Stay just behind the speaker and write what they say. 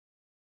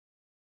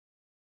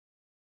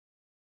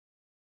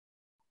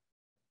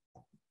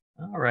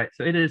All right,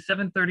 so it is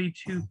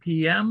 7:32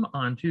 p.m.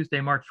 on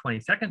Tuesday, March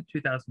 22nd,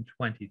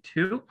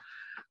 2022.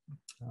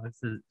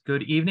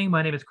 Good evening.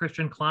 My name is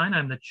Christian Klein.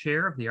 I'm the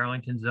chair of the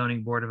Arlington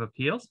Zoning Board of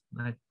Appeals.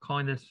 I'm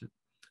calling this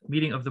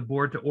meeting of the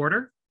board to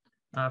order.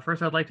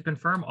 First, I'd like to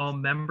confirm all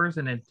members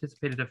and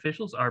anticipated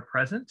officials are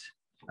present.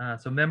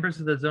 So members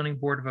of the Zoning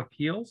Board of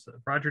Appeals,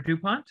 Roger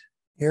DuPont.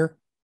 Here.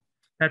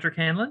 Patrick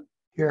Hanlon.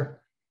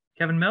 Here.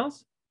 Kevin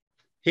Mills.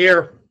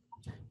 Here.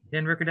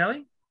 Dan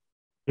Riccadelli.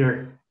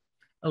 Here.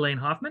 Elaine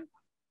Hoffman.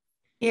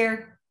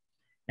 Here.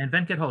 And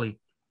Venkat Holi.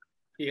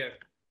 Here.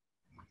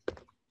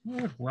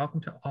 Good.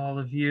 Welcome to all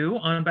of you.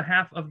 On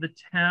behalf of the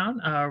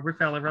town, Rick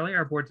Valarelli,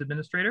 our board's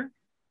administrator.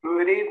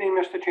 Good evening,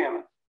 Mr.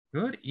 Chairman.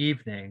 Good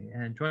evening.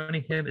 And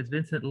joining him is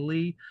Vincent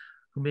Lee,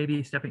 who may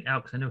be stepping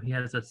out because I know he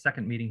has a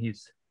second meeting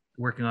he's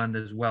working on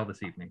as well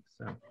this evening.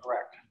 So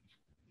Correct.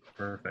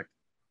 Perfect.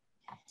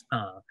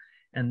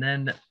 And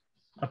then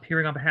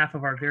appearing on behalf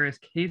of our various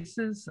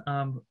cases,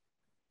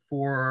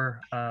 for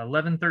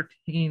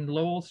 1113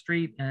 Lowell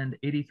Street and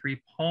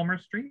 83 Palmer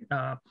Street.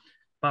 Bob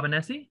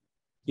Anesi?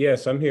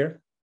 Yes, I'm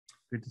here.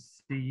 Good to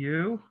see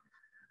you.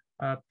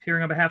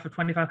 Appearing on behalf of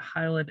 25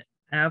 Highland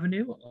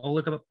Avenue,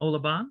 Ola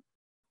Ban.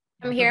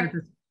 I'm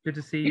here. Good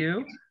to see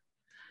you.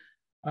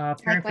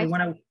 Appearing for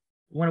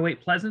 108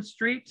 Pleasant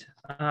Street,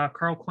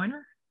 Carl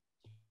Coiner.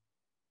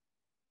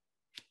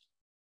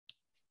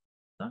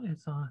 Thought I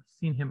saw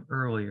seen him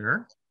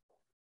earlier.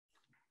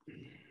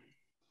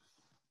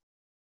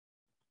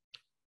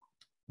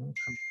 We'll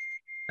come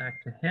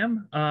back to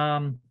him.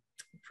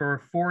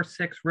 For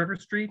 46 River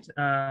Street,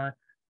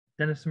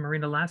 Dennis and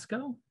Marina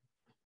Lasco.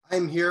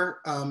 I'm here.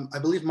 I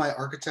believe my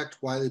architect,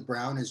 Wiley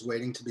Brown, is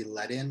waiting to be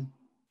let in.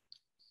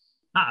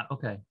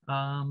 Okay.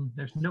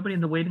 There's nobody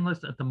in the waiting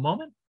list at the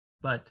moment,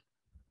 but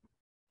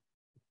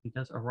if he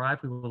does arrive,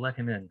 we will let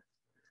him in.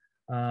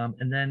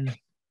 And then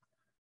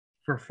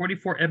for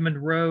 44 Edmund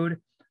Road,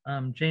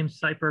 James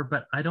Syper,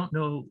 but I don't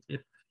know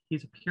if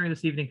he's appearing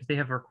this evening because they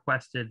have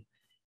requested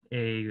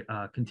a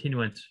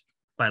continuance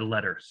by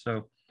letter.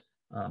 So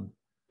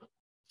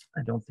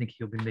I don't think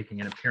he'll be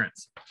making an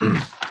appearance.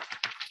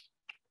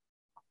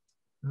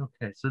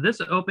 Okay, so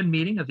this open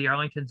meeting of the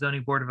Arlington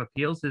Zoning Board of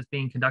Appeals is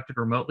being conducted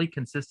remotely,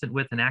 consistent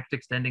with an act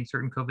extending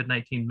certain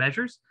COVID-19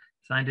 measures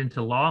signed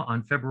into law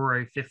on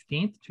February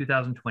 15th,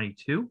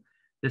 2022.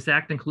 This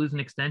act includes an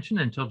extension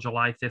until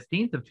July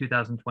 15th of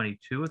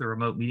 2022 of the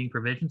remote meeting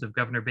provisions of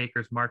Governor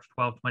Baker's March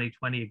 12,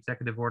 2020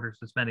 executive order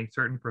suspending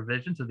certain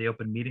provisions of the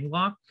open meeting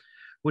law,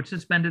 which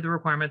suspended the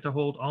requirement to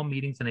hold all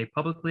meetings in a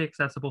publicly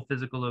accessible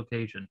physical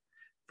location.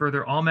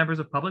 Further, all members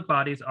of public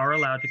bodies are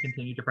allowed to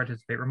continue to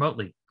participate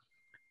remotely.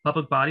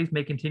 Public bodies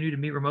may continue to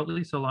meet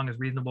remotely so long as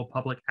reasonable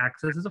public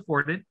access is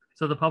afforded,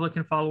 so the public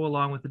can follow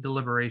along with the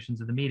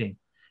deliberations of the meeting.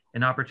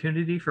 An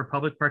opportunity for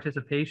public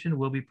participation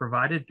will be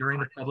provided during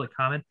the public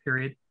comment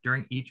period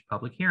during each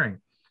public hearing.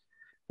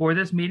 For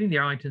this meeting, the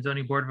Arlington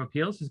Zoning Board of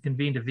Appeals has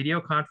convened a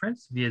video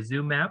conference via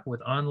Zoom app with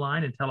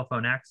online and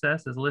telephone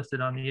access as listed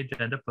on the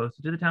agenda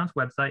posted to the town's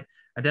website,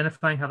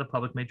 identifying how the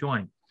public may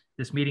join.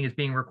 This meeting is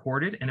being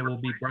recorded and it will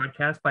be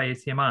broadcast by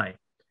ACMi.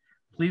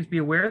 Please be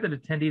aware that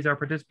attendees are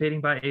participating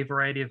by a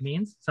variety of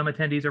means. Some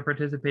attendees are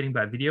participating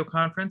by video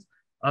conference,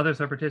 others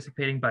are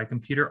participating by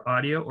computer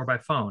audio or by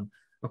phone.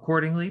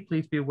 Accordingly,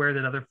 please be aware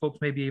that other folks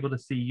may be able to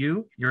see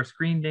you, your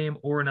screen name,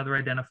 or another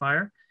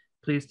identifier.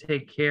 Please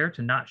take care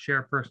to not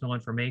share personal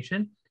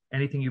information.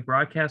 Anything you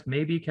broadcast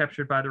may be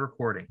captured by the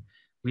recording.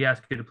 We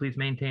ask you to please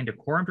maintain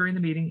decorum during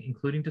the meeting,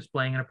 including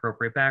displaying an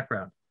appropriate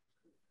background.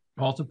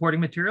 All supporting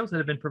materials that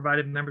have been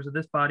provided to members of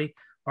this body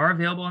are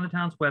available on the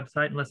town's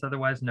website unless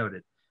otherwise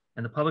noted.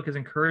 And the public is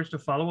encouraged to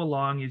follow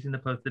along using the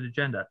posted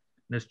agenda.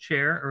 And as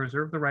chair, I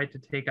reserve the right to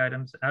take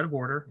items out of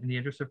order in the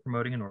interest of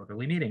promoting an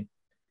orderly meeting.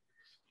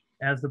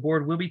 As the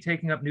board will be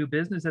taking up new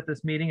business at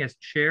this meeting, as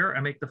chair,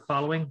 I make the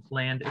following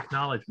land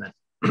acknowledgement.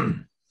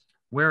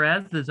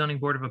 Whereas the Zoning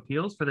Board of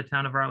Appeals for the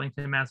town of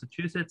Arlington,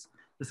 Massachusetts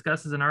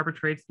discusses and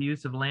arbitrates the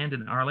use of land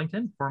in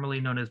Arlington, formerly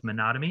known as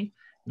Menotomy,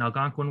 an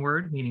Algonquin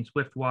word meaning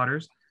swift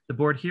waters, the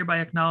board hereby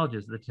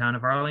acknowledges that the town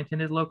of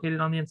Arlington is located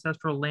on the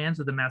ancestral lands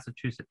of the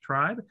Massachusetts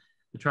tribe,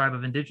 the tribe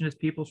of indigenous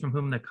peoples from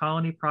whom the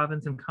colony,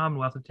 province, and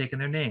commonwealth have taken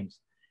their names.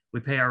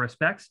 We pay our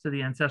respects to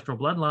the ancestral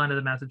bloodline of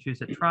the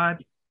Massachusetts tribe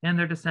and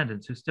their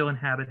descendants who still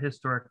inhabit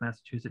historic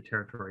Massachusetts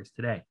territories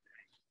today.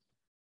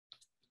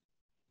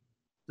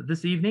 So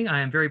this evening,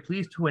 I am very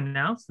pleased to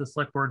announce the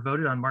Select Board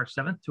voted on March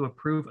 7th to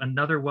approve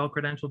another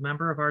well-credentialed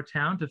member of our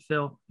town to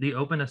fill the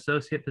open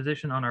associate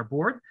position on our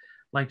board.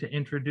 I'd like to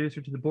introduce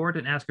her to the board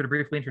and ask her to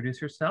briefly introduce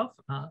herself,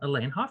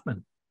 Elaine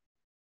Hoffman.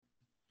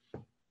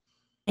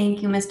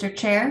 Thank you, Mr.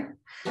 Chair.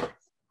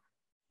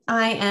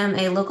 I am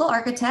a local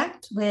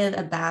architect with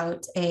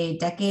about a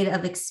decade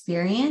of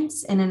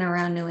experience in and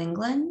around New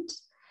England.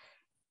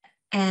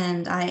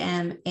 And I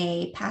am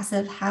a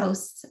passive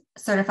house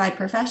certified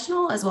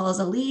professional as well as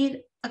a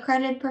LEED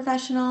accredited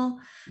professional.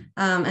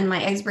 And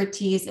my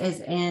expertise is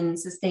in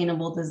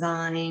sustainable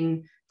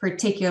design,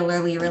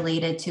 particularly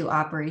related to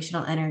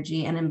operational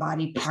energy and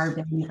embodied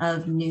carbon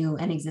of new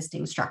and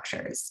existing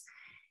structures.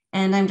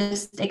 And I'm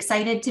just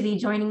excited to be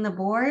joining the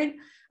board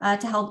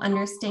to help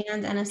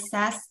understand and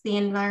assess the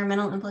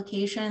environmental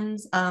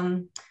implications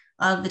of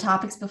the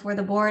topics before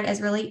the board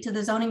as relate to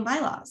the zoning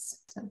bylaws.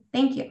 So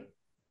thank you.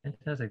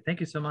 Fantastic. Thank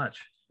you so much.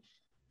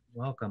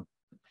 Welcome.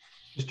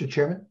 Mr.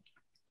 Chairman?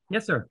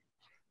 Yes, sir.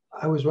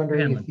 I was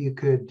wondering Hanlon. if you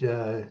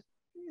could,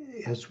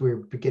 as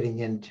we're getting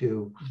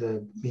into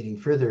the meeting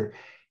further,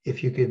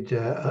 if you could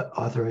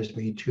authorize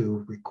me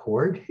to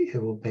record.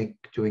 It will make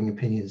doing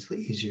opinions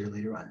easier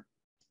later on.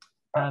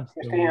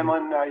 Mr.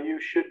 Hanlon, you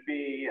should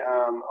be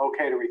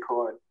okay to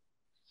record.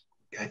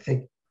 I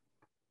think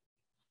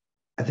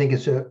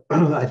it's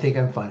I think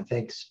I'm fine.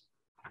 Thanks.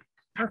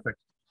 Perfect.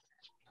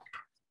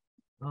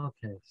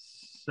 Okay,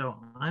 so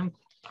I'm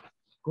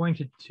going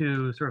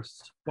to sort of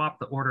swap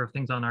the order of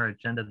things on our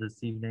agenda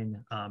this evening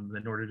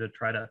in order to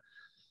try to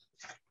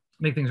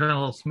make things run a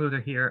little smoother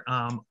here.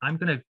 I'm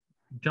going to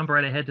jump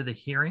right ahead to the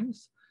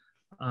hearings.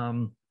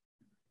 So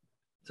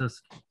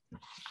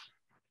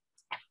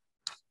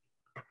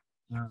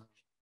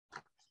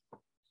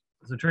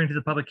turning to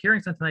the public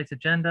hearings on tonight's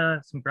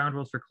agenda, some ground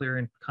rules for clear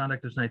and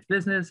conduct of tonight's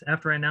business.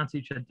 After I announce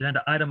each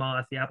agenda item, I'll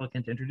ask the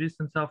applicant to introduce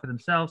themselves or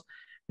themselves,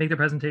 make their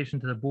presentation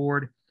to the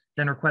board,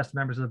 then request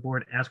members of the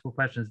board ask what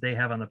questions they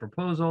have on the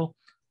proposal.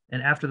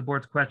 And after the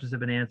board's questions have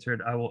been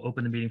answered, I will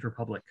open the meeting for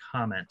public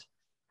comment.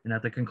 And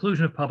at the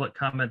conclusion of public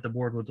comment, the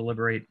board will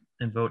deliberate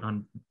and vote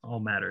on all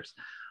matters.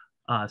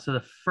 So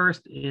the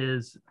first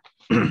is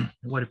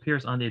what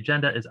appears on the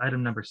agenda is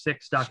item number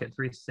 6, docket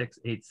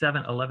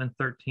 3687,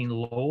 1113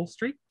 Lowell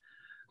Street.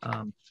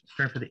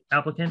 Turn for the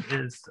applicant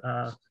is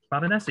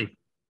Bob Anesi.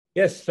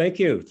 Yes, thank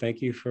you.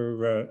 Thank you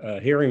for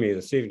hearing me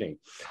this evening.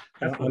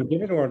 I'm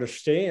given to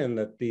understand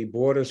that the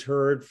board has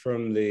heard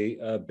from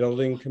the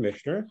building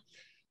commissioner,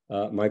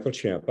 Michael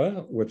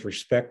Ciampa, with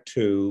respect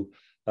to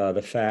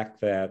the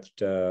fact that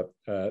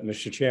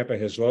Mr.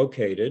 Ciampa has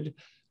located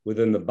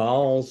within the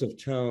bowels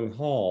of Town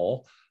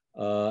Hall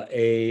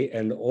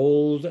an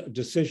old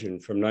decision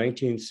from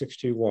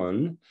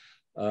 1961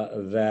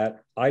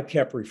 that I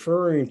kept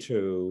referring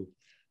to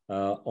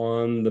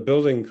on the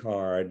building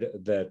card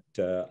that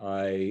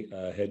I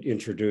had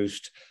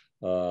introduced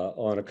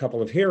on a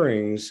couple of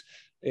hearings,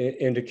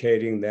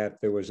 indicating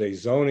that there was a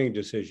zoning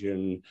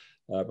decision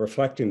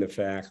reflecting the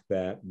fact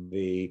that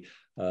the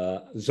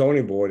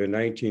zoning board in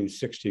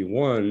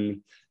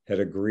 1961 had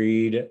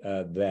agreed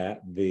that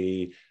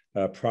the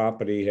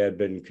property had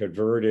been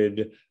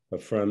converted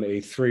from a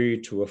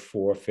 3 to a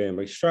 4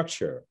 family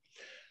structure.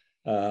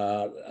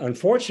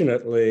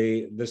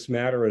 Unfortunately, this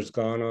matter has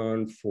gone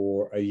on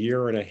for a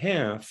year and a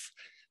half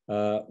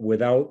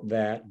without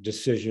that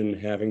decision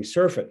having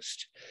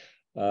surfaced.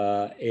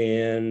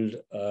 And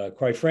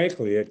quite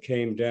frankly, it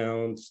came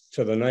down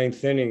to the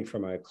 9th inning for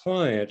my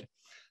client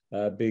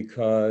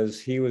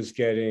because he was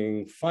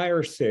getting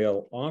fire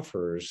sale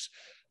offers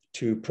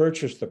to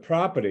purchase the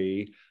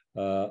property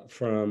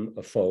from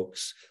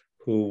folks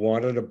who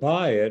wanted to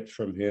buy it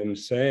from him,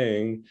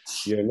 saying,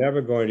 you're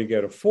never going to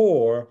get a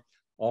 4.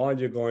 All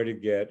you're going to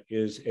get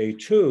is a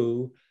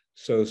 2,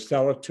 so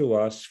sell it to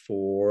us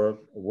for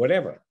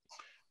whatever.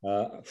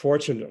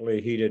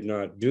 Fortunately, he did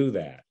not do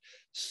that.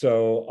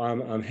 So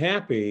I'm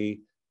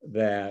happy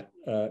that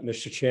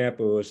Mr.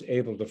 Ciampa was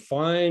able to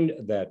find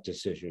that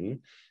decision.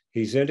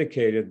 He's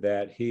indicated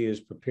that he is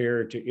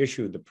prepared to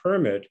issue the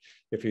permit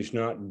if he's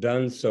not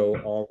done so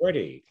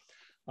already.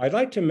 I'd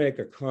like to make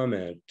a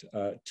comment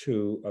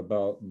too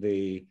about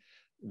the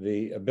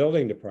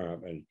building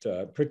department,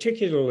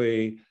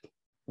 particularly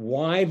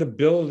why the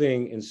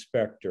building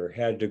inspector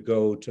had to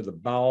go to the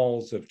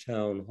bowels of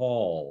Town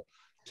Hall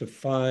to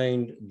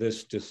find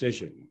this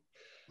decision.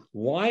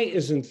 Why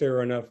isn't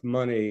there enough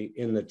money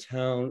in the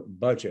town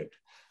budget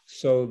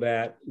so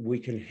that we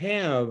can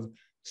have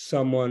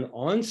someone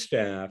on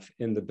staff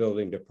in the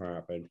building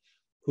department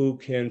who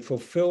can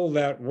fulfill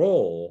that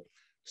role,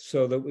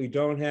 so that we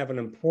don't have an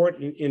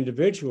important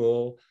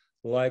individual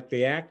like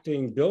the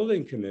acting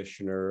building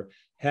commissioner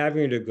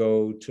having to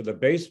go to the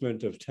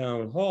basement of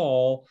Town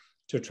Hall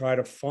to try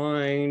to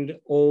find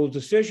old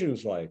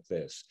decisions like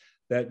this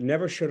that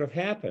never should have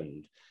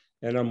happened.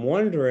 And I'm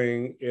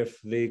wondering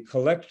if the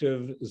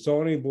collective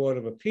zoning board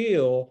of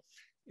appeal,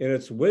 in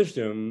its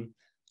wisdom,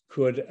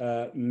 could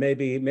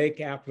maybe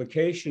make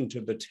application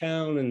to the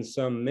town in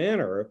some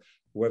manner,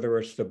 whether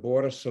it's the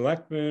Board of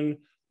Selectmen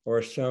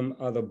or some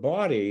other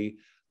body,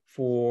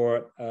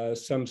 for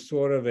some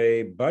sort of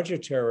a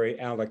budgetary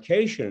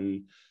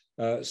allocation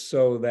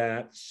so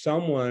that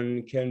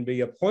someone can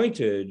be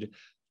appointed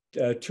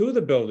to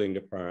the building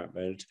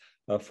department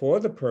for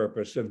the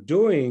purpose of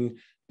doing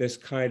this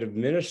kind of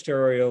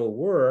ministerial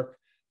work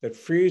that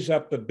frees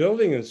up the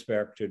building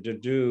inspector to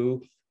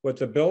do what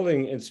the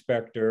building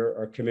inspector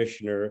or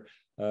commissioner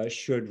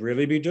should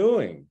really be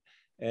doing.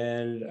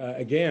 And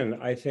again,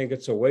 I think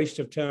it's a waste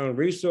of town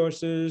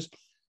resources.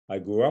 I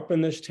grew up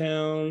in this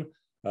town.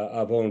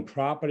 I've owned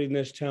property in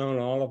this town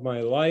all of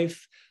my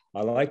life.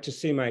 I like to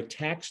see my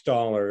tax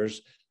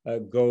dollars be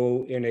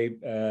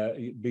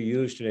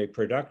used in a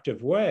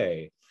productive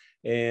way.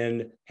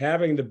 And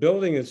having the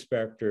building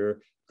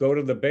inspector go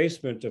to the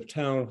basement of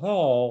town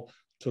hall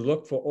to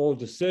look for old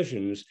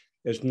decisions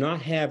is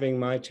not having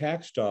my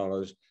tax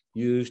dollars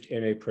used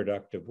in a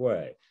productive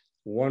way.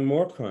 One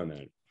more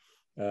comment.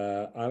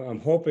 I'm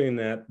hoping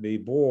that the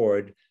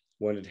board,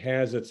 when it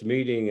has its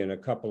meeting in a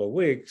couple of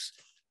weeks,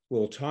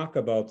 will talk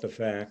about the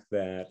fact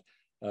that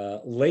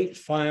late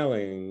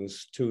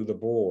filings to the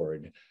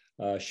board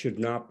should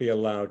not be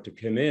allowed to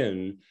come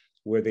in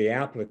where the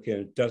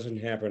applicant doesn't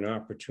have an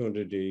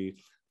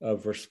opportunity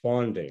of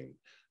responding.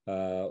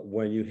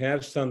 When you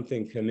have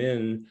something come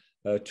in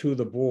to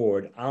the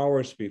board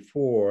hours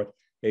before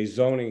a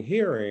zoning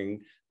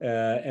hearing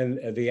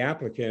and the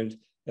applicant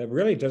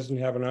really doesn't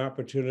have an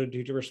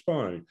opportunity to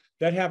respond.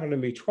 That happened to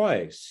me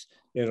twice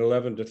in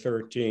 11 to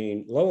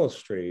 13 Lowell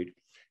Street.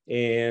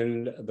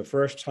 And the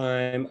first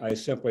time I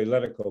simply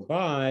let it go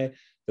by.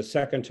 The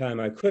second time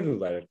I couldn't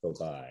let it go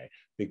by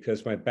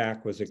because my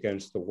back was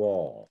against the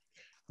wall.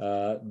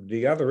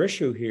 The other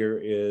issue here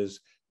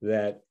is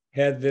that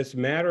had this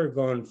matter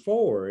gone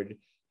forward,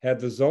 had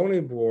the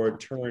zoning board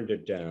turned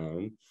it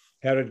down,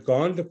 had it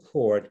gone to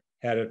court,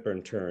 had it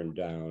been turned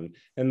down,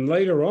 and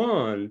later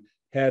on,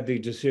 had the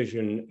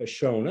decision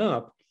shown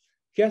up,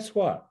 guess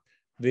what?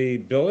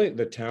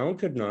 The town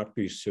could not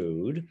be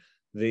sued.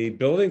 The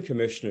building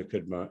commissioner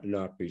could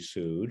not be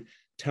sued.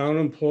 Town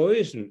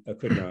employees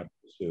could not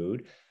be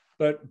sued.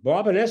 But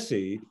Bob and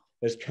Essie,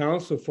 as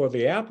counsel for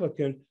the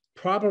applicant,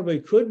 probably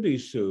could be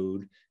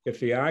sued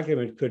if the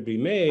argument could be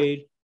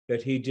made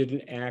that he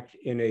didn't act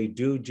in a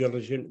due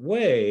diligent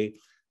way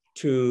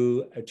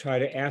to try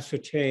to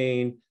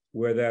ascertain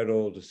where that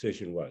old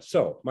decision was.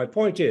 So my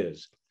point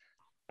is,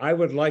 I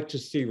would like to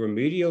see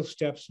remedial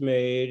steps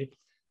made.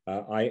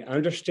 I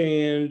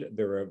understand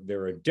there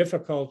are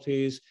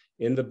difficulties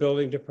in the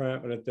building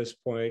department at this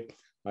point.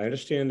 I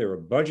understand there are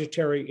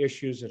budgetary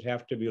issues that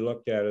have to be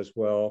looked at as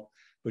well,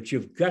 but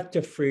you've got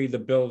to free the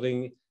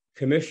building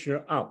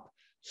commissioner up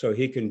so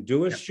he can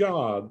do his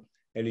job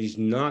and he's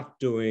not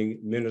doing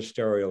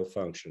ministerial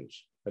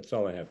functions. That's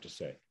all I have to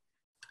say.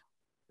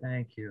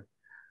 Thank you.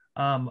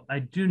 I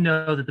do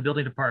know that the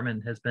building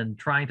department has been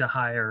trying to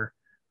hire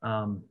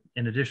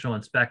an additional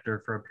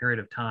inspector for a period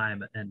of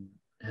time and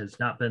has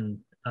not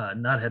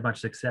had much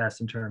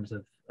success in terms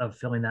of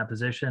filling that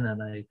position.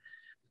 And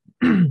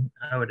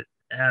I would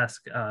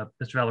ask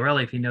Mr.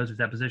 Valarelli if he knows if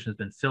that position has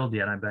been filled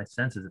yet. My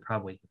sense is it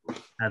probably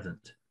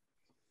hasn't.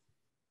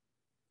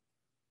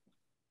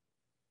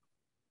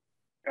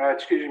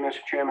 Excuse me,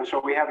 Mr. Chairman.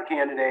 So we have a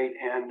candidate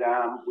and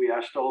we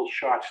are still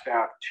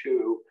short-staffed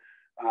to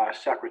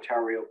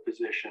secretarial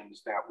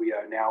positions that we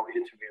are now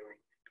interviewing,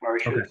 or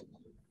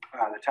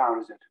the town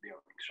is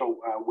interviewing. So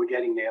we're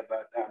getting there,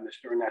 but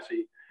Mr.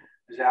 Nessie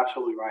is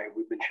absolutely right.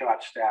 We've been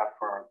short-staffed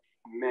for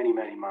many,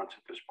 many months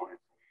at this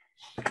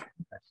point.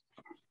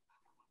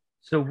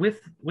 So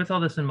with all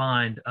this in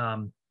mind,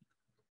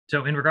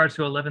 so in regards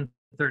to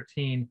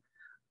 1113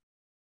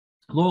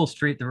 Lowell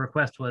Street, the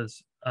request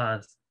was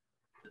a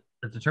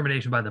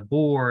determination by the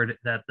board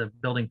that the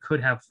building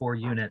could have 4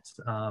 units.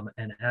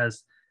 And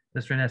as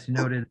Mr. Nessie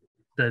noted,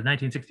 the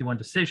 1961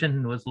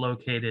 decision was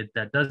located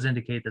that does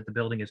indicate that the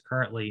building is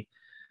currently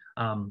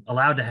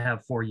allowed to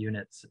have 4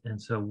 units. And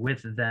so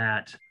with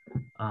that,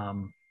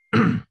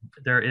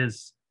 there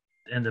is,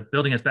 and the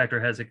building inspector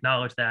has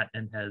acknowledged that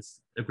and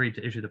has agreed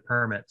to issue the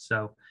permit.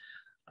 So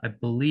I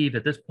believe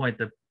at this point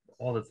that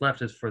all that's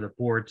left is for the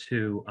board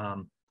to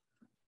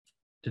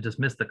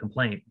dismiss the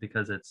complaint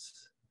because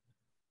it's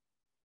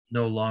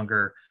no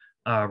longer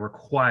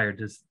required.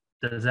 Does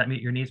that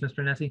meet your needs,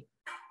 Mr. Nessie?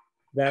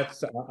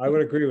 I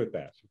would agree with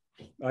that.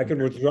 I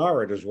can withdraw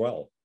it as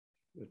well.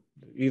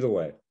 Either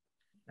way.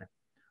 Okay.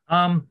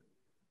 If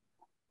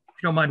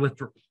you don't mind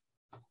withdraw.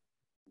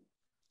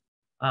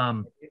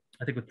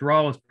 I think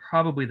withdrawal is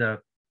probably the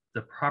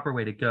proper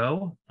way to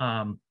go.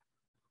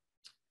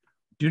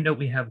 Do note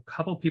we have a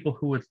couple people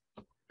who would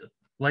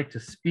like to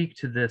speak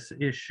to this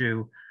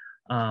issue.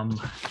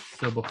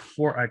 So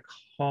before I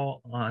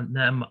call on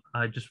them,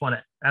 I just want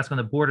to ask on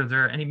the board, are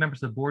there any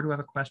members of the board who have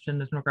a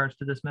question in regards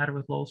to this matter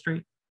with Lowell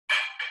Street?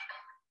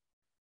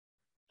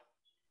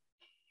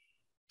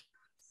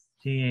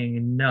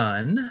 Seeing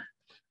none,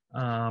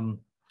 I'll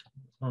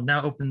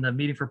now open the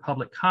meeting for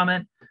public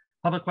comment.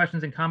 Public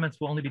questions and comments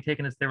will only be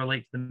taken as they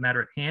relate to the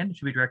matter at hand. It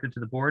should be directed to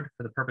the board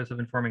for the purpose of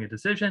informing a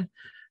decision.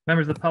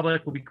 Members of the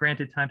public will be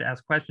granted time to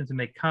ask questions and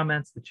make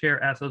comments. The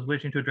chair asks those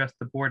wishing to address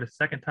the board a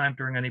second time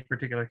during any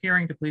particular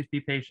hearing to please be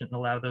patient and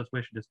allow those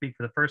wishing to speak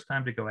for the first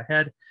time to go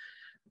ahead.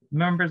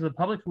 Members of the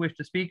public who wish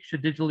to speak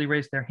should digitally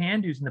raise their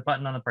hand using the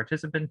button on the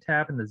participant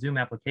tab in the Zoom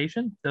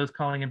application. Those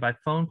calling in by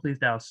phone, please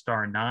dial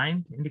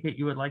 *9 to indicate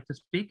you would like to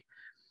speak.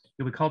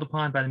 You'll be called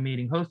upon by the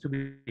meeting host.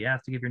 You'll be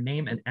asked to give your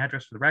name and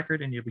address for the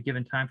record, and you'll be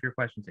given time for your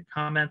questions and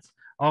comments.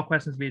 All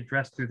questions will be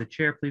addressed through the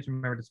chair. Please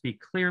remember to speak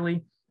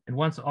clearly. And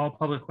once all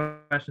public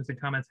questions and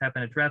comments have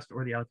been addressed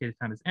or the allocated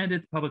time is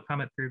ended, the public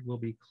comment period will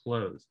be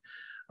closed.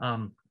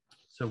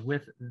 So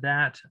with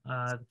that,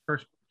 the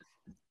first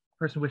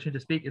person wishing to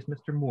speak is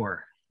Mr.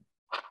 Moore.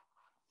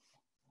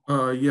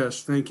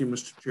 Yes, thank you,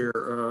 Mr.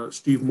 Chair.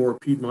 Steve Moore,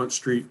 Piedmont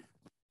Street.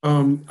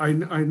 I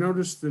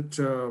noticed that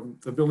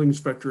the building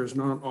inspector is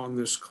not on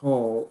this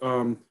call.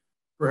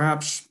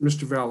 Perhaps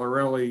Mr.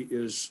 Valarelli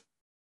is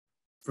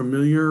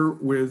familiar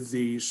with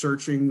the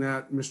searching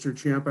that Mr.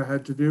 Ciampa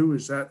had to do.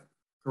 Is that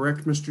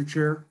correct, Mr.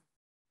 Chair?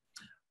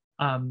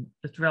 Mr.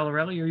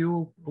 Valarelli, are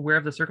you aware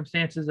of the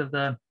circumstances of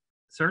the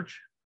search?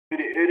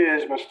 It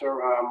is, Mr.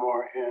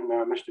 Moore and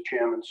Mr.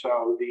 Chairman.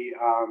 So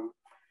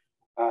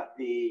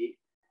the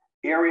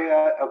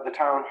area of the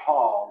town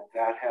hall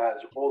that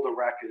has older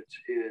records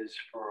is,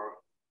 for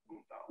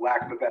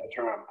lack of a better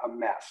term, a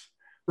mess.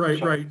 Right,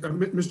 so, right.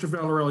 Mr.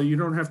 Valarelli, you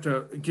don't have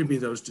to give me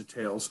those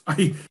details.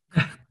 I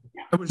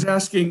was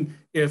asking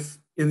if,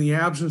 in the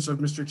absence of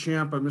Mr.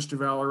 Ciampa, Mr.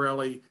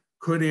 Valarelli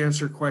could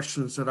answer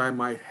questions that I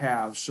might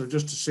have. So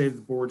just to save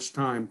the board's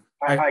time,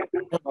 I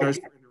apologize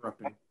for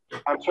interrupting.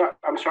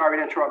 I'm sorry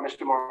to interrupt,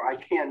 Mr. Moore. I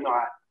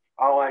cannot.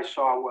 All I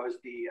saw was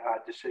the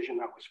decision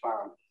that was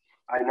found.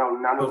 I know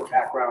none of the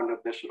background of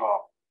this at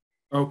all.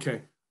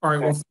 Okay. All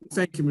right. Well,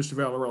 thank you, Mr.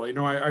 Valarelli.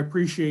 No, I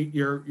appreciate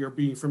your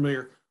being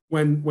familiar.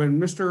 When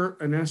Mr.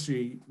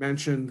 Anesi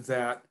mentioned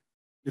that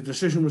the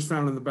decision was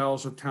found in the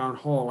bowels of Town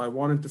Hall, I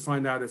wanted to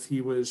find out if he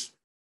was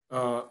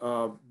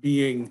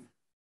being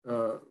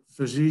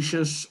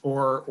facetious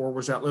or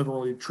was that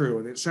literally true.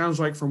 And it sounds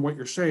like from what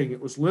you're saying, it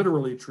was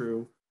literally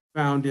true,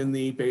 found in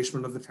the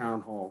basement of the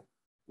Town Hall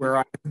where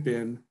I have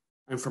been.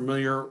 I'm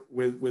familiar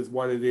with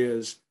what it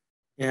is.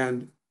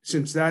 And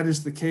since that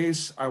is the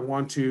case, I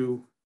want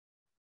to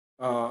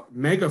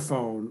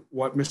megaphone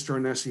what Mr.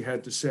 Anesi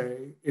had to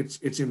say.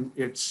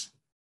 It's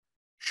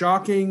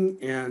shocking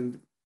and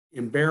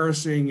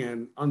embarrassing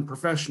and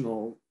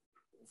unprofessional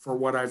for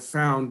what I've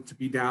found to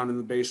be down in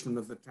the basement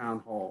of the town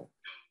hall.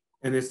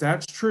 And if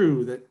that's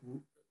true, that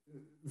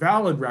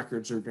valid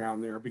records are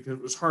down there, because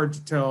it was hard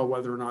to tell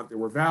whether or not they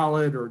were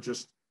valid or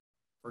just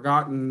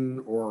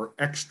forgotten or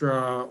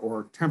extra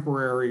or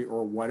temporary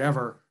or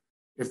whatever.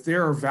 If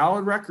there are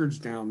valid records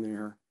down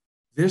there,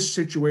 this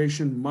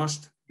situation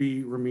must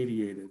be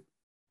remediated.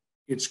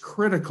 It's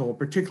critical,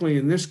 particularly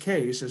in this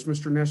case, as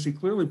Mr. Anesi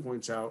clearly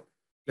points out,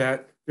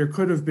 that there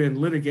could have been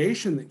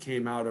litigation that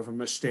came out of a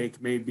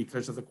mistake made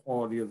because of the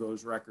quality of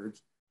those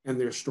records and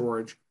their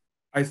storage.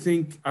 I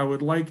think I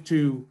would like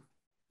to,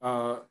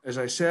 as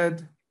I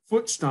said,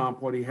 foot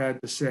stomp what he had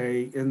to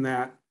say, in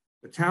that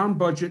the town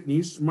budget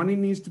money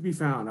needs to be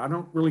found. I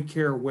don't really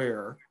care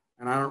where,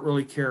 and I don't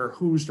really care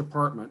whose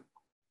department.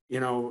 You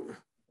know,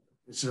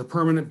 this is a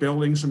permanent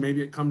building, so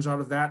maybe it comes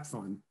out of that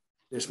fund.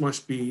 It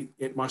must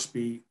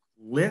be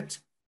lit,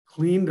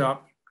 cleaned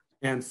up,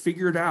 and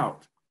figured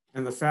out.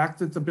 And the fact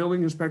that the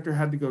building inspector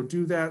had to go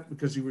do that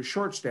because he was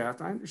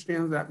short-staffed, I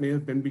understand that may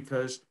have been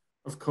because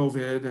of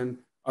COVID and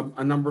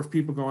a number of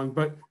people going,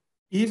 but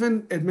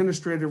even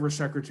administrative or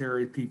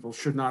secretary people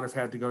should not have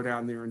had to go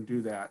down there and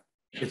do that.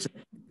 It's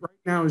right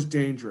now is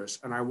dangerous,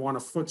 and I want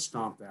to foot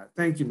stomp that.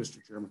 Thank you,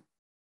 Mr. Chairman.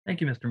 Thank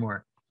you, Mr.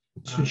 Moore.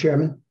 Mr.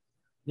 Chairman?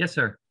 Yes,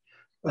 sir.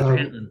 Mr.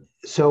 Hanlon.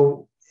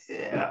 So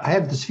I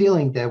have this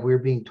feeling that we're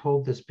being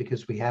told this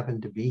because we happen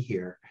to be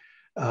here.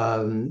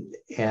 But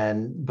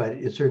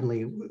it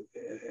certainly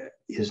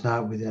is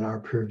not within our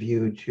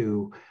purview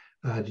to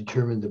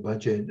determine the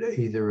budget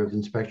either of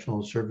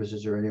inspectional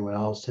services or anyone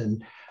else.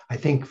 And I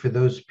think for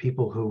those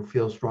people who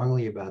feel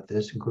strongly about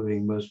this,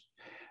 including Mr.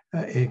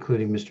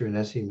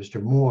 Anesi and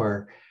Mr.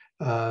 Moore,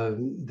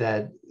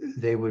 that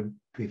they would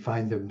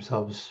find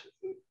themselves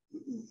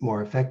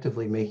more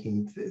effectively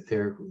making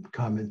their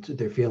comments,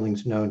 their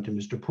feelings known to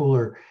Mr.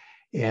 Pooler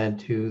and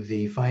to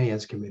the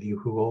Finance Committee,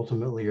 who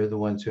ultimately are the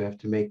ones who have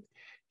to make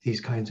these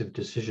kinds of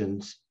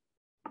decisions.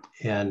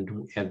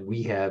 And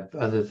we have,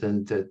 other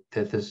than that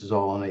this is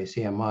all on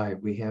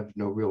ACMi, we have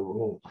no real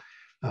role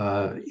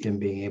in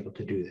being able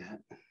to do that.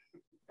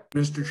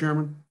 Mr.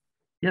 Chairman?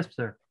 Yes,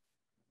 sir.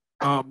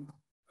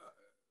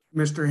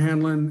 Mr.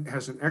 Hanlon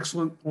has an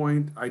excellent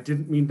point. I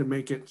didn't mean to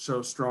make it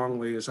so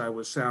strongly as I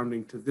was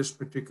sounding to this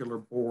particular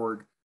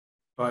board,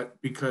 but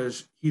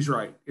because he's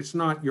right, it's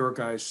not your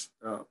guys'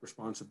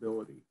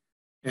 responsibility,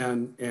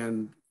 and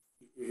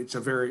it's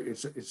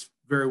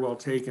very well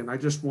taken. I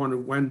just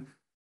wanted,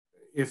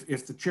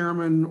 if the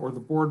chairman or the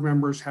board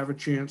members have a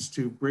chance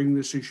to bring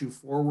this issue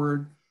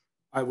forward,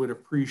 I would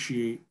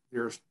appreciate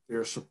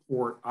their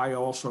support. I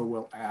also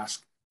will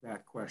ask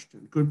that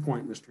question. Good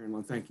point, Mr.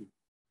 Hanlon. Thank you.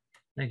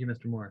 Thank you,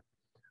 Mr. Moore.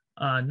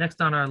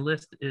 Next on our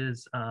list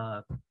is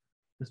Mr.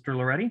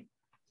 Loretti.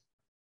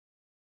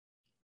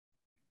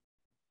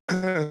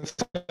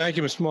 Thank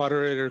you, Mr.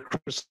 Moderator.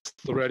 Chris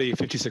Loretti,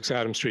 56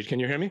 Adams Street. Can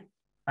you hear me?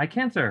 I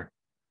can, sir.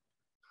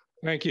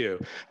 Thank you.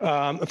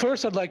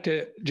 First, I'd like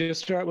to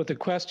just start with a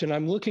question.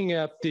 I'm looking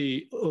at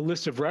the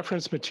list of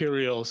reference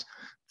materials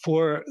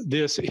for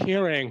this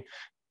hearing.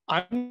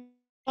 I'm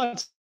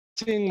not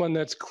seeing one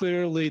that's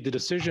clearly the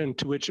decision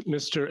to which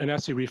Mr.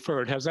 Anesi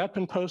referred. Has that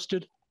been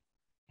posted?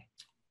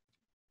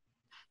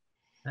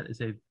 That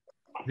is a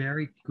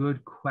very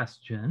good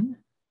question.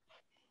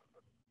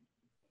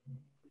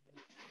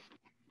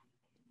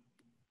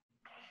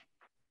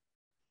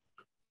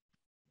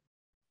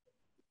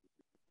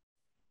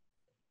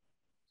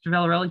 Mr.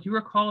 Valarelli, do you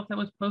recall if that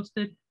was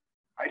posted?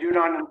 I do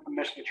not,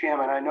 Mr.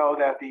 Chairman. I know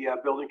that the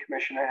building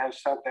commissioner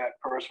has sent that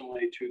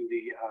personally to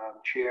the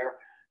chair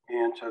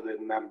and to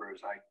the members,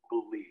 I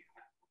believe.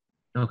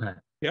 Okay.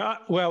 Yeah,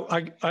 well,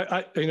 I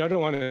don't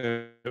want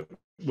to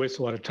waste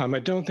a lot of time. I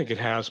don't think it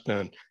has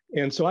been.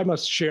 And so I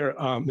must share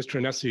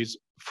Mr. Annesi's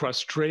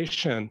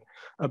frustration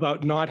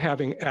about not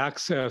having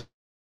access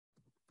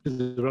to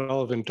the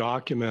relevant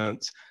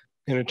documents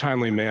in a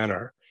timely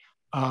manner.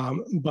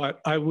 But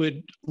I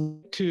would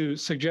like to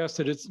suggest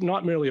that it's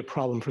not merely a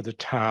problem for the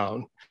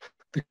town.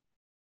 The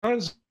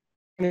current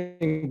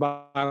zoning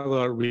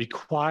bylaw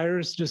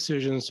requires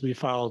decisions to be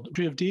filed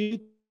free of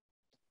deed.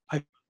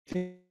 I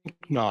think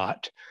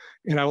not.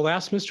 And I will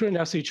ask Mr.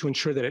 Annesi to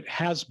ensure that it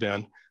has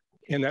been,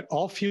 and that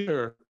all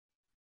future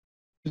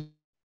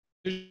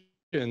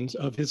decisions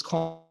of his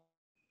clients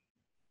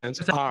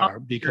are,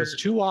 because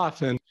too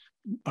often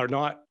are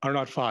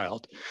not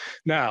filed.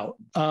 Now,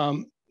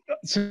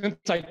 since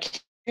I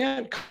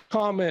can't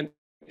comment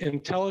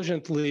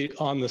intelligently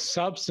on the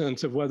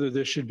substance of whether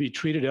this should be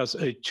treated as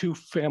a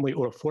 2-family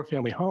or a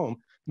 4-family home,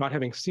 not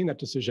having seen that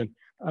decision,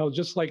 I would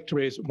just like to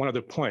raise one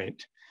other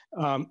point.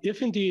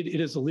 If indeed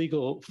it is a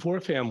legal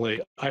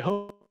 4-family, I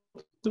hope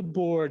the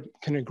board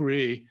can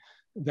agree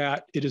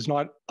that it is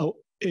not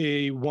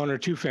a 1 or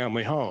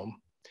 2-family home.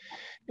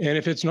 And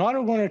if it's not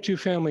a 1 or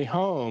 2-family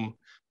home,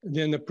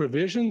 then the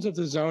provisions of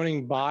the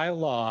zoning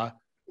bylaw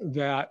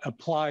that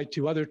apply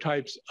to other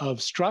types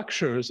of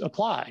structures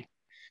apply.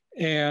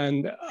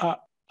 And I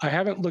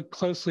haven't looked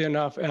closely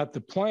enough at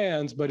the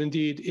plans, but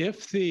indeed,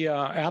 if the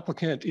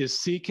applicant is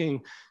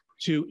seeking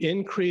to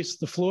increase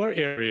the floor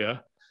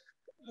area,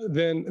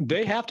 then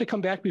they have to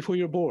come back before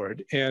your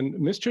board. And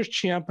Mr.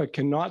 Ciampa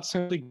cannot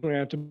simply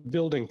grant a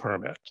building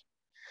permit.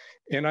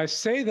 And I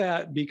say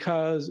that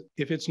because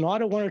if it's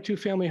not a 1 or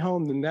 2-family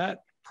home, then that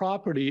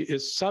property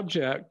is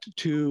subject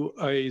to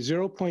a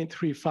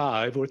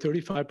 0.35 or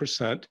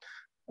 35%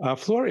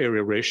 floor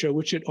area ratio,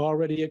 which it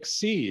already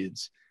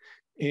exceeds.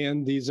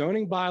 And the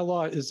zoning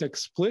bylaw is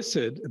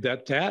explicit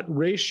that that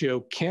ratio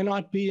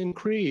cannot be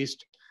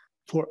increased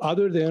for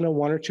other than a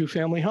 1 or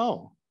 2-family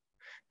home.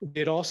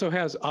 It also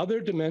has other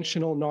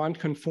dimensional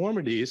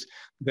nonconformities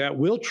that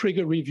will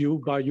trigger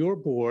review by your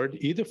board,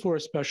 either for a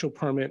special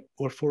permit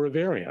or for a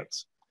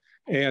variance.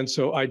 And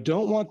so I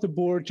don't want the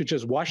board to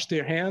just wash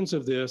their hands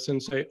of this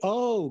and say,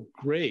 oh,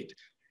 great,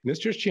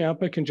 Mr.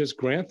 Ciampa can just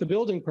grant the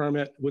building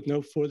permit with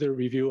no further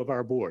review of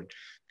our board.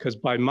 Because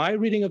by my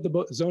reading of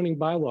the zoning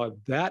bylaw,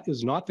 that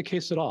is not the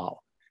case at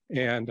all.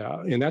 And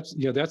that's,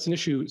 that's an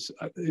issue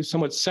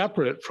somewhat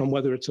separate from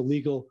whether it's a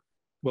legal,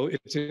 well,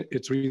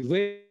 it's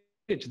related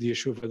to the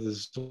issue of whether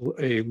it's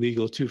a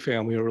legal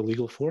 2-family or a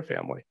legal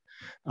 4-family.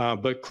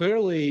 But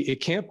clearly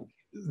it can't,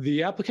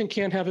 the applicant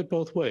can't have it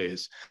both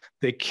ways.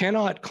 They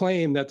cannot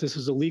claim that this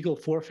is a legal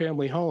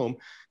 4-family home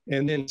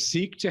and then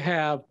seek to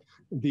have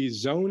the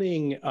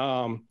zoning,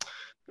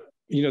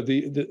 the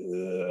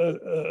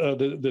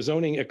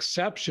zoning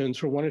exceptions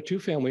for 1 or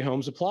 2-family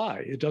homes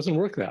apply. It doesn't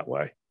work that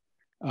way.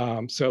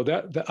 So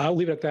that I'll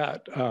leave it at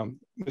that,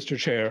 Mr.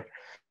 Chair.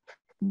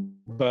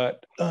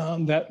 But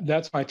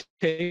that's my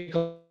take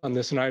on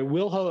this, and I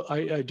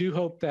do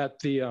hope that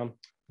the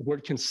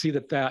board can see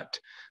that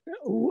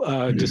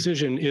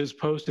decision is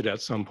posted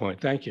at some point.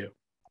 Thank you.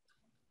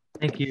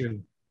 Thank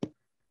you.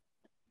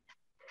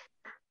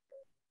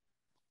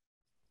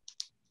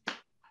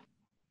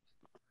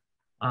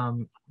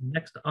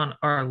 Next on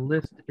our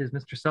list is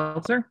Mr.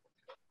 Seltzer.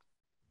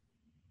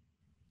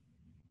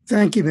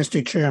 Thank you,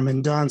 Mr.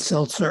 Chairman. Don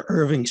Seltzer,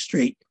 Irving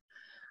Street.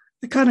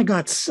 I kind of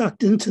got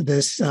sucked into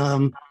this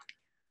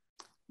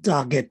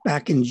docket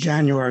back in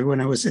January when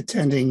I was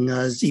attending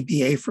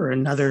ZBA for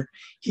another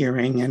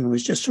hearing and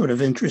was just sort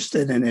of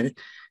interested in it.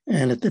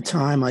 And at the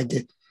time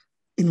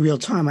in real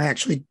time, I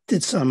actually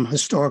did some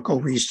historical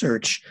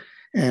research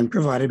and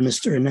provided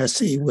Mr.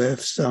 Annesi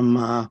with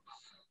some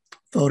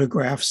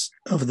photographs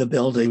of the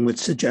building, which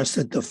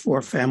suggested the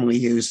 4-family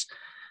use.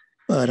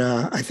 But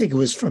I think it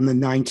was from the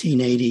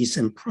 1980s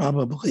and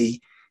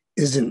probably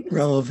isn't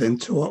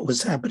relevant to what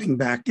was happening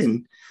back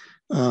in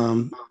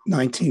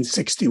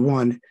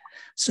 1961.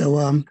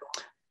 So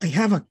I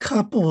have a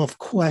couple of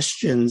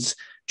questions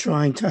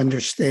trying to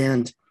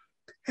understand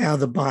how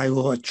the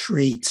bylaw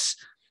treats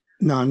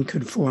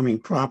non-conforming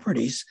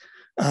properties.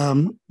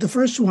 The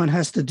first one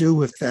has to do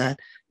with that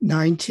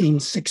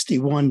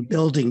 1961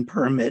 building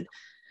permit.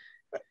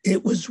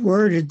 It was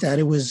worded that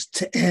it was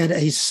to add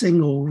a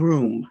single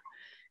room.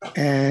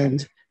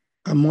 And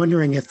I'm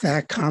wondering if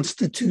that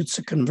constitutes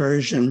a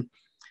conversion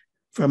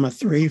from a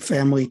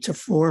 3-family to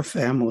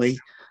 4-family,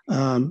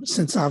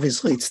 since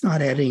obviously it's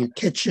not adding a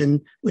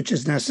kitchen, which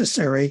is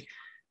necessary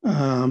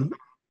for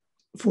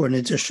an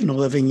additional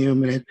living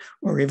unit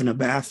or even a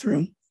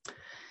bathroom.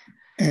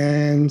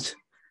 And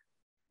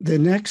the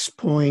next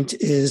point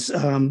is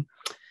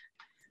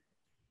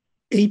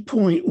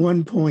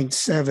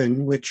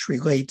 8.1.7, which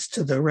relates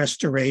to the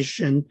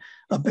restoration,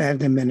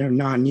 abandonment, or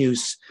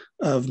non-use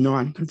of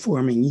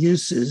non-conforming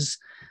uses.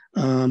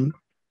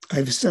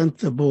 I've sent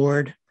the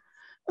board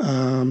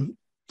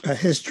a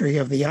history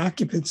of the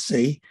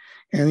occupancy.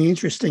 And the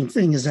interesting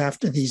thing is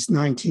after these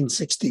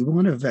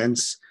 1961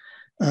 events,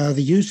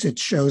 the usage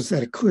shows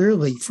that it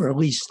clearly for at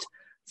least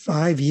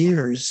 5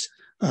 years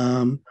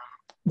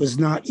was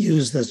not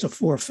used as a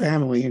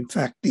 4-family. In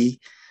fact, the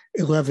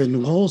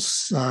 11 Lowell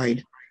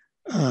side,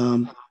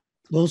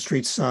 Lowell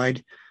Street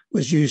side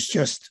was used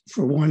just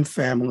for 1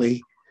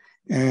 family.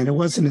 And it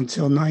wasn't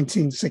until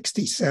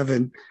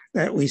 1967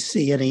 that we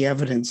see any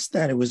evidence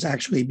that it was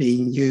actually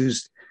being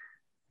used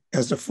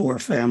as a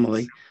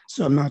 4-family.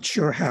 So I'm not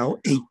sure how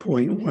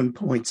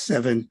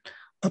 8.1.7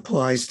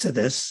 applies to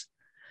this.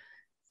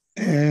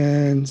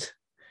 And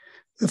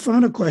the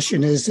final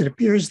question is, it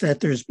appears that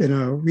there's been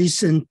a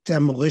recent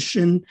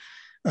demolition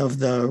of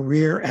the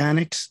rear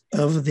annex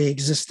of the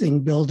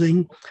existing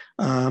building.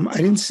 I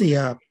didn't see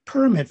a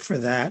permit for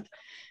that.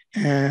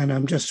 And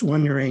I'm just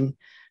wondering,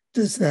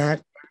 does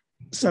that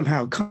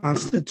somehow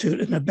constitute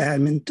an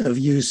abandonment of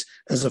use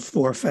as a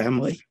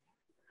 4-family?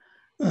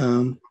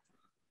 I'm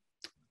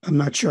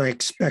not sure I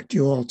expect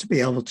you all to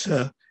be able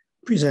to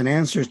present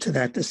answers to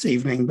that this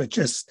evening, but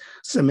just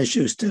some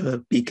issues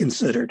to be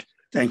considered.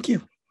 Thank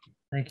you.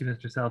 Thank you,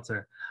 Mr.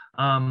 Seltzer.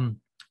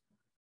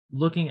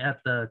 Looking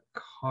at the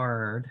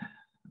card,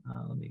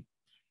 let me,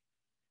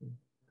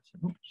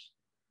 oops.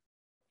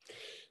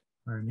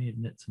 I need to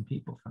admit some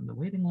people from the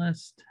waiting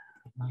list.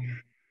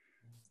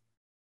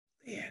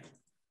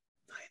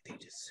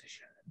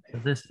 So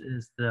this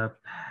is the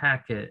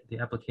packet, the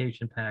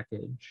application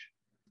package,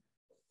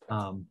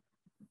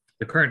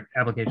 the current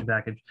application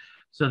package.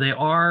 So they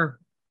are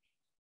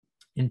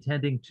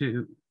intending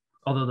to,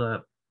 although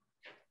the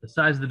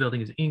size of the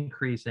building is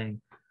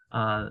increasing,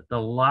 the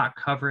lot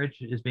coverage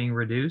is being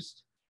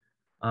reduced.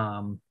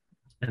 And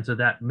so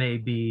that may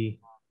be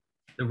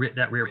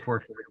that rear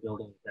portion of the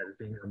building that is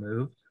being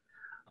removed.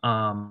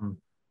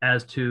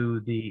 As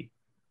to the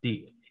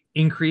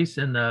increase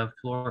in the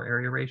floor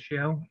area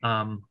ratio,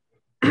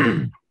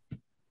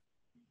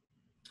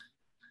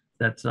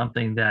 that's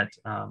something that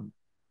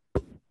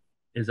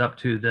is up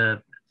to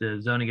the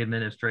zoning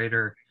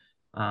administrator,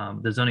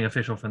 the zoning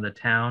official from the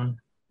town,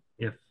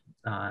 if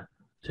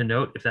to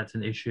note if that's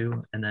an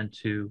issue, and then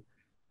to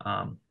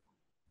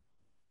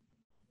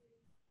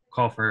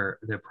call for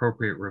the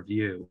appropriate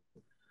review.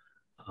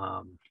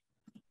 Mr.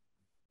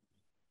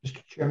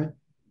 Chairman?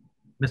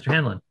 Mr.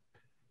 Hanlon.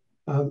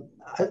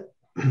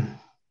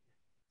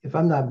 If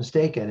I'm not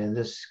mistaken, and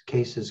this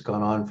case has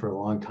gone on for a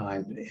long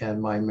time,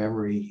 and my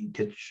memory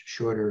gets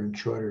shorter and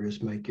shorter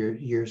as my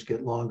years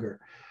get longer,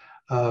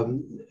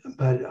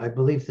 but I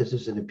believe this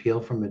is an appeal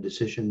from a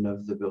decision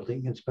of the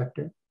building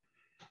inspector.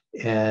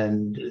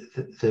 And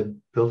the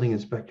building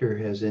inspector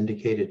has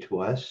indicated to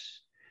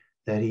us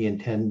that he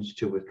intends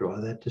to withdraw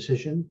that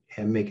decision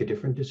and make a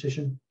different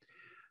decision.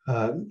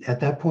 At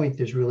that point,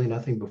 there's really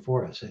nothing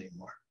before us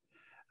anymore.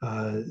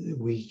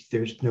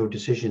 There's no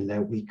decision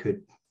that we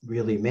could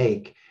really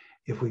make.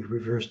 If we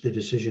reverse the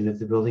decision of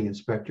the building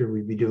inspector,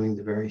 we'd be doing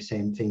the very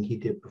same thing he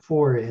did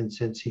before. And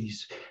since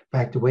he's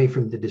backed away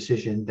from the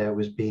decision that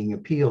was being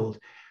appealed,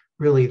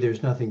 really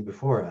there's nothing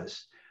before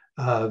us.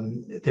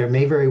 There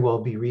may very well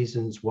be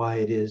reasons why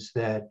it is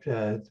that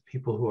the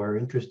people who are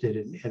interested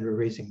in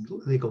raising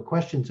legal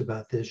questions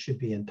about this should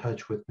be in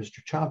touch with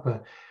Mr.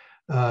 Champa.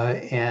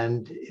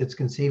 And it's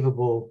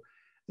conceivable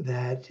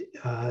that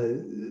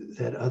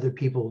that other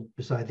people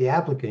beside the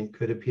applicant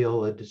could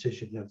appeal a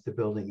decision of the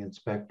building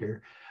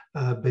inspector.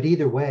 But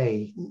either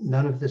way,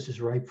 none of this is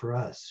right for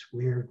us.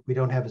 We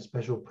don't have a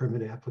special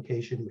permit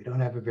application. We don't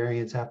have a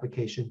variance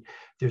application.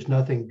 There's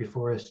nothing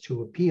before us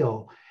to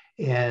appeal.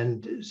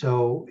 And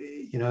so,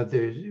 you know,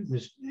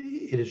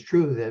 it is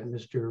true that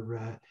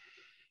Mr.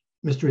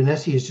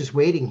 Anesi is just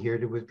waiting here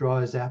to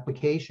withdraw his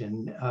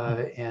application.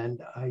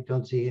 And I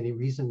don't see any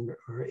reason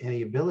or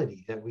any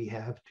ability that we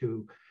have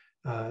to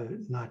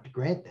not to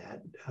grant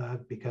that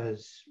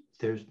because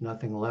there's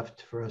nothing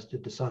left for us to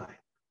decide.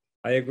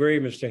 I agree,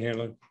 Mr.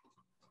 Hanlon.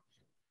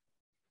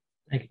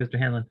 Thank you, Mr.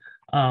 Hanlon.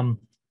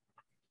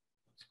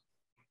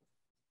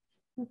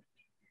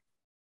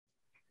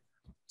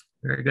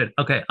 Very good.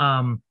 Okay.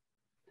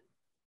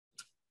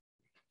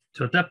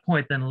 So at that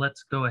point, then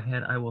let's go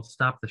ahead. I will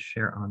stop the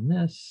share on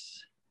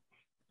this.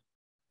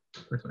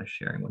 Where's my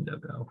sharing window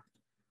go?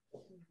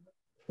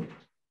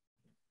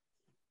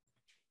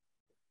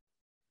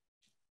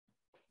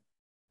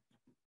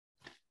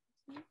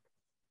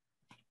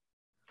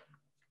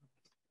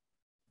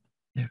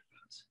 There it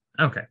goes.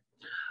 Okay.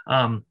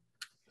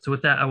 So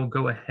with that, I will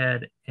go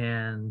ahead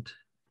and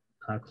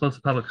close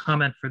the public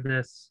comment for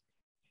this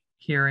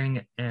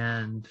hearing,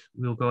 and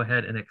we'll go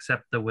ahead and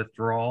accept the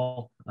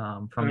withdrawal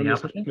from the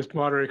applicant. Mr.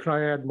 Moderator, can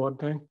I add one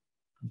thing?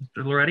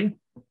 Mr. Loretti?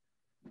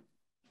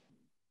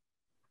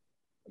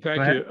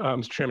 Thank you,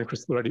 Mr. Chairman.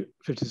 Chris Loretti,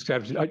 56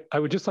 Avenue. I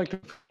would just like to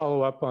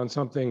follow up on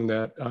something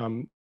that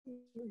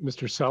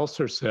Mr.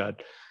 Seltzer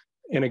said.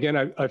 And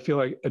again, I feel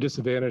like a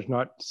disadvantage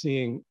not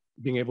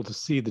being able to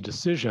see the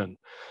decision.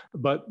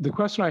 But the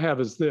question I have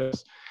is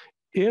this: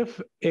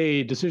 if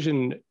a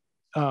decision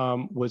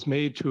was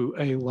made to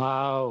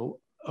allow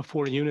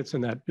 4 units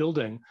in that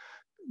building,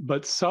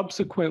 but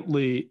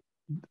subsequently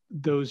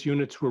those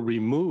units were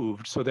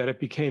removed so that it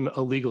became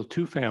a legal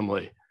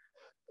two-family,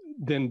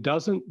 then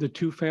doesn't the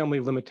two-family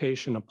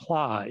limitation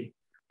apply?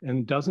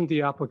 And doesn't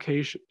the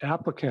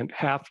applicant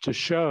have to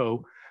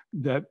show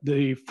that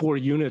the 4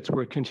 units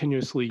were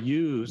continuously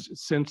used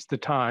since the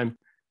time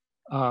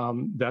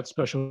that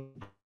special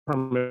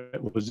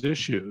permit was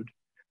issued?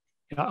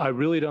 I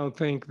really don't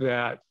think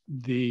that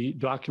the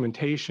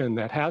documentation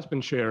that has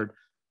been shared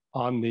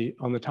on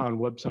the town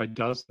website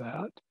does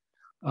that.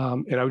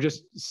 And I would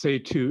just say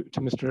to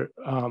Mr.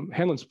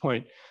 Hanlon's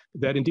point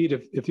that indeed,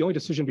 if the only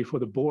decision before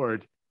the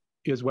board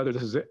is whether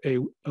this is a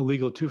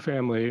legal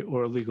two-family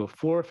or a legal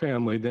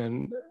four-family,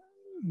 then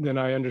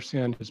I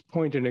understand his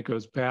point, and it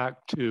goes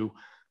back to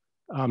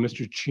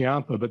Mr.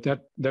 Chiampa, but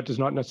that does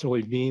not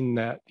necessarily mean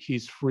that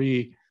he's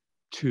free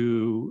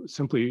to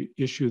simply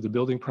issue the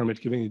building permit,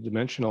 giving the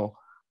dimensional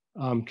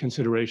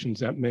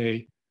considerations that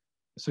may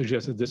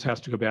suggest that this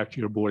has to go back to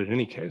your board in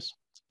any case.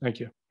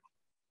 Thank you.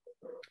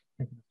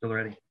 Thank you, Mr.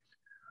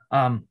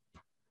 Loretti.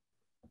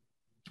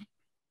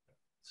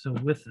 So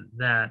with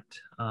that,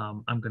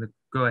 I'm going to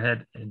go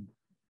ahead and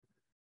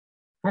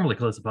formally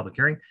close the public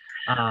hearing,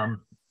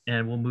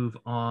 and we'll move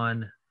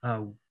on.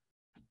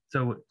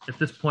 So at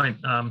this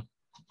point,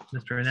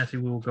 Mr. Anesi,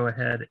 we will go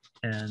ahead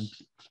and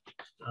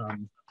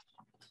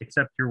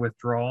accept your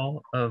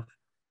withdrawal of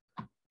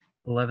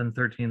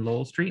 1113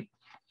 Lowell Street,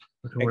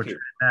 which will return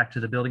back to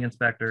the building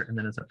inspector, and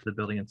then it's up to the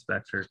building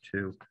inspector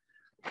to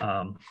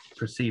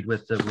proceed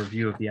with the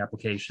review of the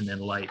application in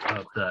light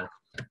of the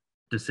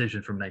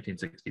decision from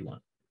 1961.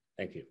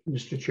 Thank you.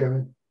 Mr.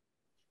 Chairman.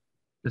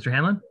 Mr.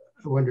 Hanlon?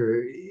 I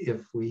wonder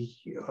if we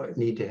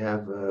need to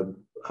have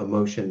a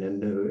motion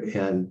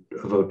and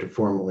a vote to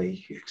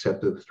formally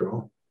accept the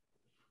withdrawal.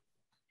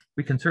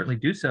 We can certainly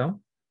do so.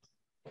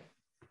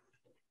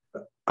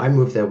 I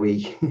move that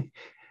we,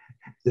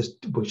 this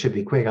should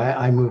be quick.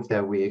 I move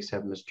that we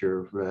accept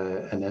Mr.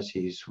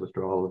 Anesi's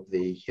withdrawal of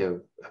the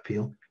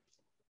appeal.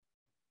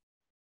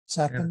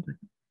 Second.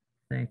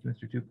 Thank you,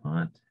 Mr.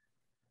 DuPont.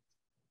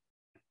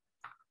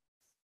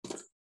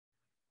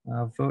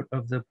 Vote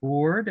of the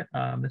board,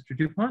 Mr.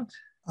 DuPont?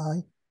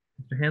 Aye.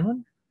 Mr.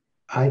 Hanlon?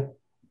 Aye.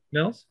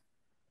 Mills?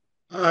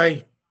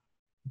 Aye.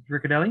 Mr.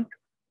 Riccadelli?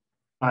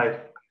 Aye.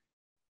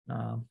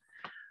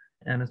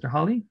 And Mr.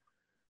 Hawley?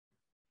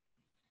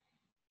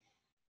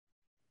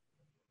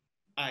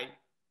 Aye.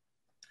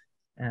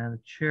 And the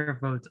chair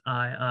votes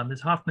aye.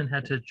 Ms. Hoffman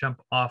had to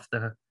jump off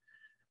the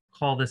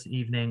call this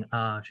evening.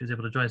 She was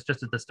able to join us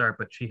just at the start,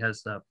 but she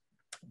has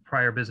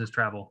prior business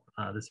travel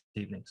this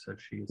evening, so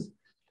she's.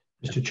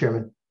 Mr.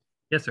 Chairman.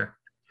 Yes, sir.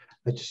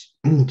 I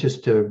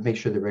just to make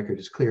sure the record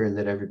is clear and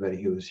that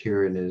everybody who is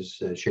here and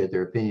has shared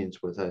their opinions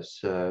with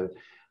us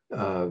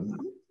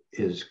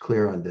is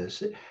clear on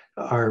this.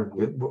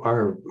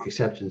 Our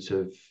acceptance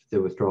of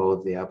the withdrawal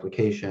of the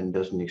application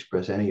doesn't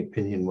express any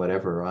opinion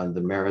whatever on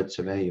the merits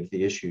of any of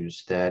the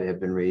issues that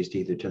have been raised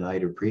either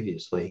tonight or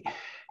previously.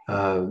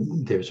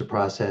 There's a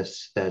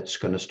process that's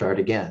going to start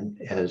again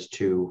as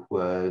to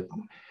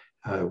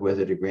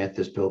whether to grant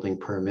this building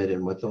permit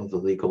and what all the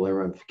legal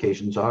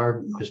ramifications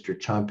are. Mr.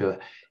 Chiampa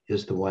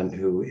is the one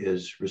who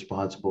is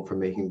responsible for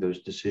making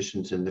those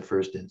decisions in the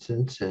first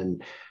instance.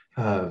 And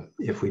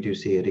if we do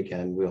see it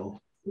again,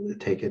 we'll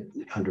take it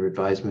under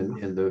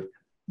advisement in the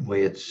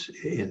way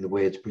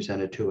it's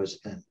presented to us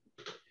then.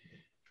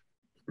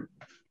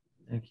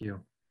 Thank you.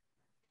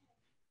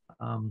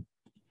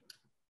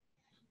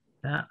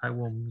 That I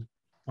will,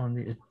 on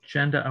the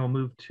agenda, I will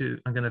move to,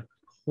 I'm going to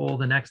pull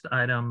the next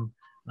item,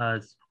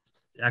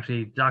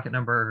 actually item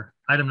number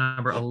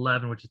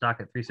 11, which is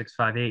docket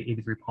 3658,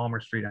 83 Palmer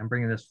Street. I'm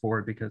bringing this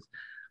forward because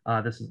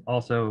this is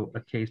also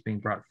a case being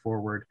brought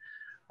forward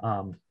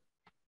by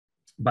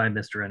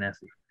Mr.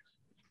 Anesi.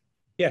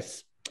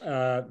 Yes,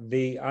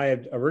 I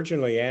had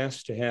originally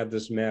asked to have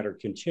this matter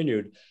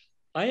continued.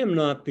 I am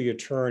not the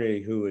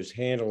attorney who is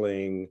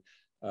handling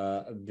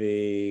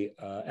the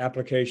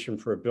application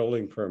for a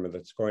building permit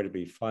that's going to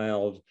be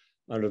filed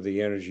under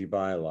the energy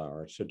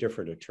bylaw. It's a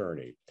different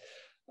attorney.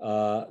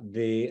 I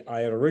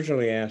had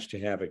originally asked to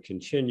have it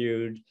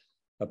continued.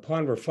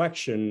 Upon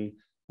reflection,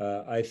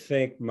 I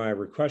think my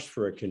request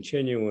for a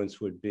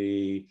continuance would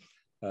be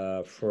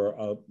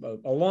for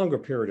a longer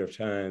period of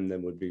time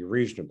than would be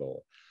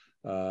reasonable.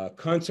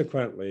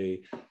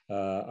 Consequently,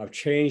 I've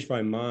changed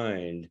my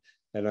mind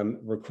and I'm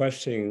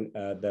requesting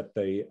that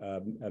the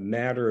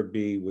matter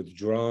be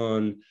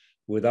withdrawn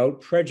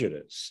without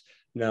prejudice.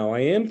 Now, I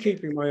am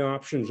keeping my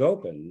options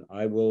open.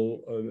 I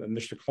will,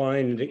 Mr.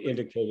 Klein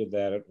indicated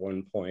that at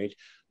one point.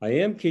 I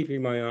am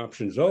keeping my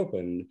options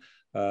open.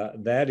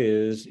 That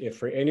is, if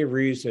for any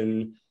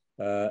reason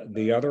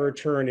the other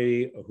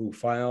attorney who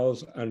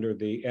files under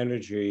the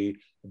energy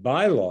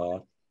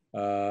bylaw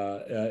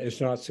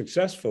is not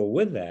successful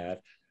with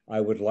that, I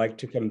would like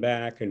to come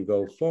back and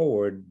go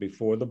forward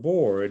before the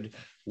board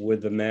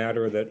with the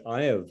matter that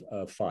I have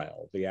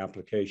filed, the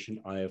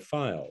application I have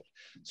filed.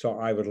 So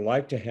I would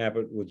like to have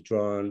it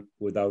withdrawn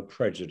without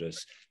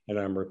prejudice, and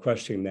I'm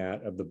requesting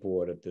that of the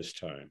board at this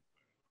time.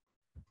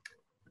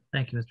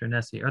 Thank you, Mr.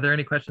 Nessie. Are there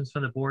any questions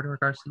from the board in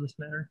regards to this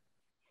matter?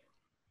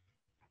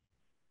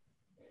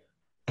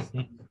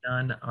 Seeing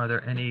none, are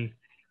there any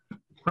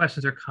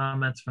questions or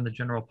comments from the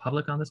general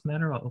public on this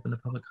matter? I'll open the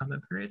public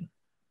comment period.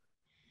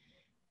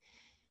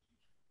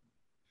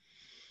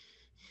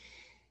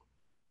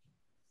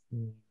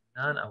 Seeing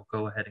none, I'll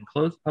go ahead and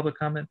close the public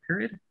comment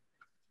period.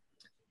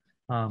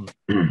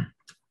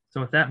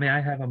 So with that, may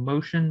I have a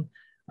motion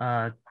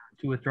to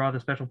withdraw the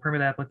special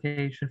permit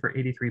application for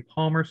 83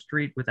 Palmer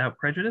Street without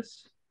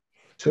prejudice?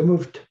 So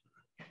moved.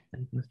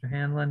 Thank you, Mr.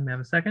 Hanlon. May I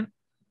have a second?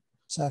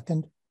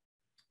 Second.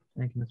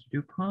 Thank you, Mr.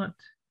 DuPont.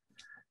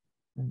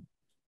 And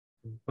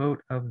the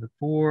vote of the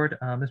board,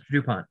 Mr.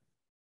 DuPont.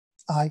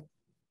 Aye.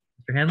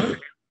 Mr. Hanlon.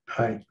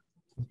 Aye.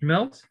 Mr.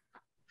 Mills.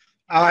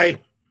 Aye.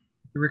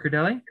 Mr.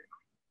 Riccardelli.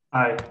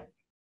 Aye.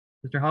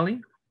 Mr.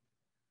 Hawley.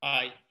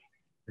 Aye.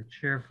 The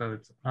chair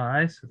votes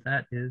aye, so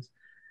that is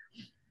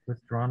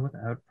withdrawn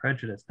without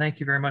prejudice. Thank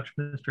you very much,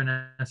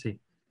 Mr. Nessie.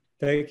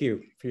 Thank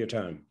you for your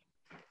time.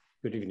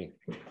 Good evening.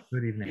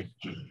 Good evening.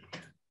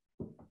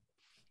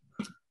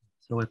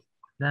 So with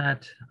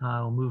that,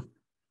 I'll move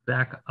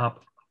back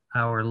up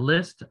our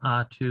list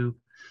to,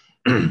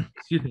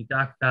 excuse me,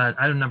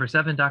 item number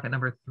 7, docket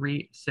number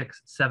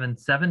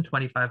 3677,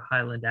 25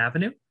 Highland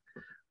Avenue.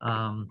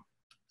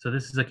 So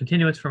this is a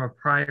continuance from a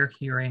prior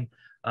hearing.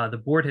 The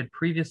board had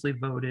previously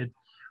voted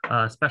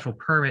special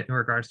permit in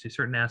regards to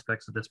certain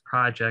aspects of this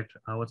project.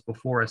 What's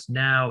before us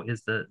now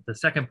is the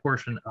second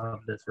portion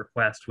of this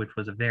request, which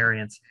was a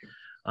variance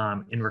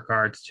in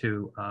regards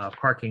to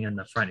parking in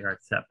the front yard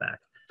setback.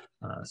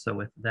 So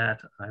with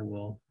that, I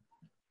will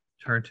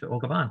turn to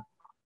Olga Vaughn.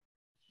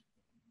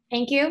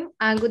 Thank you.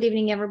 Good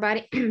evening,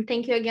 everybody.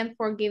 Thank you again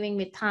for giving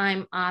me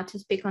time to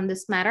speak on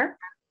this matter.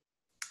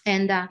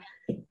 And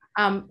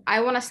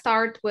I want to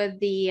start with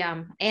the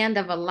end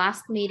of a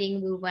last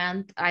meeting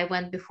I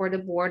went before the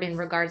board in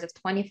regards of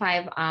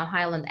 25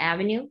 Highland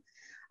Avenue.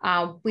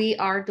 We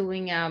are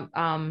doing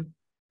a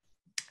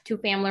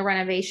two-family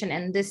renovation,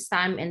 and this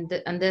time in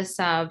this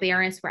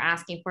variance, we're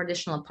asking for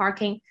additional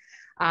parking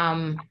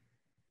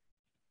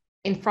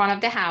in front of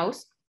the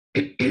house.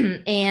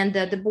 And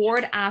the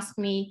board asked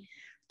me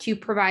to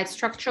provide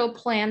structural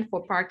plan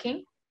for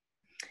parking,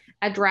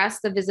 address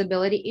the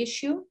visibility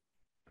issue,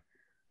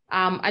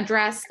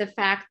 address the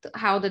fact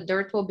how the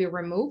dirt will be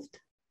removed,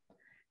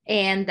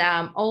 and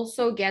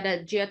also get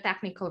a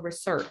geotechnical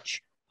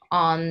research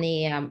on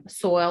the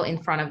soil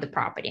in front of the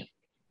property.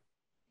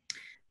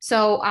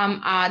 So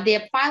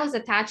the file is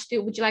attached to,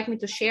 would you like me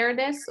to share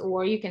this,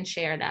 or you can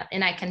share that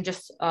and I can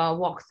just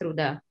walk through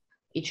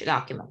each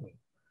document?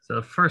 So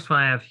the first one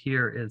I have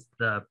here is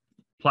the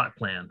plot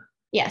plan.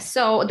 Yes,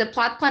 so the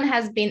plot plan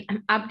has been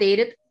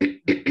updated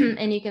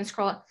and you can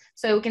scroll.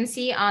 So you can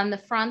see on the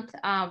front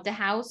of the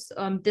house,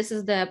 this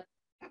is the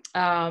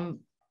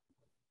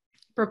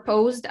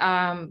proposed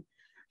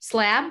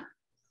slab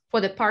for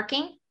the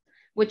parking,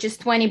 which is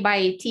 20 by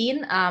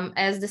 18.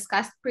 As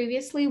discussed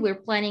previously, we're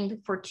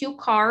planning for 2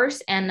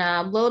 cars and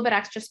a little bit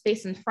extra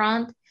space in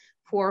front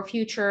for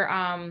future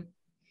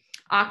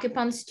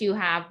occupants to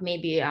have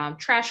maybe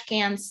trash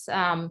cans,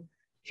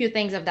 few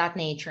things of that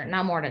nature,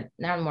 not more than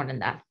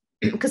that.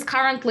 Because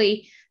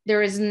currently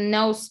there is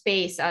no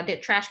space. The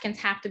trash cans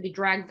have to be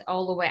dragged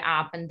all the way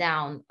up and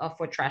down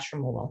for trash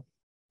removal.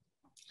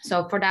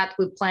 So for that,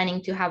 we're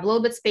planning to have a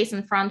little bit space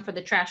in front for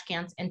the trash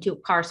cans and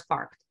 2 cars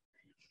parked.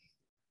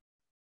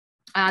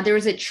 There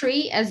is a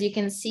tree, as you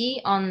can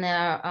see on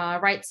the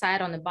right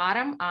side on the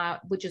bottom,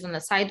 which is on the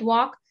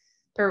sidewalk.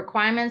 The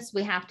requirements,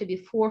 we have to be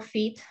 4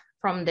 feet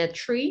from the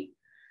tree,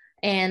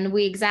 and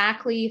we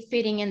exactly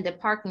fitting in the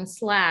parking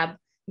slab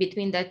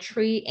between the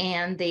tree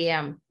and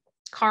the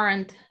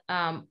current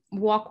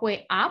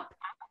walkway up,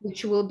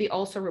 which will be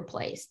also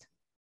replaced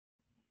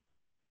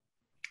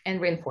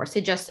and reinforced.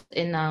 It's just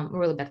in a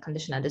really bad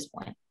condition at this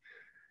point.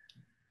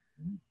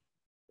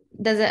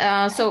 Does it,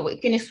 so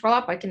can you scroll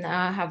up? I can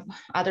have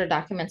other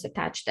documents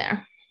attached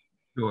there.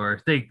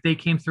 Sure, they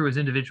came through as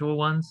individual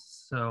ones,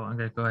 so I'm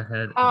gonna go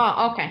ahead.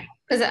 Oh, okay.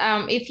 Because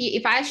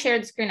if I share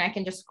the screen, I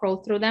can just scroll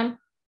through them.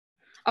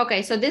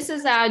 Okay, so this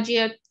is a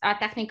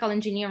geotechnical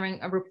engineering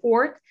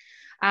report.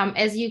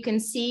 As you can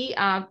see,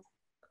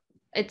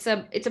 it's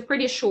a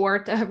pretty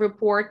short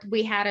report.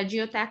 We had a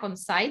geotech on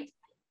site.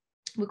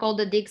 We called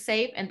the Dig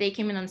Safe, and they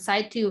came in on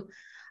site to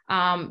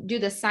do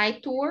the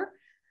site tour,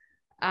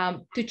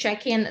 to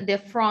check in the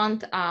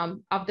front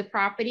of the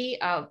property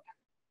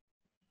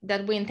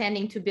that we're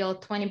intending to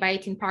build 20 by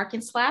 18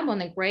 parking slab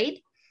on a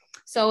grade.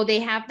 So they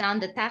have done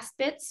the test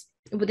pits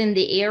within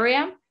the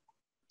area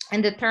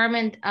and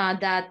determined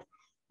that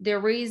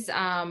there is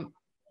a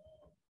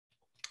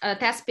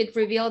test pit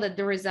revealed that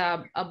there is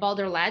a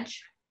boulder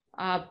ledge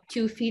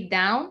 2 feet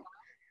down,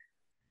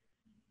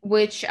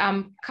 which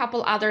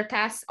couple other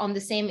tests on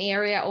the same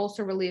area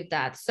also relieved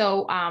that.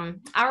 So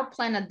our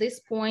plan at this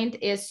point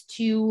is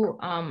to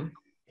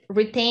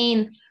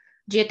retain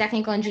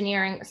geotechnical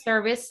engineering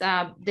service,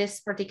 this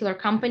particular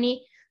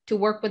company, to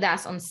work with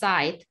us on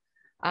site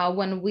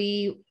when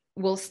we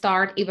will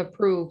start, if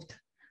approved,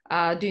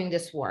 doing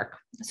this work.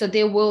 So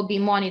they will be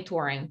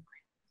monitoring.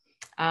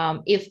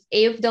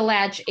 If the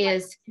ledge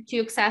is too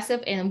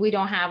excessive and we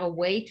don't have a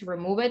way to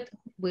remove it,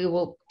 we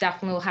will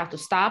definitely have to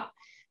stop.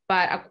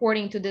 But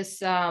according to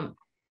this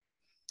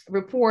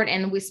report,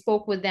 and we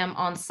spoke with them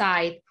on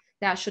site,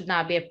 that should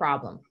not be a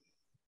problem.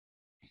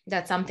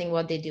 That's something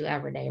what they do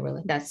every day,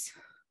 really. That's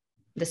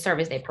the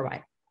service they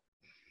provide.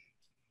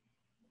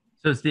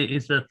 So is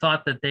the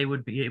thought that they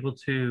would be able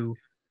to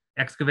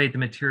excavate the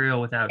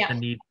material without the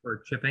need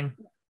for chipping?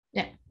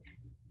 Yeah.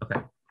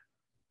 Okay.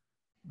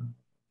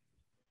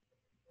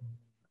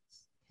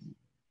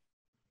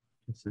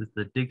 This is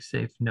the dig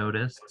safe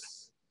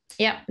notice.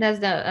 Yeah, that's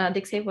the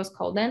dig safe was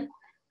called in.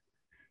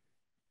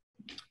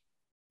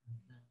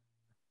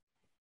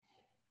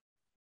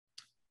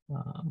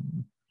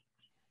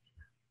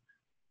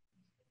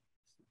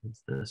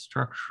 It's the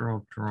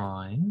structural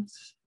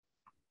drawings.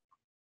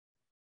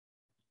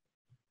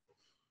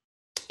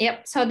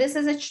 Yep, so this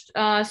is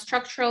a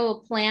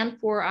structural plan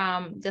for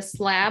the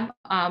slab.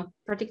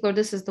 Particularly,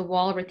 this is the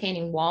wall,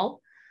 retaining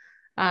wall,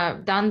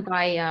 done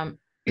by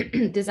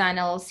Design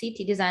LLC,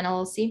 T Design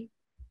LLC.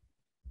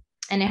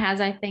 And it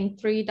has, I think,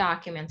 3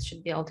 documents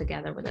should be all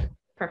together with it.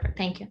 Perfect,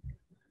 thank you.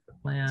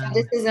 So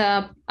this is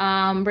a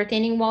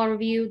retaining wall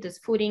review, this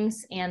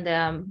footings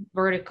and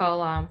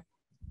vertical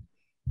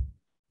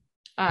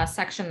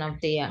section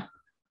of the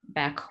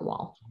back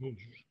wall.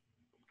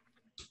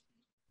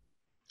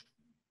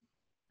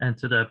 And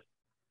so the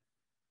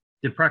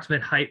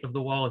approximate height of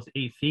the wall is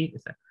 8 feet,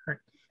 is that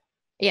correct?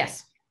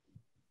 Yes.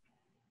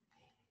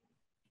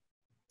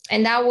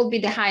 And that will be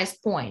the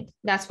highest point.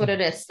 That's what it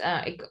is,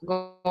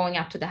 going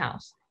up to the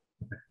house.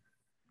 Okay.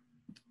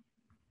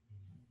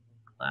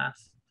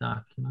 Last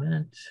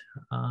document.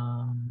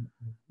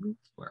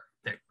 Where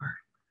they were.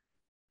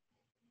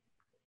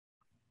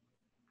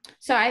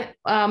 So I,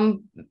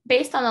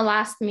 based on the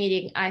last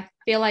meeting, I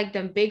feel like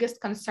the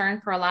biggest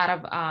concern for a lot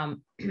of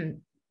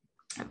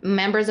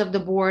members of the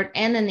board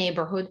and the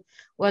neighborhood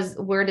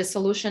were the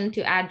solution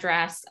to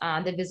address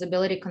the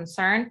visibility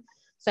concern.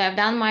 So I've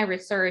done my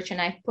research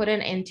and I've put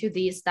it into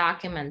this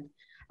document.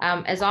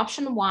 As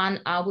option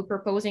 1, we're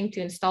proposing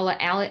to install an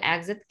alley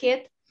exit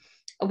kit,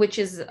 which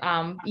is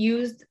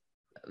used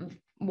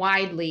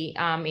widely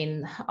on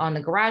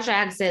the garage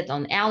exit,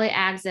 on alley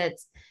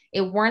exits.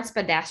 It warns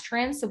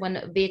pedestrians when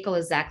a vehicle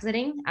is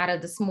exiting out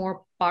of the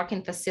small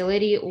parking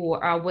facility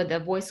or with a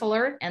voice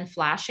alert and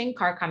flashing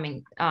car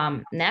coming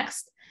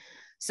next.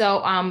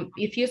 So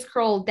if you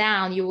scroll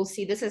down, you will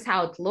see this is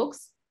how it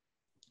looks.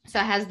 So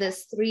it has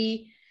this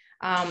 3,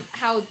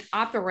 how it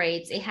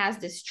operates. It has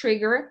this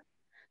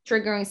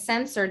triggering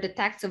sensor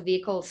detects a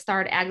vehicle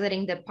start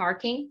exiting the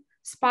parking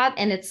spot,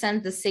 and it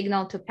sends the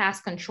signal to pass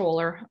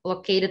controller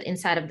located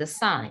inside of the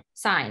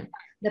sign.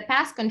 The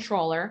pass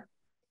controller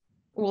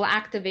will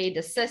activate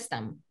the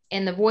system,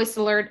 and the voice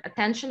alert,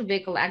 attention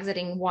vehicle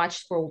exiting,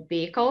 watch for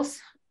vehicles,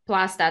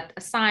 plus that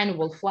a sign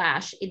will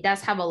flash. It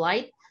does have a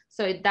light,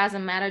 so it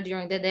doesn't matter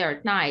during the day or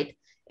at night,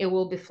 it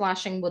will be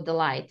flashing with the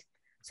light.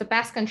 So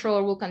pass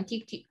controller will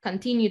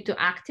continue to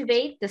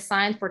activate the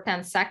sign for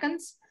 10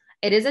 seconds.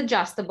 It is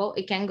adjustable,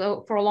 it can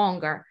go for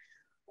longer.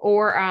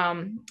 Or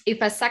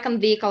if a second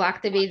vehicle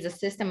activates the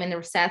system and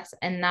resets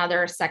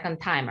another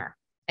second timer.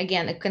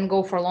 Again, it can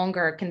go for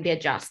longer, it can be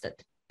adjusted.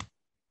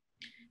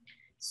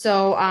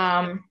 So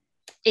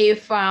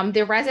if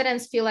the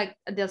residents feel like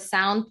the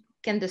sound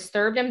can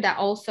disturb them, that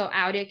also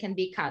audio can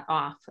be cut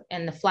off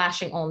and the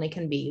flashing only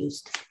can be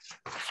used.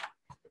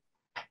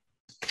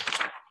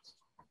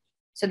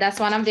 So that's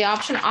one of the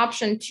options.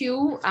 Option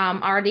 2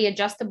 are the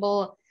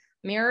adjustable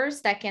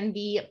mirrors that can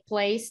be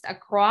placed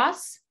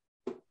across.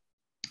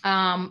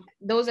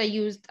 Those are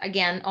used,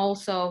 again,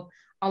 also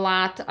a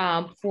lot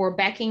for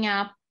backing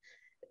up.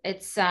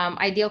 It's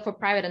ideal for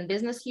private and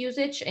business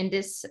usage. In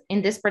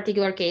this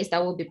particular case,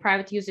 that will be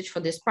private usage for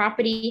this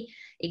property.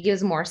 It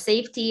gives more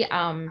safety,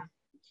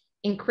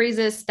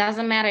 increases,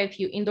 doesn't matter if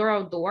you indoor or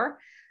outdoor,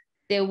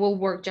 they will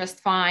work just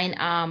fine.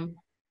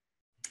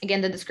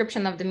 Again, the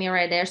description of the mirror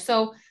right there.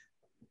 So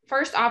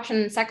first option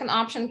and second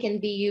option can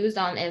be used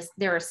on as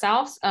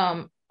themselves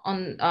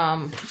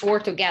or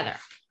together.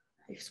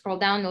 If you scroll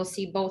down, you'll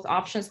see both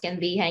options can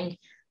be hanged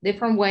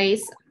different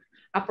ways.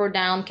 Up or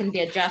down can be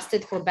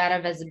adjusted for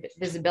better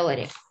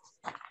visibility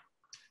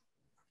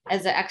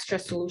as an extra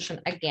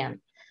solution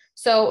again.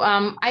 So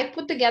I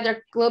put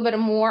together a little bit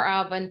more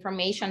of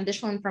information,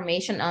 additional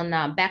information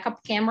on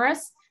backup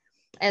cameras.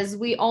 As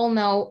we all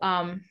know,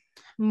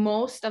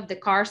 most of the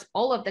cars,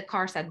 all of the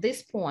cars at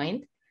this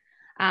point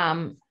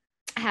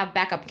have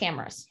backup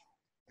cameras.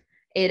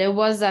 It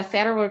was a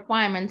federal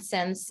requirement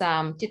since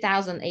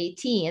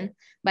 2018,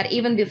 but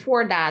even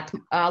before that,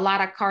 a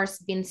lot of cars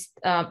been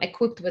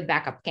equipped with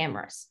backup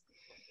cameras.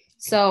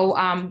 So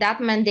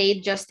that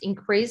mandate just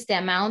increased the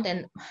amount,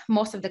 and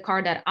most of the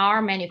cars that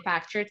are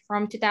manufactured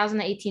from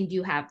 2018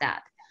 do have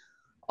that.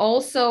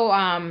 Also,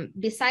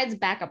 besides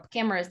backup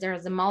cameras,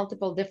 there's a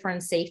multiple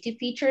different safety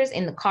features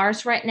in the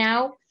cars right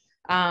now.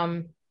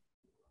 Rear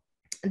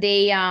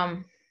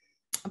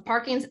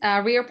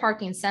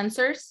parking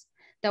sensors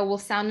that will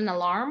sound an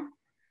alarm,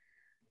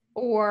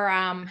 or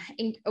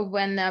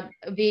when the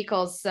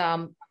vehicles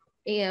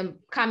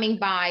coming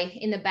by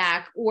in the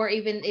back, or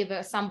even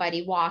if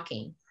somebody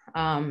walking.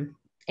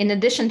 In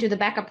addition to the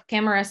backup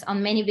cameras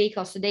on many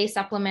vehicles today,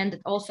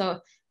 supplemented also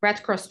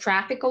red cross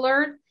traffic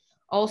alert,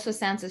 also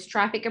senses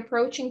traffic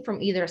approaching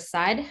from either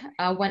side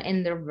when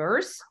in the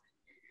reverse.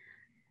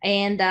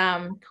 And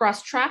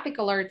cross traffic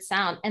alert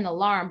sound and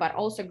alarm, but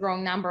also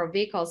growing number of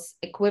vehicles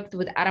equipped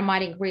with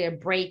automatic rear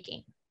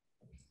braking.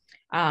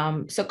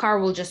 So car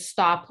will just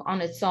stop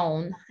on its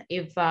own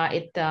if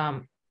it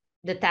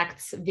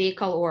detects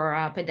vehicle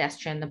or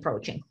pedestrian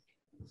approaching.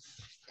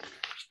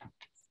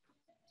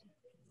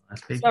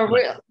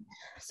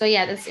 So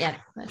yeah, that's it.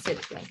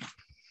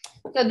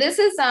 So this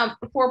is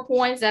 4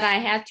 points that I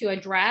had to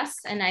address,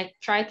 and I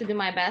tried to do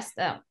my best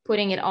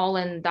putting it all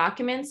in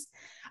documents.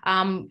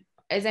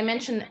 As I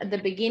mentioned at the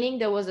beginning,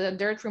 there was a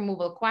dirt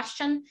removal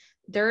question.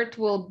 Dirt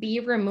will be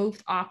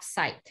removed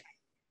off-site.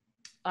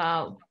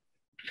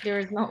 There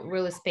is not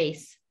really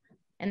space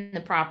in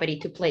the property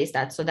to place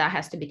that, so that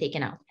has to be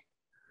taken out.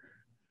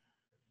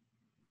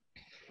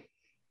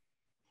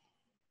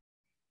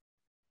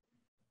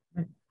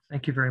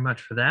 Thank you very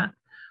much for that.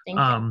 Thank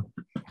you.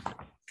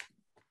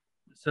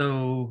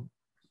 So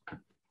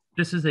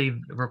this is a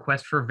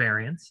request for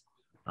variance.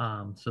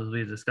 So as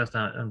we discussed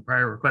on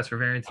prior requests for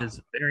variances,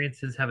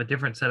 variances have a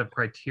different set of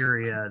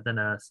criteria than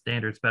a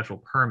standard special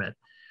permit,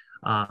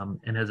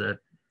 and has a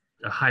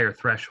higher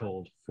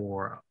threshold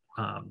for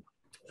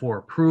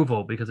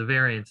approval, because a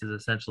variance is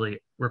essentially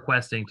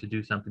requesting to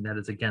do something that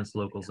is against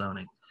local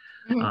zoning.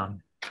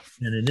 And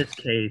in this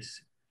case,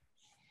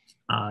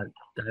 I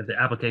have the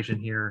application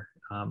here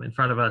in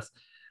front of us.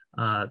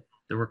 The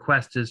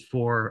request is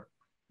for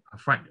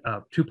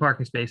a 2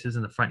 parking spaces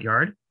in the front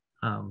yard,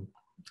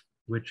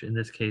 which in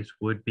this case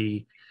would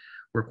be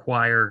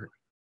require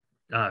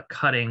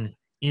cutting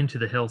into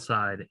the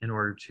hillside in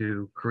order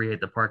to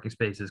create the parking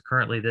spaces.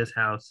 Currently, this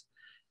house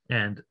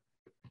and,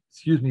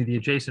 the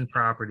adjacent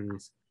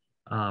properties,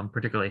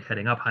 particularly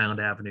heading up Highland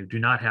Avenue, do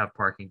not have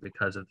parking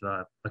because of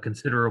a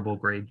considerable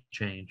grade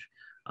change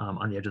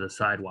on the edge of the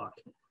sidewalk.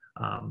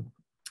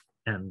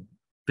 And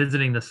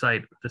visiting the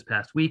site this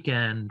past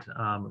weekend,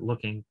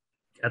 looking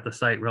at the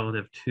site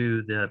relative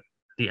to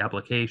the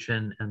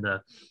application and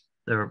the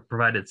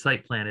provided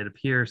site plan, it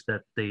appears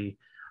that the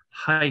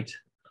height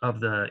of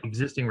the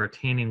existing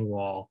retaining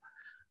wall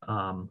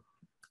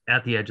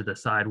at the edge of the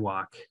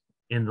sidewalk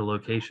in the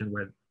location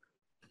where the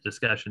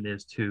discussion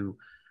is to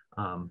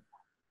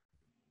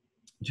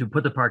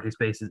put the parking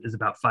spaces is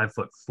about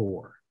 5'4".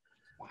 Wow.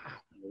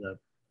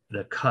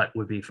 The cut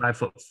would be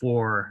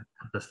 5'4"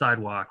 at the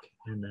sidewalk,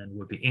 and then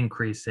would be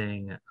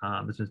increasing,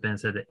 as Ms. Ben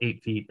said, to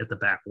 8 feet at the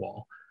back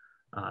wall.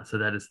 So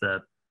that's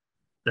the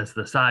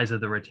size of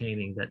the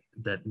retaining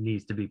that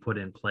needs to be put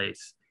in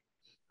place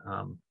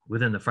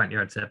within the front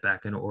yard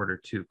setback in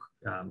order to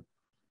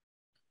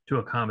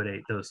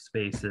accommodate those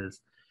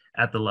spaces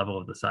at the level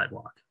of the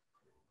sidewalk.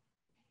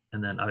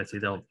 And then obviously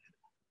they'll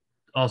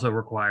also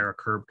require a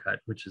curb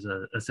cut, which is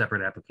a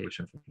separate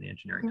application from the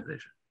engineering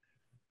division.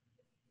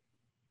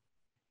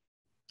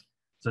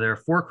 So there are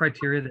 4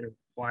 criteria that are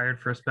required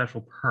for a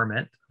special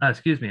permit,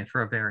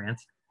 for a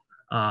variance,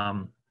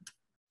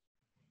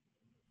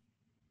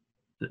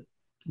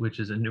 which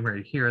is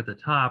enumerated here at the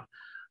top.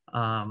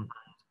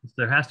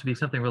 There has to be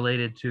something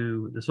related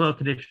to the soil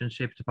conditions,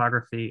 shape,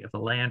 topography of the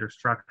land or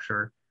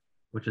structure,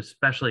 which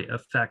especially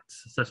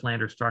affects such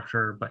land or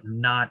structure, but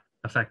not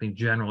affecting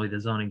generally the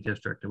zoning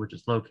district in which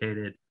it's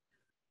located.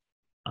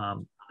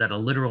 That a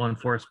literal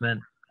enforcement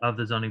of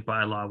the zoning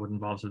bylaw would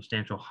involve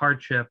substantial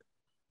hardship,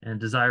 and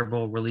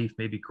desirable relief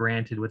may be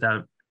granted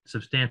without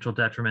substantial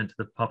detriment to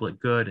the public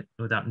good,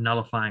 without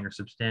nullifying or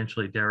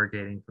substantially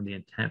derogating from the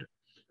intent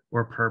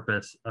or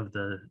purpose of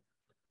the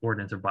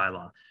ordinance or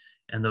bylaw.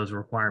 And those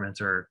requirements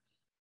are,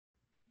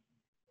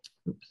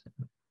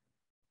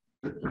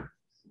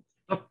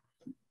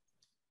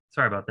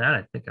 sorry about that.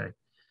 I think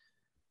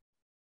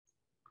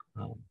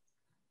am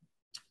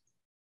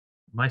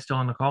I still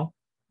on the call?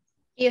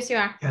 Yes, you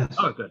are. Yes.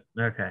 Oh, good.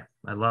 Okay.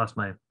 I lost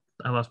my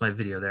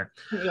video there.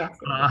 Yes.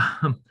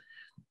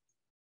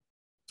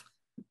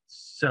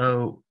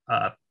 So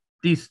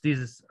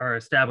these are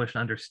established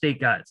under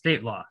state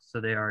law, so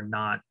they are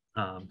not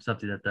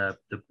something that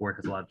the board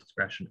has a lot of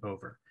discretion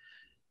over.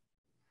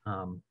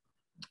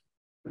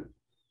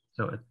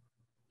 So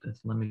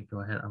let me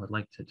go ahead. I would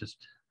like to just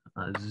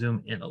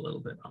zoom in a little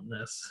bit on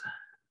this.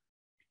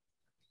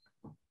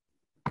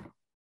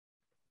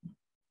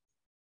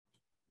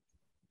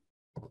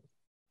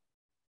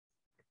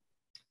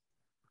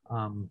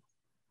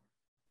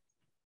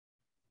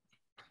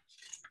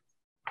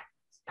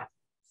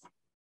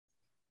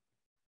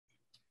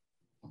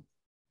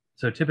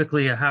 So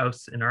typically a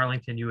house in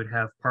Arlington, you would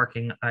have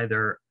parking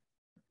either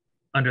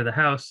under the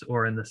house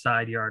or in the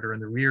side yard or in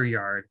the rear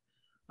yard.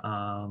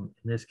 In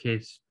this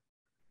case,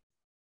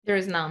 there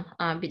is none,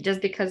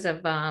 just because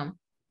of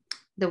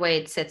the way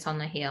it sits on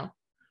the hill.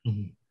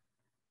 Mm-hmm.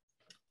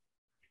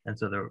 And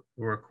so the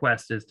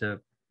request is to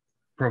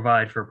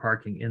provide for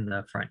parking in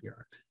the front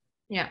yard.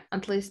 Yeah,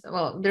 at least,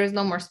 well, there's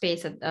no more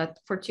space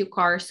for 2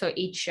 cars. So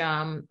each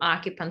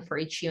occupant for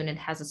each unit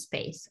has a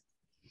space.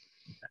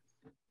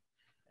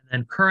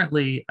 And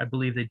currently, I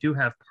believe they do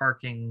have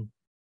parking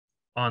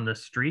on the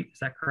street. Is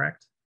that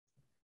correct?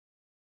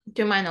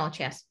 To my knowledge,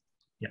 yes.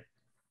 Yeah.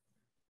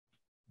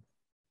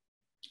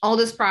 All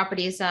this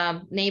property is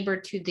neighbor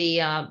to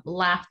the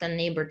left and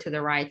neighbor to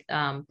the right,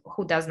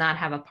 who does not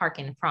have a park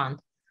in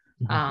front.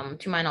 Mm-hmm.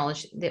 To my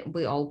knowledge,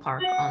 we all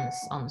park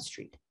on the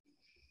street.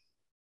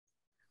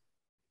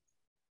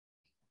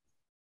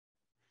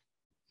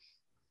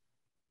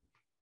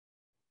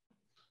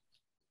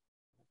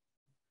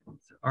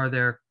 Are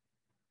there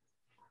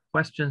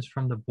questions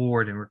from the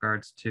board in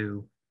regards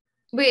to?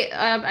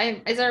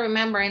 As I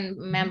remember, and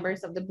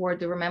members of the board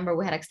do remember,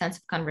 we had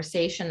extensive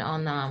conversation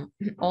on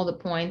all the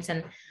points,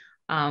 and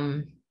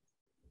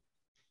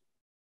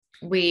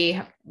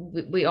we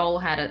all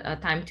had a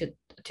time to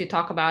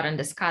talk about and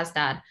discuss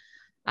that.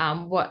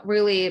 What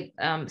really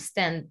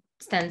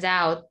stands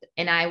out,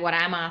 and what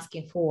I'm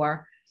asking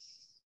for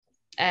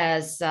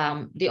as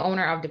the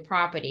owner of the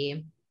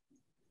property,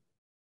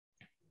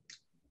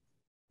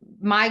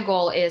 my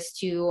goal is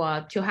to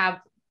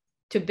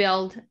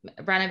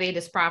renovate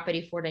this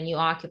property for the new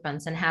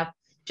occupants and have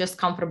just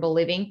comfortable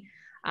living.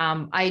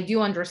 I do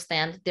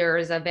understand there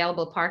is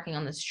available parking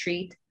on the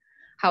street.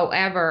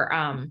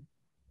 However,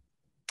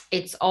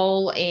 it's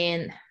all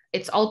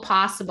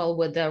possible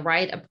with the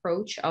right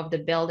approach of the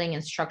building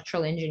and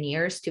structural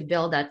engineers to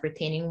build that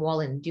retaining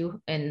wall and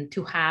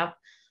to have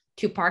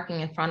 2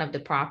 parking in front of the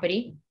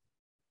property.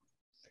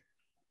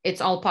 It's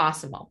all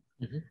possible.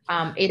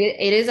 Mm-hmm.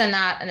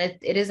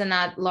 It is a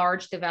not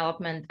large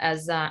development,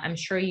 as I'm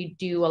sure you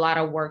do a lot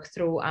of work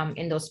through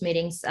in those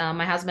meetings.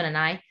 My husband and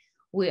I,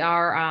 we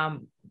are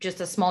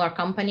just a smaller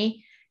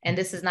company, and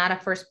this is not a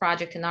first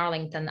project in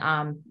Arlington.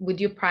 We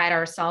do pride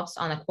ourselves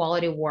on the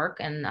quality work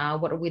and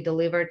what we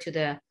deliver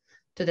to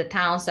the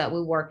towns that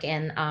we work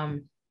in,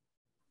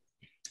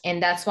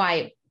 and that's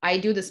why I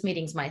do these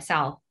meetings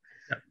myself.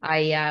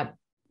 Yep.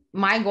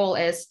 My goal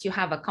is to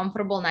have a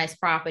comfortable, nice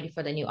property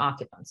for the new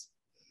occupants.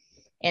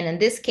 And in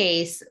this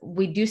case,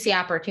 we do see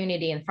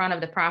opportunity in front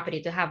of the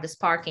property to have this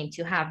parking,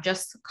 to have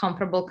just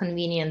comfortable,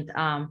 convenient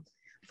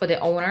for the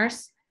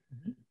owners.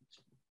 Mm-hmm.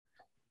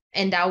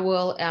 And that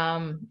will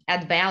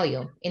add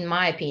value, in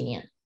my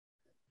opinion.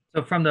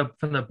 So from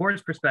the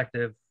board's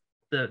perspective,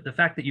 the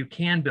fact that you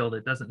can build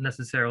it doesn't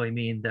necessarily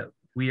mean that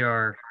we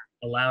are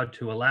allowed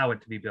to allow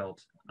it to be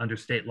built under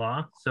state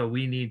law. So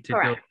we need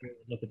to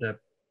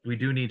we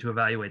do need to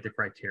evaluate the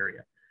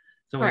criteria.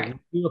 So we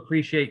do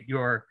appreciate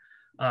your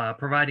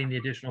providing the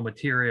additional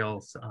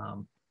materials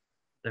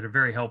that are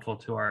very helpful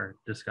to our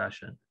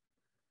discussion.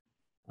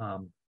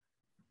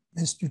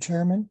 Mr.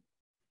 Chairman?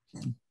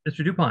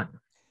 Mr. DuPont.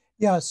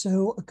 Yeah,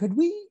 so could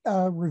we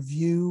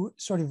review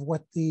sort of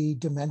what the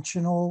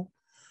dimensional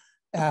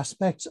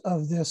aspects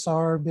of this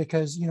are?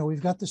 Because, you know,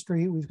 we've got the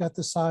street, we've got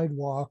the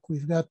sidewalk,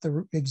 we've got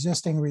the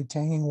existing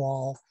retaining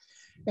wall.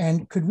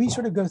 And could we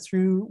sort of go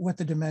through what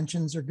the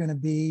dimensions are going to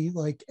be,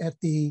 like at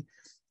the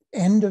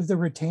end of the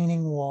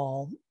retaining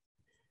wall?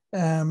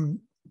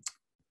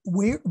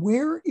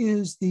 Where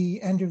is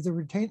the end of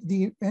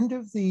the end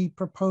of the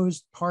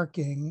proposed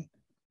parking,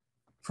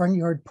 front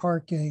yard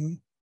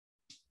parking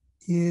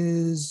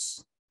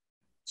is,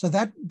 so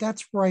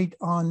that's right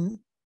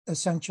on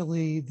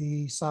essentially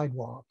the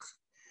sidewalk.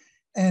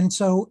 And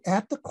so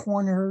at the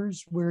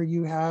corners where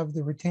you have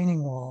the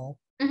retaining wall,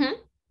 mm-hmm.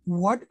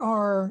 what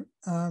are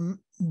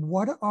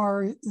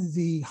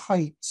the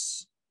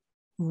heights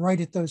right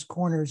at those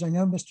corners? I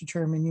know, Mr.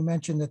 Chairman, you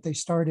mentioned that they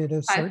started at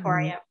a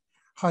certain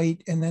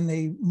height and then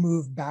they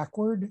move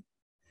backward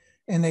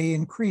and they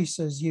increase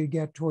as you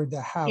get toward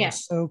the house. Yeah,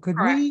 so could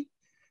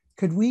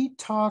we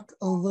talk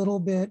a little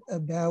bit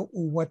about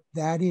what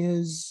that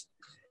is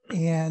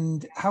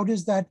and how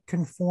does that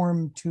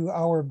conform to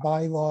our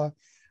bylaw?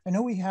 I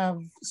know we have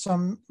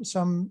some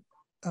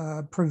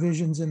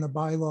provisions in the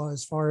bylaw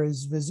as far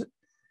as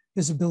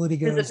visibility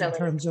goes in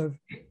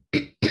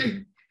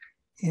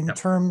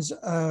terms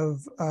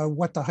of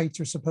what the heights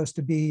are supposed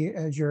to be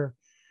as you're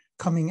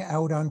coming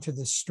out onto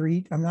the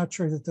street. I'm not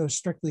sure that those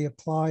strictly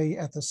apply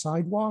at the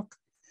sidewalk,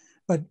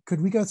 but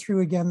could we go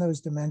through again those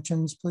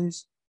dimensions,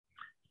 please?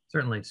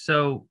 Certainly.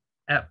 So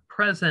at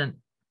present,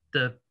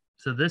 so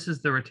this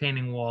is the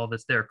retaining wall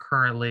that's there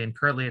currently, and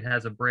currently it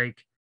has a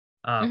break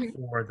mm-hmm.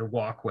 for the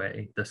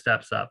walkway, the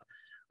steps up.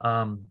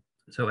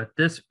 So at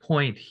this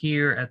point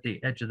here at the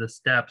edge of the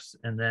steps,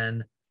 and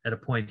then at a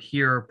point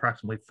here,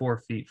 approximately 4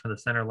 feet from the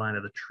center line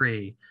of the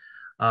tree,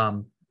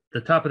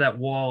 the top of that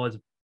wall is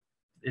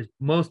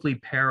mostly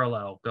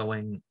parallel,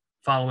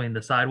 following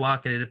the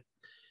sidewalk, and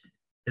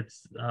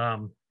it's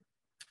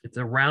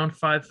around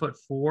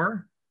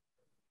 5'4",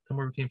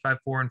 somewhere between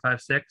 5'4" and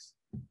 5'6".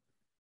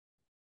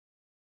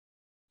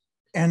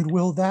 And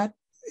will that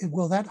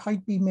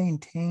height be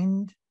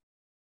maintained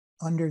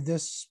under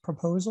this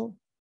proposal?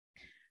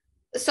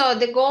 So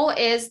the goal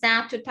is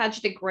not to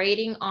touch the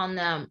grading on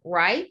the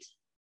right.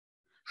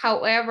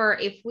 However,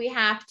 if we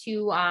have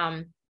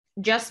to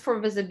just for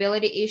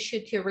visibility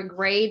issue to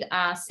regrade,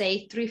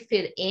 say 3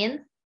 feet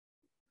in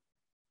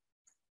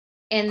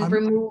and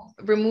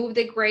remove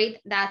the grade,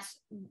 that's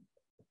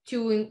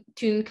to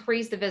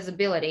increase the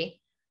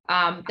visibility.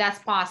 That's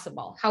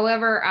possible.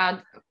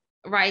 However,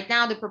 right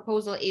now the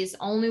proposal is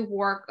only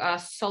work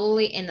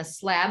solely in a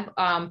slab,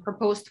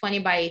 proposed 20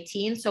 by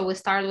 18. So we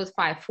started with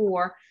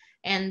 5.4,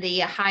 and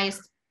the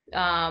highest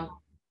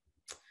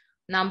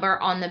number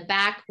on the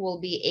back will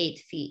be 8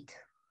 feet.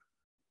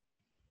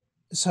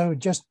 So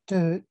just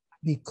to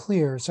be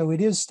clear, so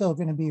it is still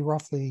going to be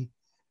roughly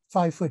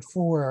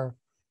 5'4"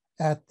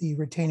 at the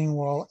retaining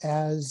wall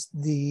as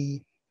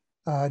the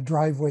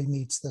driveway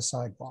meets the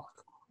sidewalk.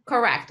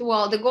 Correct.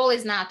 Well, the goal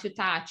is not to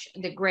touch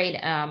the grade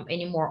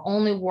anymore,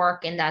 only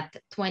work in that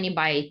 20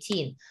 by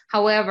 18.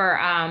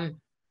 However,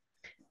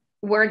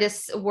 where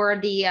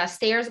the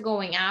stairs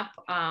going up,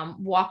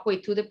 walkway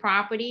to the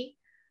property,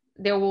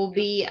 there will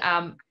be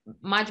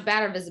much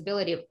better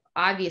visibility,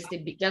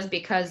 obviously, just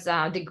because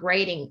the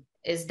grading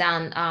is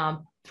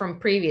done from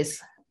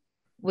previous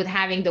with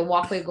having the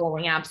walkway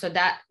going up. So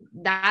that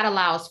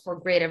allows for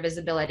greater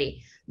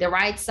visibility. The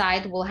right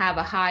side will have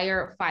a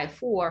higher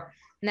 5.4.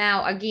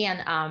 Now,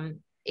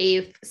 again,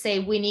 if say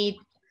we need,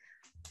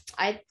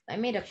 I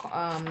made a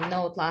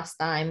note last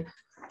time.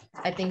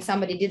 I think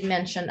somebody did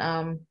mention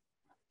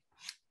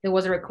there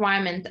was a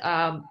requirement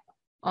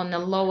on the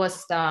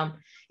lowest,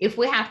 if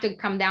we have to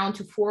come down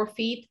to 4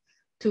 feet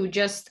to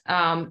just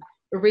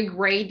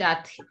regrade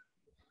that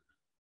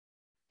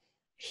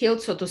hill,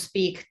 so to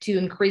speak, to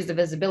increase the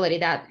visibility,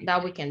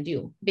 that we can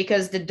do,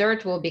 because the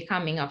dirt will be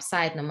coming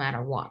offside no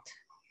matter what.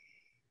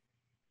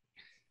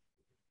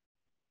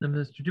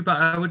 Mr. Dupa,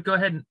 I would go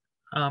ahead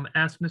and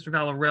ask Mr.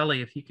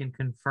 Valarelli if he can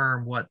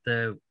confirm what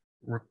the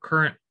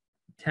current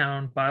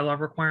town bylaw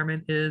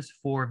requirement is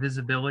for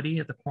visibility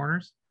at the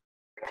corners.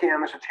 Yeah,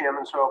 Mr.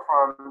 Chairman. So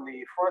from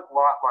the front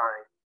lot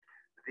line,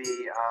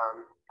 the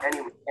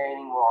any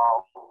retaining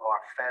wall or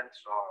fence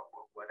or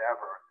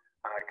whatever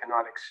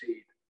cannot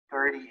exceed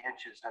 30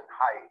 inches in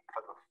height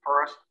for the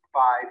first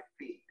 5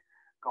 feet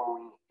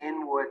going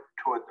inward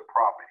toward the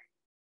property.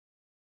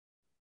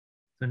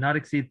 So not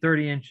exceed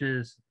 30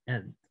 inches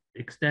and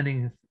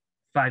extending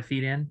 5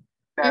 feet in?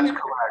 That's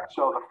correct.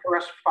 So the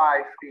first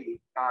 5 feet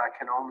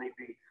can only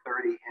be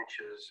 30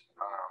 inches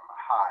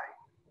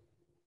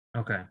high.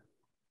 Okay.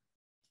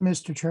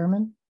 Mr.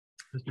 Chairman?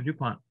 Mr.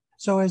 DuPont.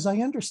 So as I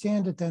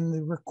understand it, then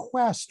the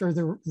request or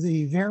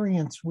the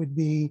variance would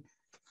be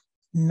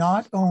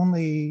not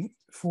only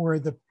for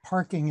the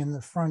parking in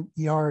the front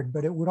yard,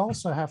 but it would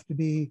also have to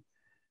be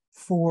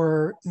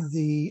for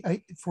the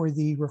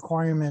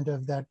requirement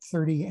of that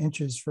 30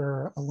 inches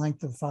for a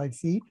length of 5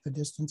 feet, a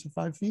distance of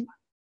 5 feet?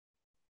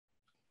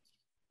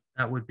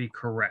 That would be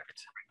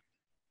correct.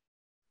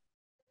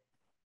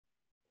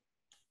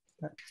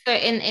 So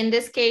in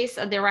this case,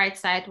 the right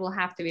side will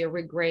have to be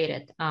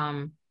regraded.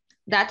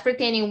 That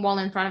retaining wall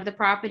in front of the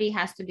property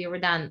has to be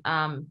redone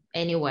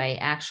anyway,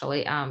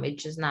 actually.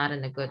 It's just not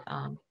in a good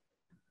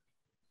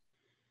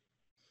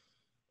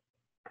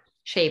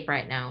shape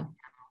right now.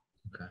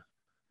 Okay.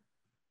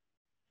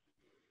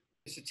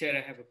 Mr. Chair,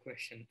 I have a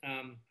question.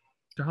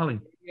 Mr. Holly.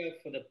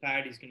 For the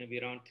pad is going to be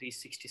around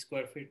 360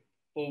 square feet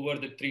over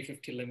the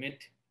 350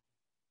 limit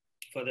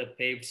for the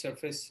paved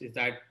surface. Is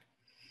that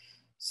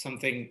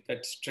something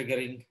that's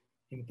triggering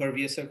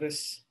impervious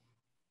surface?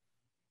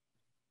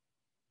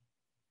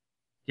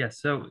 Yes.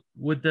 So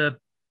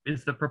this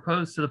is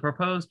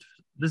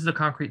a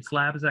concrete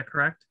slab, is that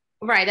correct?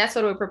 Right, that's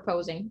what we're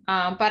proposing.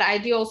 But I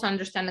do also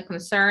understand the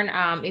concern.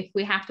 If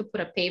we have to put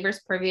a pervious,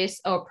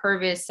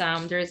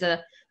 there's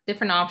a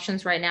different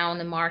options right now in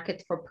the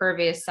market for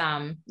pervious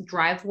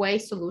driveway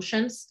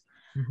solutions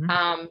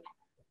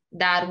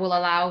that will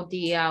allow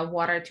the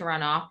water to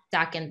run off.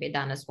 That can be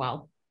done as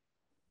well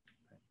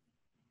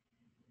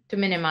to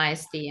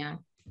minimize the.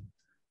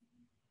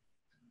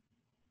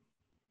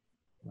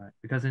 Right,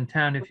 because in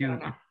town, if you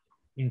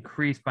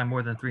increase by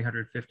more than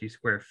 350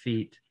 square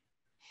feet,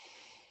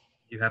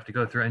 you have to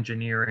go through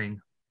engineering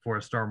for a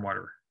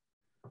stormwater.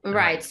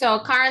 Right. So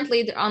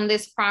currently on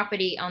this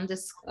property, on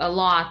this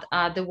lot,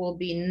 there will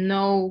be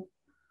no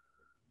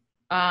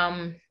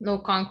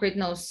concrete,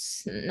 no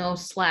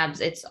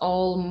slabs. It's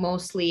all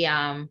mostly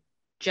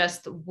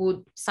just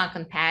wood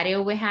sunken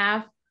patio we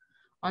have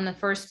on the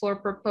first floor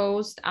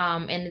proposed,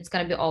 and it's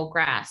going to be all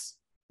grass.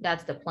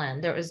 That's the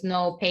plan. There is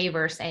no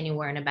pavers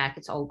anywhere in the back.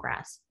 It's all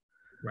grass.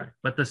 Right,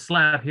 but the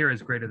slab here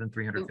is greater than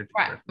 350.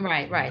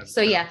 Right.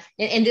 So yeah,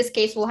 in this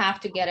case, we'll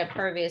have to get a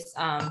pervious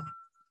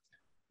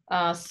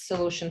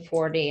solution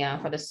for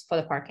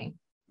the parking.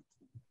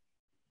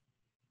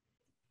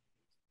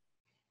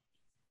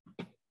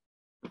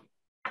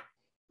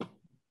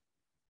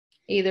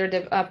 Either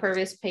the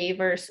pervious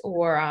pavers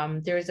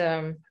or there's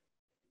a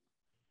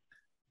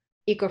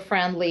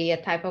eco-friendly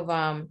type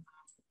of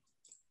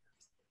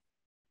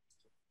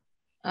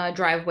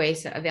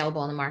driveways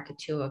available on the market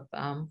too. Of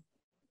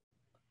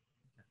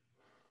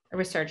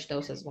research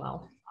those as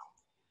well.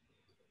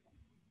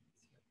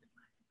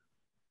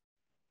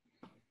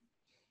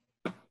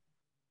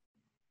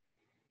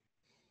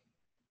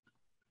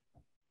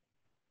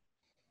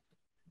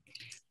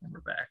 And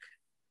we're back.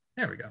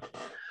 There we go.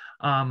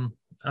 Are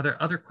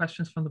there other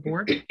questions from the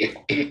board?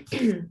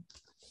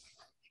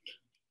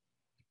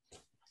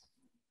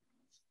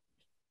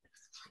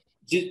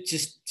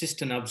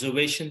 Just an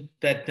observation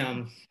that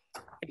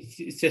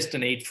it's just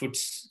an 8-foot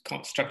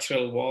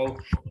structural wall.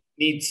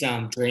 Needs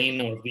drain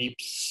or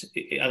weeps.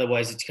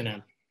 Otherwise, it's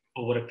gonna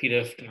over a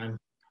period of time.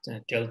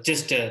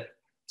 Just a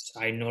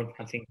side note.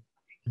 I think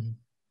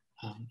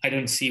I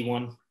don't see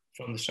one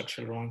from the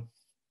structural drawing.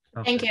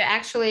 Okay. Thank you.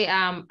 Actually,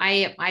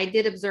 I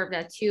did observe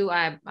that too.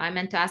 I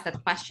meant to ask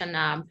that question.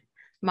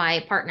 My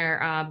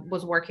partner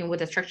was working with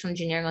the structural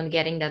engineering on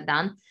getting that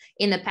done.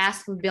 In the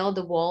past, we built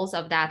the walls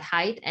of that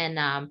height,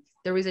 and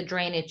there is a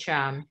drainage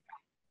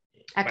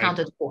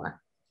accounted for.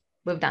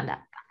 We've done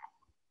that.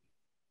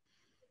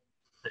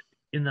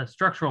 In the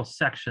structural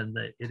section,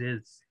 that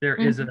there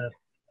is an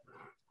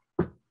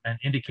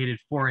indicated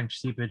 4-inch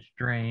seepage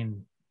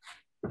drain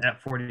at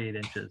 48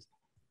 inches.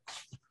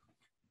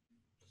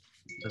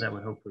 So that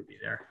would hopefully be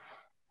there.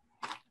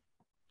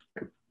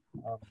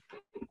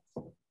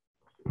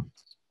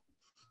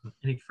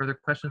 Any further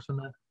questions from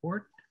the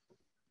board?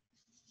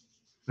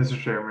 Mr.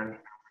 Chairman.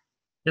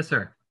 Yes,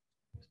 sir.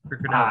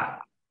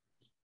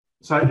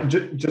 So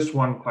just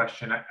one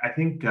question. I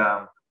think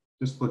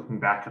just looking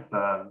back at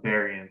the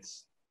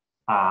variance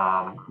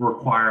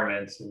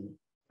requirements, and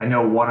I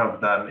know one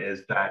of them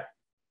is that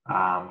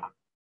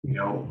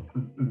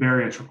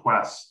variance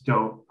requests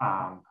don't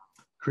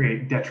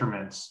create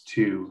detriments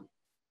to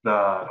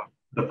the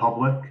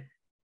public.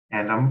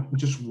 And I'm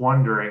just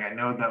wondering, I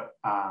know that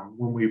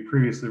when we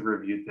previously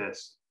reviewed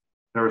this,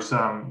 there were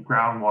some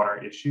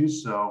groundwater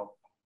issues. So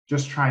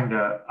just trying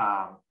to,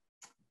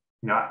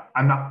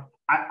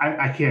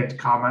 I can't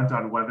comment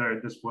on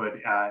whether this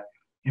would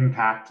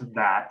impact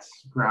that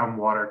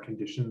groundwater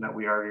condition that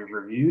we already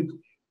reviewed.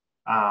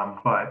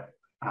 But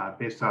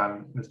based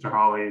on Mr.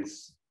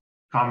 Hawley's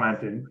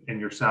comment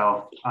and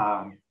yourself,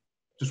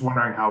 just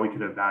wondering how we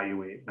could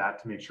evaluate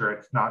that to make sure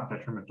it's not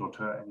detrimental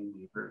to any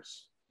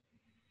neighbors.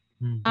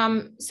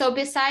 So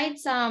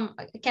besides, can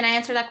I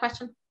answer that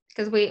question?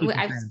 Because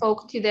I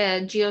spoke to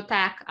the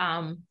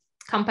geotech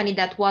company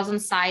that was on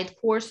site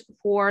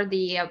for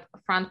the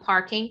front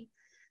parking.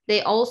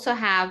 They also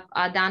have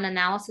done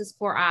analysis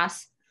for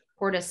us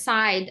for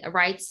the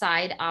right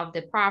side of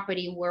the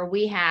property where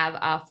we have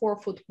a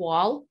 4-foot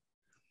wall,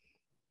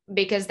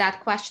 because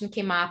that question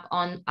came up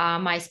on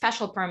my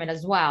special permit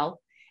as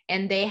well.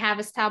 And they have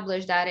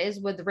established that is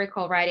with Rick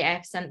already.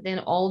 I've sent in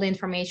all the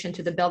information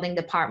to the building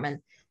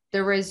department.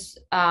 There is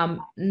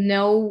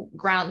no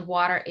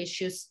groundwater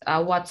issues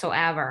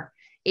whatsoever,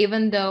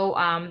 even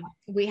though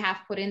we have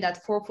put in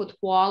that 4-foot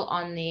wall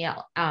on the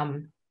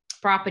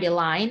property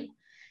line.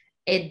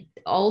 It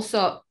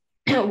also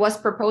was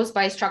proposed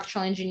by a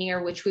structural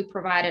engineer, which we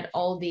provided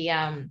all the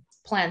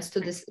plans to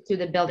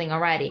the building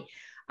already.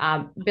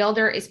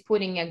 Builder is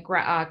putting a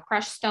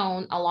crushed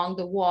stone along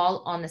the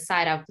wall on the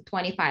side of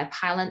 25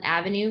 Highland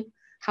Avenue.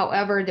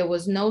 However, there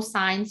was no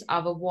signs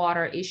of a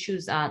water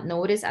issues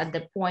noticed at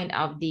the point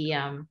of the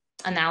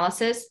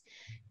analysis,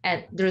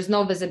 and there's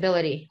no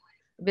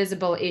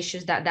visible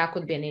issues that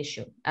could be an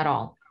issue at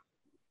all.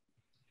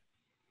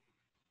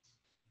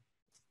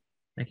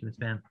 Thank you, Ms.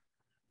 Van.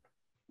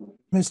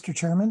 Mr.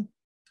 Chairman?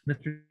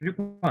 Mr.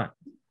 DuPont.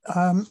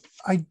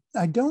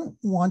 I don't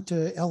want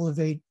to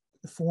elevate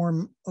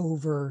form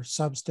over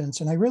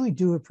substance, and I really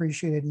do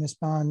appreciate Ms.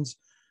 Bond's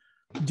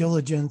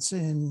diligence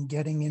in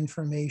getting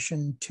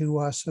information to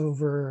us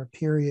over a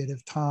period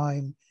of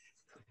time.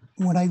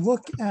 When I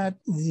look at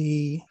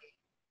the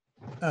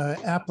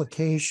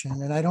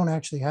application, and I don't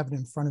actually have it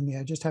in front of me,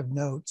 I just have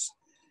notes,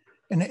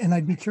 and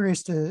I'd be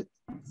curious to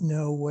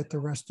know what the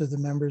rest of the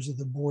members of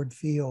the board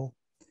feel.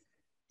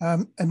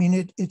 I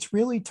mean, it's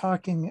really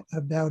talking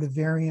about a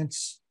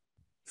variance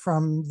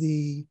from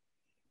the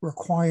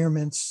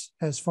requirements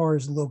as far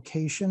as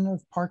location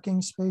of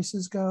parking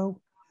spaces go.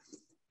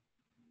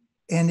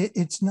 And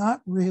it's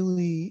not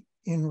really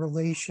in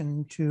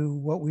relation to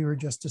what we were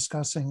just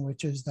discussing,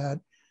 which is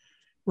that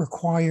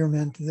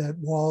requirement that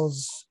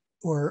walls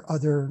or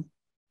other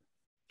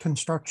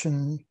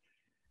construction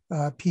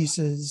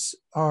pieces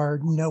are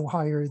no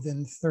higher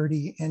than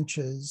 30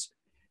 inches.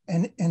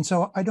 And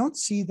so I don't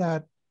see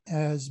that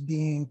as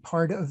being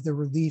part of the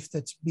relief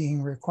that's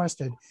being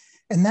requested.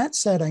 And that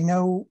said, I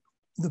know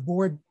the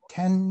board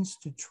tends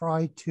to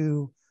try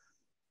to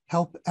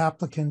help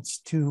applicants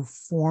to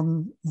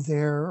formulate,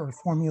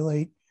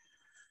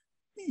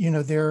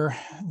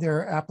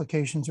 their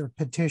applications or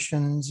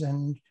petitions,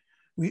 and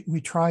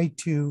we try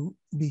to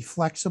be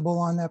flexible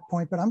on that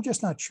point. But I'm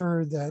just not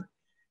sure that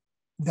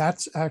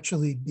that's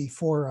actually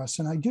before us.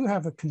 And I do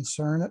have a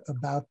concern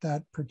about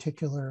that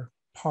particular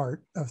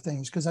part of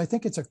things, because I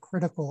think it's a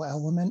critical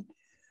element.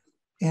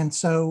 And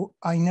so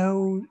I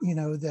know,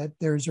 that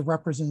there's a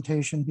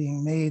representation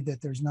being made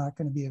that there's not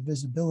going to be a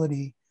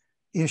visibility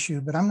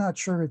issue, but I'm not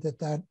sure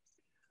that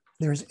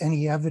there's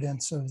any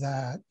evidence of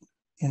that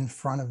in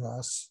front of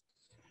us.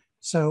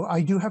 So I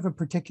do have a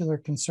particular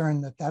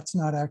concern that that's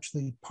not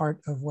actually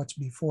part of what's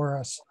before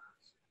us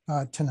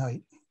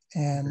tonight.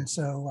 And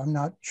so I'm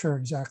not sure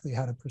exactly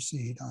how to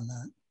proceed on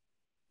that.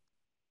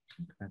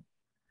 Okay.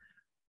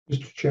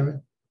 Mr.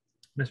 Chairman.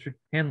 Mr.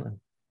 Hanlon.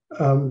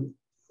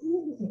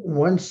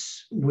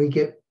 Once we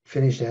get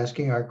finished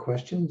asking our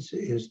questions,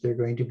 is there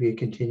going to be a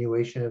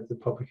continuation of the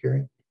public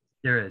hearing?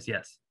 There is,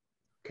 yes.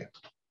 Okay.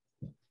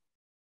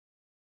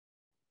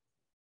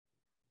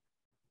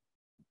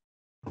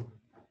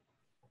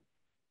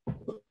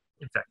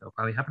 In fact, that'll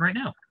probably happen right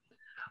now.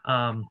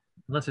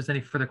 Unless there's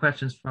any further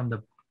questions from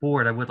the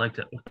board, I would like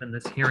to open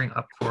this hearing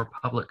up for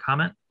public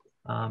comment.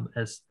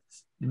 As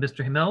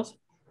Mr. Himmels?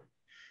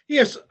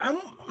 Yes.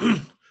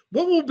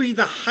 What will be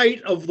the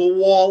height of the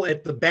wall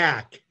at the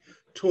back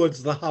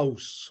towards the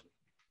house?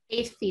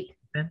 8 feet.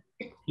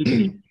 8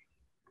 feet.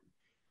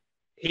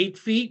 8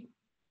 feet?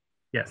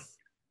 Yes.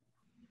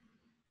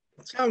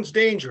 It sounds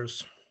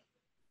dangerous.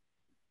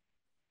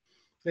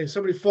 Hey,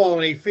 somebody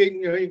falling 8 feet,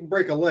 you know, you can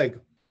break a leg.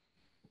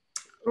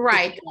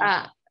 Right.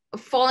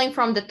 Falling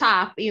from the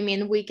top, you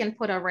mean we can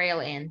put a rail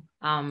in?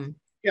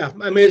 Yeah,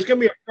 I mean, it's going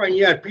to be a front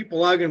yard.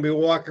 People are going to be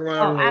walking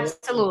around. Oh,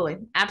 absolutely.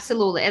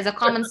 Absolutely. As a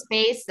common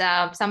space,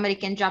 somebody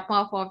can jump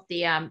off of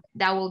the,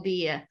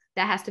 that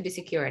has to be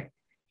secured.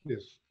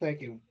 Yes,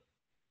 thank you.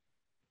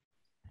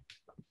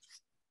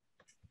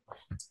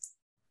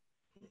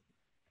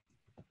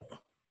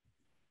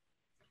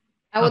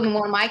 I wouldn't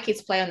want my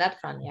kids play on that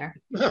front yard.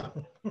 So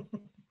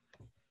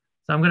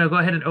I'm going to go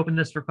ahead and open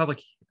this for public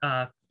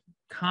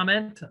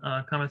comment.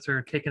 Comments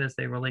are taken as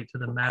they relate to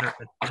the matter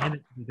at hand.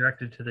 It can be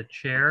directed to the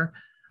chair.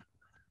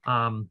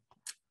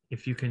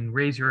 If you can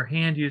raise your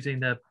hand using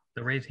the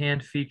raise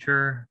hand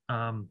feature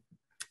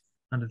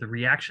under the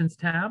reactions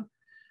tab,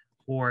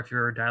 or if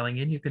you're dialing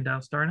in, you can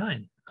dial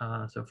 *9.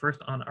 So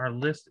first on our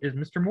list is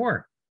Mr.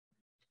 Moore.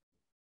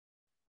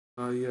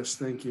 Yes,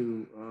 thank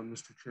you,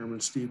 Mr. Chairman.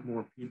 Steve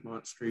Moore,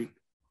 Piedmont Street.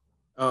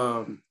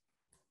 I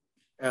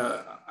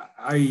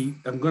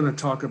am going to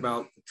talk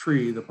about the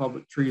tree, the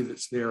public tree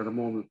that's there in a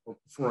moment. But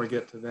before I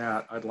get to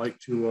that, I'd like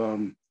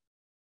to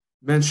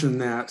mention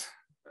that,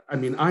 I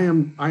mean, I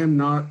am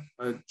not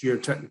a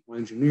geotechnical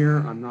engineer.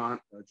 I'm not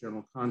a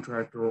general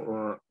contractor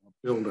or a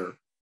builder.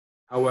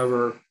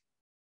 However,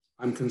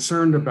 I'm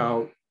concerned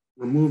about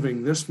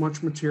removing this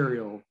much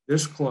material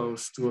this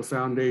close to a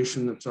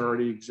foundation that's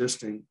already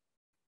existing,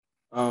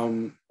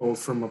 both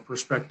from a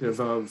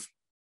perspective of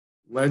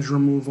ledge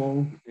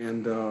removal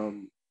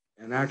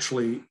and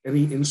actually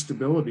any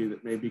instability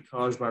that may be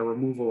caused by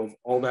removal of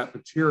all that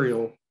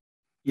material.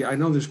 Yeah, I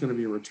know there's going to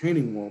be a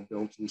retaining wall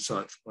built and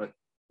such, but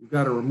you've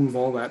got to remove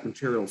all that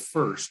material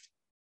first.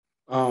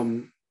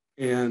 And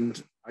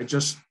it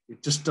just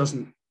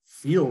doesn't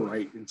feel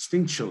right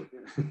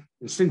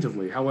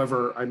instinctively.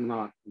 However, I'm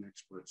not an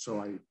expert,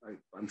 so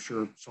I'm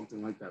sure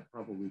something like that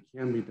probably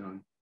can be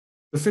done.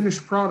 The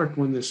finished product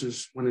when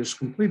it's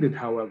completed,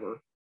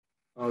 however,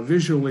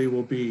 visually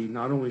will be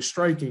not only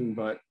striking,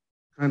 but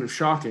kind of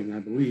shocking, I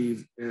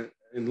believe.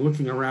 And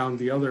looking around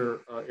the other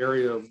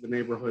area of the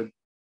neighborhood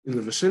in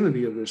the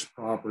vicinity of this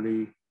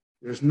property,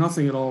 there's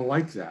nothing at all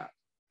like that.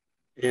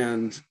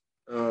 And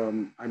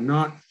I'm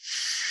not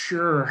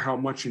sure how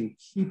much in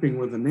keeping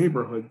with the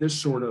neighborhood this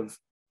sort of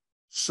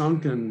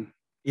sunken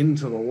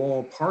into the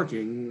wall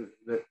parking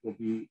that will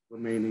be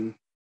remaining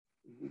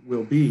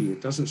will be.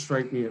 It doesn't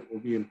strike me it will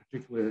be in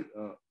particular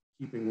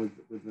keeping with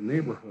the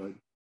neighborhood.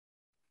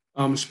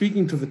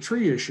 Speaking to the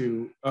tree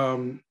issue,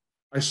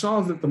 I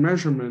saw that the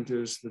measurement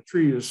is the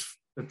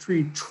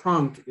tree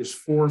trunk is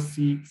 4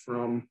 feet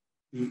from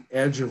the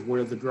edge of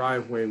where the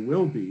driveway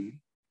will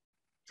be.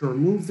 To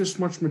remove this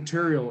much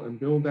material and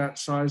build that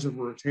size of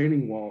a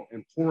retaining wall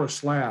and pour a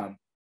slab,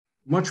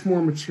 much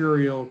more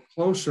material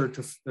closer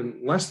to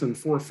less than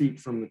 4 feet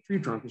from the tree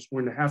trunk is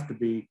going to have to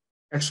be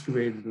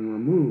excavated and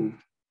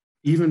removed,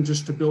 even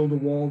just to build a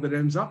wall that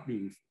ends up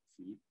being 4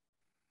 feet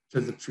to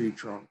the tree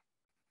trunk.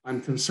 I'm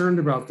concerned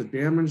about the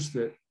damage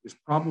that is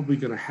probably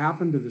going to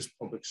happen to this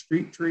public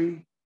street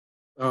tree.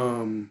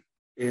 There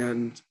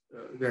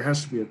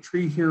has to be a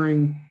tree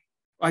hearing.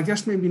 I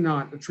guess maybe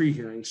not a tree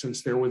hearing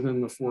since they're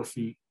within the 4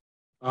 feet,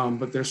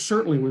 but they're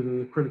certainly within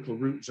the critical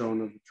root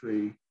zone of the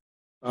tree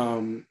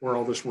where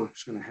all this work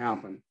is going to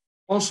happen.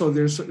 Also,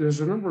 there's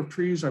a number of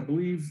trees, I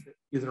believe,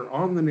 either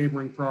on the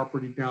neighboring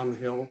property down the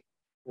hill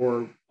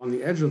or on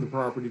the edge of the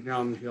property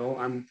down the hill.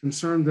 I'm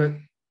concerned that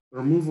the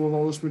removal of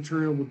all this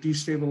material will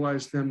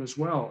destabilize them as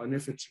well. And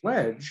if it's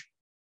ledge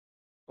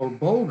or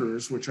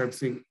boulders, which I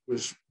think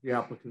was the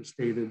applicant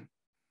stated,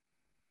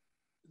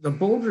 the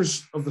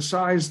boulders of the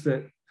size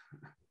that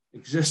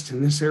exist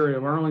in this area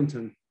of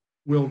Arlington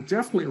will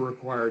definitely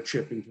require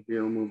chipping to be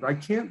removed. I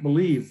can't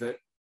believe that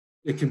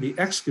it can be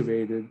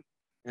excavated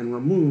and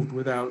removed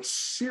without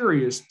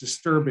serious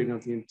disturbing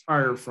of the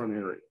entire front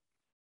area.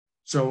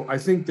 So I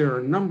think there are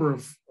a number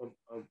of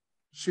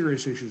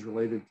serious issues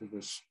related to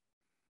this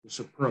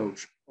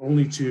approach,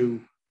 only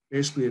to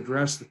basically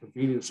address the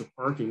convenience of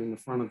parking in the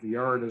front of the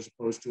yard as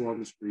opposed to on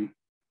the street.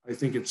 I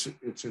think it's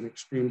an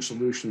extreme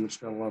solution that's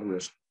got a lot of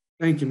risk.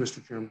 Thank you,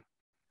 Mr. Chairman.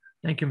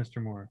 Thank you,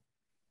 Mr. Moore.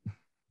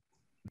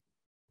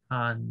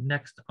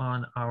 Next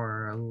on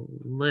our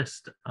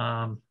list,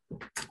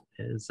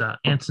 is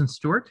Anson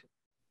Stewart.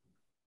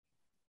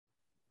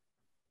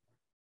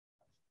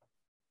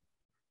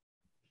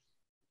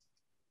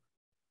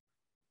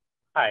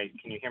 Hi,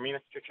 can you hear me,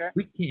 Mr. Chair?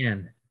 We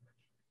can.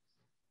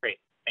 Great,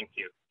 thank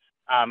you.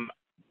 I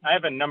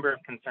have a number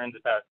of concerns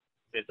about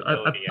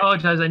visibility. I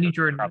apologize, I need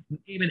your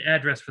name and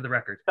address for the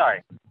record.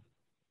 Sorry.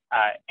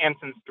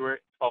 Anson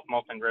Stewart, 12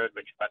 Moulton Road,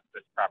 which butts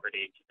this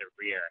property to the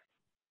rear.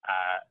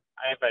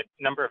 I have a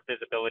number of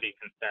visibility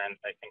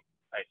concerns. I think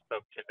I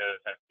spoke to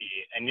those at the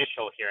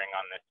initial hearing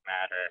on this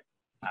matter.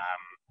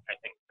 I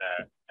think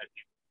as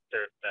you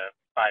observed, the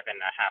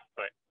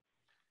 5.5-foot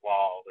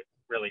wall would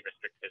really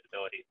restrict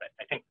visibility, but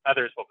I think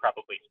others will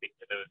probably speak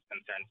to those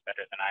concerns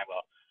better than I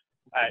will.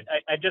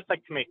 I'd just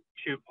like to make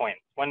 2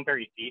 points, one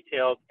very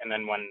detailed and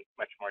then one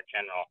much more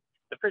general.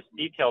 The first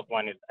detailed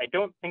one is I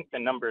don't think the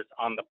numbers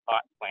on the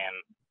plot plan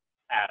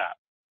add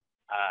up.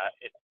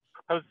 It's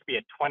proposed to be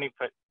a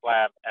 20-foot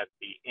slab as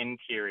the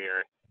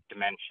interior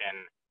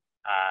dimension,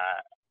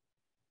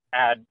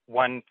 add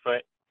 1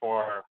 foot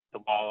for the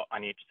wall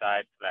on each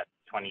side, so that's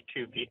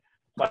 22 feet,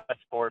 plus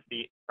 4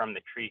 feet from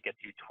the tree gets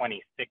you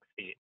 26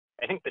 feet.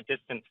 I think the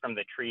distance from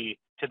the tree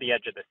to the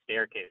edge of the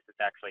staircase is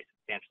actually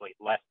substantially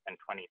less than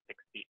 26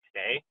 feet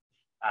today.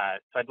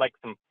 So I'd like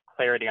some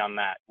clarity on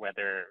that,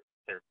 whether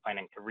they're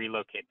planning to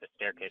relocate the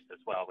staircase as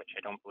well, which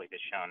I don't believe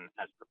is shown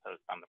as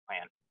proposed on the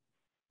plan.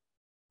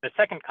 The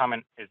second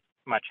comment is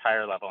much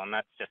higher level, and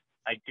that's just,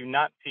 I do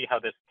not see how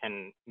this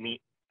can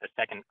meet the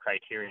second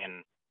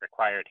criterion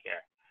required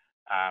here.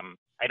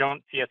 I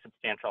don't see a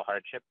substantial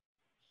hardship.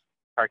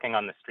 Parking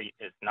on the street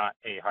is not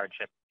a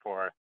hardship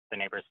for the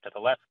neighbors to the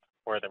left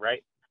or the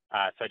right.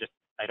 So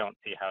I don't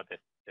see how this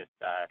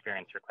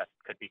variance request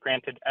could be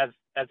granted as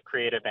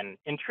creative and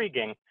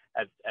intriguing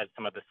as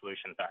some of the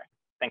solutions are.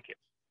 Thank you.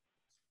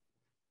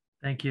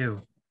 Thank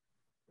you.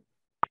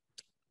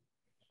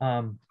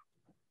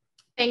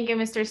 Thank you,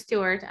 Mr.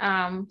 Stewart.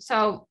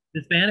 So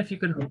Ms. Van, if you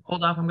could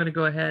hold off, I'm going to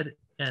go ahead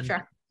and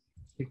sure.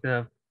 take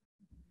the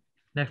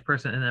next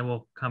person, and then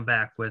we'll come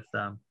back with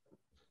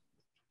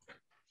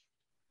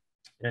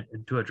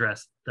to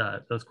address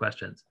those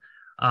questions.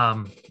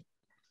 So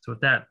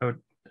with that, I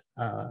would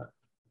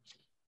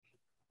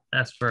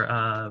ask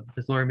for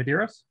Ms. Laurie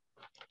Medeiros.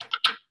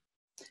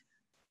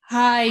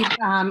 Hi,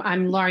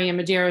 I'm Laurie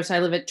Medeiros. I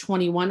live at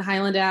 21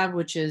 Highland Ave,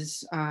 which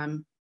is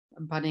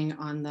abutting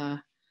on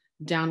the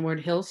downward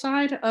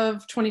hillside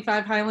of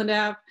 25 Highland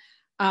Ave.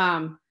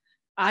 I'm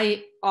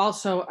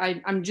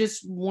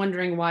just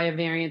wondering why a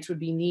variance would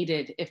be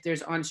needed if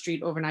there's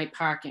on-street overnight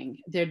parking.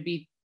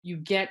 You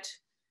get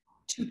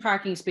 2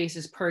 parking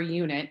spaces per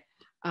unit,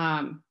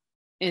 and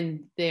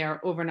they are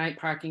overnight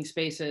parking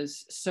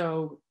spaces.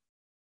 So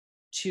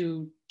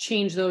to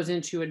change those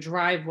into a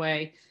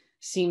driveway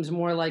seems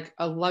more like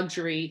a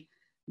luxury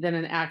than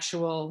an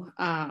actual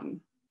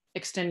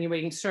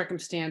extenuating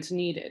circumstance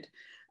needed.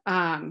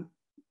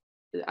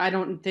 I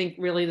don't think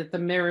really that the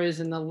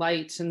mirrors and the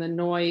lights and the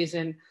noise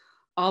and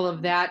all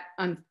of that,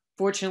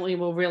 unfortunately,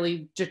 will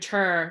really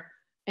deter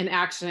an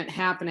accident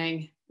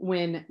happening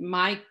when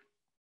my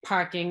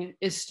parking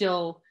is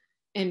still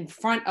in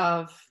front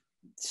of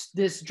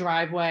this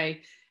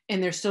driveway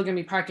and they're still going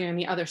to be parking on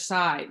the other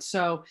side.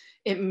 So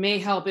it may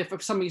help if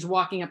somebody's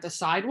walking up the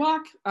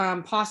sidewalk,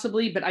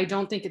 possibly, but I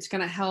don't think it's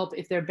going to help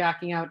if they're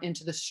backing out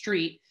into the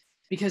street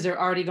because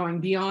they're already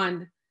going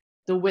beyond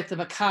the width of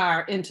a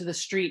car into the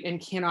street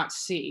and cannot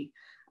see.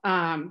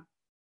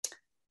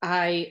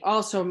 I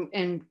also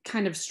am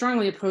kind of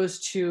strongly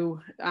opposed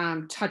to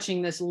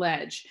touching this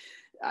ledge.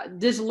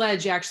 This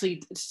ledge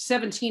actually,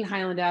 17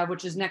 Highland Ave,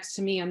 which is next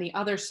to me on the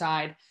other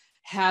side,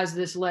 has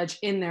this ledge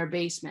in their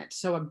basement.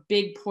 So a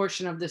big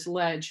portion of this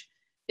ledge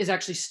is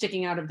actually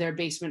sticking out of their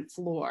basement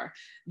floor.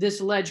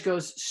 This ledge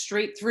goes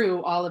straight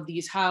through all of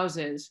these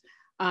houses,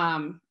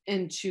 and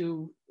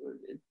to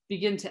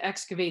begin to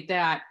excavate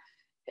that,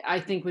 I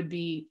think would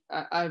be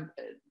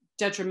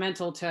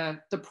detrimental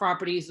to the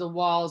properties, the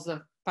walls,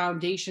 the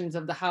foundations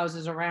of the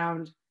houses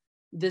around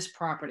this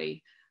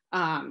property.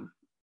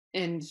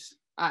 And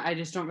I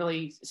just don't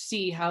really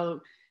see how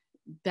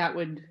that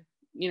would,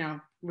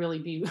 really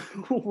be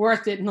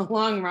worth it in the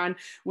long run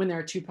when there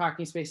are 2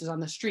 parking spaces on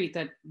the street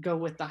that go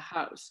with the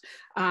house.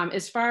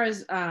 As far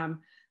as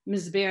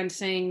Ms. Band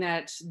saying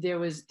that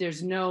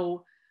there's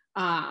no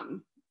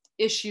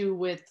issue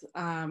with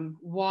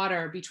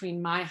water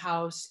between my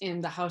house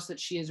and the house that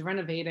she is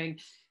renovating,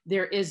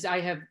 I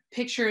have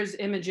pictures,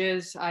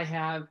 images, I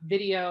have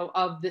video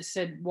of this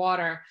said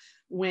water.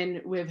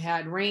 When we've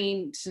had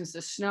rain, since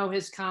the snow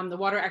has come, the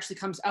water actually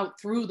comes out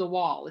through the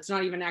wall. It's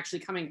not even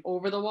actually coming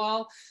over the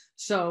wall.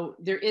 So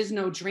there is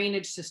no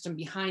drainage system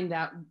behind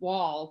that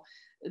wall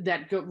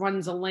that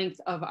runs the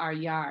length of our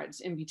yards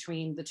in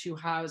between the 2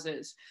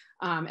 houses.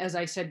 As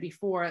I said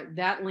before,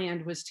 that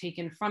land was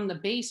taken from the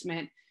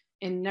basement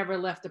and never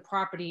left the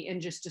property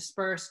and just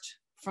dispersed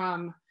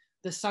from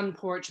the sun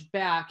porch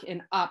back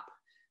and up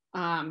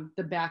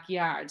the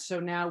backyard. So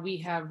now we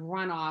have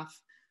runoff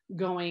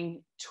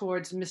going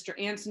towards Mr.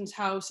 Anson's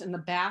house in the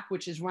back,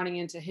 which is running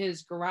into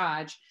his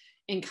garage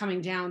and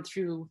coming down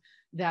through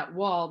that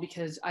wall,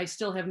 because I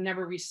still have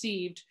never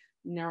received,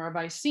 nor have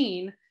I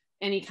seen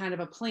any kind of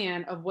a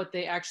plan of what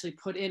they actually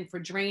put in for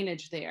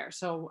drainage there.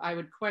 So I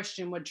would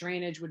question what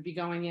drainage would be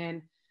going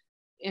in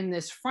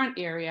this front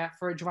area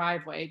for a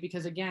driveway,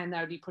 because again,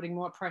 that would be putting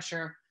more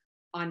pressure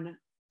on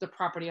the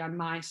property on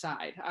my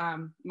side.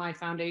 My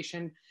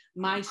foundation,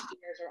 my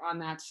stairs are on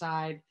that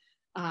side.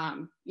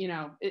 You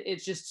know,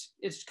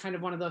 it's kind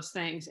of one of those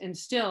things. And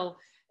still,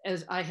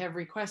 as I have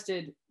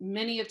requested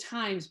many of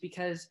times,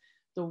 because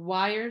the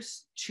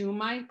wires to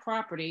my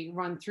property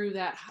run through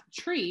that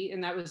tree,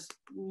 and that was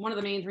one of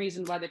the main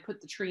reasons why they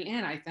put the tree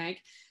in, I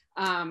think.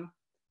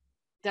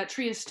 That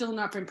tree has still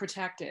not been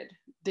protected.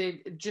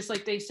 They, just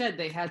like they said,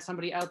 they had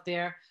somebody out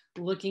there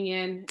looking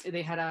in.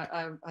 They had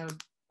a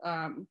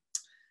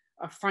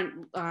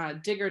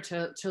front digger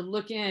to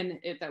look in.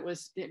 It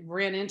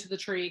ran into the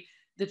tree.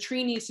 The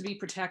tree needs to be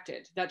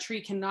protected. That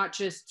tree cannot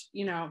just,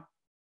 you know,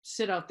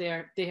 sit out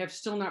there. They have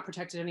still not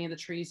protected any of the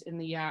trees in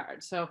the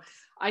yard. So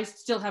I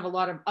still have a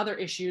lot of other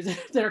issues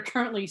that are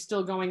currently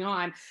still going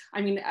on. I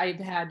mean, I've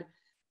had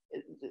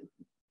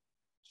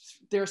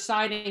their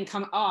siding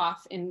come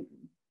off and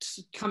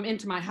come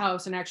into my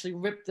house and actually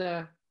rip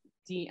the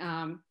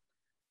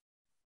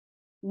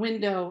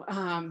window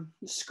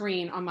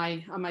screen on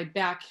my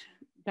back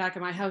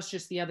of my house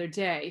just the other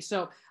day.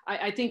 So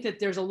I think that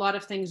there's a lot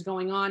of things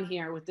going on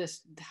here with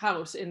this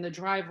house, and the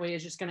driveway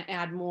is just going to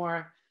add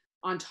more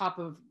on top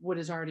of what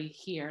is already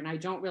here. And I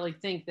don't really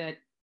think that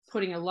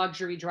putting a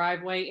luxury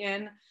driveway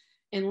in,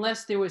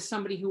 unless there was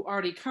somebody who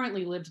already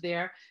currently lived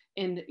there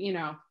and, you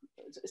know,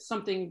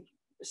 something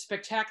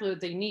spectacular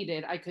that they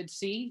needed, I could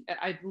see.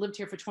 I've lived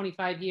here for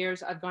 25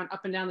 years. I've gone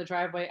up and down the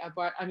driveway.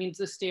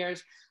 The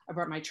stairs. I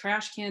brought my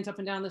trash cans up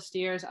and down the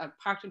stairs. I've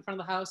parked in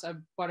front of the house. I've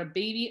brought a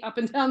baby up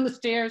and down the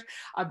stairs.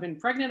 I've been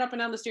pregnant up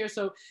and down the stairs.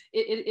 So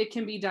it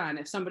can be done.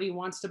 If somebody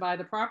wants to buy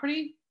the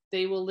property,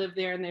 they will live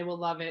there and they will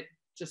love it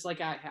just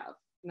like I have.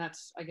 And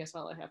that's, I guess,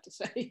 all I have to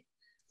say.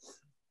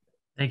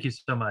 Thank you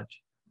so much.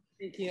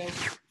 Thank you.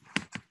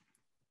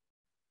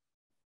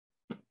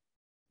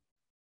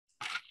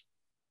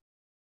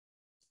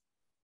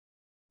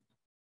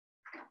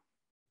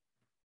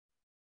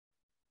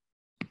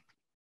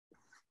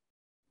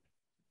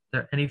 Are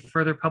there any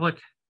further public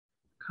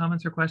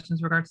comments or questions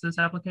in regards to this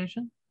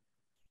application?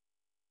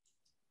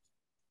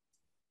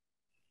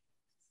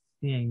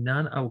 Seeing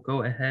none, I will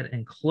go ahead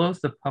and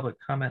close the public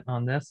comment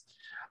on this.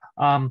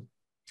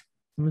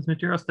 Ms.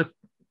 Medeiros,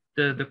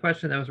 the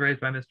question that was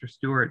raised by Mr.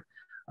 Stewart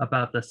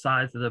about the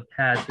size of the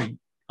pad. So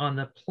on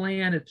the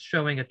plan, it's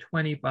showing a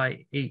 20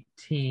 by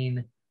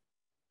 18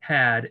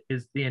 pad.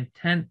 Is the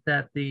intent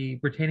that the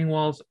retaining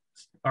walls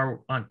are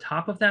on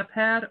top of that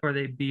pad, or are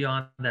they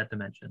beyond that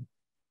dimension?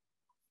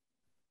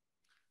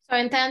 So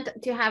intent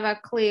to have a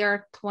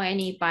clear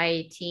 20 by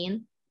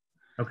 18.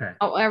 Okay.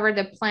 However,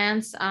 the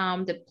plans,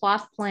 the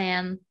plot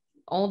plan,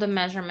 all the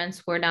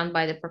measurements were done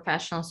by the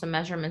professionals. So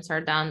measurements are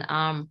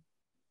done.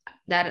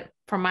 That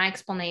from my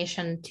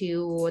explanation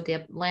to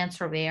the land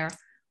surveyor,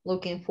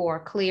 looking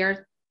for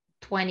clear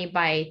 20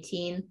 by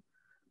 18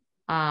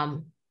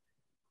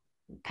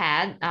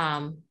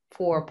 pad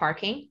for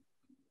parking.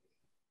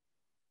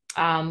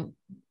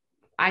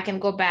 I can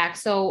go back.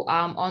 So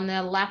on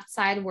the left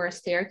side where a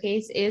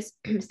staircase is,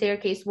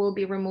 staircase will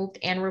be removed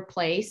and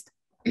replaced.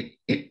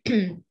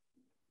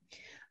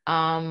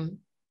 However,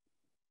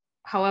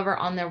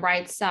 on the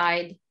right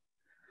side,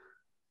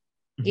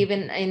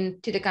 given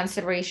into the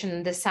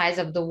consideration the size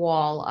of the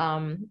wall,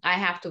 I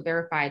have to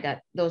verify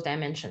that those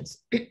dimensions.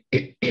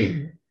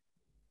 Because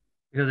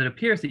it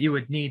appears that you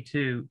would need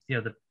to,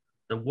 you know,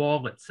 the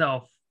wall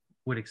itself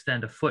would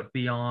extend a foot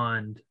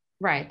beyond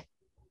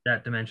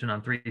that dimension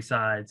on 3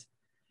 sides.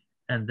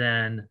 And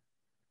then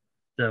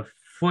the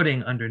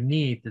footing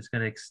underneath is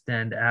going to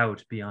extend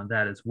out beyond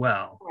that as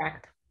well.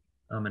 Correct.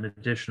 An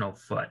additional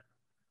foot.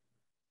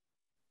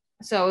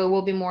 So it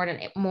will be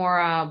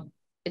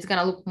it's going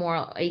to look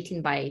more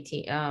 18 by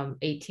 18,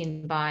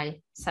 18 by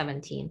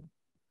 17.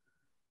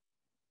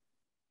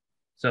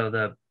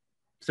 So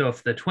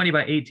if the 20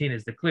 by 18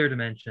 is the clear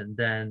dimension,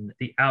 then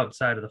the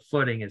outside of the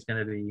footing is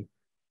going to be,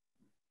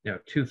 you know,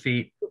 2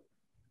 feet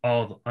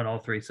on all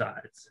 3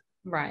 sides.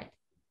 Right.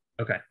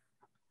 Okay.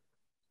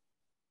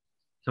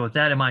 So with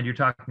that in mind, you're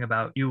talking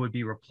about you would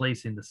be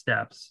replacing the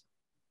steps.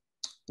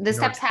 The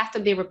steps have to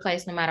be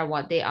replaced no matter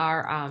what. They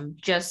are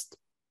just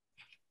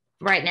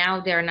right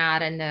now. They're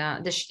not in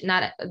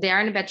they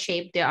are in bad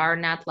shape. They are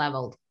not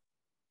leveled.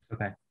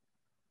 Okay.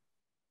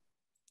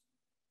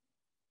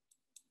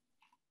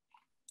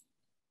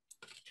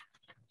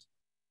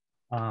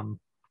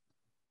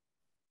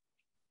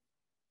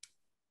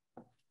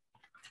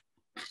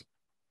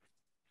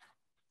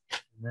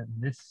 Then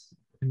this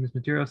Ms.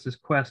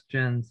 Medeiros'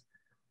 questions.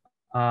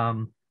 We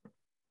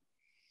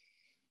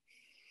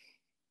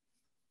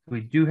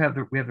have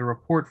the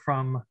report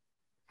from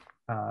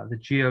the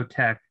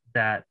geotech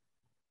that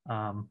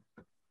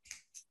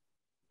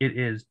it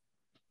is,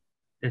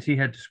 as he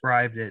had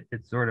described it,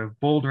 it's sort of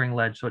bouldering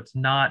ledge. So it's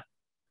not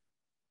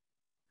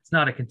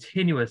a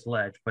continuous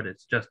ledge, but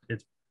it's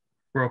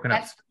broken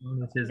up.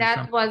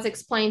 That was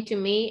explained to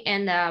me,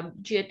 and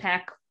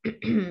geotech,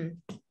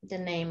 the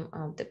name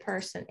of the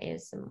person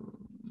is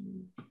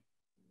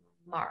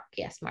Mark.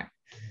 Yes, Mark.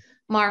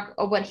 Mark,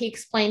 what he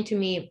explained to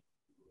me,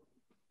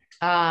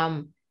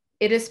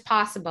 it is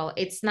possible.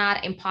 It's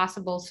not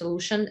impossible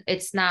solution.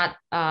 It's not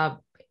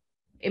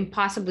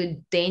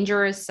impossibly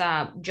dangerous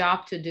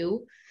job to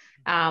do.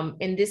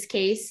 In this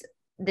case,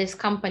 this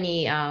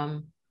company,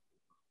 Adwork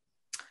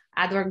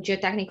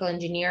Geotechnical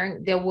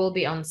Engineering, they will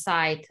be on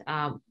site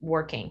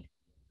working,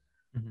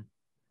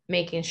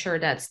 making sure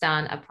that's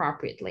done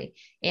appropriately.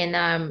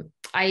 And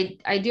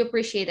I do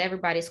appreciate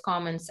everybody's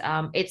comments.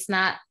 It's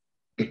not,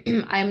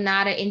 I'm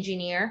not an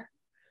engineer.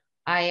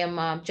 I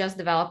am just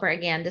developer.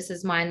 Again, this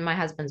is my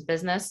husband's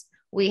business.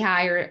 We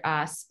hire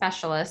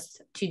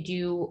specialists to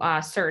do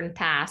certain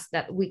tasks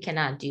that we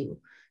cannot do.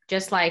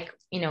 Just like,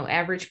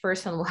 average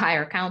person will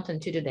hire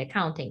accountant to do the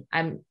accounting.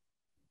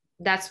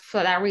 That's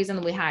for that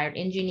reason we hired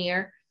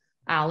engineer,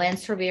 land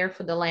surveyor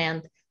for the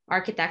land,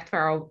 architect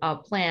for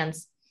our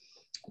plans.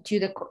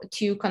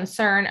 To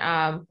concern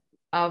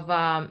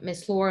of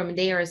Ms. Laura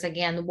Medeiros,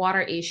 again, the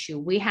water issue.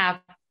 We have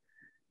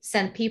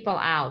sent people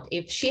out.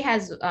 If she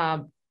has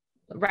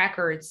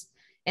records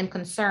and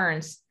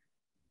concerns,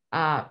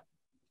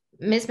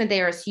 Ms.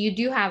 Medeiros, you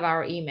do have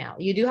our email,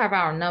 you do have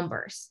our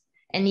numbers,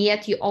 and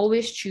yet you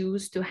always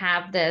choose to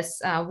have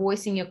this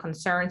voicing your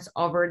concerns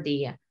over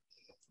the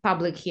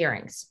public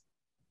hearings.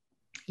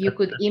 You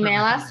could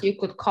email us, you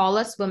could call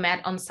us. We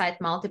met on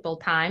site multiple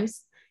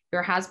times.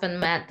 Your husband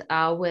met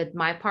with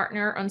my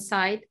partner on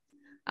site,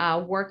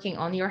 working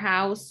on your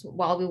house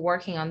while we're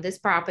working on this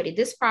property.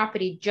 This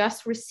property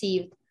just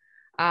received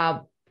a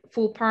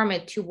full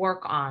permit to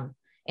work on.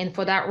 And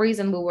for that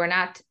reason, we were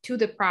not to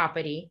the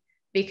property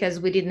because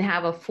we didn't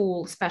have a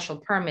full special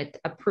permit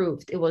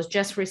approved. It was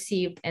just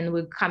received and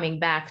we're coming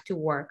back to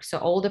work. So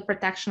all the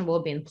protection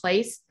will be in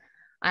place.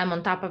 I'm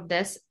on top of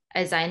this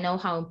as I know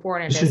how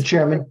important it is. Mr.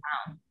 Chairman.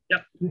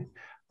 Yep.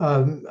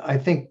 I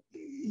think,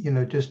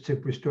 just to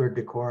restore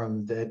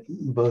decorum, that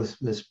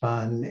both Ms.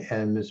 Bond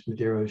and Ms.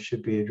 Medeiros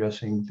should be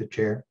addressing the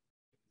chair.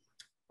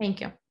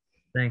 Thank you.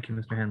 Thank you,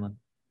 Mr. Hanlon.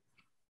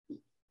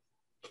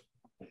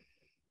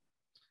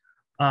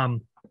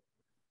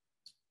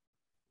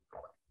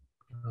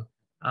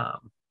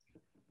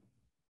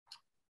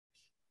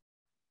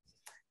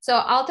 So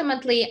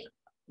ultimately,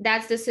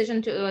 that's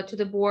decision to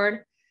the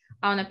board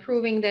on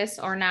approving this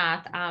or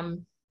not.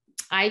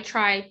 I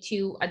try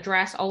to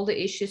address all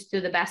the issues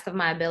to the best of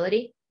my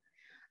ability.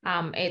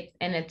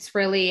 It's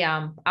really,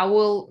 I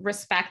will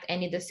respect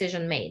any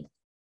decision made.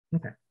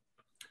 Okay.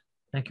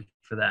 Thank you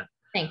for that.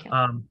 Thank you.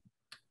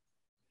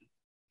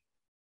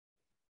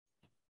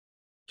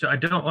 So I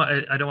don't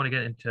want to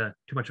get into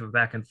too much of a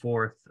back and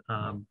forth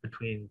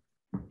between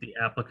the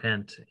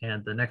applicant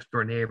and the next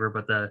door neighbor,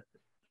 but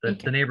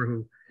the neighbor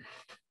who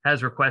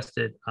has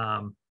requested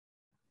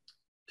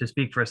to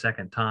speak for a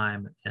second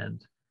time,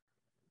 and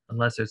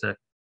unless there's an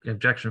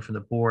objection from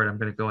the board, I'm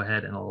going to go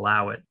ahead and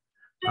allow it,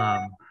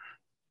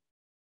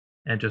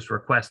 and just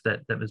request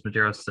that Ms.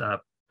 Medeiros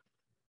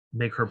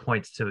make her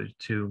points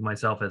to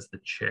myself as the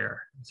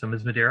chair. So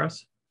Ms.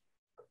 Medeiros?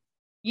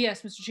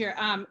 Yes, Mr.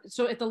 Chair.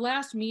 So at the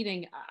last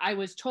meeting, I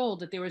was told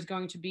that there was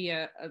going to be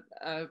a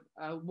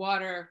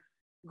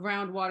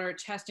groundwater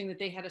testing, that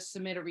they had to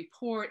submit a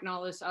report and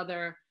all this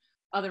other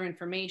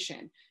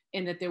information,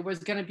 and that there was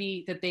going to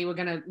be, that they were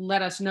going to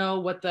let us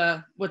know what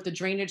the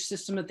drainage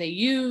system that they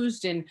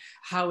used and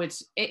how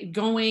it's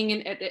going.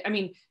 And I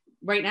mean,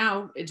 right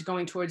now it's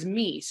going towards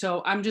me.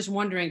 So I'm just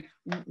wondering,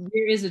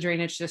 where is the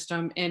drainage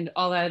system and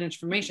all that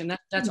information?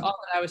 That's all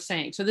that I was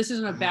saying. So this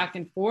isn't a back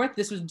and forth.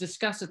 This was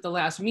discussed at the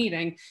last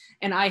meeting,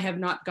 and I have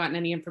not gotten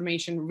any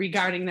information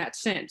regarding that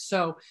since.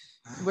 So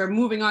we're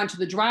moving on to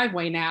the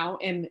driveway now.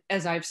 And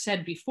as I've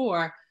said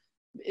before,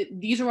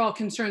 these are all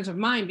concerns of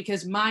mine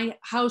because my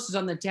house is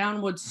on the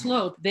downward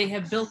slope. They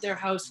have built their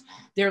house,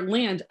 their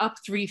land up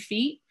 3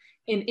 feet.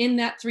 And in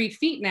that 3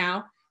 feet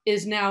now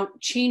is now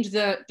changed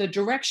the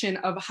direction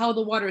of how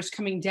the water is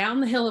coming down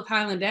the hill of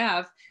Highland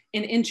Ave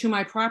and into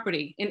my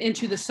property and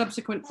into the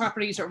subsequent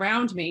properties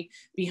around me,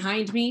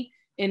 behind me,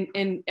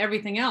 and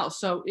everything else.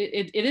 So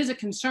it is a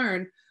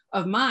concern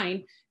of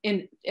mine.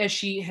 And as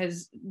she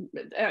has,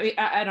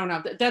 I don't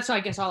know, that's, I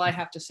guess, all I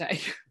have to say.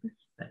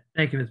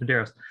 Thank you, Ms.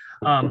 Medeiros.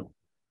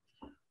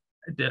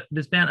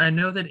 Ms. Band, I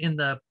know that in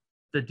the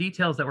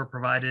details that were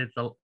provided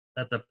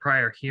at the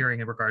prior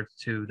hearing in regards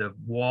to the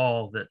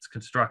wall that's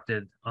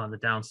constructed on the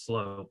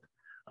downslope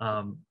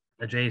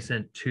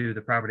adjacent to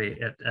the property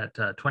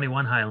at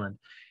 21 Highland,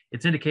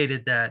 it's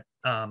indicated that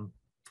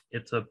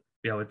it's a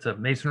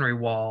masonry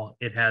wall.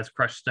 It has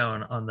crushed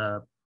stone on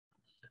the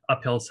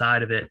uphill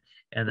side of it,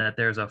 and that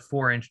there's a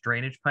 4-inch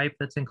drainage pipe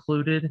that's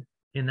included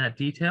in that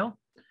detail.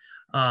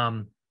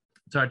 So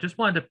I just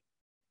wanted to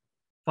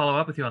follow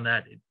up with you on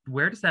that.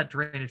 Where does that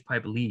drainage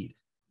pipe lead?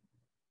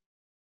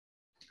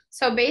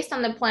 So based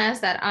on the plans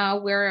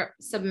that were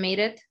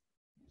submitted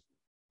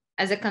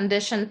as a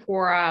condition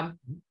for a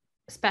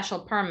special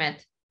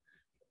permit,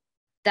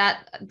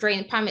 that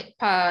drain permit,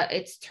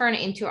 it's turned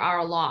into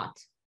our lot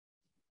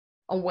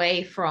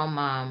away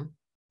from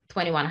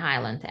 21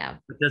 Highland Ave.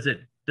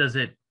 Does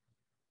it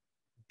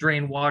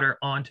drain water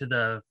onto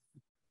the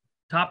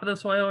top of the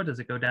soil, or does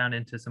it go down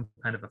into some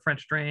kind of a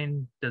French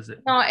drain? Does it?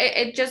 No,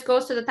 it just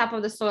goes to the top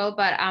of the soil,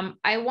 but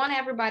I want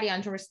everybody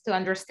to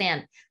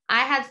understand.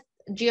 I had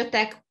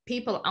geotech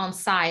people on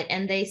site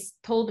and they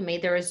told me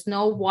there is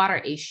no water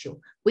issue.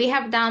 We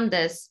have done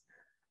this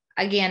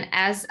again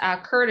as a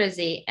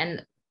courtesy,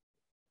 and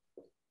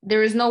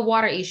there is no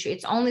water issue.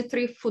 It's only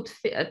 3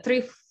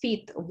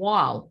 feet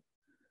wall.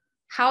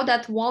 How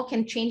that wall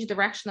can change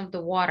direction of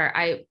the water,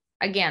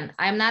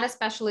 I'm not a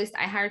specialist.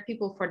 I hired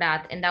people for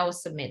that, and that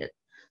was submitted.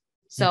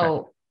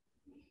 So,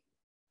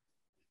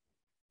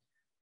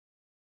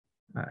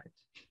 okay. All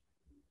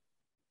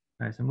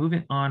right, so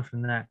moving on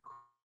from that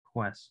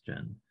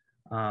question.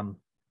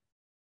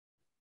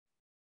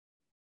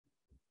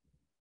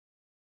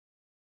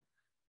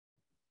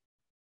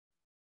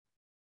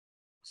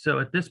 So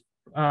at this,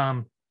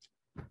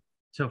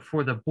 so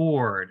for the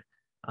board,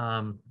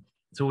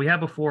 so we have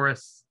before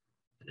us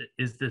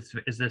is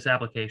this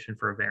application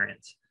for a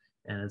variance.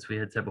 And as we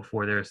had said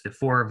before, there's the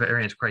 4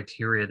 variance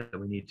criteria that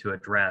we need to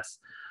address.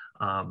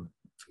 And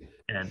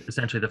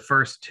essentially the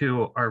first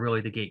 2 are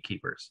really the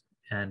gatekeepers.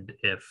 And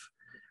if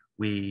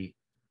we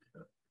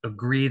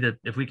agree that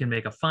if we can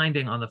make a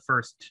finding on the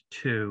first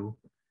 2,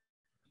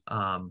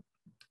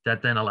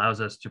 that then allows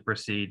us to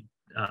proceed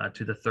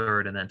to the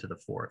 3rd and then to the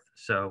 4th.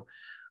 So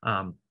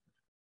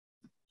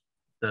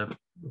let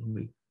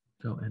me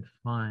go and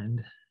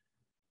find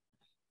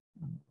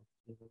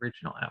the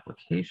original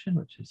application,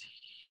 which is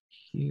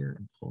here,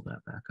 and pull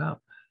that back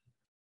up.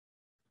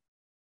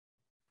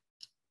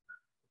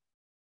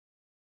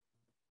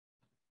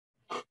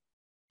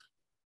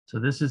 So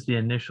this is the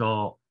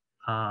initial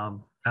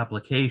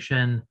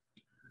application.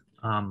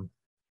 So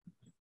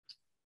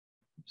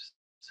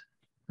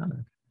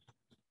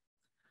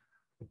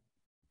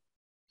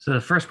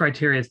the first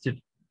criteria is to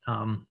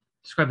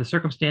describe the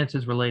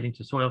circumstances relating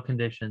to soil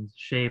conditions,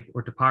 shape,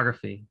 or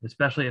topography,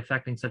 especially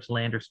affecting such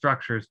land or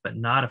structures, but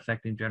not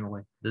affecting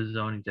generally the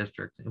zoning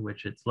district in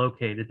which it's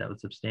located that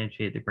would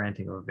substantiate the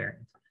granting of a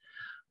variance.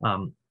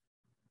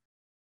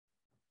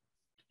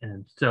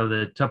 And so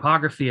the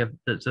topography of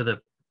the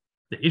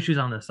issues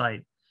on the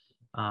site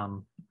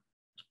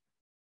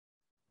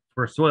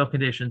for soil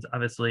conditions,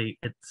 obviously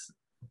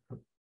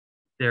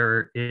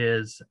there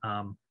is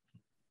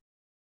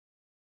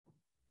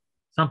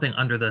something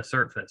under the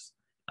surface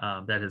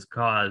that has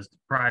caused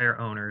prior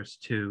owners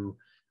to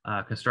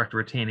construct a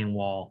retaining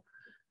wall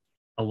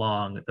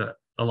along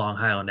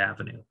Highland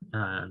Avenue,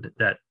 and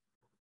that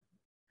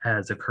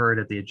has occurred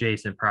at the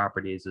adjacent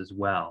properties as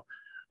well.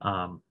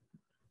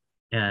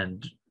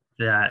 And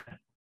that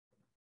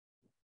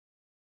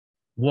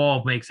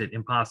wall makes it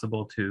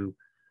impossible to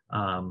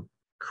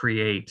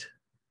create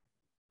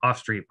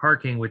off-street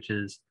parking, which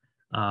is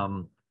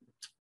a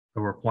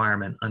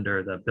requirement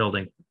under the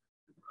building,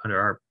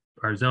 under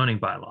our zoning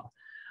bylaw.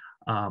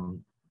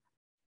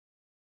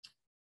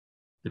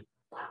 The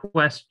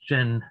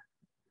question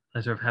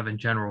I sort of have in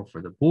general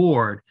for the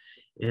board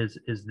is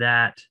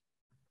that,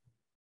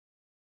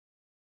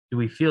 do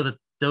we feel that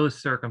those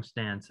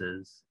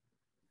circumstances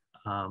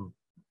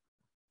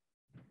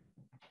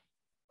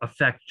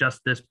affect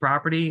just this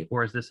property,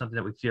 or is this something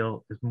that we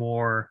feel is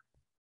more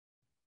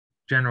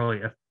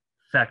generally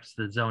affects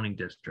the zoning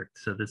district?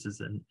 So this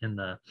is in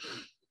the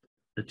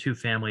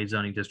 2-family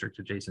zoning district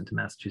adjacent to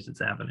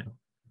Massachusetts Avenue.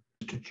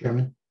 Mr.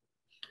 Chairman.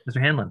 Mr.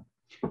 Hanlon.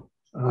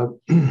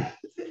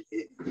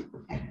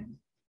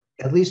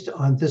 At least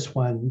on this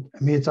one, I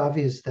mean, it's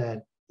obvious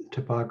that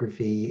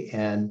topography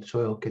and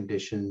soil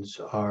conditions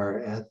are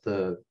at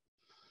the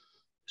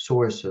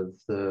source of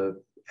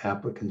the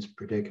applicant's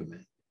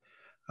predicament.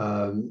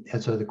 And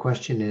so the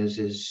question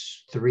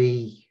is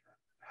 3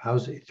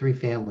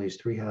 families,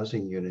 3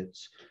 housing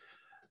units,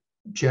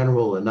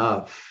 general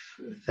enough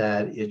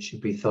that it should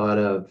be thought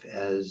of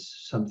as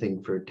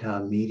something for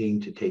town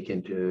meeting to take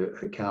into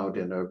account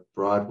in a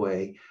broad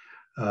way,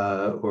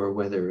 or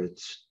whether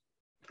it's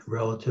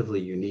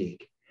relatively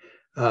unique.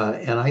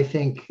 And I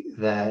think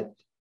that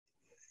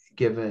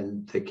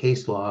given the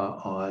case law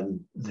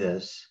on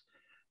this,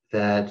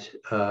 that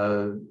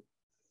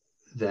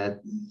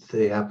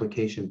the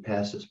application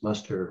passes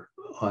muster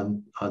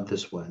on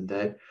this one,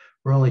 that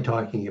we're only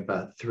talking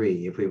about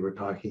 3. If we were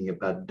talking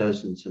about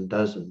dozens and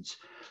dozens,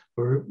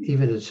 or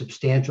even a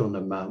substantial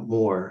amount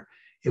more,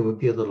 it would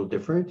be a little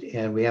different.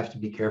 And we have to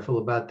be careful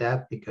about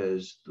that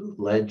because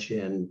ledge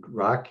and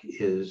rock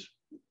is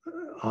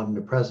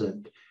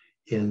omnipresent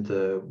in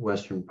the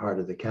western part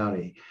of the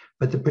county,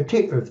 but the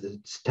particular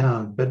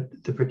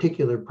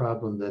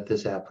problem that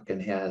this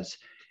applicant has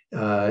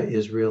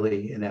is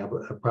really a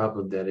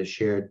problem that is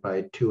shared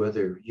by 2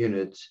 other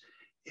units.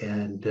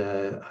 And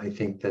I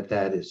think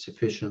that is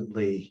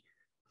sufficiently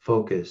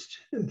focused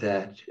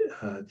that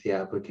the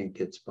applicant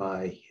gets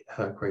by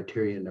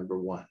criteria number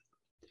 1.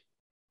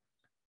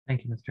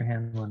 Thank you, Mr.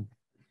 Hanlon.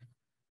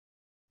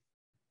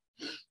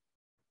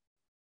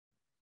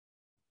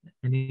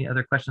 Any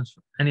other questions?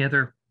 Any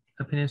other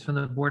opinions from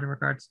the board in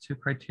regards to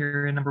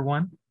criteria number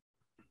 1?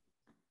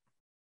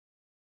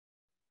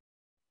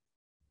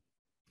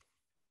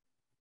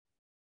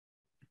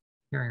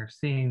 Hearing or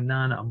seeing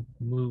none, I'll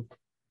move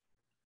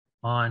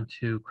on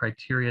to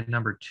criteria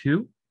number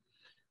 2.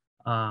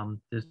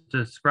 Is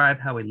to describe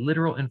how a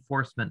literal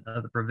enforcement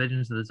of the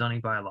provisions of the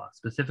zoning bylaw,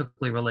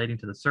 specifically relating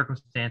to the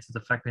circumstances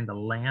affecting the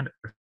land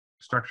or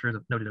structures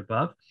noted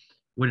above,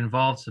 would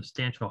involve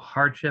substantial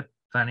hardship,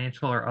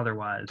 financial or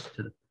otherwise,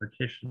 to the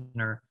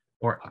petitioner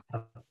or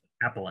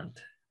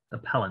appellant,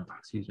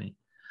 excuse me.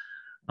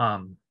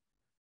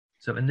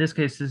 So in this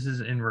case, this is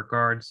in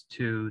regards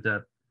to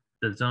the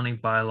zoning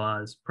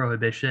bylaws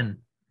prohibition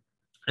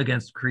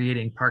against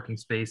creating parking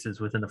spaces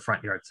within the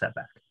front yard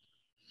setback.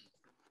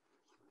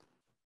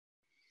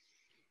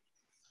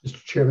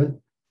 Mr.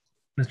 Chairman.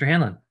 Mr.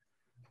 Hanlon.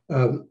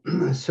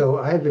 So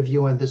I have a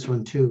view on this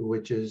one too,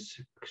 which is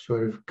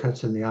sort of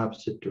cuts in the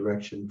opposite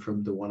direction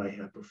from the one I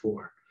had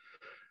before.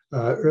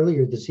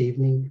 Earlier this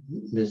evening,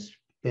 Ms.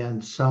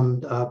 Ban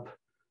summed up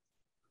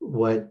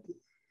what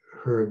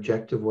her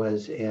objective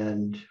was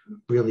and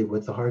really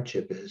what the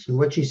hardship is. And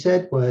what she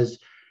said was,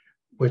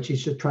 what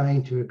she's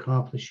trying to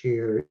accomplish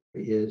here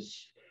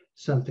is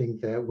something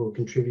that will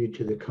contribute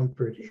to the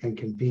comfort and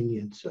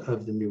convenience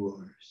of the new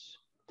owners.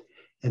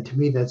 And to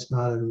me, that's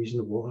not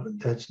unreasonable.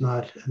 That's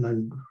not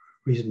an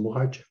unreasonable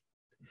hardship.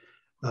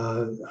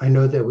 I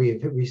know that we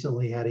have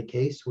recently had a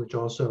case which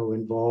also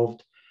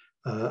involved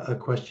a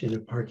question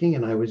of parking,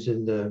 and I was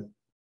in the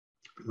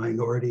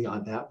minority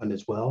on that one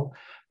as well.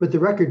 But the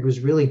record was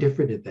really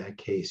different in that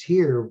case.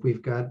 Here,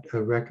 we've got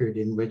a record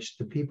in which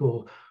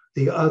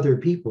the other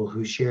people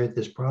who shared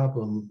this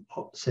problem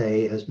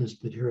say, as Ms.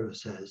 Maduro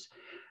says,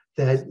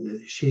 that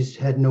she's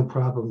had no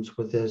problems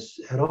with this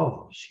at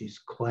all. She's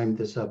climbed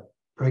this up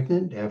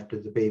pregnant after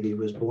the baby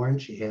was born.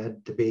 She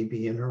had the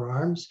baby in her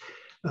arms.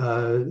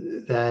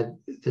 That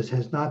this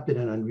has not been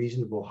an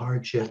unreasonable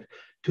hardship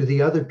to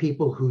the other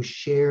people who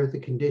share the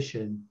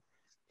condition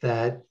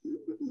that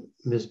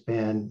Ms.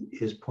 Ban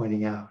is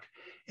pointing out.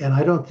 And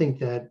I don't think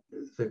that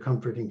the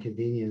comfort and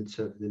convenience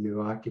of the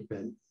new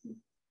occupant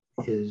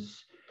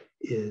is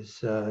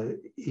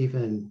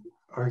even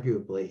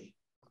arguably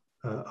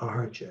a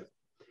hardship.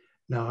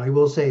 Now, I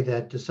will say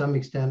that to some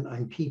extent,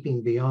 I'm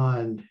peeping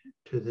beyond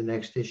to the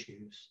next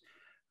issues,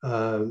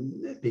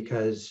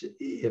 because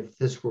if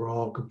this were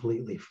all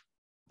completely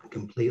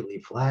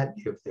flat,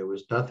 if there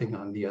was nothing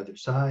on the other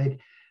side,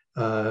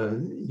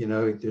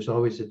 there's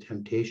always a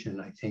temptation,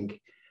 I think,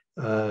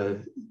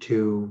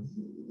 to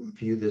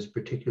view this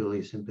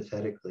particularly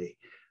sympathetically.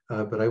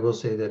 But I will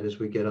say that as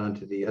we get on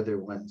to the other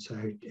ones,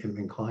 I am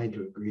inclined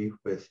to agree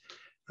with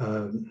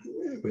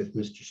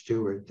Mr.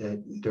 Stewart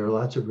that there are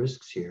lots of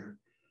risks here.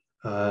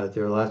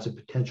 There are lots of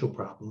potential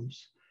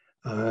problems.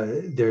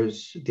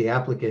 The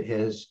applicant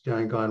has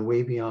gone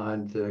way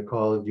beyond the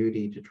call of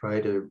duty to try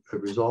to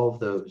resolve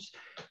those.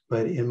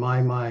 But in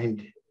my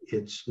mind,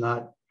 it's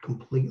not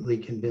completely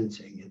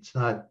convincing. It's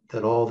not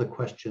that all the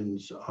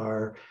questions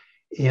are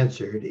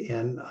answered.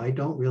 And I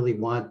don't really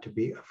want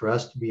for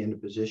us to be in a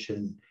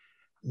position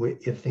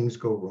if things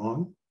go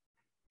wrong,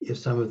 if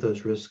some of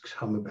those risks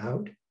come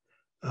about,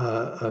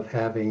 of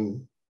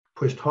having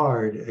pushed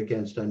hard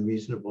against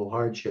unreasonable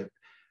hardship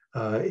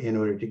in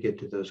order to get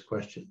to those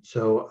questions.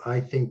 So I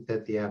think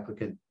that the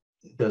applicant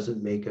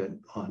doesn't make it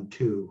on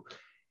 2.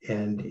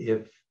 And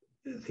if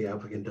the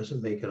applicant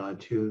doesn't make it on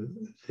 2,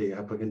 the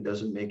applicant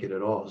doesn't make it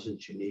at all,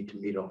 since you need to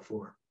meet all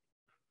 4.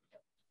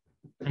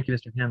 Thank you,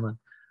 Mr. Hanlon.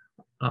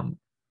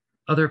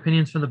 Other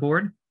opinions from the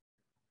board?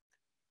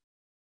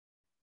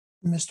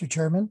 Mr.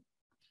 Chairman.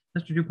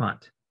 Mr.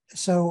 DuPont.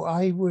 So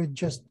I would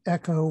just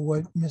echo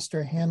what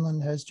Mr.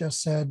 Hanlon has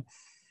just said.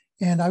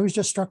 And I was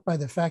just struck by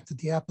the fact that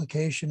the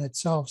application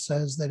itself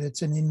says that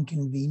it's an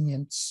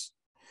inconvenience.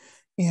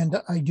 And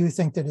I do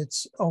think that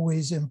it's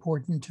always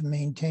important to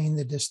maintain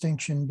the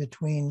distinction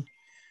between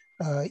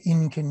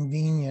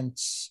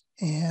inconvenience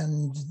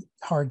and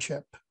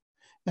hardship.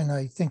 And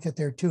I think that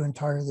they're 2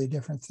 entirely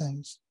different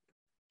things.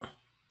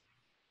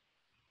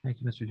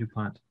 Thank you, Mr.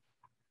 DuPont.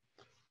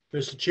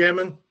 Mr.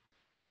 Chairman.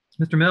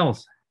 Mr.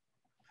 Mills.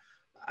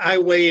 I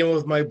weigh in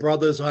with my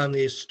brothers on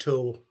this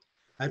too.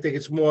 I think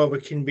it's more of a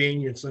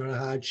convenience than a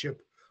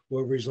hardship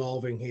we're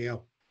resolving here.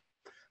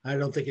 I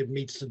don't think it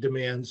meets the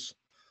demands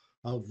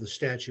of the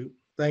statute.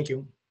 Thank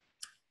you.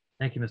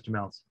 Thank you, Mr.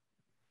 Mills.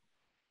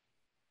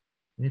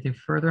 Anything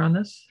further on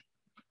this?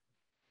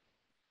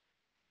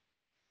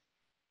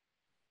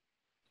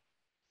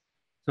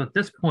 So at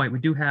this point, we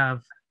do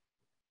have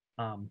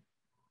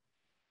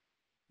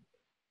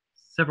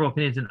several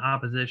opinions in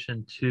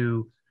opposition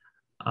to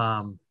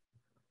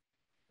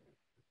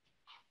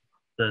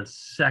the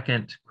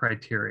second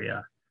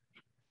criteria.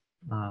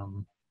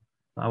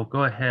 I'll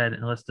go ahead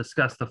and let's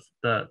discuss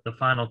the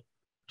final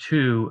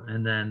 2,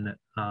 and then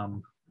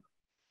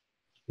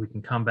we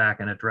can come back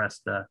and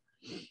address the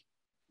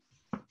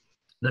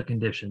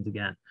conditions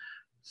again.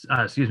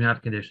 Excuse me, not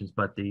the conditions,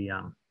 but the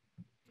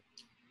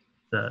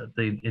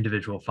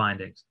individual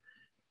findings.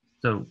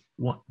 So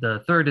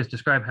the third is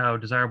describe how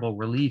desirable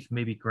relief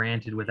may be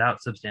granted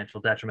without substantial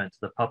detriment to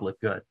the public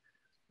good.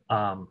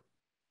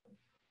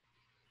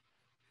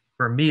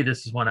 For me,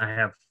 this is one I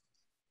have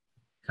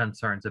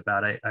concerns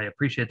about. I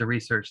appreciate the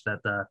research that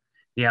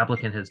the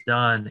applicant has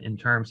done in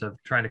terms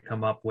of trying to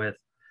come up with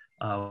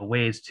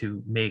ways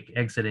to make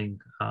exiting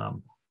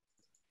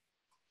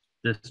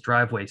this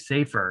driveway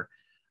safer.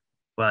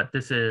 But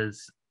this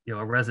is, you know,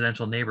 a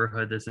residential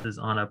neighborhood. This is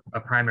on a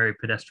primary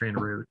pedestrian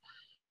route,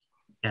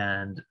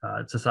 and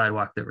it's a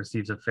sidewalk that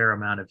receives a fair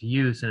amount of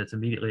use, and it's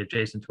immediately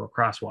adjacent to a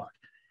crosswalk.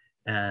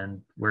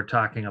 And we're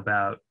talking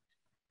about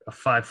a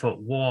 5-foot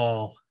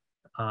wall,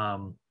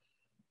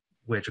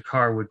 which a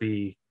car would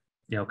be,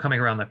 you know, coming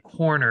around the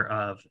corner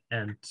of.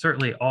 And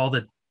certainly all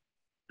the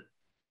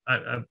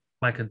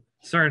my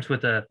concerns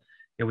with the,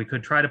 you know, we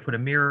could try to put a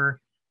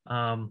mirror,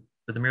 but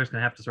the mirror is going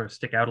to have to sort of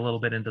stick out a little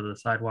bit into the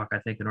sidewalk, I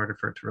think, in order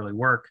for it to really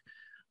work.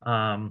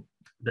 And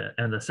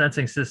the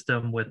sensing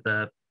system with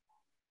the,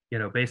 you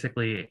know,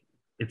 basically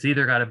it's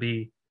either got to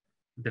be,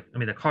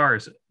 the car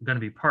is going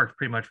to be parked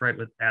pretty much right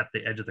at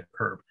the edge of the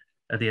curb,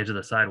 at the edge of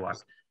the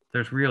sidewalk.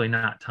 There's really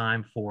not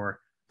time for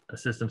a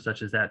system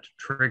such as that to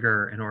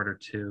trigger in order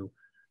to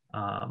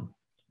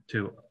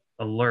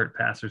alert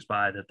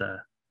passersby that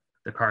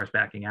the car is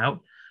backing out.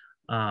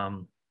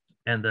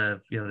 And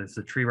there's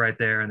a tree right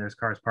there, and there's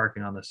cars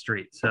parking on the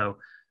street. So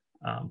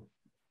I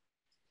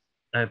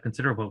have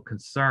considerable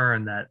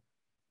concern that,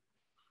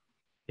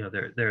 you know,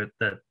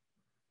 that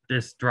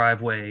this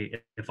driveway,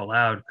 if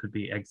allowed, could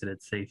be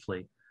exited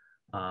safely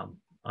on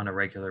a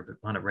regular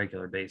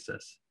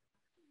basis.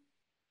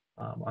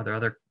 Are there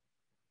other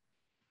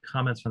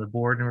comments from the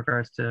board in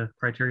regards to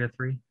criteria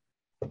 3?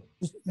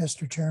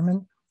 Mr.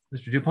 Chairman.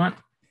 Mr. DuPont.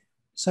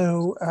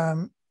 So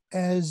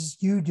as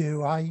you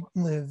do, I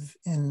live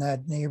in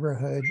that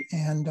neighborhood,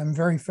 and I'm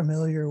very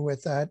familiar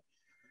with that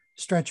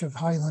stretch of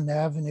Highland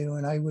Avenue,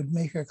 and I would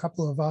make a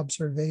couple of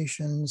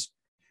observations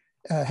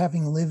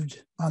having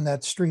lived on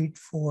that street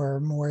for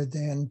more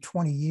than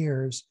 20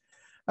 years.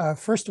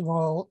 First of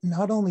all,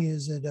 not only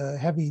is it a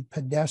heavy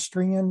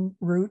pedestrian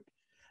route,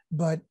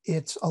 but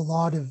it's a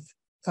lot of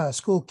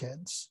school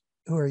kids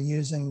who are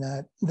using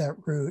that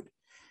route.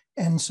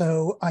 And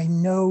so I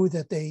know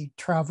that they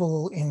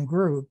travel in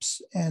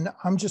groups, and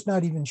I'm just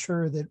not even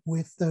sure that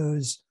with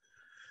those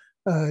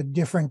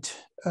different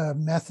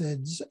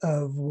methods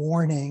of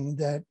warning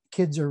that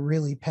kids are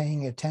really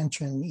paying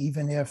attention,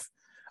 even if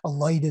a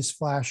light is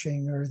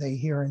flashing or they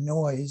hear a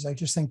noise. I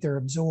just think they're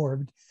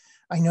absorbed.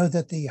 I know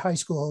that the high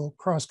school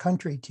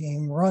cross-country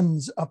team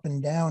runs up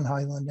and down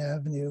Highland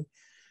Avenue.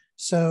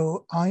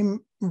 So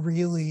I'm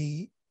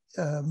really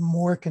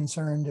more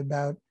concerned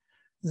about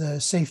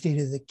the safety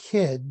to the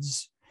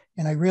kids.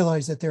 And I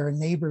realize that there are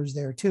neighbors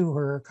there too who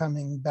are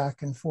coming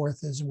back and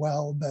forth as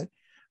well. But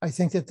I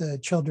think that the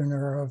children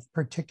are of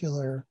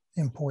particular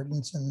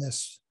importance in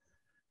this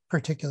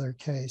particular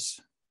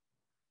case.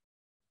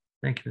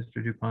 Thank you,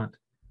 Mr. DuPont.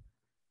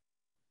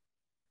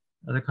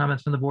 Other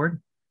comments from the board?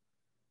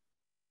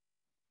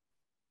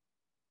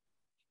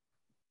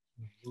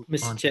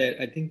 Mr. Chair,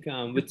 I think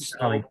with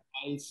snow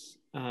piles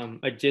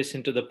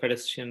adjacent to the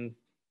pedestrian,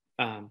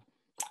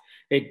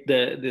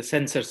 the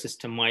sensor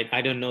system might,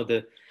 I don't know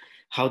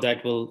how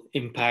that will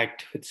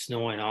impact with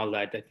snow and all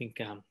that. I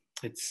think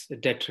it's a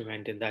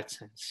detriment in that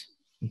sense.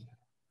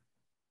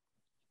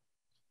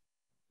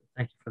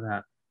 Thank you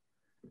for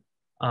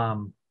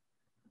that.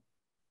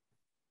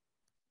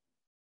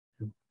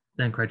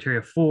 Then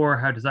criteria 4,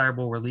 how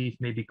desirable relief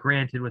may be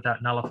granted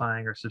without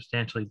nullifying or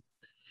substantially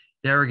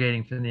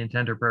derogating from the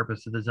intent or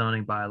purpose of the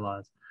zoning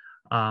bylaws.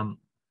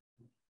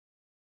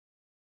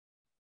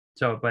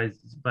 So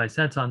by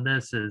sense on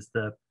this is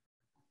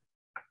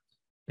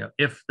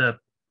if the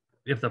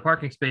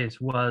parking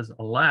space was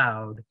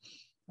allowed,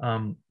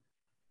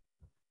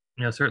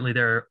 certainly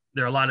there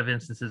are a lot of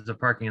instances of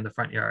parking in the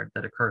front yard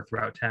that occur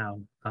throughout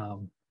town.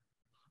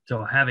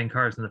 So having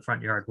cars in the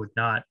front yard would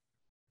not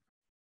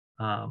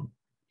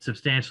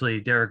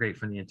substantially derogate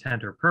from the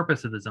intent or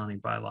purpose of the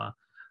zoning bylaw.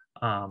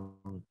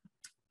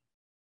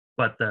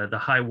 But the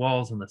high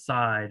walls on the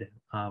side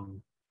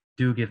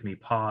do give me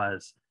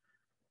pause,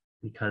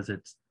 because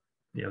it's,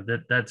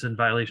 that's in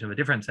violation of a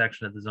different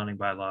section of the zoning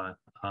bylaw.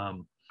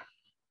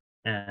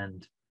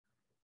 And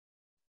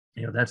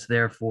that's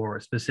there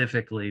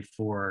specifically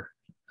for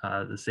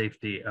the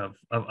safety of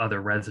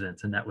other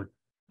residents, and I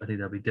think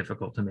that'll be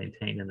difficult to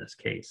maintain in this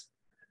case.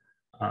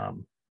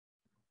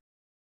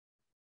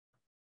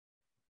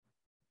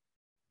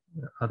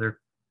 Other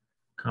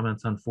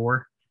comments on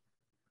 4?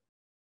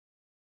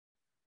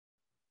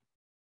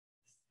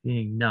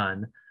 Seeing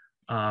none.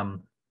 So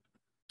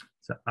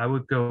I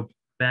would go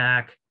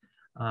back.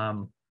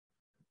 I'm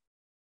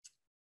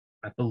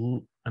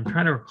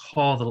trying to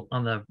recall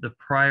on the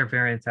prior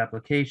variance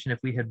application if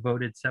we had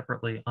voted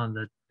separately on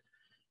the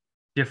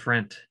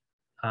different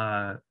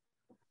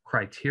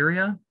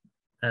criteria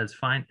as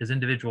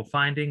individual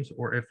findings,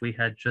 or if we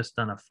had just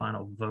done a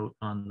final vote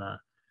on the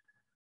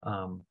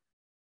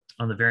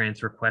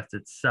variance request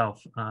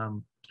itself.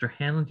 Mr.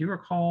 Hanlon, do you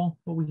recall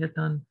what we had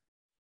done?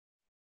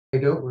 I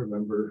don't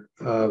remember.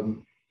 I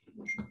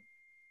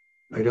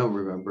don't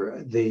remember.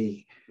 I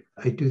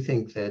do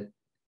think that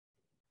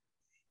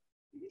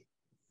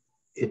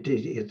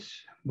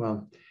it's,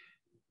 well,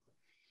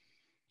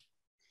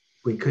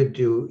 we could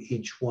do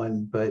each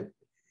one, but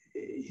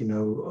you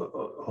know,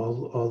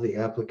 all the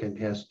applicant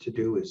has to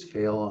do is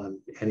fail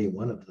on any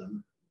one of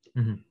them.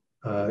 Mm-hmm.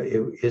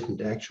 It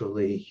isn't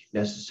actually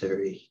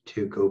necessary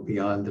to go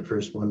beyond the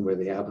first one where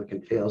the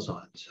applicant fails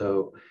on.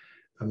 So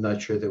I'm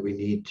not sure that we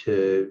need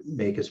to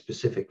make a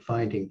specific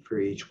finding for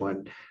each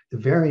one. The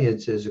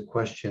variance is a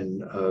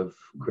question of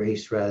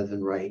grace rather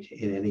than right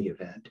in any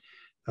event.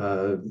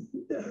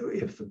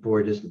 If the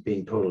board isn't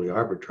being totally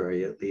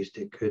arbitrary, at least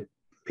it could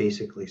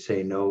basically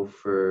say no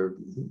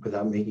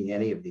without making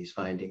any of these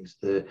findings.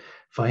 The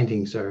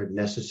findings are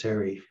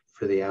necessary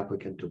for the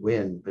applicant to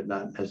win, but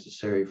not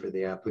necessary for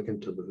the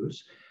applicant to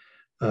lose.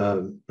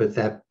 But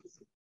that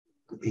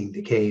being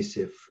the case,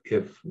 if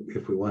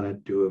we want to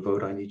do a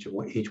vote on each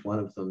one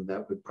of them,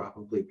 that would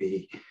probably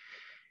be,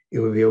 it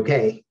would be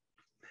okay.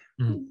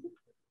 Mm-hmm.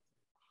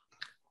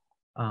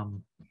 I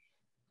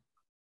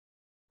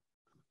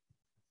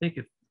think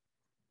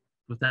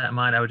with that in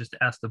mind, I would just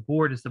ask the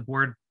board, is the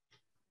board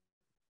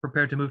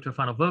prepared to move to a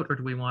final vote, or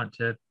do we want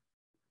to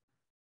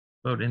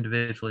vote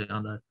individually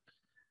on the,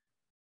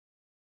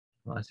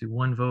 well, I see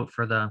one vote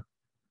for the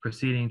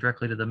proceeding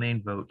directly to the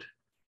main vote.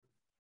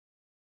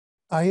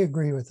 I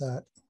agree with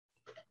that.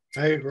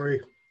 I agree.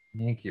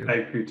 Thank you. I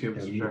agree too,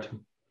 Mr. Chair.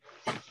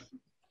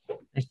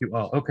 Thank you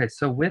all. Okay,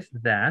 so with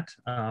that,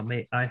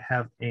 may I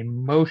have a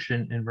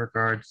motion in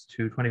regards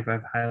to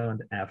 25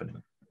 Highland Avenue?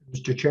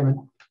 Mr.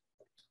 Chairman.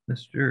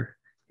 Mr.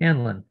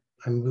 Hanlon.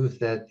 I move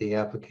that the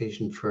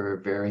application for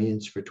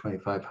variance for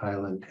 25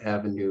 Highland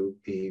Avenue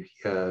be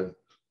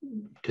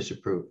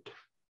disapproved.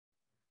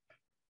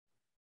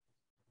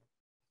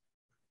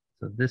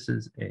 So this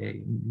is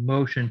a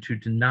motion to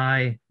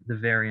deny the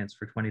variance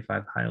for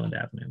 25 Highland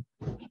Avenue.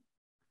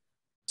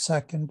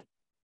 Second.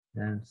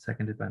 And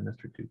seconded by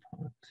Mr.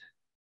 DuPont.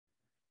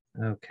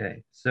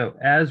 Okay, so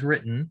as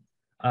written,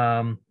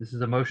 this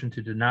is a motion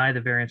to deny the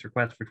variance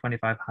request for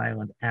 25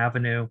 Highland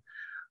Avenue.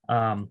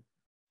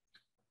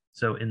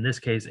 So in this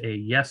case, a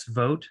yes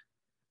vote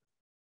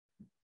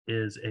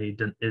is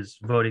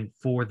voting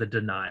for the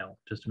denial,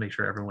 just to make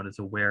sure everyone is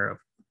aware of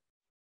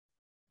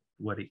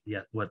what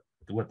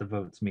the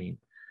votes mean.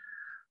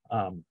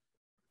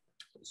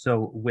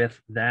 So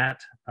with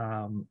that,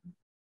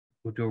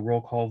 we'll do a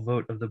roll call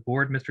vote of the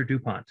board. Mr.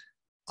 DuPont.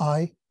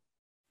 Aye.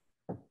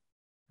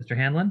 Mr.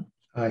 Hanlon.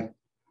 Aye.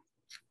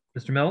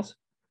 Mr. Mills.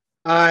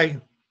 Aye.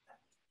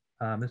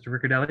 Mr.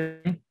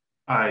 Riccardelli.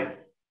 Aye.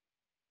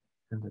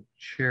 And the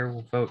chair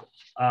will vote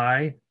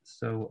aye.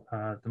 So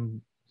the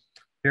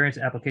variance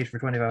application for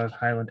 25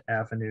 Highland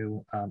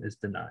Avenue is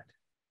denied.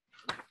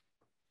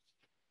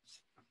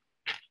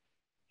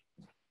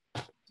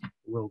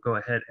 We'll go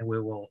ahead and we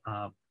will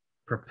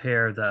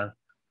prepare the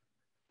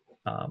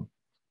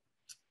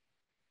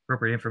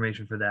appropriate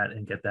information for that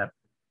and get that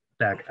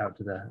back out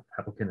to the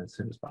applicant as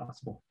soon as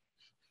possible.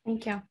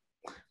 Thank you.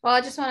 Well,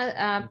 I just want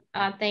to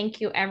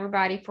thank you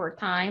everybody for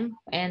time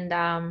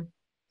and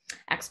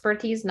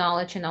expertise,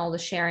 knowledge, and all the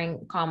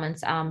sharing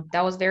comments.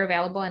 That was very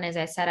valuable. And as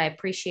I said, I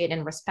appreciate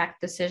and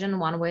respect decision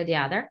one way or the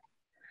other.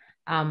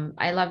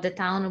 I love the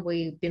town.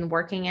 We've been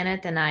working in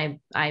it, and I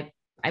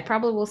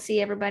probably will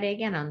see everybody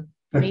again on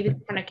maybe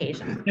different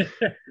occasion.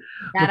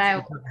 that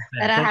I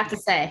have to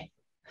say.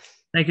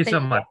 Thank you so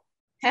much.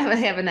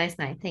 Have a nice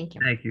night. Thank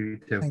you. Thank you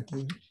too. Thank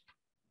you.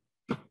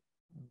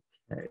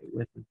 Okay,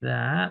 with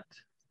that,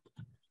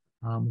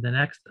 the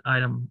next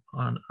item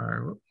on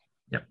our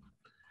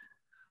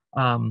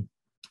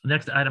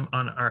next item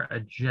on our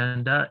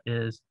agenda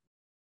is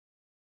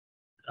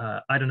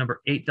item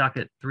number 8,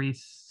 docket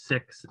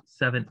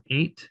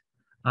 3678,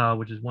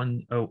 which is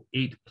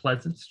 108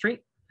 Pleasant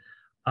Street.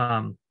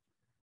 So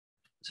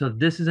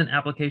this is an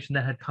application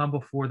that had come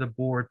before the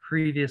board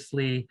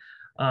previously,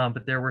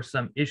 but there were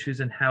some issues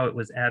in how it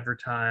was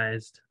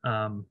advertised,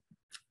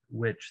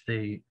 which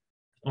the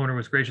owner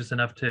was gracious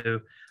enough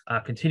to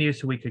continue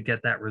so we could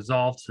get that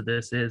resolved. So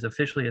this is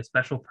officially a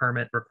special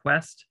permit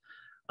request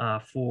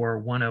for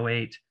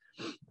 108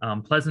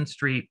 Pleasant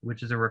Street,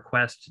 which is a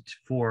request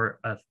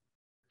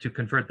to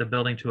convert the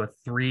building to a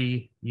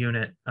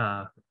 3-unit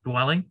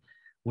dwelling,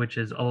 which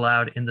is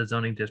allowed in the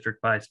zoning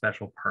district by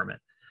special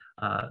permit.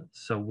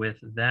 So with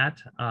that,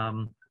 I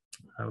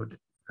would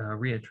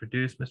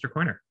reintroduce Mr.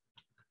 Coiner.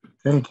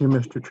 Thank you,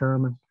 Mr.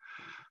 Chairman.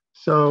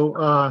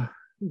 So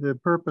the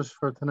purpose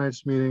for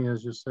tonight's meeting,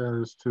 as you said,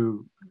 is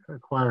to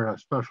acquire a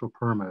special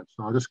permit.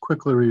 So I'll just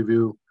quickly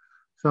review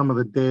some of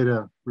the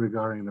data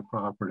regarding the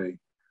property.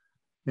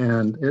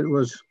 And it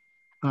was,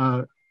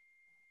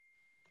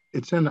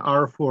 it's in the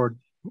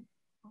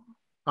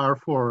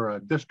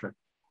R4 district,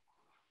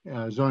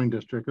 zoning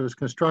district. It was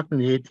constructed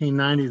in the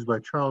 1890s by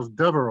Charles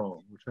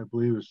Devereux, which I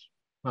believe is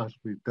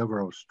possibly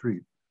Devereux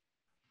Street.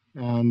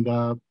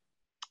 And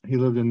he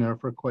lived in there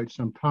for quite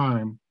some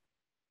time.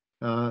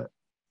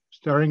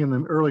 Starting in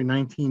the early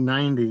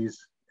 1990s,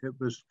 it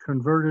was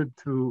converted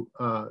to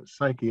a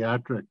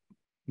psychiatric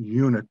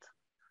unit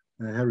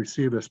and had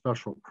received a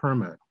special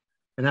permit.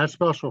 And that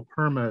special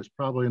permit is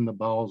probably in the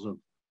bowels of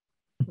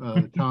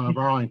the town of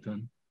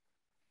Arlington.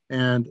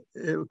 And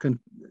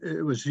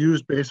it was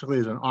used basically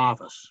as an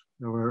office.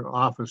 There were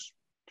office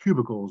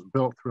cubicles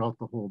built throughout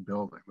the whole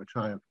building, which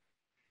I have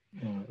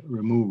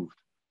removed.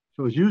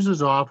 So it was used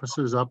as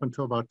offices up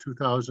until about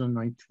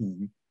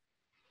 2019.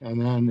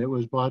 And then it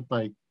was bought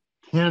by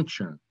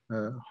Kanchan,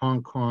 a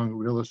Hong Kong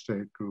real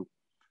estate group.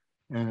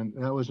 And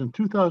that was in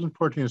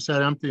 2014. It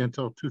sat empty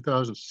until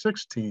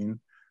 2016,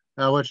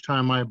 at which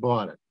time I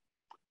bought it.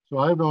 So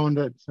I've owned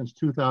it since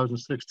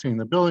 2016.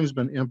 The building's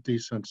been empty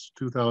since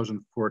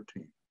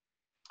 2014.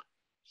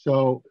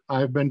 So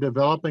I've been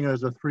developing it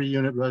as a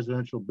 3-unit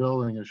residential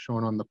building as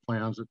shown on the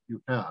plans that you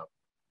have.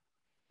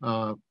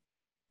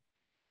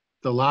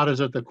 The lot is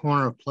at the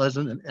corner of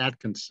Pleasant and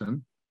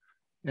Atkinson,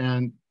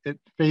 and it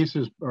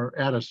faces, or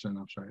Addison,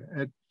 I'm sorry,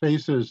 it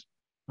faces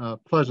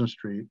Pleasant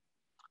Street.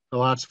 The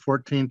lot's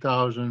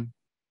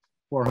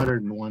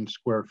 14,401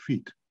 square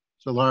feet.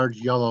 It's a large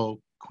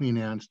yellow Queen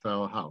Anne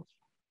style house.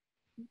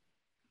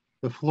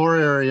 The floor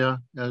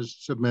area as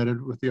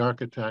submitted with the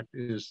architect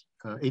is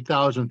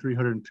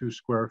 8,302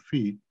 square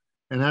feet,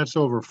 and that's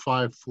over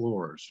 5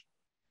 floors.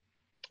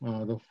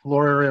 The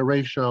floor area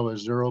ratio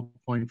is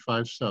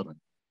 0.57.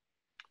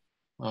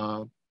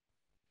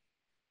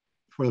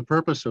 For the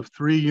purpose of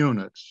 3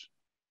 units,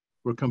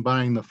 we're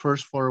combining the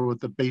first floor with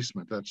the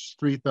basement. That's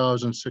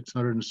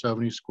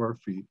 3,670 square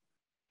feet,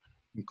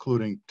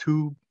 including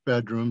 2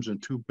 bedrooms and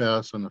 2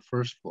 baths on the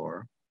first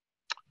floor,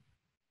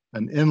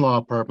 an in-law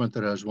apartment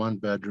that has 1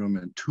 bedroom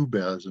and 2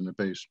 baths in the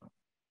basement.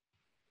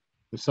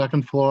 The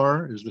second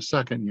floor is the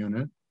second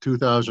unit,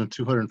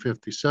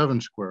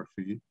 2,257 square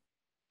feet,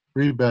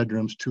 3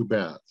 bedrooms, 2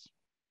 baths.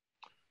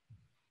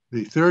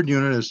 The third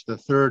unit is the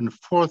third and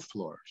fourth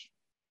floors.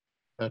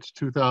 That's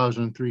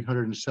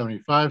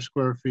 2,375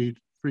 square feet,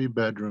 3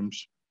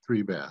 bedrooms,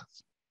 3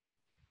 baths.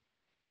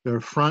 There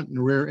are front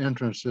and rear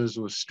entrances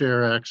with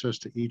stair access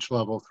to each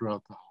level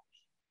throughout the house.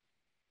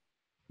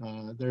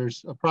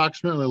 There's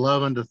approximately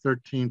 11 to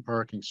 13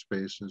 parking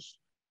spaces,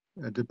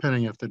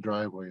 depending if the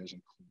driveway is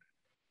included.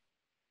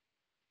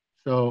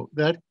 So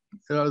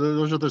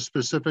those are the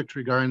specifics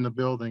regarding the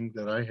building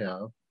that I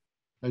have.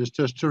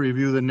 Just to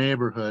review the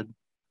neighborhood,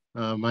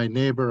 my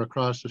neighbor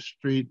across the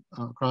street,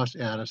 across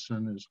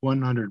Addison, is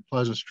 100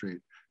 Pleasant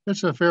Street.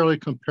 It's a fairly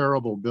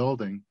comparable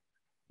building,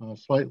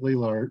 slightly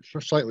large,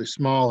 or slightly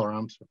smaller.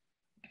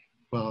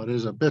 Well, it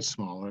is a bit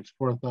smaller. It's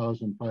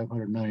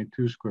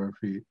 4,592 square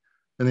feet.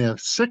 And they have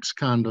 6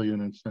 condo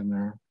units in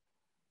there,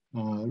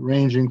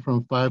 ranging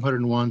from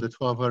 501 to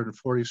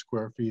 1,240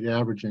 square feet,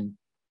 averaging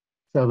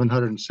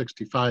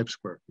 765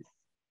 square feet.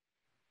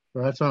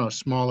 So that's on a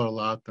smaller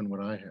lot than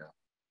what I have.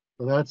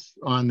 So that's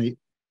on the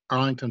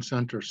Arlington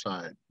Center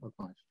side of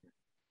my street.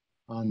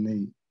 On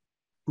the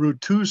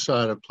Route 2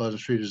 side of Pleasant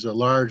Street is a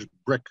large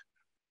brick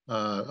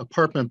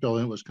apartment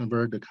building that was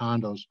converted to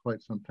condos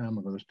quite some time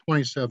ago. There's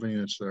 27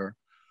 units there.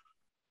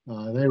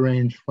 They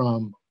range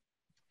from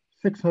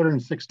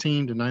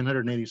 616 to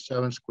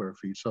 987 square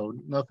feet, so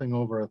nothing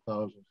over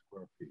 1,000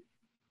 square feet.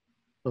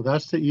 So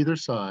that's to either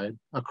side.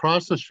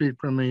 Across the street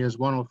from me is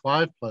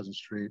 105 Pleasant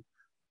Street,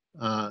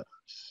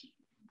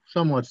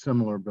 somewhat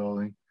similar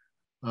building.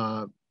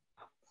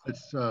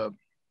 It's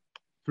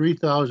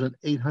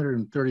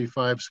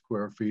 3,835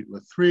 square feet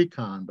with 3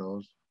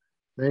 condos.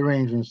 They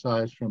range in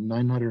size from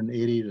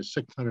 980 to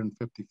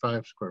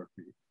 655 square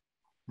feet,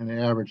 and they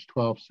average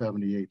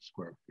 1,278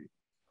 square feet.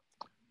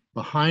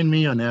 Behind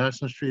me on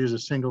Addison Street is a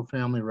single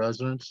family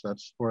residence.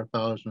 That's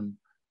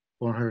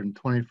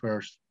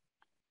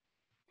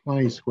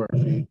 4,420 square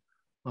feet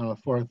on a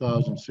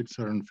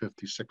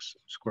 4,656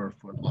 square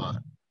foot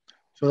lot.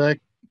 So that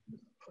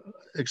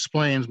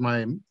explains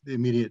my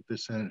immediate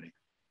vicinity.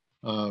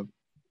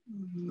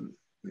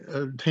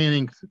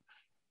 Obtaining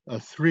a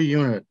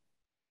 3-unit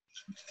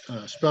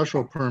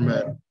special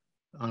permit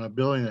on a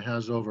building that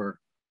has over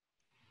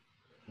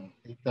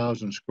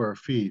 8,000 square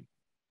feet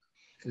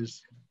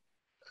is,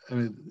 I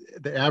mean,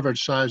 the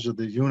average size of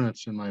the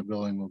units in my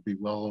building will be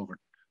well over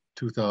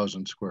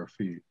 2,000 square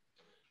feet,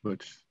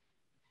 which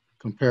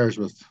compares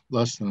with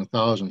less than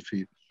 1,000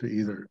 feet to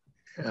either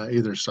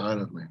side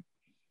of me.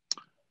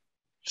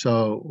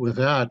 So with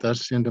that,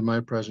 that's the end of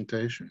my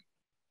presentation.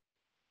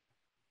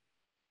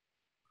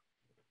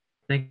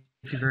 Thank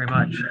you very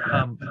much.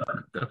 A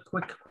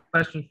quick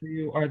question for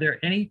you. Are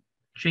there any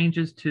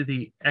changes to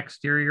the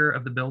exterior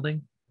of the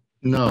building?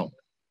 No.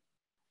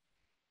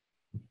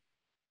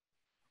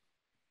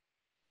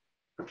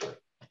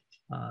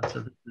 So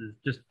this is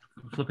just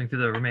flipping through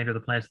the remainder of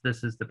the plans.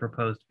 This is the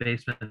proposed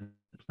basement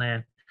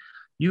plan.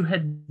 You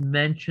had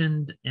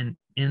mentioned an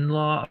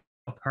in-law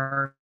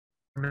apartment.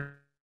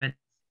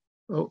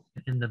 Oh,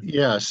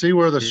 yeah. See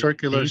where the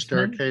circular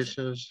staircase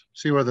is?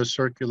 See where the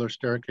circular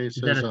staircase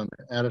is on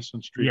the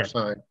Addison Street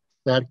side?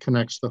 That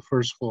connects the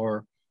first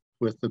floor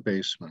with the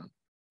basement.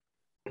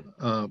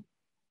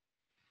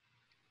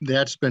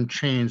 That's been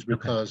changed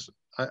because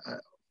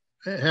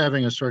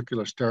having a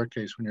circular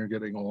staircase when you're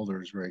getting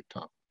older is very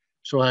tough.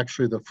 So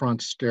actually the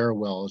front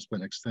stairwell has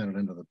been extended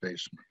into the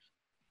basement.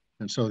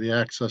 And so the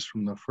access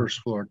from the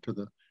first floor to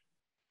the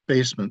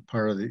basement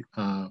part of the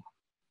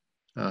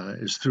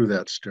is through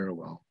that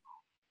stairwell.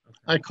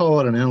 I call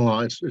it an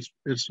in-law.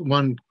 It's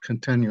one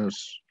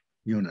continuous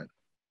unit.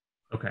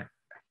 Okay.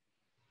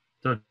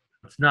 So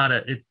it's not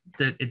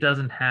it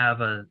doesn't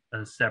have a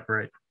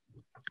separate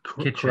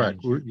kitchen. Correct.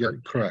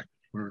 Correct.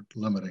 We're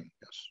limiting,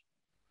 yes.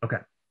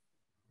 Okay.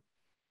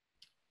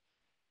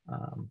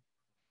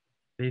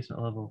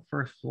 Basement level,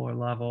 first floor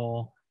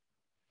level,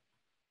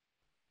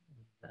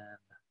 then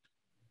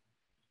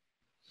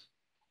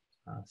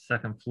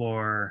second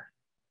floor,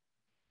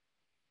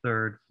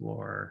 third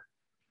floor,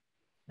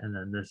 and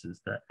then this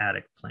is the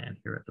attic plan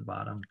here at the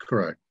bottom.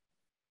 Correct.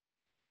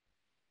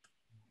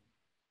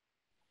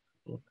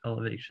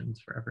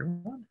 Elevations for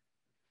everyone.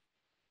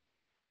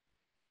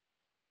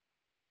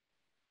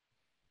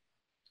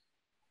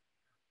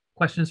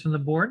 Questions from the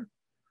board?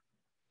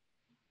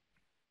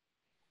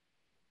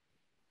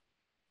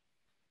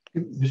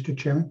 Mr.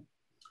 Chairman?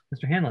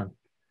 Mr. Hanlon?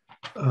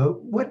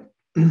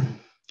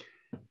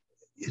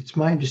 It's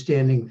my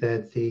understanding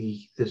that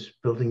this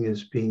building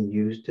is being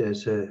used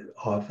as an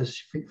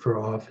office for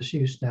office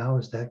use now.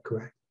 Is that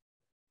correct?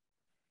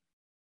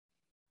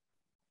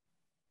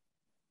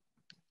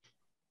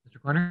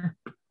 Mr. Corner?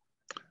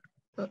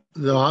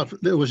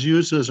 It was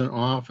used as an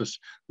office.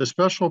 The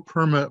special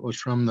permit was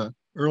from the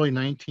early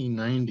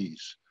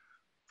 1990s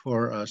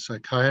for a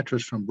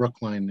psychiatrist from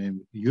Brookline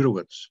named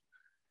Udowitz.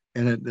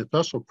 And the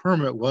special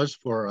permit was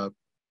for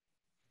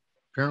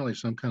apparently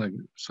some kind of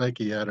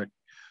psychiatric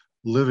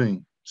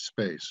living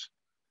space.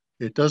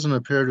 It doesn't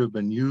appear to have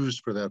been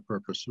used for that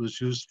purpose. It was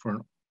used for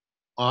an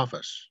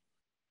office.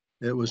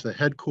 It was the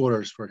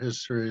headquarters for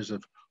his series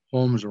of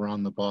homes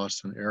around the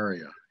Boston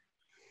area.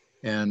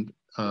 And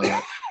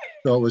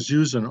so it was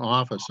used in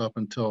office up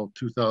until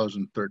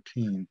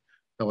 2013,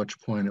 at which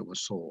point it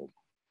was sold.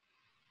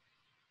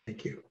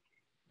 Thank you.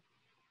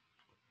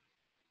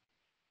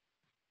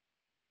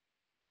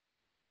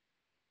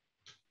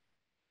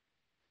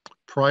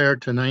 Prior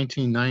to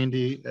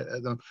 1990,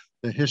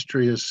 the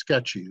history is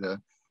sketchy. The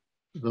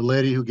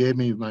lady who gave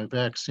me my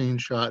vaccine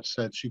shot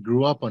said she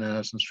grew up on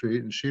Addison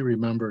Street and she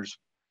remembers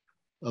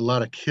a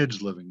lot of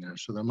kids living there.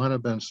 So there might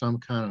have been some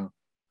kind of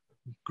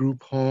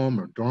group home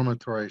or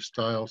dormitory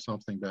style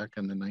something back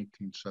in the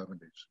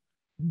 1970s.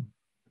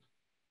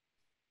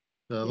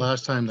 The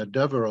last time the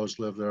Devereaux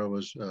lived there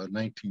was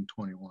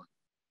 1921.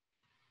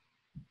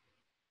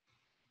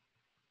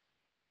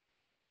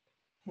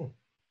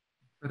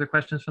 Further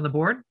questions from the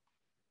board?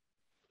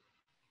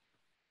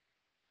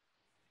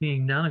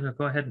 Being none, I'm going to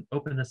go ahead and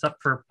open this up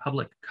for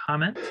public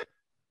comment.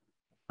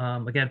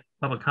 Again,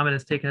 public comment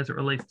is taken as it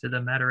relates to the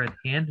matter at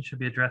hand. It should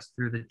be addressed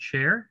through the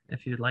chair.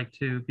 If you'd like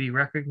to be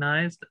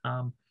recognized,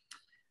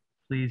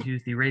 please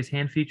use the raise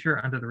hand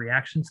feature under the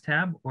reactions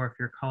tab, or if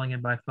you're calling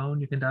in by phone,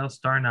 you can dial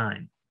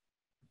 *9.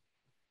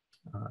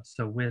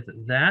 So with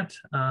that,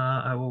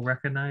 I will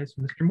recognize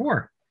Mr.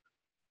 Moore.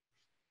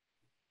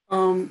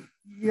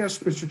 Yes,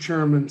 Mr.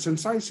 Chairman,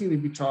 since I seem to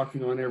be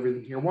talking on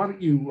everything here, why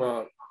don't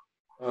you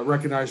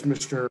recognize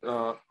Mr.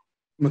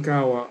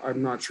 Makawa,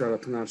 I'm not sure how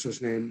to pronounce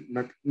his name,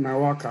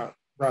 Mawaka,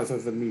 rather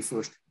than me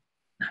first.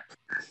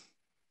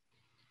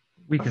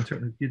 We can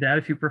certainly do that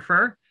if you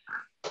prefer.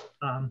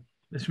 Mr.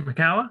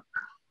 Makawa?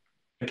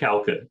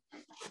 Macalca.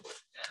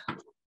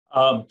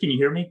 Can you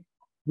hear me?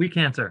 We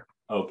can, sir.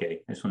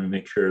 Okay, I just want to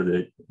make sure that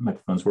the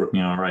microphone's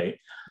working all right.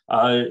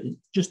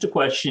 Just a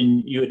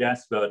question, you had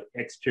asked about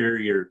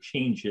exterior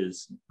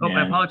changes. Oh,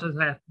 I apologize,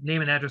 I have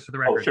name and address for the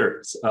record. Oh,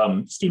 sure.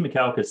 Steve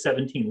Macalca,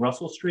 17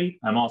 Russell Street.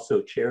 I'm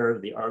also chair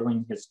of the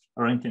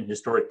Arlington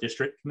Historic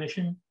District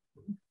Commission.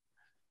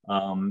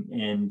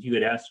 And you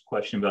had asked a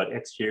question about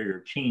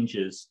exterior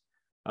changes.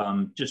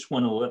 Just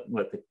want to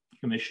let the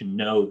commission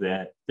know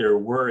that there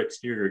were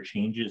exterior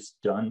changes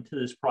done to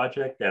this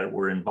project that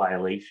were in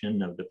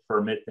violation of the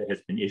permit that has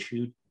been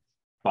issued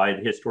by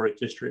the Historic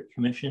District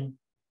Commission,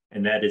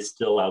 and that is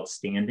still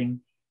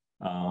outstanding.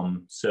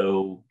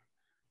 So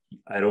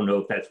I don't know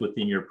if that's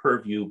within your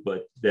purview,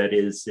 but that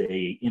is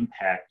an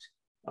impact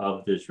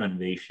of this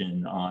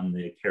renovation on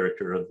the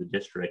character of the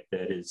district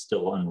that is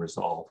still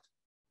unresolved.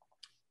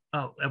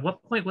 Oh, at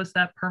what point was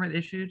that permit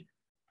issued?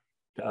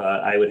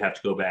 I would have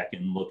to go back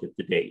and look at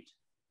the date.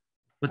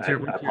 I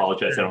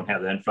apologize, I don't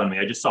have that in front of me.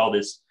 I just saw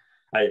this,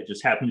 I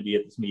just happened to be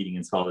at this meeting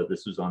and saw that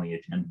this was on the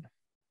agenda.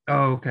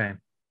 Oh, okay.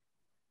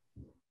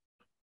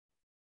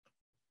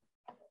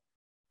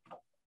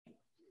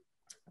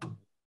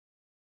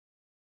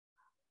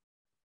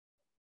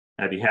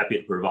 I'd be happy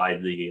to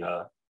provide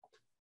the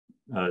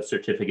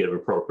certificate of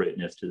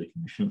appropriateness to the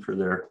commission for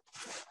their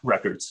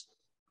records.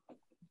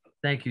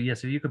 Thank you.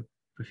 Yes, if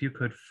you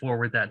could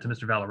forward that to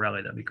Mr.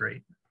 Valarelli, that'd be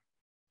great.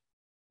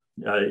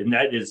 And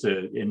that is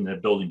in the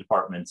building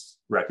department's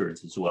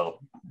records as well.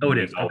 Oh, it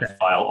is. Okay.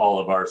 File all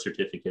of our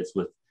certificates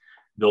with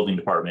building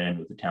department and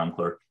with the town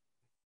clerk.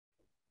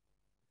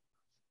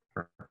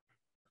 Perfect.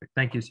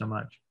 Thank you so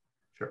much.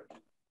 Sure.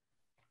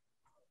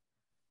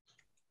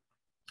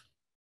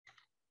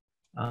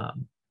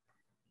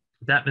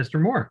 With that,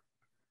 Mr. Moore.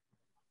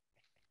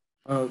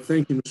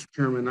 Thank you, Mr.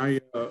 Chairman.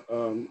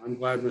 I'm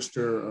glad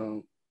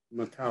Mr.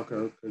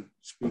 Makauka could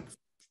speak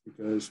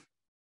because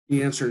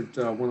he answered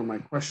one of my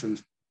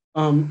questions.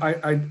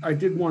 I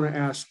did want to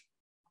ask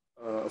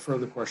a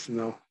further question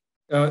though.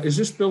 Is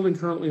this building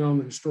currently on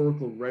the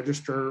historical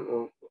register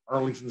or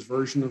Arlington's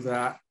version of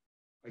that?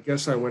 I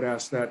guess I would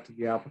ask that to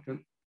the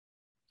applicant.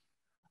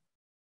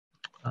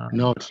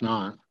 No, it's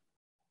not.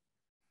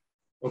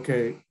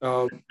 Okay.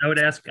 I would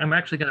ask, I'm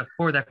actually going to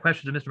forward that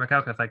question to Mr.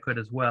 Makauka if I could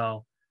as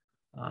well.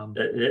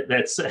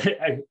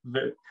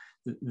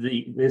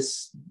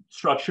 This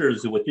structure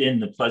is within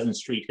the Pleasant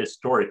Street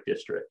Historic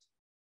District.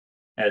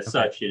 As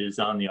such, it is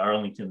on the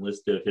Arlington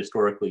list of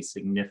historically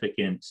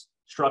significant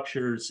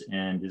structures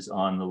and is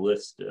on the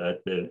list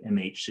at the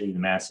MHC, the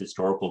Mass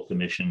Historical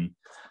Commission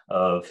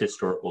of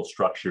Historical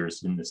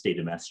Structures in the state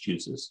of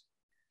Massachusetts.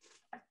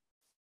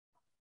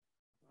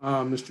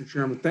 Mr.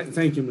 Chairman,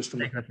 thank you, Mr.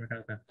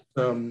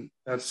 Makauka.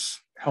 That's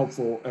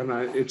helpful, and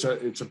it's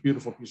a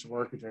beautiful piece of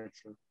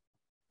architecture.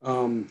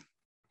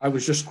 I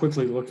was just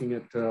quickly looking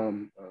at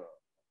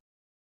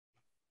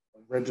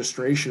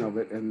registration of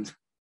it, and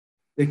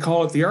they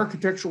call it the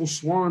Architectural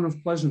Swan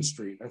of Pleasant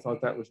Street. I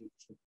thought that was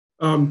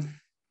interesting.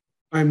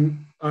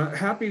 I'm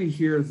happy to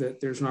hear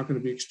that there's not going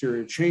to be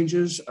exterior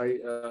changes.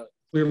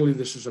 Clearly,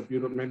 this is a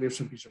beautiful,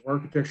 magnificent piece of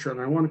architecture, and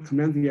I want to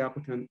commend the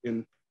applicant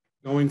in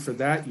going for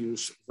that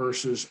use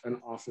versus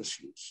an office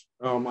use.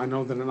 I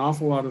know that an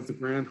awful lot of the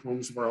grand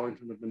homes of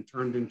Arlington have been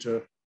turned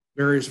into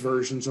various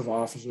versions of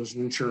offices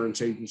and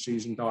insurance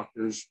agencies and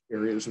doctors'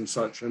 areas and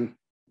such. And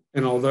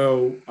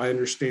although I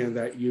understand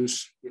that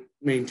use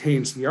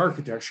maintains the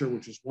architecture,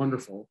 which is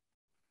wonderful,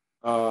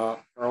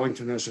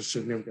 Arlington has a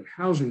significant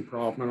housing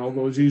problem. And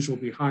although these will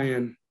be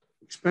high-end,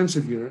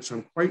 expensive units,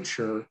 I'm quite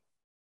sure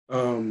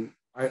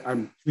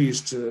I'm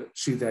pleased to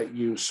see that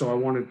use. So I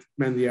wanted to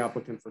commend the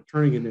applicant for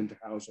turning it into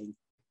housing,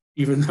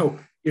 even though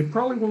it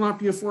probably will not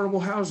be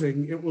affordable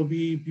housing, it will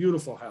be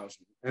beautiful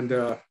housing. And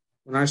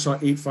when I saw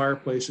 8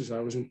 fireplaces,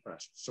 I was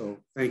impressed. So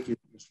thank you,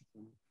 Mr.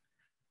 Chairman.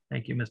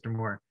 Thank you, Mr.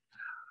 Moore.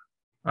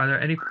 Are there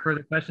any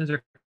further questions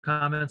or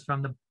comments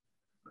from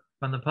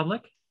the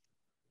public?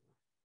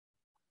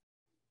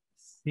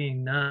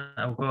 Seeing none,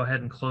 I'll go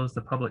ahead and close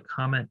the public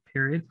comment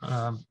period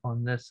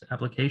on this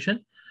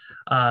application.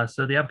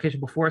 So the application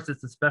before us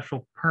is a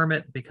special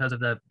permit because of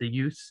the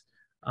use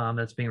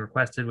that's being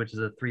requested, which is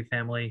a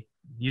 3-family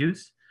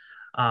use.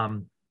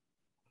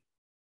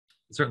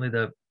 Certainly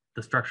the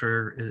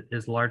structure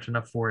is large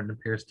enough for it and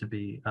appears to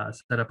be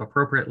set up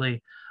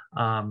appropriately.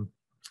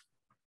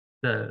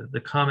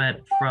 The comment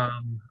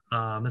from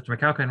Mr.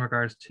 Makauka in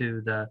regards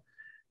to the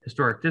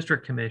Historic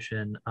District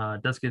Commission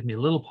does give me a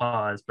little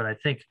pause, but I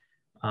think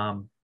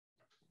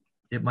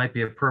it might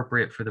be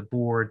appropriate for the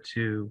board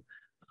to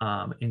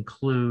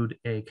include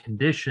a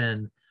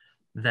condition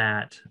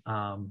that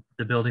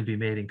the building be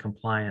made in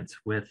compliance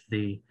with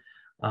the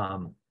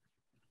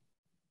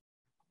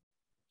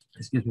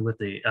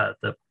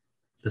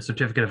the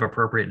certificate of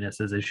appropriateness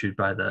is issued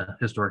by the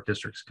Historic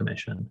Districts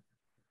Commission.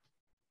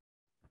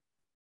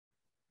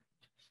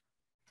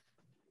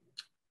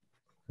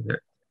 Are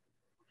there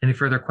any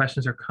further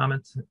questions or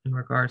comments in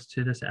regards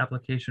to this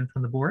application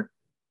from the board?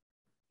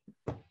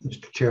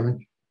 Mr.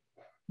 Chairman.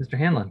 Mr.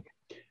 Hanlon.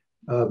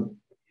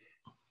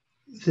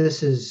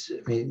 This is,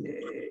 I mean,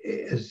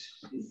 as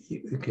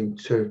you can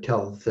sort of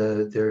tell,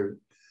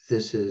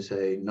 this is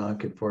a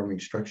non-conforming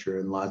structure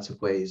in lots of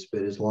ways,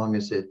 but as long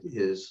as it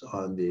is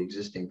on the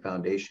existing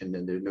foundation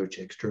and there are no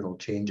external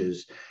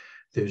changes,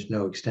 there's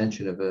no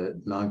extension of a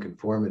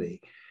non-conformity.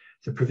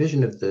 The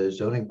provision of the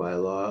zoning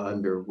bylaw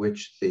under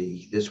which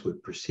this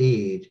would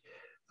proceed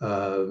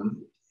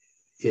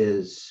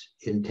is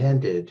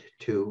intended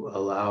to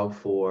allow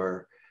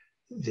for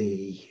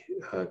the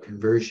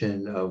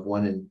conversion of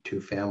 1- and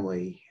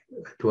 2-family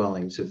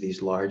dwellings of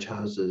these large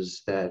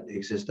houses that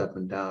exist up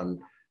and down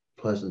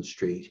Pleasant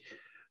Street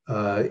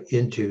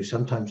into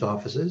sometimes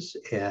offices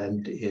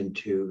and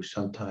into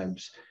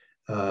sometimes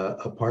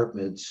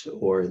apartments,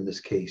 or in this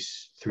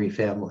case,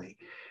 3-family.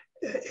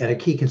 And a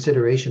key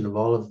consideration of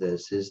all of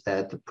this is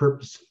that the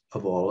purpose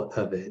of all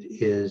of it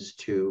is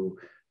to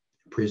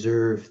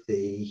preserve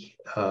the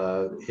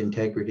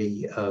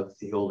integrity of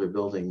the older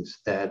buildings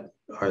that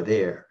are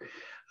there.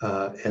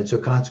 And so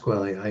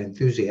consequently, I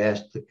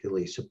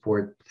enthusiastically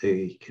support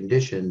the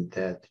condition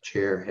that the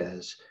chair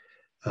has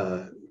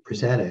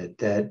presented,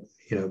 that,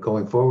 you know,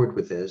 going forward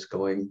with this,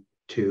 going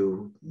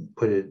to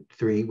put it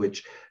 3,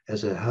 which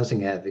as a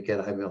housing advocate,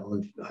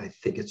 I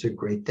think it's a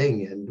great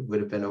thing and would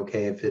have been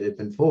okay if it had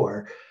been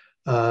 4.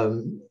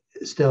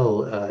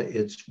 Still,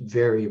 it's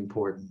very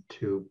important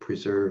to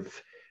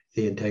preserve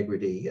the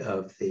integrity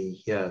of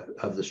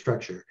the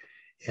structure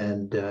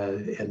and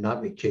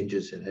not make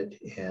changes in it.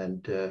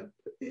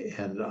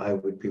 And I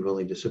would be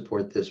willing to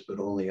support this, but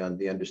only on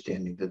the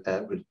understanding that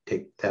that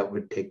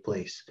would take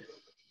place.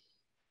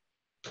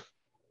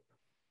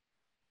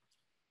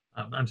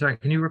 I'm sorry,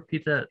 can you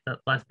repeat that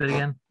last bit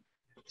again?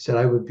 said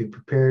I would be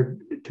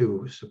prepared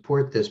to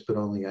support this, but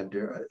only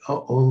under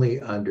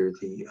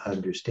the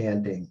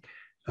understanding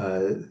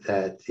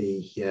that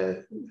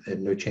that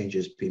no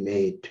changes be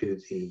made to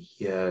the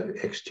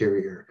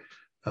exterior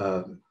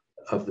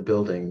of the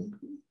building.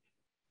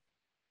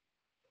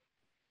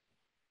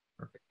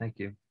 Perfect. Thank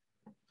you.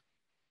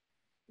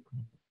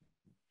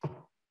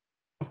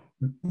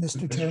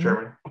 Mr.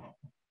 Chairman.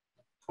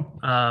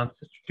 Mr.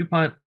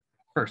 DuPont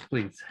first,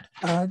 please.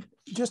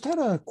 Just had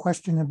a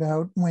question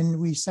about when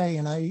we say,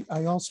 and I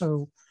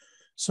also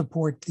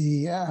support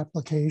the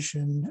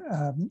application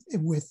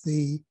with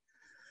the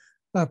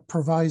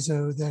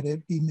proviso that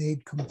it be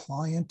made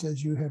compliant,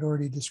 as you had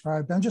already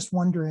described. I'm just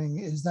wondering,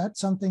 is that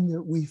something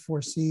that we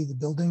foresee the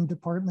building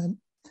department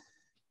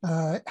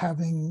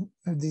having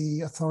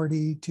the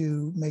authority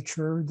to make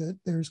sure that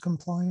there's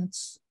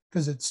compliance?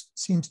 Because it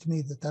seems to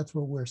me that that's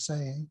what we're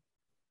saying.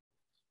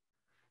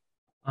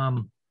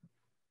 I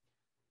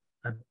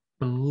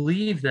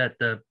believe that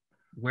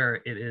where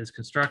it is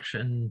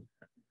construction,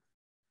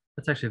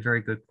 that's actually a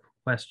very good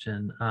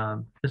question.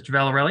 Mr.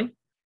 Valarelli?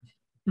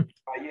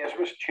 Yes,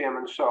 Mr.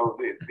 Chairman. So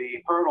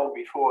the hurdle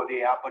before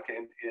the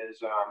applicant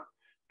is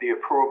the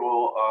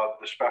approval of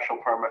the special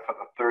permit for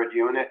the third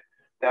unit.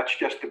 That's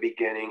just the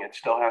beginning. It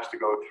still has to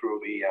go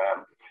through the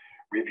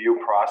review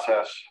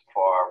process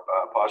for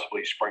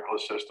possibly sprinkler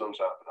systems,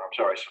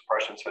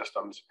 suppression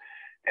systems,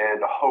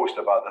 and a host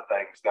of other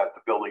things that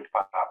the building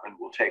department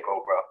will take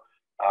over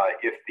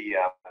if the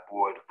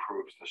board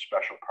approves the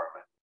special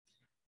permit.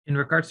 In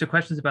regards to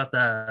questions about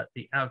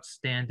the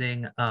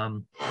outstanding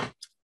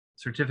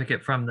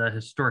certificate from the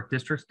Historic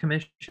Districts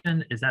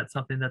Commission, is that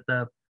something that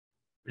the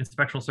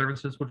inspectional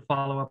services would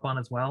follow up on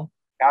as well?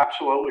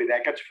 Absolutely.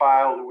 That gets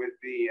filed with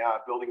the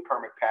building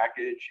permit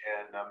package,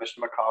 and Mr.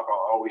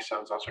 McCullough always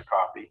sends us a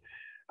copy.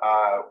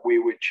 We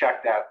would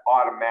check that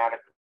automatically,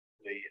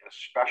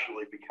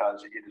 especially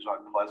because it is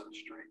on Pleasant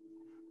Street.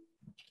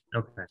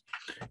 Okay,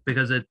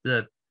 because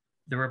the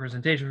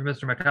representation from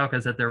Mr. McCullough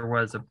is that there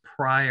was a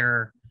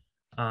prior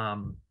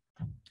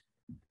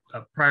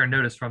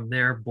notice from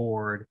their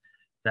board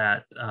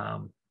that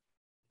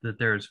that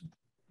there's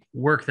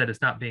work that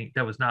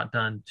was not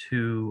done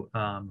to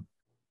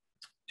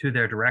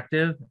their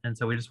directive, and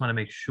so we just want to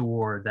make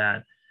sure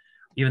that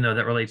even though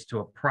that relates to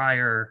a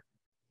prior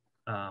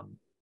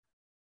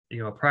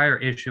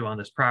issue on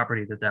this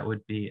property, that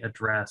would be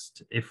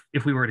addressed if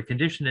we were to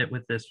condition it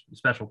with this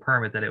special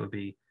permit, that it would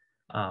be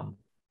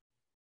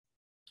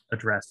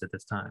addressed at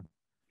this time.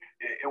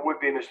 It would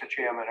be, Mr.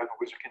 Chairman, if it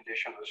was a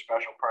condition of the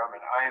special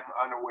permit. I am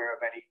unaware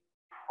of any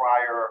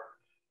prior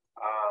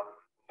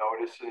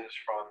notices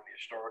from the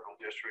Historical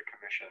District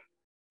Commission,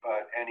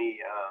 but any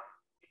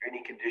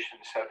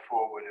conditions set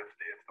forward if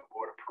the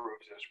board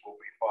approves this will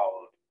be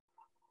followed.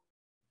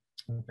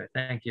 Okay,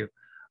 thank you.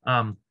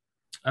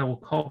 I will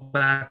call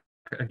back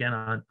again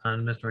on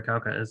Mr.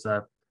 McCullough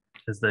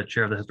as the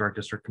chair of the Historic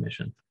District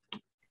Commission.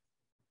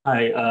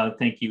 Hi,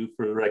 thank you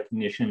for the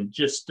recognition.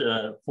 Just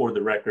for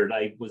the record,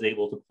 I was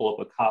able to pull up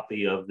a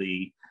copy of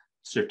the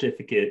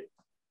certificate,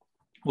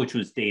 which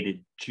was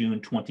dated June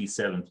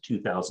 27th,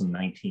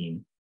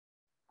 2019.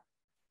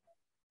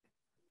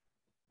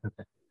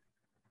 Okay.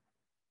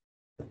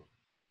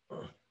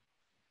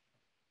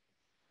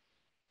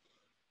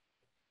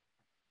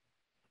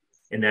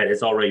 And that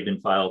has already been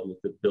filed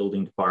with the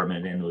building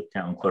department and with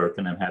town clerk,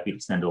 and I'm happy to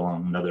send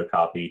along another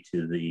copy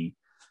to the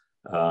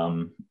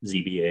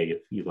ZBA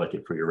if you'd like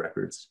it for your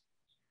records.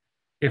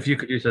 If you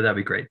could do so, that'd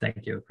be great.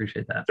 Thank you.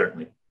 Appreciate that.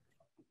 Certainly.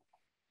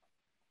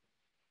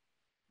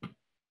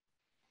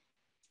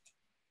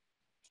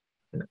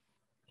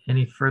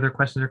 Any further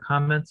questions or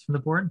comments from the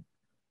board?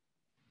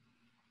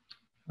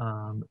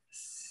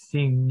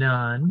 Seeing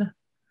none.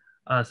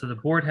 So the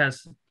board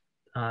has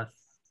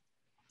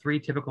 3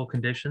 typical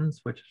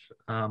conditions, which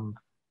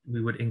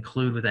we would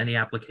include with any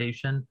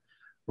application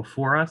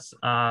before us.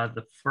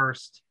 The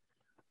first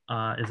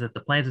is that the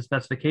plans and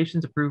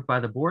specifications approved by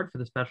the board for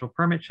the special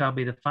permit shall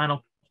be the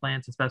final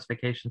plans and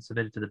specifications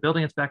submitted to the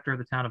building inspector of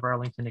the town of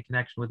Arlington in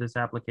connection with this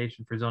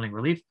application for zoning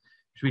relief.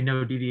 There should be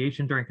no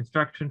deviation during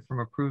construction from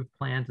approved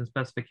plans and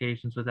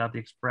specifications without the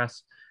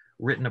express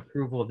written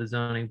approval of the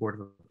zoning board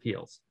of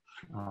appeals.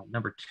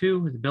 Number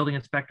 2, the building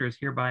inspector is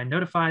hereby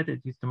notified that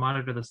he's to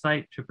monitor the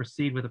site to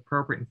proceed with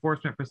appropriate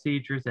enforcement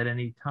procedures at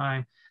any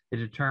time they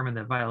determine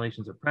that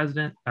violations are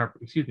present.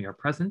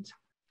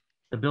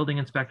 The building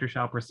inspector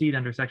shall proceed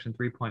under section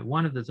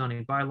 3.1 of the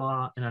zoning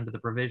bylaw and under the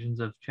provisions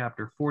of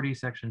chapter 40,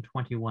 section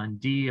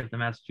 21D of the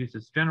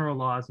Massachusetts general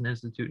laws and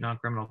institute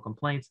non-criminal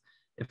complaints.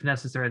 If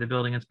necessary, the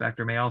building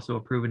inspector may also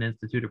approve and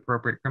institute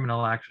appropriate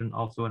criminal action,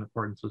 also in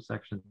accordance with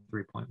section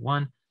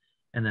 3.1.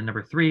 And then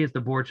number 3 is the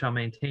board shall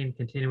maintain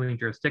continuing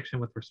jurisdiction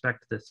with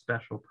respect to this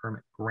special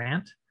permit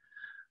grant.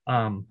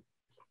 I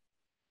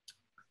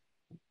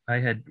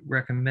had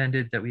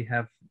recommended that we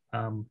have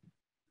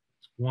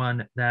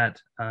one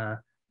that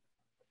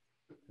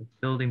the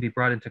building be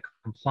brought into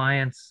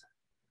compliance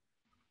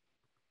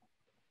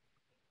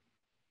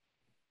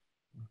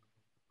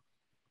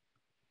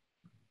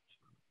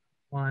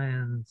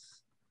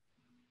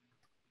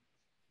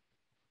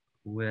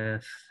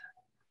with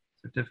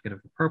certificate of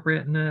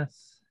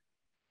appropriateness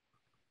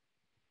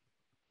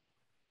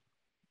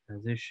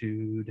as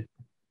issued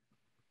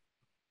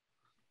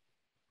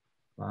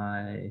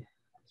by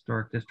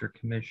Historic District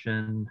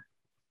Commission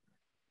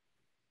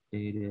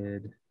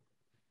dated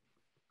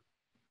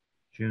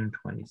June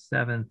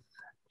 27th,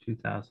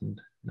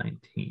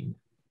 2019.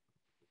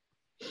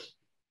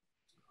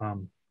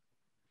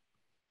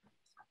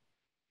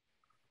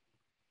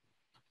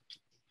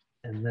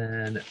 And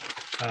then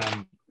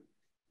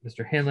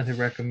Mr. Hanlon had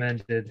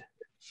recommended,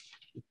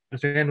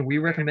 Mr. Hanlon, were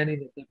you recommending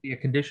that there be a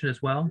condition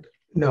as well?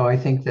 No, I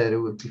think that it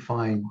would be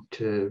fine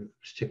to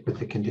stick with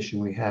the condition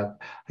we have.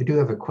 I do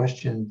have a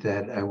question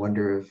that I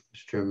wonder if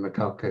Mr.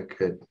 McCullough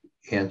could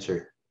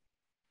answer.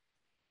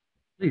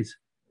 Please.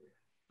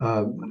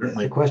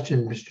 The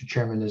question, Mr.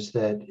 Chairman,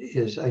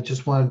 I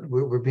just want,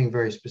 we're being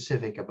very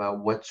specific about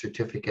what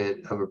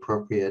certificate of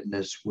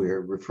appropriateness we're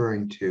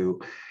referring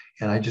to.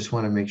 And I just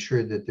want to make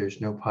sure that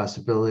there's no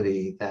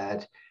possibility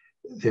that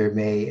there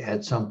may,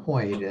 at some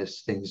point,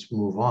 as things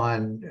move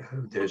on,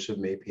 there's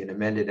maybe an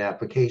amended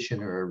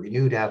application or a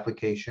renewed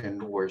application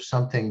or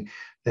something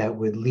that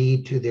would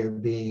lead to there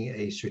being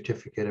a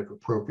certificate of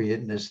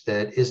appropriateness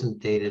that isn't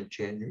dated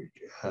June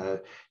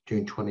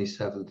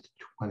 27th,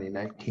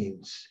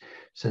 2019.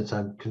 Since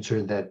I'm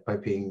concerned that by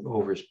being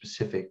over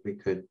specific, we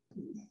could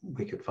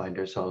find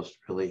ourselves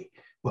really,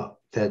 well,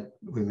 that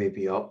we may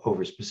be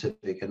over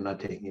specific and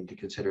not taking into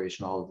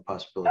consideration all of the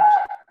possibilities.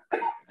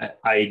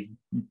 I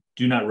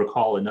do not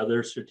recall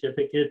another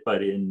certificate,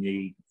 but in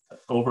the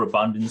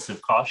overabundance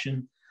of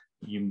caution,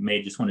 you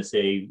may just want to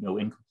say, you know,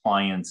 in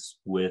compliance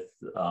with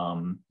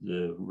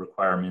the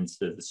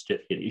requirements of the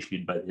certificate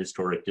issued by the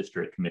Historic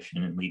District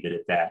Commission, and leave it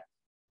at that.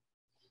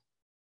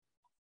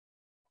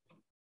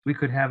 We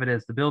could have it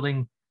as the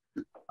building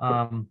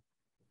shall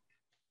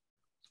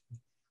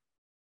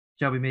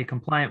be made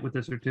compliant with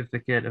the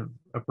certificate of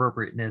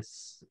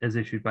appropriateness as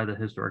issued by the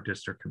Historic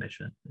District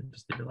Commission. And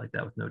just leave it like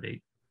that with no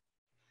date.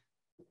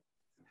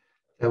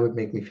 That would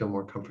make me feel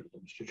more comfortable,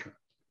 Mr. Chairman.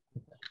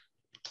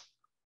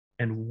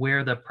 And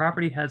where the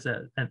property has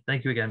and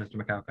thank you again, Mr.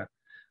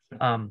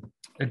 McCullough.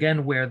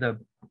 Again, where the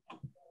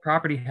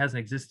property has an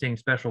existing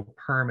special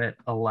permit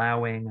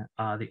allowing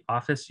the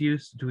office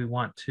use, do we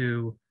want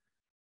to,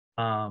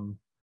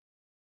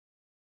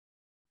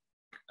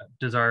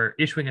 does our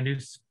issuing a new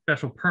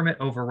special permit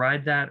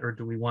override that, or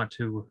do we want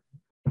to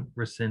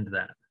rescind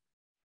that?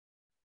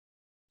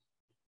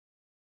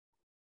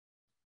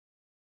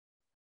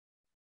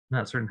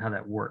 Not certain how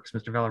that works.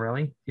 Mr.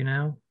 Valarelli, do you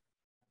know?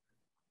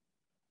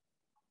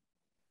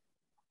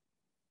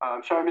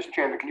 Sorry, Mr.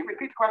 Chairman, can you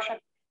repeat the question?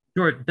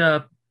 Sure.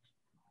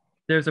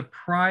 There's a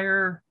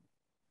prior,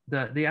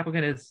 the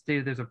applicant has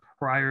stated there's a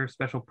prior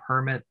special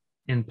permit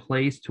in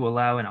place to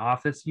allow an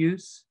office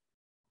use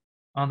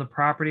on the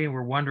property. And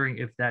we're wondering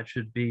if that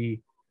should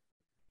be,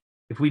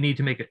 if we need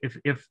to make it,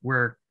 if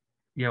we're,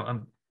 you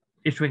know,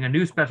 issuing a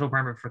new special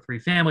permit for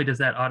 3-family, does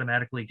that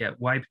automatically get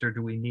wiped, or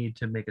do we need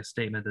to make a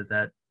statement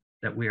that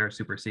we are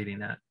superseding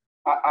that?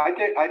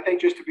 I think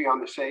just to be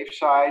on the safe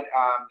side,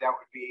 that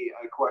would be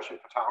a question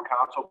for town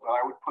council, but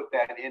I would put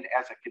that in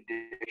as a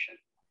condition.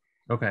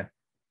 Okay.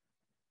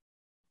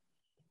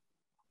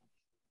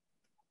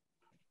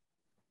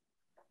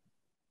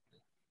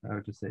 I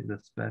would just say the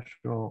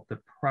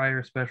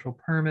prior special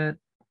permit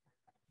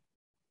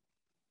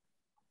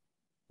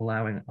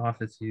allowing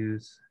office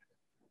use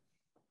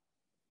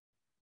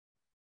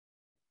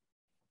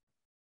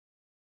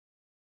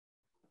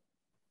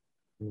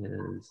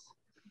is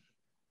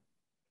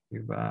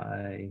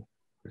hereby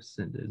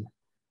rescinded.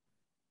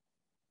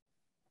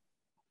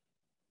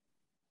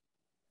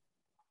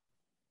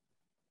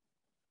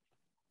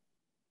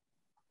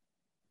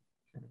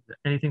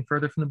 Anything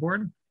further from the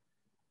board?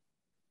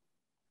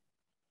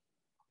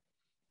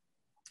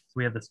 So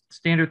we have the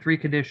standard 3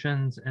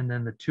 conditions, and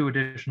then the 2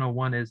 additional.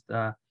 One is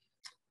that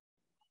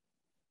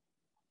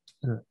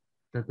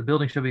the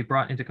building shall be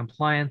brought into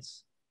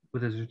compliance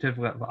with a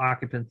certificate of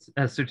occupancy,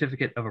 a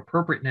certificate of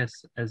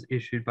appropriateness as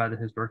issued by the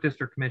Historic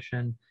District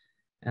Commission.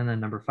 And then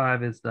number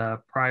 5 is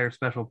the prior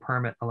special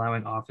permit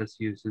allowing office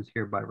use is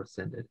hereby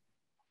rescinded.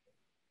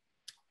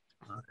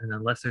 And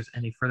unless there's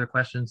any further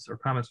questions or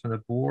comments from the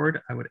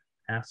board, I would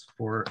ask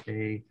for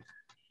a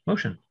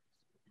motion.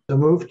 So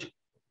moved.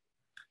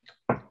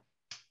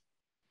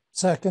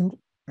 Second.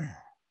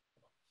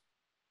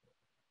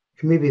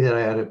 Maybe that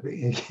I ought to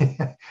be.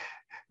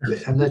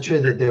 I'm not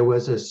sure that there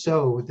was a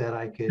so that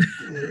I could,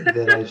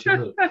 that I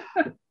should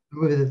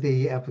move that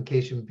the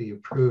application be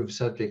approved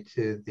subject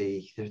to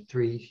the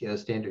 3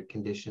 standard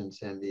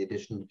conditions and the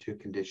additional 2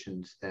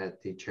 conditions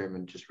that the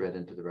chairman just read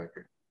into the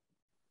record.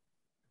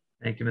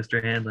 Thank you,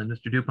 Mr. Hanlon.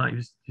 Mr.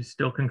 DuPont, you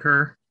still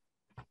concur?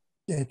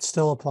 It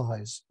still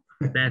applies.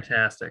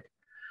 Fantastic.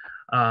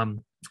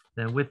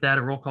 Then with that,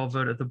 a roll call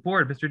vote of the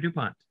board. Mr.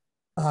 DuPont?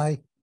 Aye.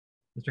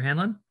 Mr.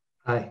 Hanlon?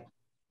 Aye.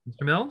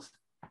 Mr. Mills?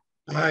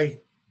 Aye.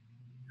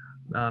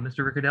 Mr.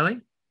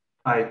 Riccadelli?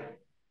 Aye.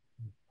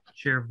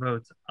 Chair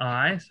votes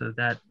aye, so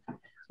that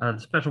The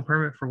special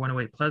permit for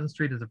 108 Pleasant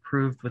Street is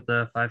approved with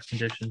the 5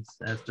 conditions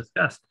as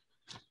discussed.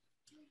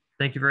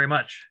 Thank you very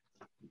much.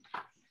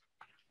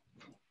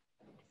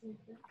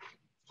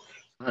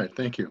 All right,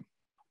 thank you.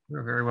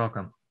 You're very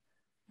welcome.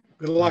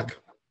 Good luck.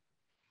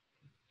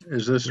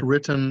 Is this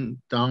written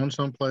down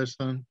someplace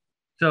then?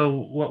 So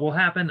what will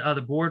happen,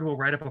 the board will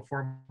write up a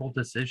formal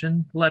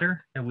decision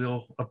letter and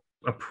we'll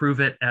approve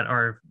it at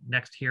our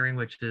next hearing,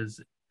 which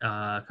is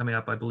coming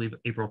up, I believe,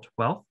 April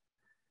 12th.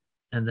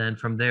 And then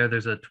from there,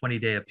 there's a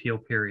 20-day appeal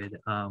period,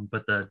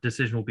 but the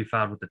decision will be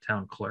filed with the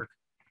town clerk.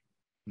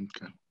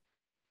 Okay.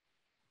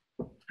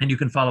 And you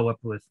can follow up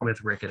with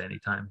Rick at any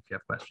time if you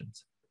have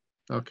questions.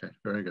 Okay,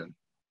 very good.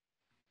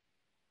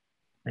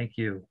 Thank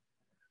you.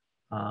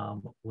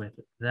 With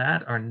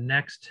that, our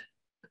next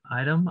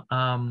item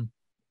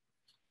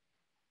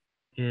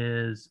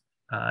is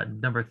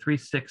number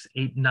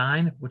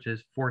 3689, which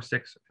is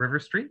 46 River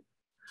Street.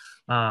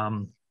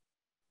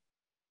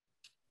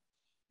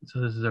 So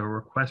this is a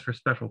request for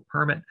special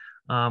permit.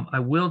 I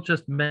will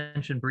just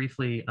mention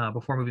briefly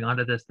before moving on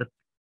to this that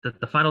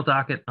the final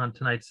docket on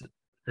tonight's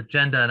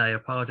agenda, and I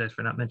apologize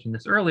for not mentioning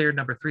this earlier,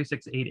 number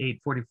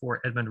 3688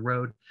 44 Edmund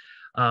Road.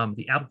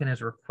 The applicant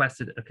has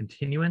requested a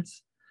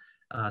continuance.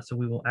 So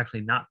we will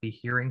actually not be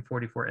hearing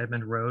 44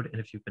 Edmund Road.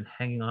 And if you've been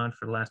hanging on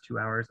for the last 2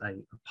 hours, I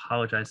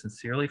apologize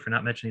sincerely for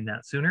not mentioning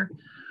that sooner.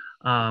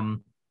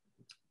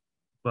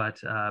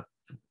 But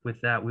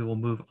with that, we will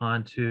move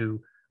on to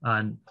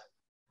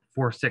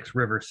 46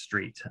 River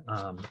Street.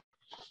 So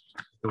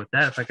with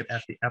that, if I could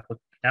ask the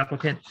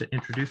applicant to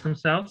introduce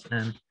themselves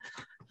and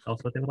tell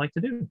us what they would like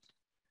to do.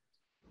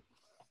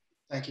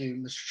 Thank you,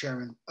 Mr.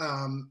 Chairman.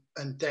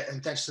 And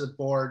thanks to the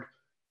board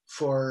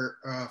for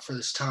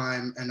this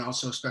time, and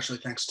also especially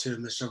thanks to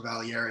Mr.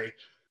 Valieri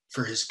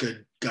for his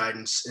good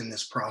guidance in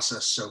this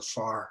process so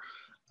far.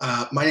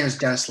 My name is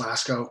Dennis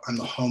Lasco. I'm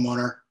the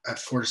homeowner at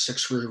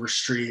 46 River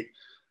Street.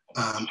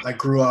 I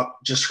grew up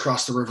just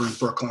across the river in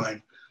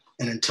Brookline,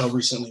 and until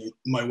recently,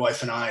 my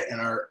wife and I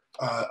and our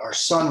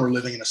son were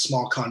living in a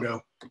small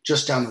condo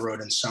just down the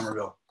road in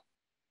Somerville.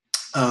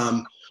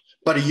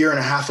 About a year and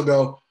a half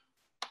ago,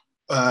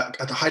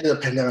 at the height of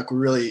the pandemic, we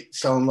really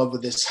fell in love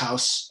with this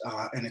house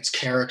and its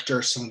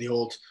character, some of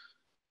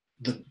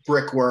the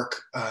brickwork,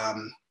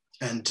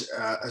 and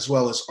as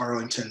well as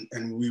Arlington.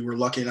 And we were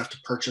lucky enough to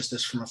purchase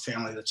this from a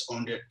family that's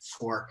owned it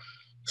for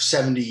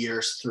 70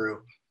 years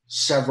through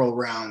several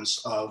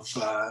rounds of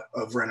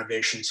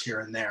renovations here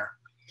and there.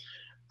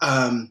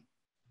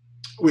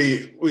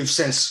 We've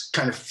since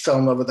kind of fell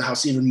in love with the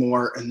house even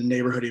more and the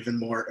neighborhood even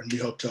more, and we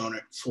hope to own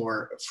it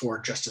for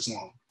just as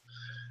long.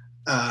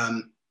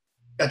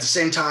 At the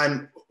same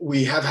time,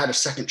 we have had a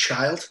second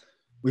child.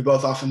 We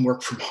both often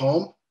work from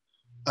home,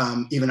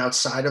 even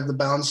outside of the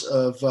bounds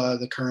of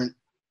the current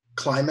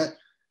climate.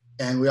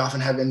 And we often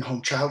have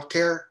in-home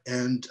childcare,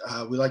 and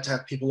we like to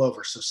have people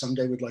over. So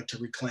someday we'd like to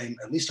reclaim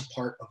at least a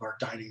part of our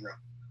dining room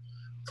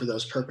for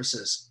those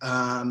purposes.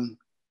 And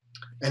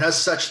as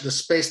such, the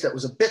space that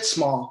was a bit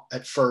small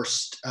at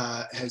first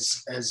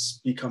has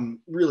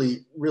become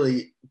really,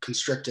 really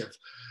constrictive.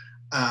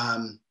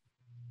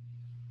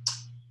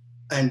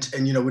 And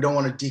you know, we don't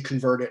want to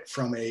deconvert it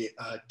from a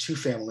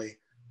two-family,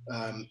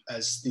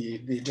 as the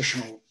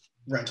additional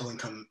rental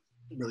income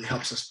really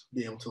helps us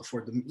be able to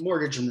afford the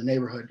mortgage in the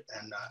neighborhood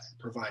and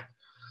provide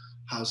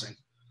housing.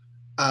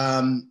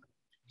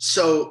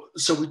 So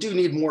we do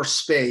need more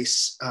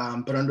space,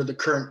 but under the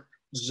current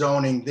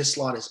zoning, this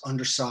lot is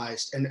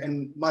undersized.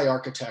 And my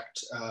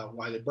architect,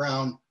 Wiley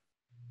Brown,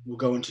 will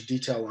go into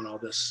detail on all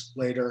this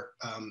later.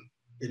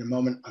 In a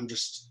moment, I'm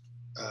just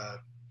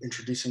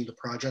introducing the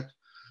project.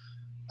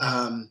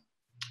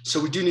 So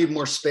we do need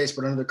more space,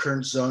 but under the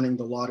current zoning,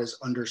 the lot is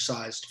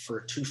undersized for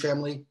a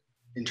two-family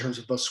in terms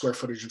of both square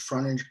footage and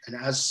frontage. And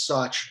as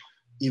such,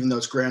 even though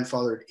it's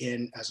grandfathered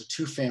in as a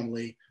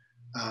two-family,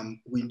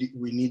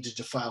 we need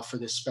to file for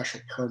this special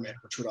permit,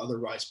 which would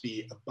otherwise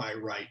be a by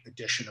right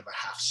addition of a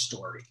half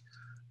story.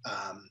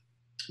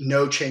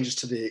 No changes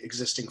to the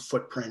existing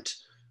footprint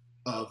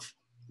of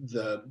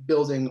the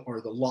building or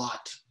the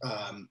lot,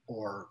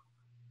 or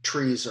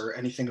trees or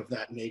anything of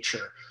that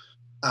nature.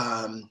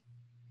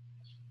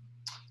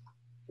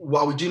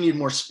 While we do need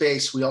more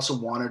space, we also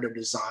wanted a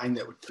design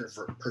that would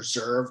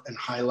preserve and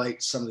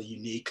highlight some of the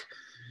unique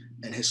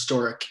and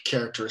historic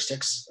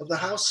characteristics of the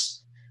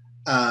house.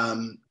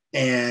 And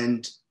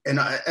at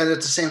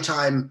the same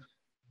time,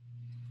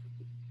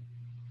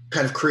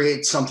 kind of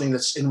create something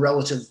that's in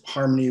relative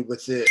harmony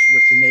with the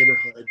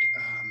neighborhood,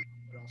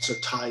 but also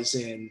ties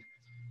in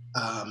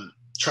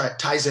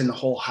the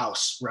whole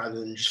house rather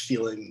than just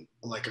feeling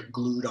like a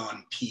glued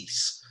on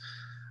piece.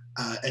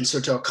 And so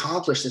to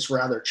accomplish this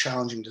rather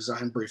challenging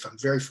design brief, I'm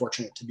very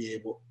fortunate to be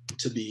able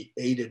to be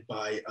aided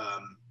by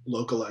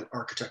local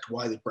architect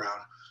Wiley Brown,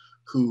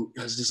 who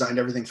has designed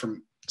everything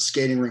from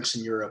skating rinks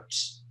in Europe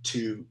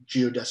to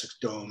geodesic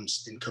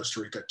domes in Costa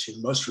Rica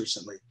to most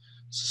recently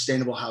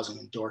sustainable housing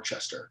in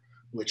Dorchester,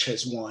 which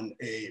has won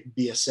a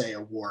BSA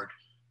award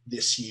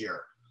this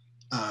year.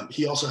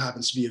 He also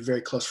happens to be a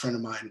very close friend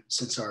of mine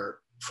since our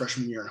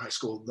freshman year in high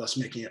school, thus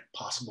making it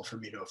possible for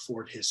me to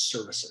afford his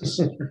services.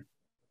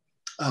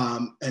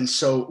 And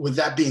so with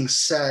that being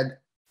said,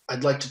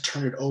 I'd like to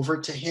turn it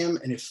over to him.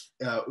 And if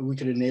we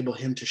could enable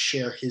him to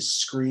share his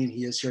screen,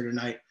 he is here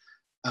tonight.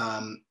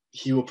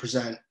 He will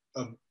present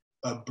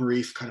a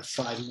brief kind of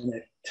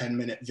 5-minute,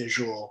 10-minute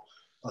visual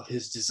of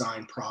his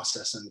design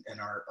process and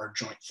our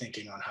joint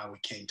thinking on how we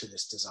came to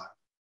this design.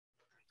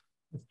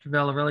 Mr.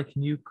 Valarelli,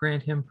 can you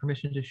grant him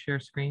permission to share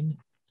screen?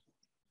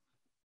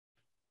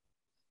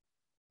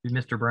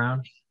 Mr.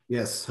 Brown?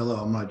 Yes, hello,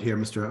 I'm right here,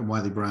 Mr.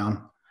 Wiley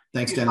Brown.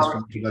 Thanks, Dennis, for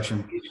the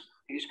introduction.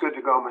 He's good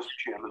to go, Mr.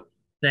 Chairman.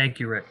 Thank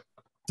you, Rick.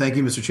 Thank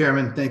you, Mr.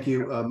 Chairman. Thank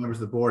you, members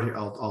of the board here.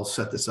 I'll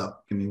set this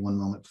up. Give me one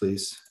moment,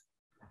 please.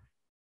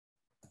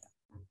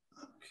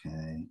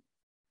 Okay.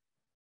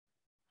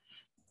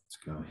 Let's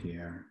go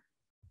here.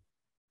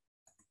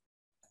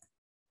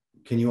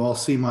 Can you all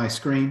see my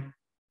screen?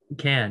 You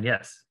can,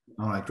 yes.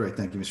 All right, great.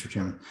 Thank you, Mr.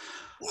 Chairman.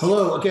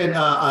 Hello again.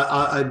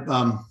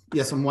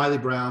 Yes, I'm Wiley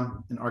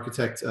Brown, an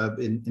architect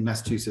in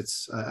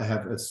Massachusetts. I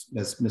have, as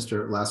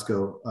Mr.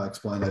 Lasko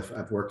explained,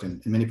 I've worked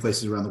in many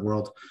places around the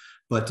world,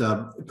 but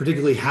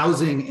particularly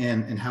housing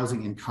and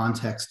housing in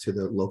context to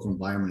the local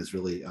environment is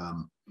really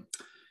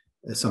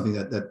something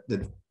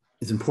that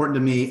is important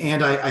to me.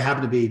 And I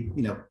happen to be,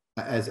 you know,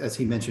 as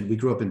he mentioned, we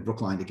grew up in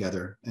Brookline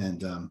together,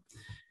 and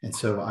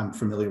so I'm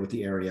familiar with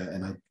the area,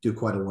 and I do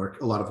quite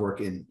a lot of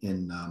work in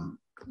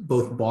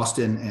both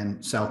Boston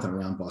and south and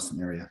around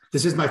Boston area.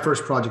 This is my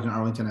first project in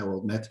Arlington, I will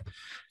admit.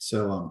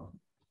 So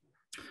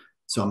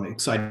I'm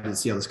excited to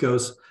see how this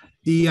goes.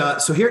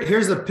 So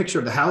here's a picture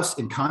of the house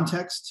in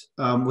context.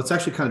 What's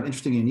actually kind of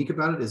interesting and unique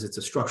about it is it's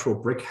a structural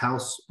brick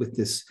house with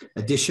this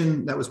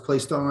addition that was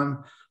placed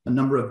on a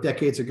number of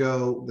decades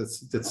ago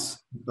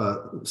that's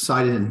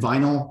sided in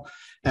vinyl.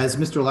 As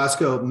Mr.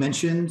 Lasko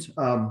mentioned,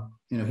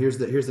 you know, here's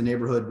the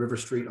neighborhood, River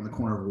Street on the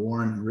corner of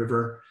Warren and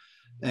River.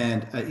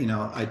 And you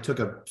know, I took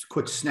a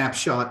quick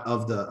snapshot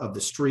of the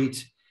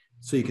street,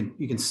 so you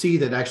can see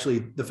that actually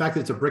the fact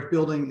that it's a brick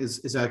building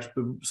is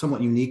actually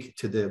somewhat unique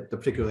to the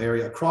particular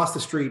area. Across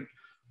the street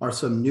are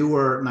some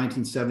newer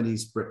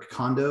 1970s brick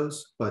condos,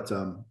 but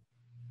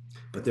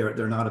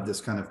they're not of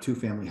this kind of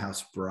two-family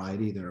house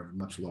variety. They're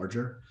much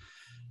larger.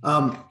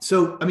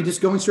 So I mean,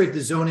 just going straight to the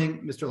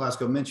zoning, Mr.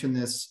 Lasko mentioned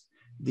this.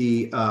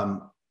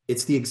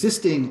 It's the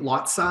existing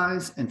lot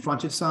size and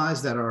frontage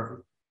size that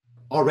are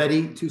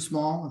already too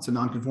small. It's a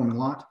non-conforming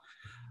lot.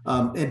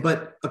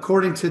 But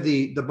according to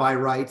the by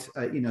right,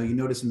 you know, you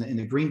notice in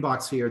the green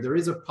box here, there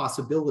is a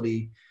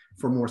possibility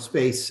for more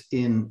space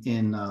in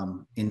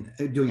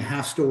doing a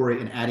half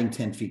story and adding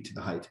 10 feet to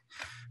the height.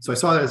 So I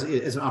saw that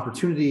as an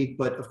opportunity,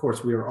 but of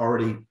course we were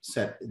already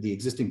set. The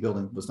existing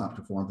building was not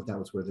conformed, but that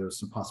was where there was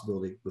some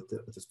possibility with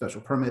the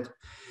special permit.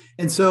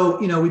 And so,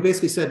 you know, we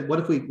basically said, what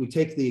if we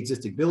take the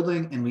existing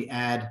building and we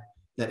add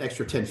that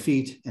extra 10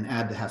 feet and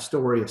add the half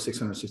story of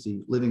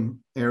 660 living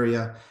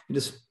area and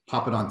just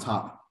pop it on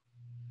top.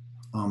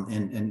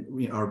 And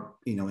we are,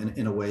 you know,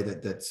 in a way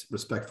that's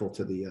respectful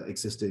to the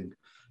existing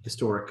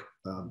historic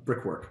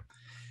brickwork.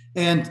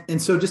 And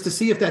so just to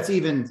see if that's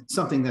even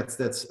something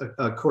that's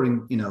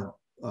according, you know,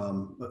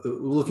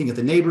 looking at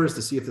the neighbors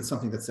to see if it's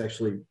something that's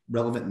actually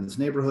relevant in this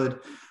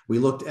neighborhood. We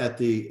looked at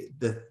the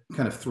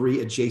kind of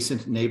 3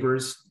 adjacent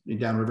neighbors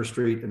down River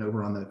Street and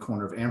over on the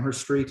corner of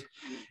Amherst Street,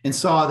 and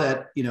saw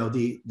that, you know,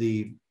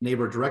 the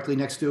neighbor directly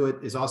next to it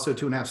is also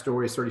 2.5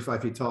 stories,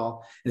 35 feet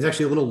tall. It's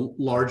actually a little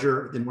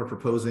larger than we're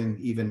proposing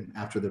even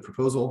after the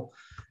proposal.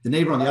 The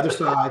neighbor on the other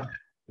side,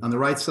 on the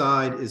right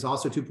side, is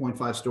also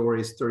 2.5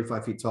 stories,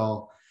 35 feet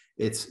tall.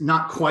 It's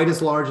not quite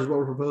as large as what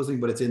we're proposing,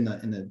 but it's in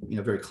the you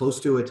know, very close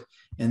to it.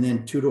 And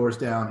then 2 doors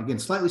down, again,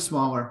 slightly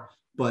smaller,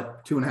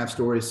 but 2.5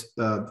 stories,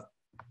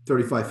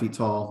 35 feet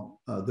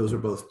tall. Those are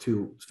both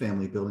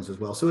 2-family buildings as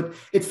well. So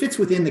it fits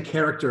within the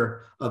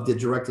character of the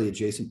directly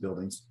adjacent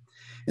buildings.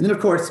 And then of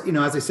course, you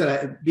know, as I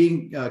said,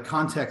 being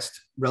context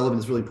relevant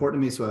is really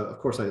important to me. So of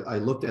course I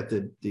looked at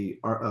the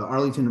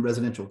Arlington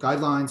residential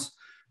guidelines,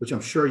 which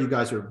I'm sure you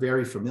guys are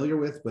very familiar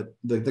with, but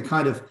the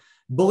kind of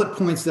bullet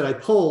points that I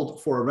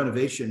pulled for a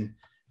renovation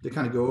to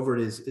kind of go over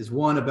it is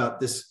one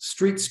about this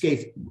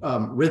streetscape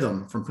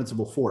rhythm from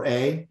principle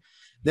 4A,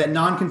 that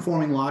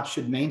non-conforming lots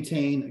should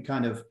maintain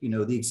kind of, you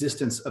know, the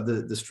existence of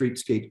the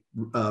streetscape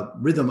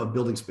rhythm of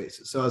building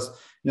spaces. So it's,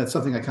 you know, it's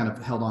something I kind of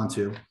held on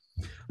to.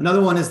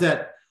 Another one is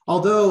that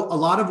although a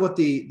lot of what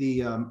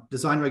the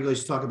design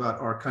regulations talk about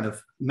are kind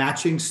of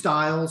matching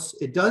styles,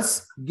 it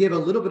does give a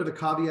little bit of a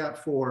caveat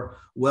for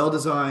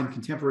well-designed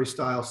contemporary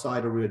style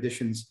side or rear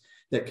additions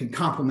that can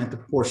complement the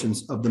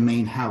proportions of the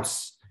main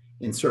house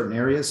in certain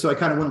areas. So I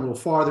kind of went a little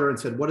farther and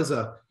said, what is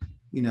a,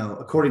 you know,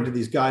 according to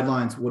these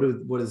guidelines,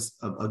 what is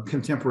a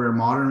contemporary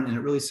modern? And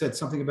it really said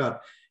something about,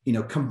 you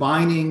know,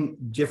 combining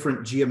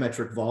different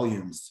geometric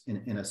volumes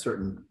in a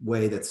certain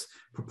way that's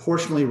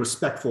proportionally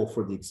respectful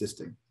for the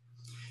existing.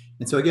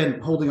 And so again,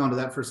 holding on to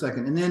that for a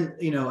second. And then,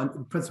 you know,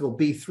 principle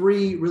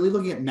B3, really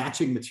looking at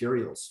matching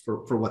materials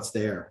for what's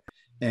there.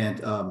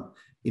 And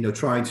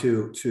trying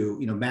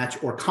to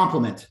match or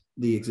complement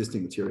the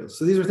existing materials.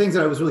 So these are things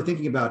that I was really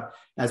thinking about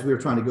as we were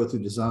trying to go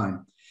through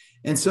design.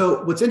 And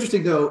so what's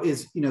interesting though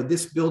is,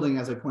 this building,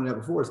 as I pointed out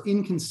before, is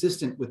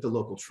inconsistent with the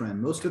local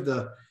trend. Most of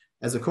the,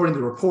 as according to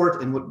the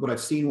report and what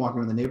I've seen walking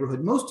around the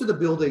neighborhood, most of the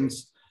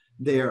buildings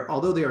there,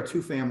 although they are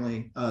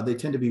two-family, they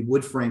tend to be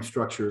wood frame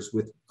structures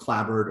with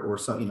clapboard or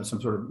some, some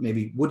sort of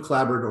maybe wood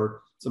clapboard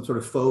or some sort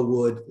of faux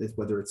wood,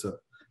 whether it's a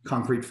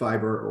concrete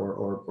fiber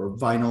or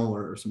vinyl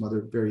or some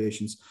other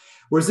variations.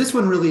 Whereas this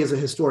one really is a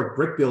historic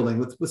brick building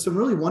with some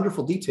really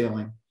wonderful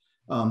detailing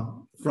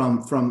from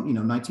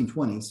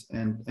 1920s.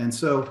 And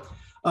so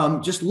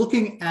just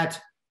looking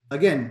at,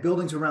 again,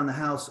 buildings around the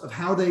house of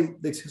how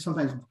they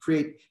sometimes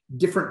create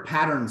different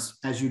patterns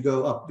as you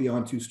go up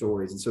beyond 2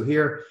 stories. And so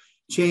here,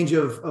 change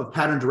of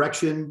pattern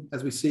direction,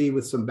 as we see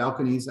with some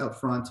balconies out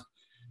front.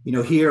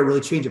 Here,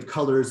 really change of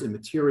colors and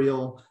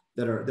material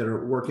that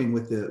are working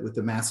with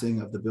the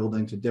massing of the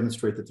building to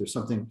demonstrate that there's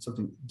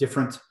something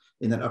different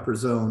in that upper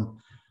zone.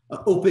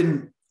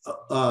 Open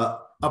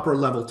upper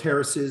level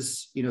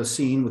terraces,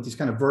 seen with these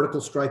kind of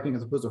vertical striping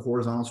as opposed to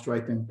horizontal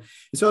striping. And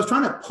so I was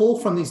trying to pull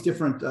from these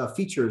different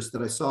features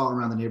that I saw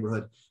around the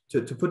neighborhood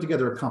to put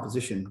together a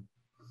composition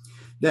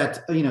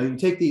that, you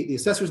take the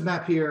assessor's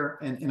map here,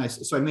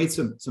 so I made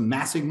some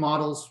massing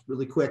models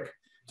really quick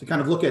to kind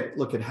of look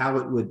at how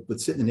it would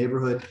sit in the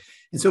neighborhood.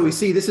 And so we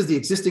see this is the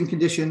existing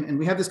condition, and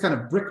we have this kind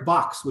of brick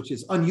box, which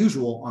is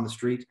unusual on the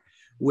street,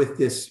 with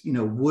this,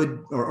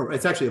 wood, or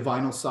it's actually a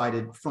vinyl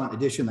sided front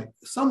addition that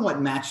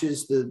somewhat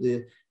matches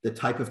the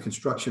type of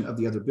construction of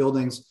the other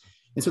buildings.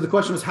 And so the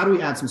question was, how do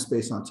we add some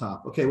space on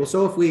top? Okay, well,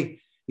 so if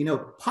we,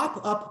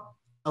 pop up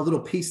a little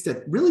piece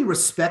that really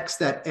respects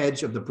that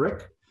edge of the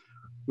brick,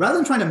 rather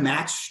than trying to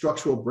match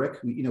structural brick,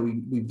 we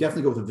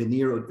definitely go with a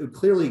veneer. It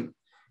clearly,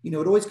 it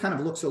always kind of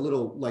looks a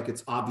little like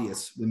it's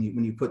obvious when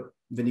you put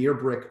veneer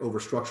brick over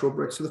structural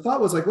brick. So the thought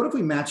was like, what if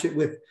we match it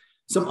with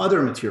some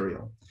other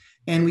material?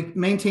 And we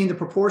maintain the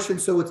proportion,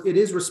 so it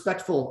is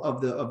respectful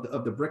of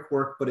the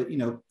brickwork, but it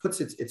puts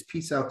its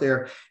piece out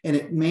there, and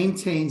it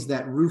maintains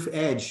that roof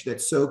edge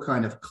that's so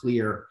kind of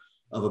clear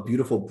of a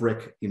beautiful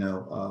brick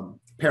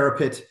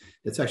parapet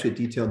that's actually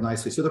detailed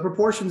nicely. So the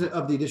proportions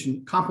of the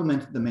addition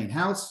complement the main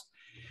house.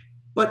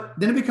 But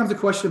then it becomes a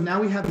question of, now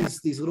we have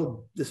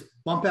this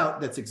bump out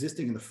that's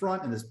existing in the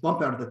front and this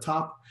bump out at the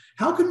top.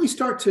 How can we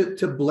start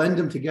to blend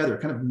them together,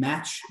 kind of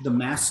match the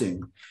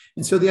massing?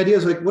 And so the idea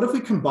is like, what if we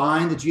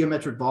combine the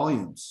geometric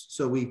volumes?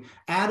 So we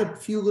add a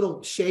few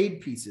little shade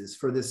pieces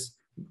for this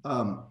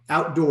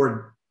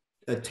outdoor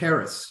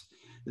terrace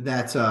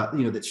that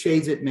that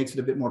shades it, makes it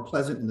a bit more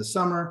pleasant in the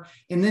summer.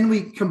 And then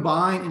we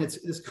combine, and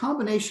it's this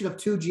combination of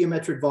 2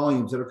 geometric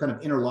volumes that are kind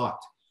of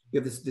interlocked. You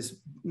have this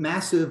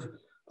massive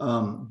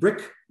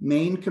brick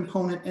main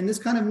component and this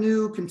kind of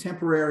new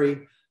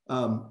contemporary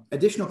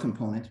additional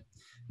component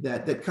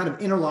that kind of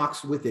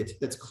interlocks with it.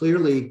 That's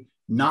clearly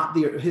not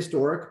the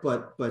historic,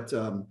 but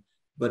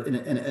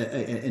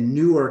a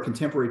newer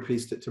contemporary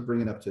piece to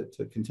bring it up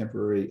to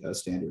contemporary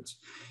standards.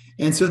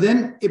 And so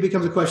then it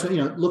becomes a question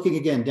of, looking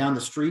again down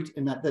the street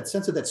and that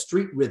sense of that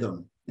street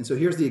rhythm. And so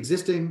here's the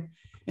existing,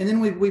 and then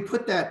we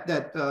put that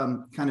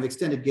kind of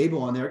extended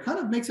gable on there. It kind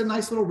of makes a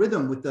nice little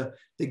rhythm with the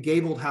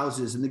gabled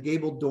houses and the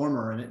gabled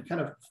dormer, and it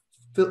kind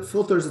of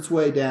filters its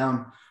way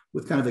down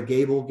with kind of a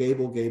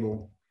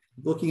gable.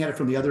 Looking at it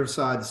from the other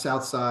side, the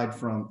south side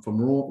from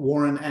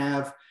Warren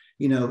Ave,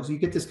 so you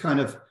get this kind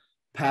of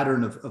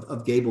pattern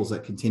of gables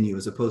that continue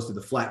as opposed to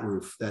the flat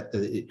roof that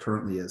it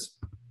currently is.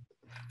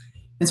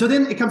 And so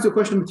then it comes to a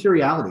question of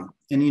materiality.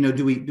 And,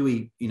 do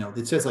we,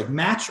 it says like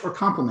match or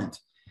complement.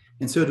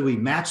 And so do we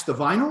match the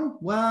vinyl?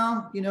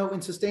 Well, in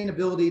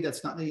sustainability,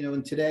 that's not,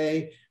 and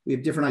today we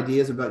have different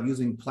ideas about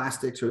using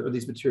plastics or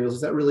these materials.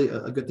 Is that really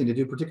a good thing to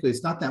do? Particularly,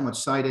 it's not that much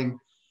siding.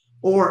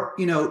 Or,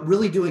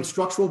 really doing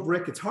structural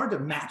brick. It's hard to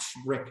match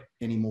brick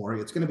anymore.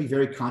 It's going to be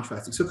very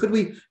contrasting. So could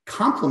we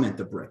complement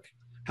the brick?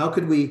 How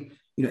could we,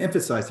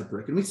 emphasize the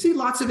brick? And we see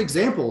lots of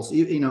examples,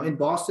 in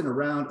Boston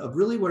around of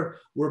really where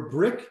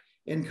brick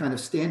and kind of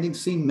standing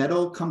seam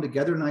metal come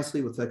together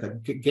nicely with like a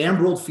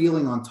gambreled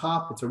feeling on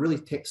top. It's a really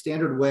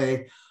standard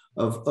way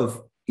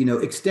of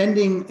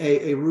extending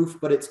a roof,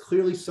 but it's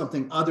clearly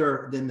something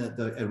other than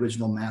the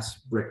original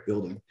mass brick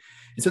building.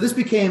 And so this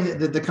became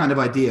the kind of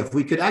idea. If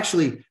we could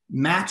actually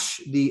match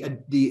the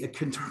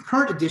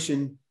current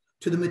addition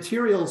to the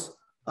materials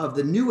of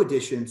the new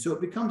addition, so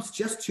it becomes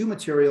just 2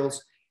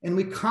 materials, and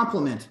we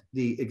complement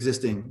the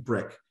existing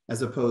brick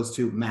as opposed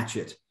to match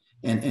it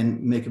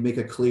and make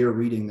a clear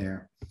reading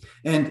there.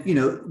 And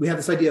we have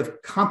this idea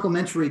of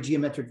complementary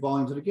geometric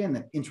volumes that again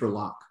that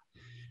interlock.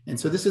 And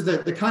so this is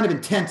the kind of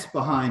intent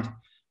behind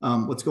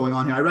what's going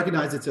on here. I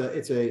recognize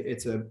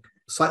it's a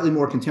slightly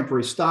more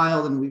contemporary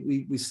style than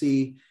we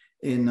see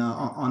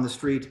on the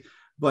street,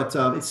 but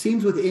it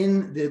seems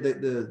within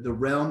the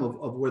realm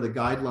of where the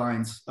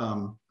guidelines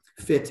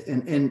fit.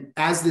 And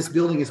as this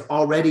building is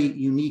already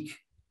unique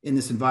in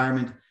this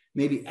environment,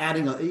 maybe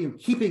adding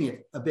keeping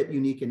it a bit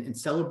unique and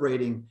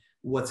celebrating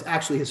what's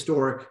actually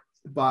historic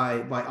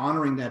by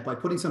honoring that, by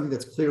putting something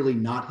that's clearly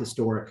not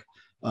historic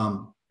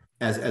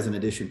as an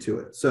addition to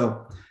it.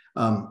 So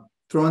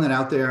throwing that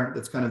out there,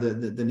 that's kind of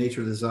the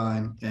nature of the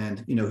design.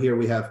 And here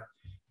we have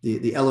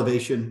the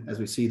elevation as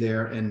we see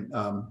there, and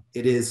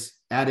it is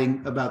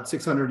adding about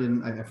 600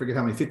 and I forget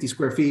how many, 50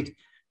 square feet,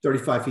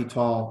 35 feet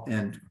tall,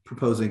 and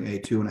proposing a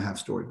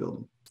 2.5-story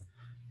building.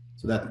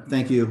 So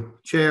thank you,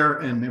 Chair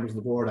and members of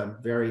the board. I'm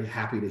very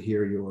happy to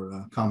hear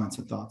your comments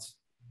and thoughts.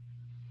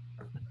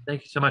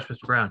 Thank you so much,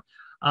 Mr. Brown.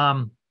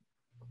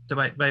 So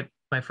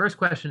my first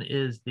question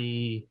is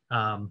the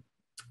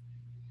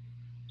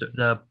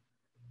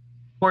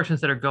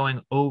portions that are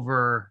going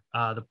over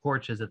the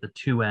porches at the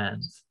two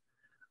ends.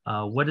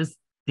 What is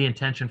the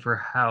intention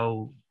for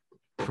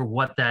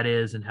what that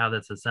is and how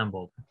that's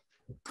assembled?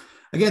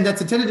 Again,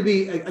 that's intended to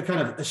be a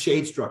kind of a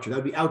shade structure. That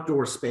would be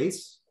outdoor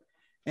space.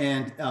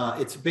 And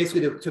it's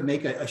basically to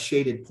make a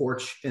shaded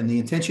porch. And the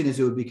intention is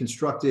it would be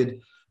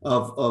constructed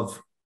of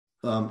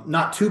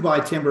not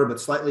 2x timber, but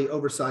slightly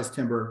oversized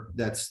timber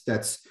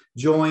that's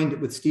joined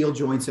with steel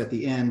joints at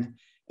the end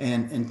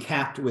and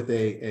capped with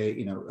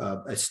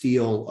a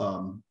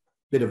steel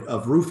bit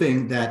of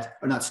roofing that,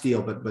 or not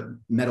steel, but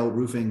metal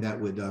roofing that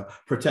would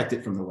protect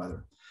it from the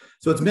weather.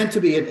 So it's meant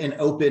to be an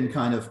open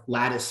kind of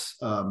lattice,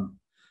 a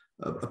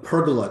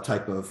pergola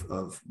type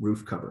of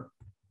roof cover.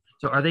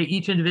 So are they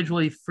each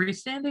individually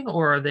freestanding,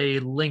 or are they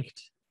linked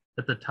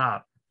at the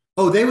top?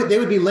 Oh, they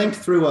would be linked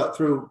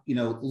through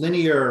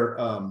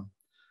linear,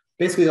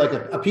 basically like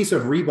a piece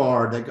of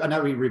rebar that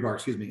not rebar,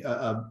 excuse me,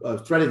 a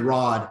threaded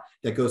rod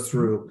that goes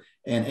through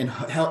and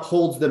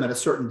holds them at a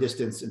certain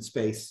distance in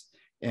space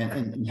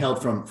and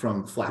held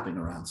from flapping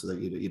around, so that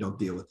you don't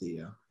deal with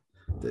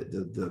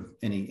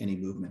any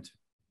movement.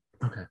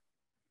 Okay.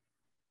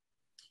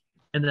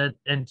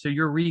 And so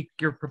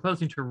you're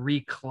proposing to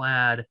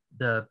reclad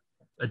the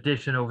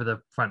addition over the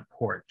front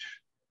porch.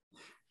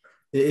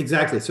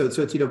 Exactly. So it's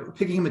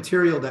picking a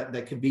material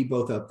that could be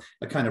both a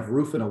kind of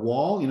roof and a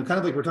wall, kind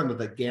of like we're talking about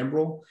the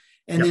gambrel,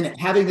 and then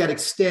having that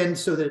extend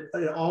so that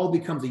it all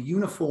becomes a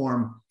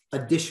uniform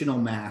additional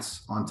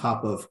mass on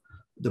top of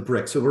the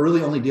brick. So we're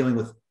really only dealing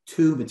with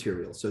two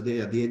materials. So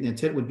the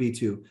intent would be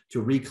to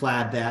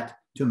reclad that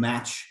to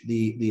match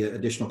the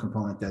additional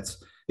component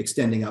that's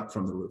extending up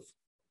from the roof.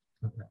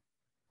 Okay.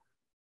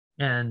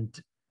 And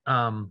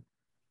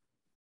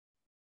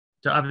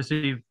so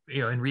obviously,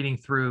 in reading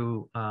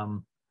through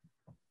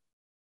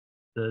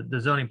the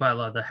zoning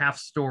bylaw, the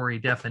half-story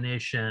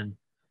definition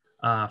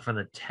from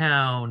the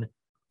town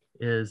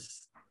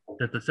is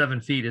that the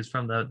 7 feet is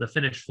from the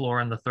finished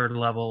floor on the third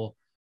level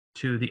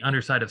to the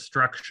underside of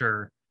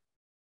structure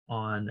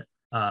on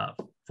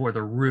for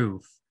the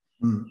roof.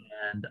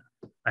 And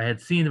I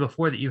had seen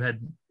before that you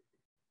had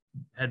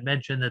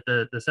mentioned that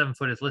the 7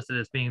 foot is listed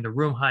as being the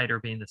room height or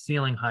being the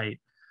ceiling height.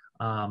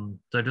 So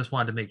I just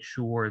wanted to make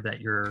sure that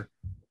you're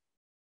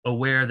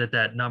aware that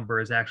that number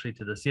is actually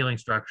to the ceiling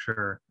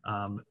structure,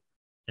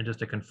 and just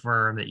to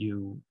confirm that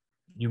you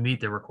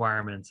meet the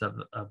requirements of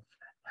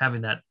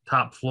having that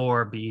top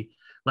floor be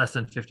less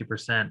than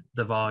 50%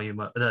 the volume,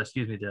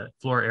 the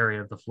floor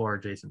area of the floor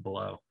adjacent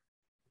below.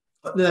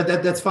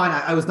 That's fine.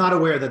 I was not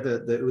aware that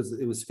it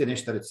was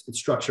finished, that it's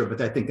structure,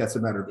 but I think that's a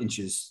matter of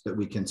inches that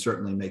we can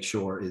certainly make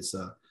sure is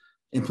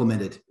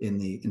implemented in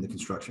the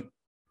construction.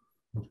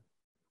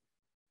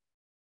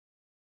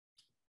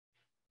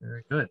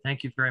 Very good.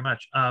 Thank you very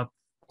much.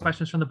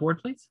 Questions from the board,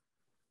 please?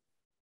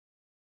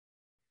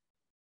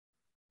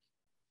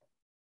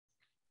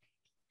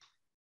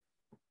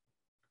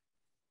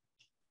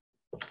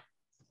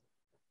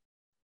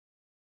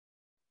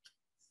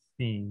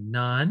 Seeing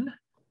none.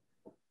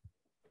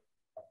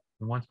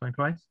 Once, going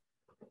twice.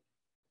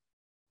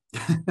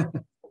 All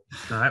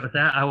right, with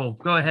that, I will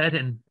go ahead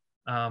and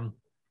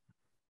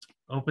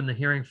open the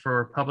hearing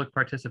for public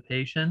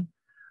participation.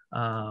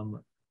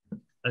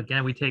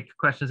 Again, we take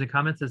questions and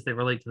comments as they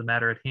relate to the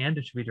matter at hand.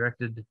 It should be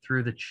directed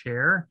through the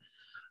chair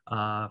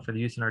for the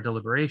use in our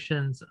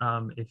deliberations.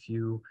 If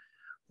you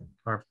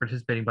are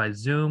participating by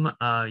Zoom,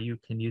 you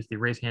can use the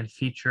raise hand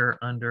feature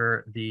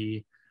under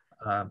the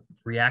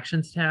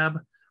reactions tab,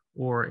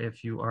 or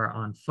if you are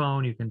on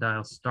phone, you can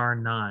dial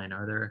 *9.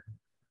 Are there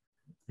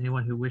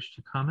anyone who wishes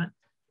to comment?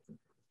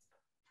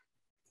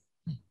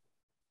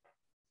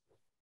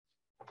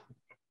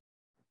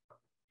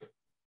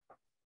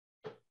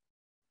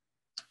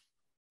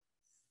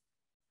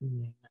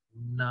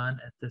 None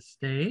at this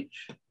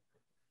stage.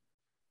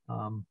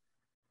 Going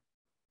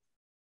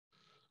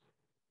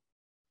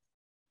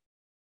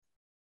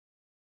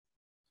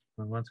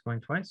once,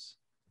 going twice.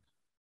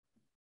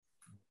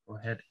 Go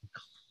ahead and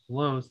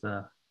close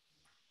the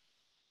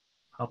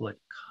public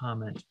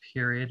comment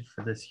period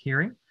for this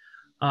hearing.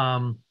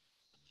 Are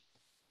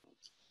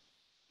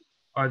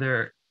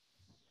there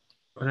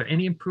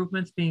any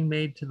improvements being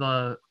made to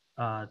the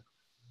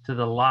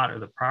lot or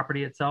the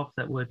property itself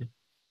that would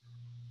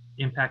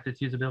impact its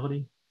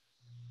usability?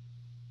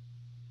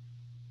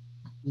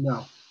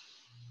 No.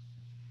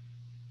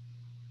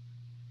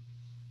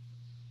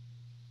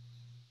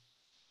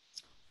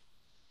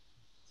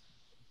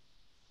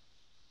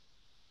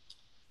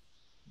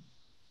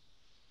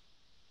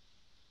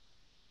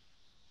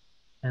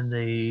 And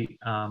the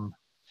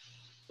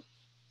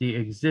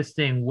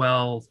existing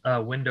wells,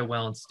 window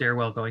well and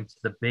stairwell going to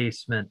the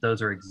basement,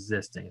 those are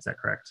existing. Is that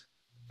correct?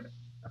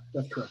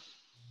 That's correct.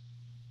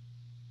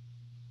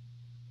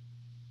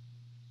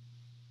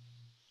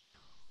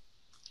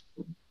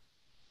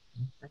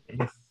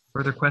 Any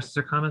further questions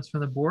or comments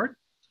from the board?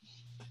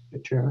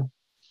 Mr. Chairman.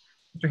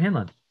 Mr.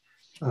 Hanlon.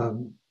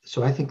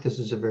 So I think this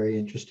is a very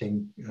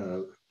interesting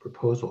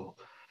proposal.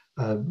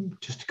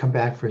 Just to come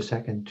back for a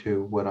second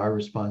to what our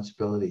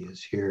responsibility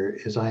is here,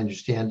 as I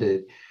understand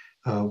it,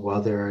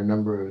 while there are a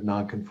number of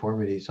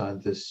nonconformities on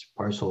this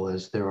parcel,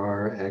 as there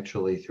are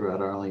actually throughout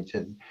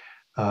Arlington,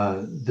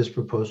 this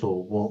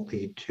proposal won't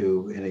lead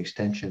to an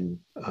extension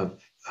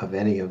of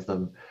any of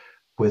them,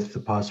 with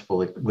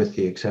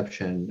the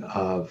exception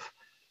of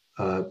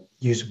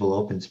usable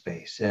open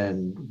space.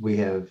 And we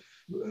have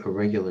a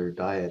regular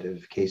diet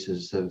of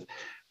cases of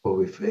what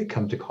we've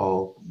come to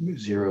call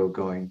zero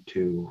going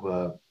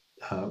to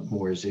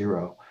more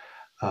zero.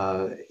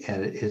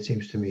 And it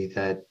seems to me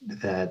that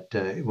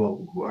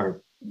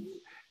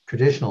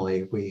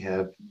traditionally we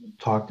have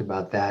talked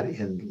about that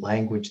in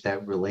language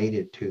that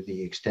related to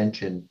the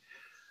extension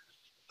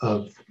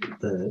of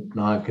the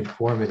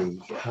nonconformity,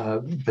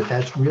 but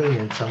that's really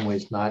in some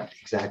ways not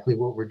exactly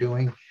what we're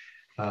doing.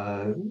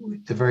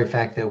 The very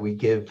fact that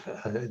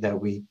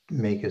we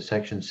make a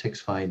Section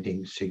 6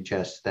 finding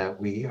suggests that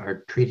we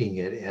are treating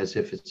it as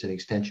if it's an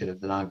extension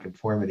of the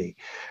nonconformity.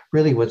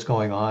 Really, what's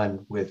going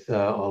on with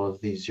all of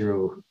these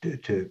zero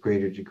to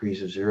greater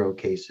degrees of zero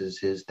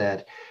cases is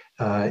that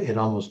it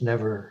almost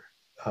never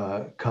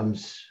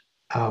comes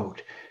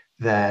out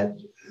that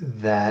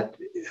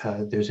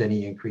there's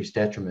any increased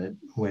detriment,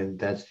 when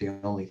that's the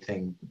only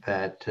thing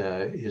that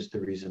is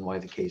the reason why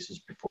the case is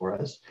before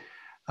us.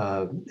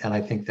 And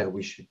I think that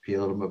we should be a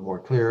little bit more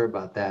clear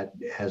about that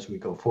as we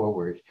go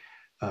forward.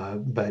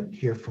 But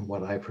here, from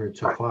what I've heard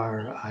so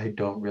far, I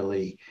don't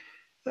really,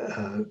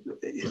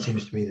 it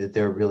seems to me that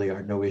there really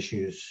are no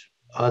issues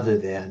other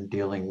than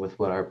dealing with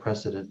what our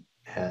precedent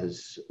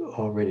has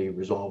already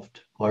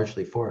resolved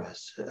largely for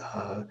us.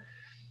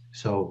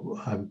 So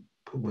I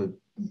would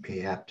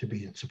be apt to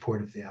be in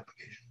support of the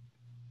application.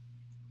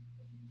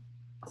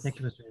 Thank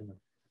you, Mr. Inman.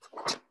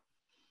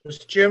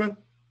 Mr. Chairman?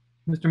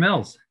 Mr.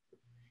 Mills.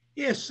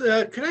 Yes,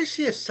 can I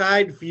see a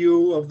side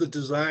view of the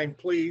design,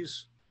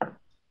 please?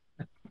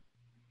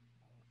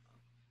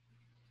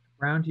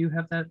 Brown, do you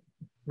have that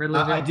readily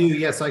available? I do,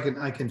 yes.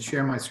 I can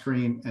share my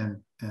screen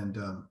and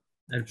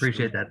I'd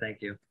appreciate that.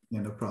 Thank you.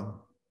 Yeah, no problem.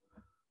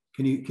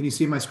 Can you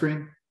see my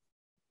screen?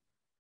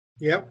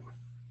 Yep.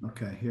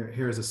 Okay,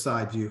 here's a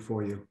side view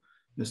for you,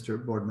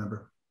 Mr. Board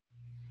Member.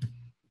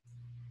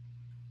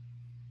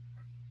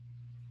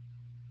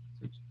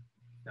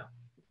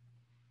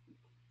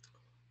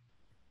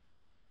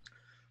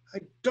 I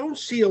don't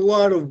see a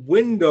lot of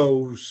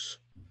windows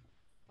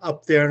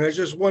up there, and I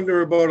just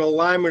wonder about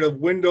alignment of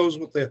windows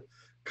with the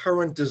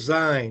current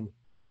design.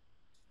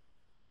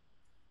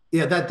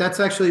 Yeah, that's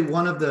actually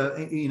one of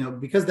the,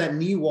 because that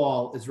knee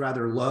wall is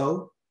rather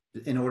low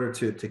in order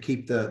to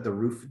keep the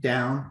roof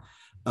down.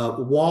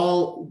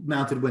 Wall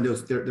mounted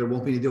windows,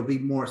 there'll be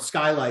more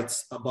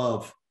skylights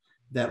above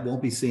that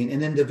won't be seen.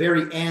 And then the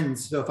very end,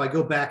 so if I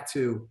go back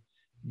to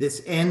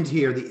this end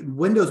here, the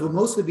windows will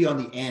mostly be on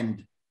the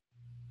end,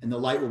 and the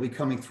light will be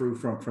coming through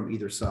from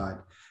either side.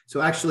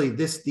 So actually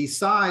these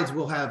sides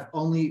will have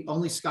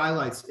only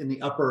skylights in the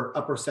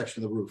upper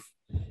section of the roof.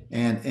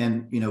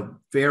 And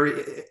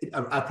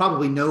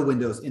probably no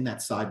windows in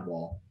that side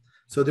wall.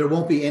 So there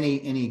won't be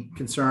any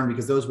concern,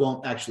 because those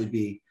won't actually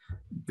be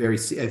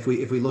if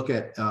we look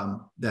at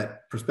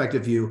that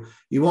perspective view,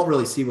 you won't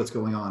really see what's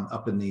going on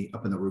up in the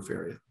roof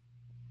area.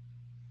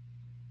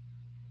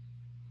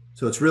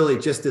 So it's really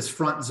just this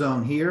front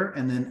zone here,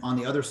 and then on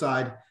the other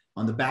side,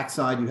 on the back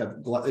side, you have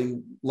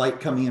light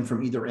coming in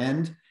from either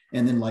end,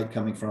 and then light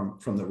coming from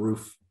the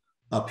roof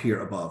up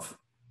here above.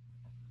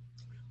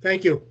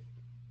 Thank you.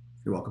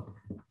 You're welcome.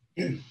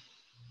 Do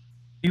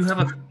you have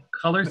a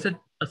color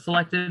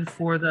selected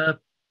for the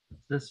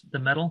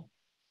metal?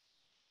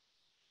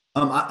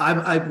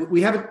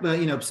 We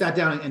haven't sat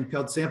down and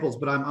peeled samples,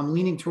 but I'm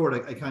leaning toward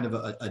a kind of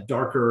a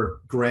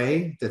darker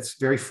gray that's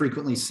very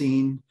frequently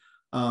seen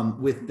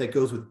that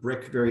goes with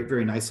brick very,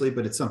 very nicely.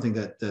 But it's something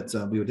that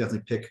we would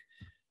definitely pick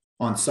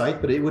on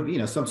site. But it would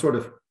be some sort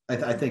of,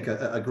 I think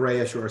a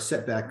grayish or a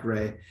setback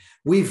gray.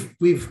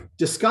 We've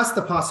discussed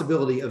the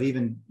possibility of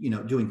even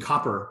doing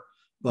copper,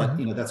 but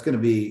that's going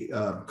to be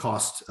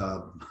cost.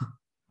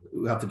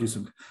 We have to do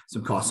some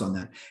costs on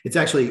that. It's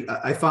actually,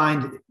 I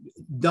find,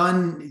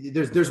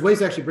 there's ways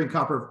to actually bring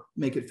copper,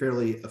 make it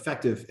fairly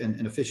effective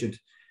and efficient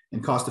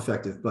and cost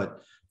effective,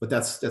 but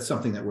that's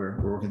something that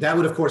we're working. That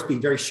would of course be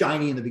very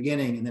shiny in the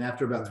beginning, and then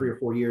after about 3 or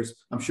 4 years,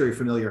 I'm sure you're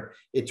familiar,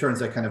 it turns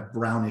that kind of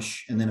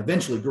brownish and then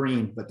eventually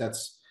green, but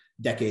that's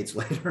decades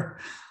later.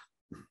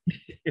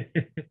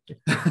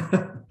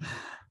 Mr.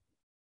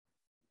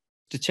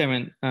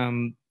 Chairman,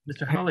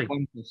 Mr. Hawley,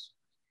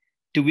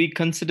 do we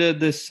consider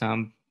this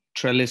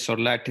trellis or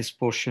lattice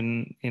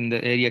portion in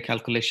the area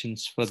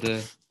calculations for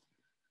the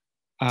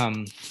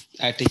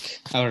attic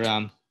or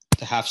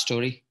the half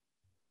story?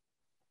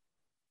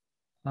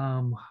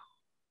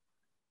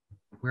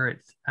 Where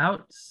it's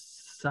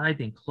outside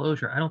the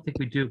enclosure, I don't think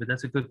we do, but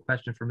that's a good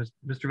question for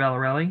Mr.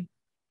 Valarelli.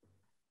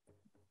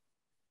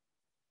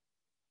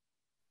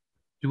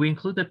 Do we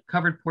include the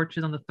covered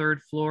porches on the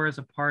third floor as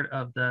a part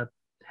of the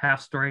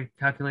half-story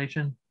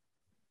calculation?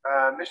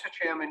 Mr.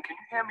 Chairman, can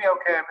you hear me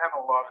okay? I'm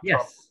having a lot of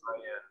trouble with my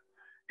end.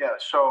 Yeah,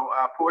 so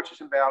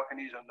porches and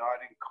balconies are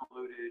not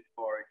included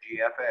for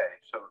GFA,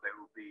 so they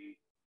will be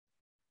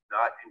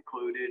not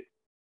included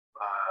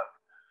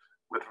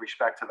with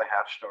respect to the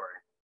half story.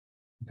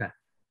 Okay.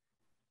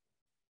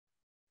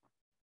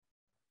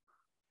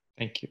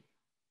 Thank you.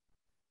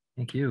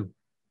 Thank you.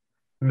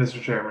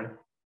 Mr. Chairman.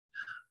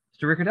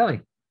 Mr.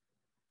 Riccardelli.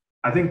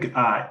 I think,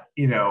 I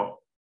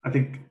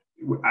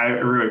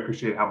really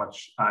appreciate how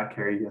much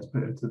care you guys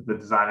put into the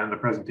design and the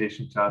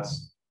presentation to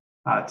us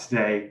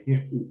today.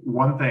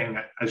 One thing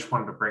I just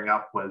wanted to bring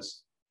up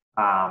was,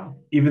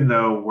 even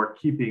though we're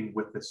keeping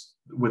with the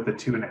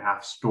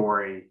 2.5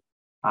 story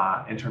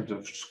in terms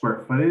of square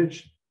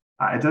footage,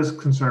 it does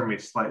concern me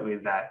slightly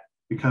that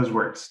because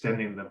we're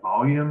extending the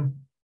volume,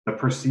 the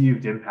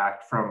perceived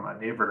impact from a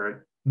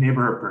neighborhood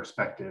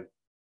perspective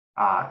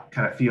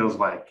kind of feels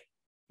like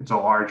it's a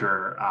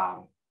larger,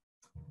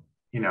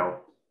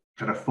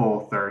 kind of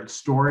full third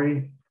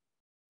story.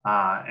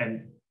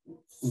 And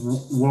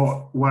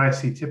what I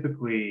see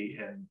typically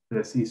in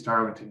this East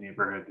Arlington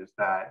neighborhood is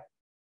that,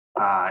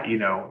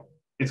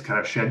 it's kind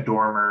of shed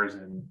dormers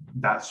and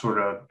that sort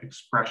of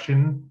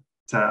expression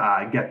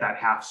to get that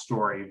half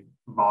story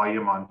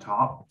volume on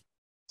top.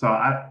 So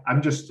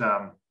I'm just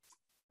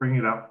bringing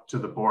it up to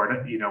the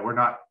board. We're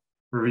not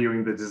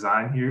reviewing the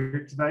design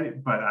here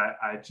tonight, but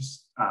I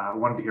just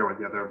wanted to hear what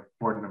the other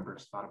board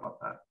members thought about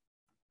that.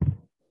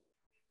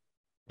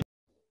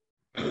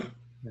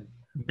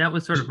 That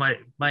was sort of my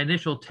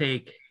initial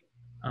take,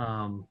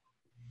 was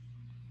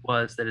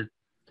that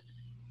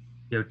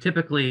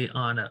typically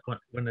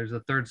when there's a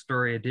third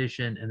story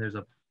addition and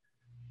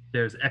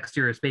there's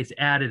exterior space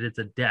added, it's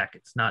a deck.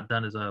 It's not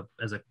done as a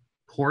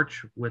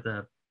porch with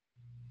a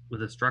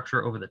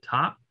structure over the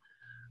top.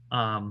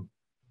 And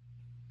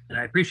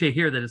I appreciate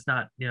here that it's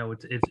not,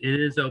 it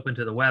is open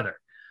to the weather.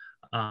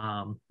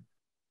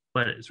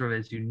 But sort of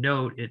as you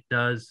note, it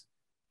does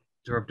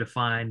sort of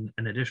define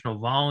an additional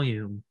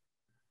volume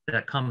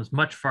that comes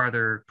much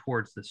farther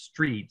towards the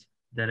street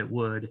than it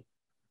would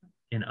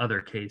in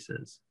other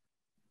cases.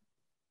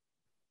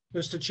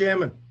 Mr.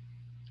 Chairman.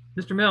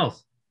 Mr.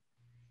 Mills.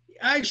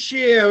 I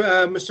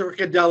share Mr.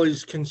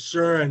 Riccardelli's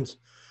concerns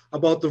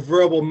about the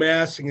verbal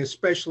massing,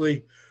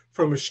 especially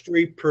from a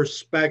street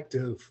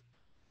perspective.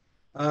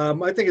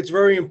 I think it's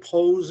very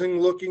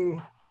imposing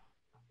looking,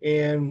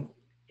 and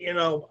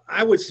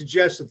I would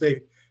suggest that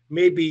they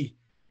maybe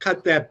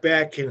cut that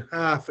back in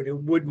half and it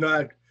would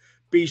not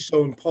be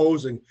so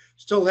imposing.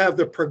 Still have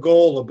the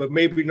pergola, but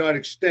maybe not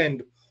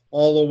extend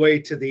all the way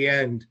to the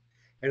end.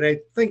 And I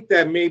think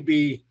that may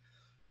be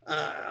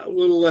a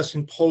little less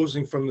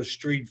imposing from the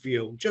street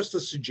view. Just a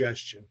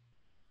suggestion.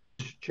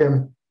 Mr.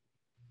 Chairman.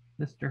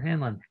 Mr.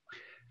 Hanlon.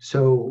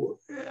 So,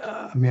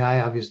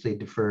 I obviously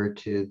defer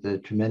to the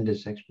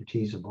tremendous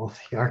expertise of both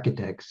the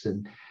architects,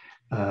 and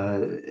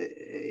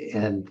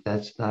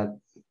that's not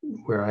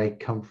where I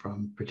come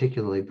from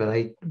particularly,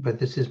 but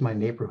this is my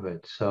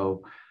neighborhood,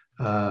 so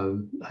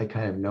I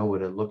kind of know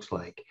what it looks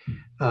like.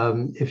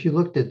 If you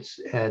looked at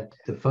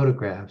the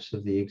photographs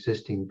of the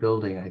existing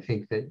building, I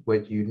think that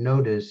what you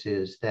notice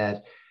is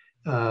that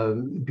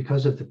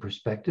because of the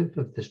perspective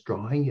of this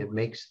drawing, it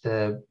makes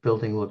the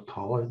building look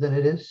taller than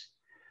it is.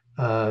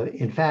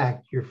 In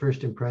fact, your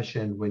first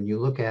impression when you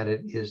look at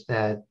it is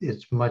that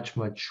it's much,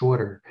 much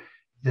shorter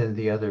than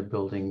the other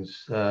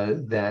buildings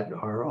that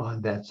are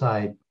on that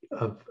side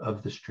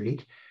of the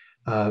street.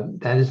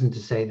 That isn't to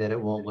say that it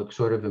won't look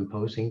sort of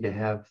imposing to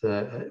have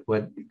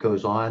what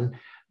goes on,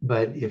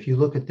 but if you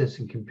look at this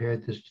and compare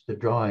this to the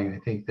drawing, I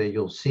think that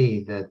you'll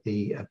see that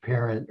the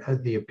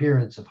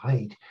appearance of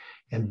height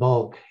and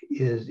bulk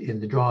is in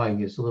the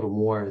drawing is a little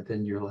more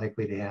than you're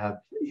likely to have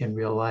in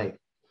real life.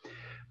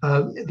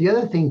 The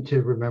other thing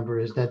to remember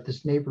is that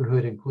this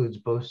neighborhood includes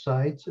both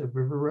sides of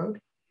River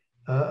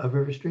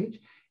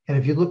Street. And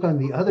if you look on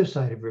the other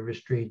side of River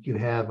Street, you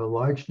have a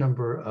large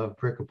number of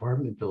brick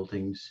apartment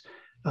buildings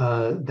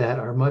that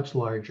are much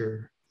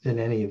larger than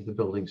any of the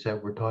buildings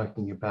that we're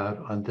talking about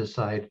on this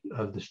side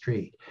of the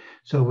street.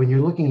 So when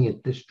you're looking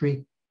at the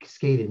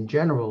streetscape in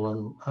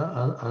general,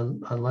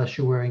 unless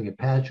you're wearing a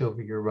patch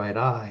over your right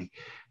eye,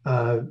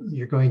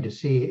 you're going to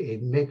see a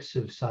mix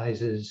of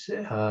sizes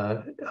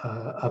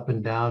up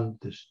and down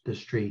the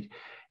street.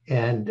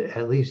 And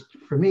at least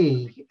for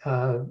me,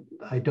 and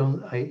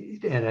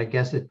I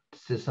guess it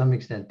to some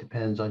extent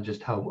depends on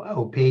just how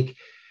opaque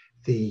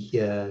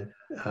the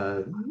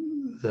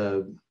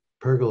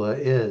pergola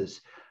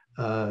is.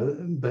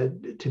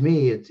 But to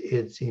me,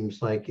 it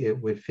seems like it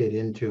would fit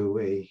into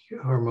a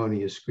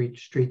harmonious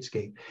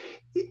streetscape.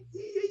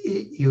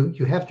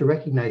 You have to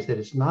recognize that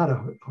it's not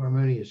a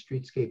harmonious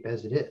streetscape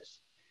as it is.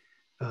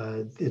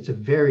 it's a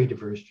very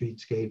diverse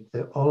streetscape.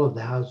 All of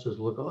the houses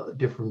look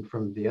different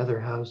from the other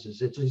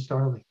houses. It's East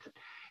Arlington.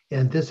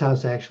 And this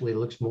house actually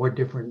looks more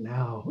different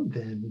now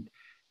than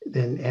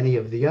any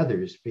of the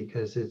others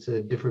because it's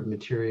a different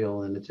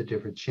material and it's a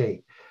different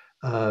shape.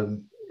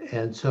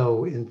 And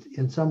so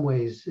in some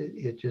ways,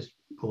 it just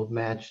will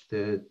match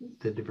the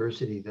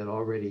diversity that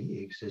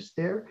already exists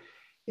there.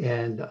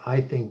 And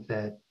I think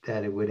that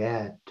it would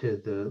add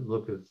to the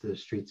look of the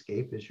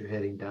streetscape as you're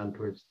heading down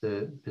towards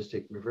the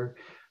Mystic River.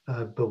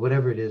 But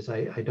whatever it is,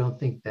 I don't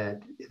think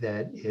that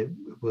it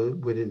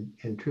would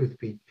in truth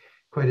be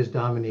quite as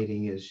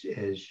dominating as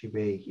you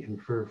may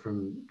infer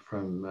from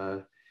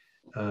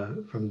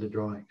the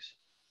drawings.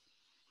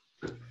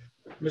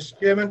 Mr.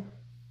 Chairman?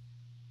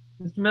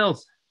 Mr.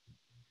 Mills?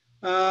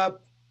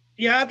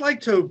 Yeah, I'd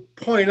like to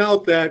point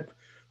out that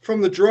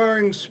from the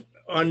drawings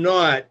or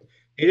not,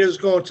 it is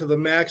going to the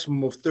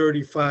maximum of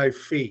 35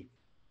 feet.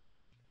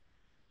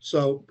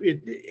 So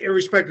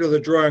irrespective of the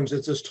drawings,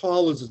 it's as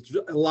tall as it's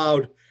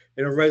allowed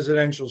in a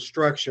residential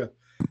structure.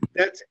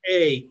 That's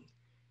A.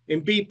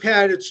 And B,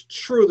 Pat, it's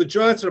true, the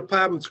Johnson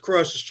apartments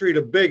across the street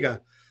are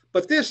bigger,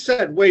 but they're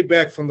set way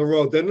back from the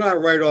road. They're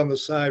not right on the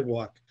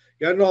sidewalk.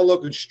 You're not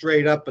looking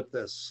straight up at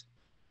this.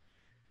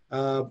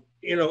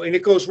 You know, and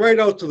it goes right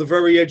out to the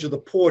very edge of the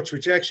porch,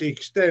 which actually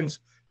extends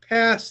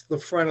past the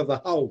front of the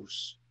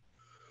house.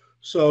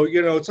 So,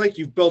 you know, it's like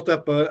you've built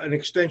up an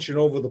extension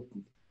over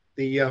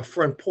the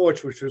front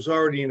porch, which was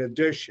already an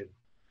addition.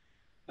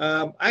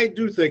 I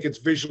do think it's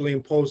visually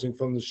imposing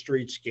from the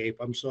streetscape.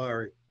 I'm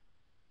sorry.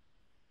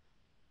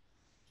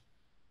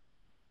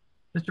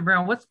 Mr.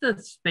 Brown, what's the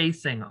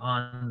spacing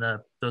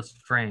on those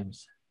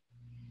frames?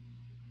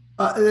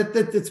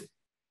 It's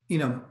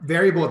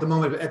variable at the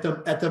moment.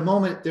 At the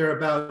moment, they're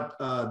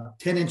about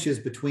 10 inches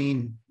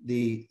between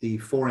the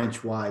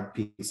 4-inch wide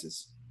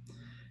pieces,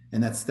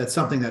 and that's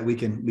something that we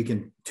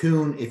can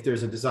tune if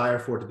there's a desire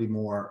for it to be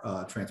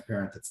more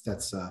transparent.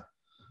 That's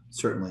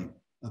certainly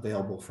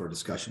available for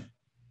discussion.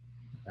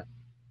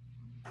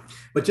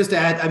 But just to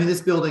add, I mean,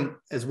 this building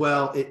as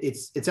well,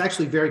 it's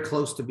actually very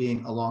close to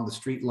being along the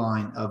street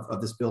line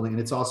of this building, and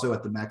it's also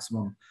at the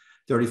maximum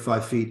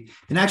 35 feet.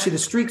 And actually, the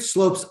street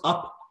slopes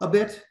up a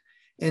bit.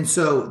 And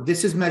so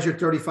this is measured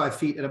 35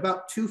 feet at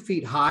about 2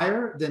 feet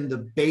higher than the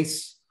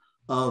base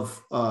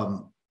of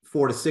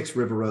 4 to 6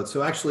 River Road.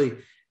 So actually,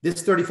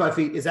 this 35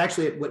 feet is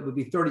actually at what would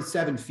be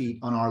 37 feet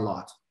on our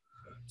lot.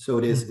 So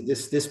it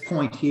is this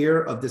point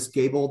here of this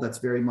gable that's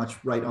very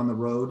much right on the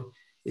road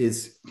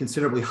is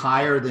considerably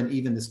higher than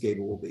even this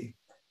gable will be.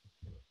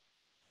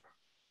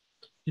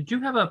 Did you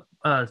have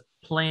a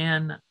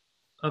plan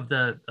of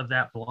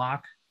that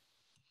block?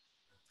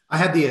 I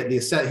had the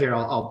set here.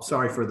 I'll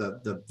sorry for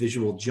the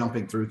visual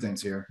jumping through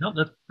things here. No,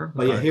 that's perfect.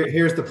 But yeah,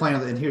 here's the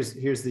plan, and here's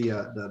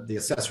the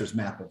assessor's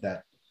map of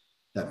that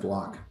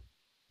block.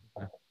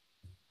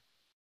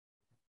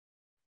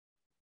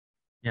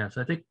 Yeah,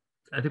 so I think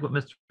what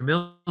Mr.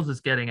 Mills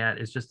is getting at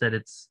is just that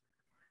it's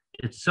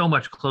so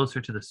much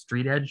closer to the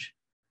street edge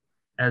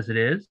as it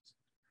is.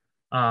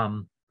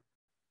 And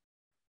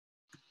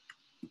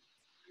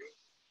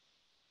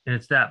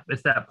it's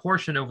that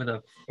portion over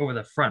the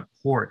front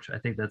porch. I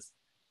think that's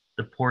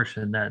the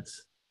portion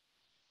that's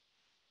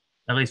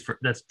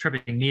that's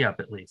tripping me up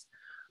at least.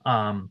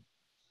 I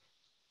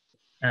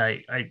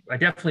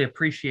definitely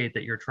appreciate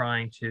that you're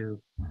trying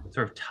to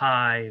sort of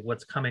tie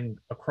what's coming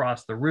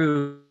across the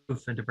roof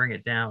and to bring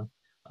it down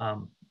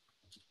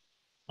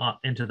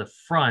into the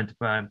front,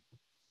 but I'm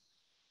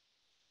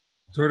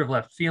sort of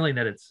left feeling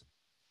that it's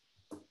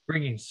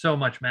bringing so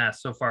much mass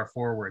so far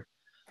forward,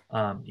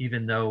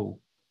 even though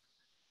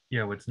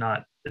it's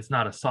not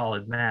a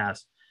solid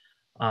mass.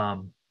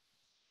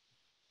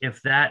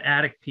 If that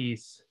attic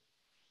piece,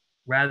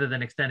 rather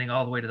than extending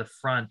all the way to the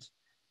front,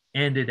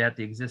 ended at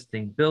the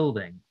existing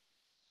building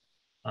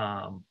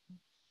on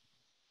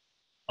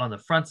the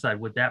front side,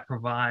 would that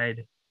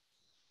provide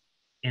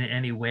in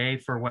any way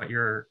for what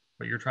you're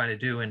trying to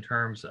do in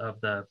terms of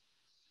the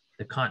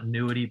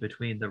continuity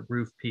between the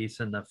roof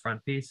piece and the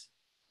front piece?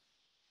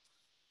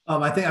 I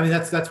mean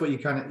that's what you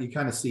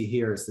kind of see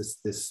here is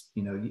this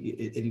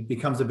it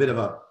becomes a bit of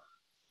a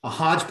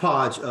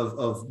hodgepodge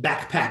of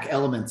backpack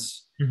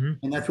elements. Mm-hmm.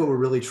 And that's what we're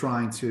really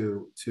trying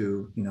to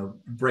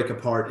break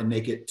apart and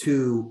make it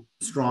two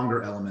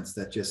stronger elements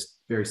that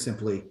just very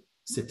simply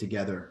sit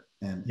together.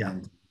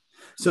 And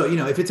so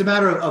if it's a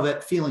matter of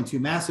it feeling too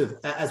massive,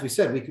 as we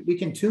said, we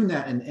can tune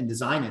that and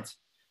design it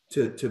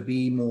to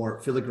be more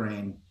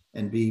filigrane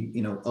and be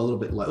a little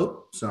bit light.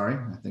 Oh, sorry,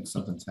 I think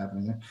something's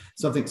happening there.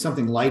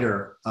 Something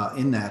lighter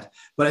in that.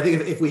 But I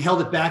think if we held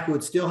it back, it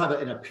would still have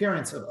an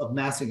appearance of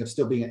massing, of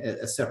still being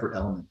a separate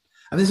element.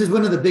 And this is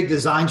one of the big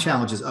design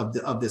challenges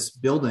of this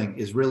building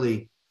is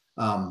really,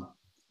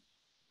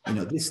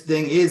 this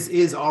thing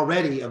is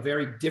already a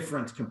very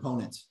different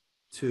component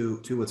to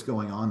what's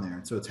going on there.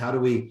 And so it's how do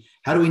we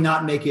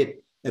not make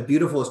it a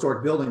beautiful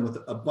historic building with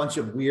a bunch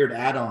of weird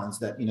add-ons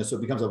that, so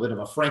it becomes a bit of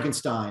a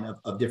Frankenstein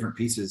of different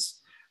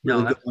pieces,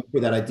 really going for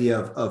that idea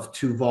of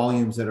two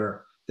volumes that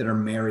that are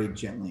married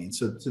gently. And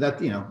so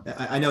that,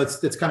 I know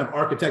it's kind of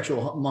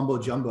architectural mumbo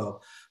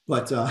jumbo,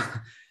 but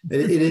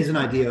it is an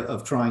idea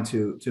of trying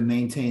to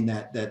maintain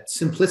that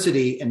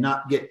simplicity and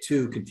not get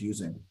too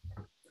confusing.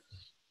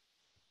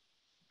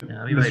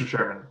 Yeah, Mr.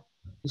 Chairman,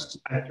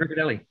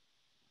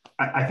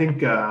 I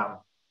think,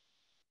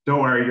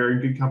 don't worry, you're in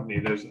good company.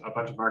 There's a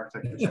bunch of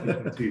architects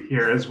speaking to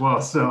here as well.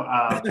 So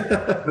I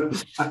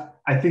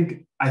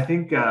think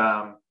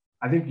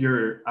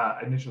your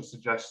initial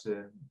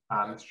suggestion,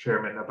 Mr.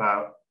 Chairman,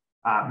 about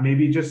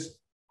maybe just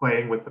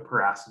playing with the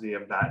porosity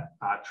of that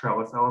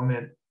trellis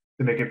element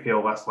to make it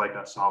feel less like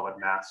a solid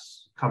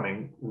mass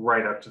coming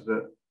right up to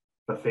the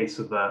face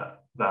of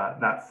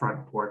that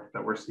front porch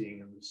that we're seeing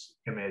in this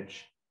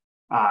image,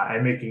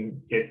 and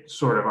making it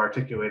sort of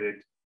articulated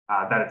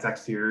that it's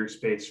exterior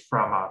space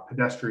from a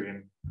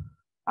pedestrian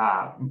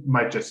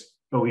might just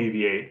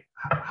alleviate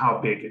how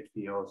big it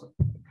feels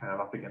kind of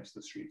up against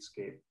the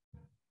streetscape.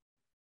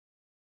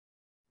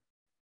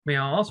 I mean,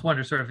 I also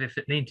wonder sort of if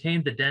it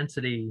maintained the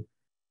density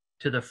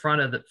to the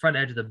front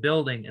edge of the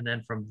building, and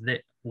then from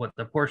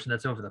the portion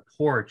that's over the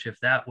porch, if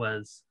that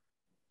was,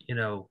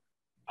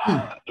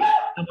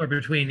 somewhere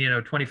between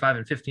 25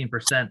 and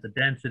 15% the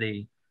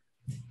density,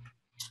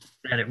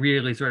 and it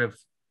really sort of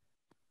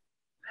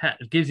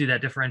gives you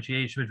that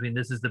differentiation between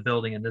this is the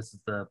building and this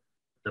is the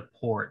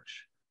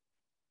porch.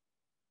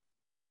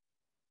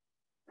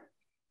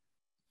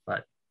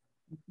 But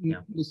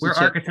we're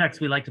architects,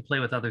 we like to play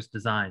with others'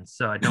 designs,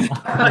 so I don't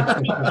want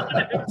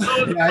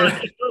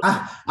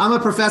I'm a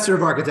professor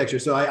of architecture,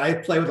 so I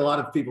play with a lot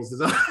of people's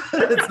designs.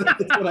 That's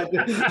what I do.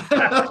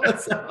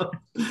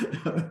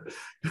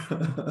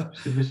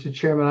 Mr.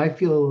 Chairman, I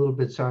feel a little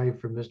bit sorry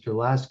for Mr.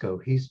 Lasko.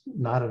 He's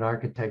not an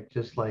architect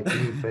just like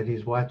me, but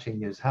he's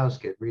watching his house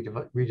get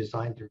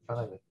redesigned in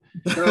front of it.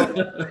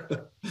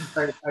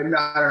 I'm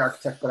not an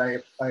architect, but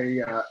I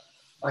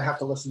have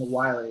to listen to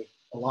Wiley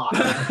a lot.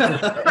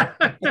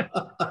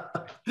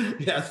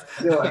 Yes.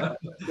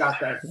 Got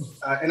that.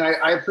 And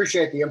I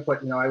appreciate the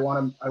input. I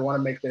want to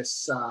make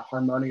this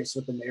harmonious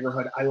with the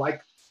neighborhood. I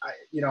like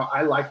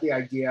the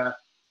idea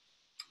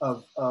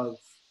of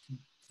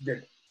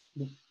that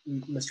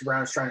Mr.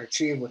 Brown is trying to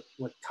achieve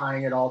with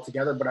tying it all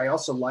together, but I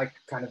also like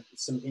kind of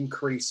some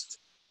increased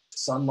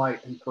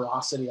sunlight and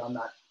porosity on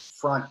that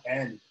front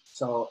end.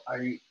 So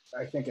I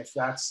think if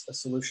that's a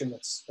solution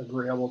that's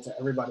agreeable to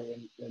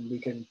everybody, and we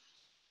can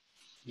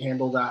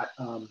handle that,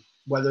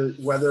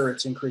 whether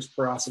it's increased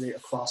porosity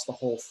across the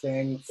whole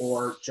thing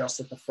or just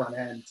at the front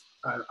end,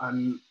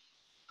 I'm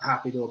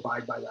happy to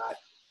abide by that.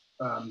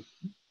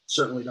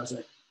 Certainly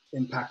doesn't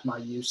impact my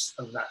use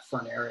of that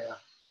front area.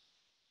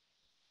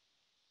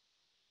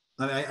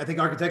 I think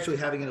architecturally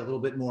having it a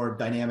little bit more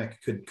dynamic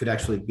could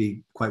actually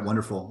be quite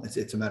wonderful.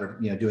 It's a matter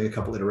of doing a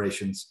couple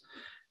iterations,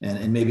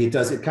 and maybe it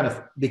kind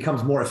of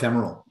becomes more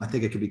ephemeral. I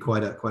think it could be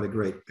quite a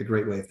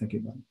great way of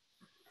thinking about it.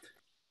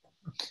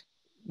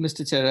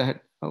 Mr. Chair, I had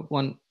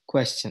one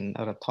question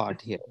or a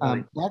thought here.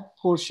 That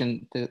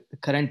portion, the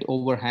current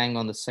overhang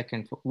on the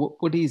second floor,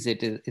 what is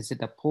it? Is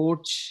it a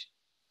porch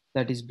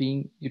that is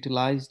being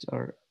utilized,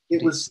 or?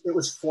 It was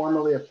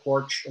formerly a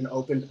porch, an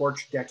open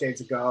porch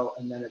decades ago,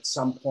 and then at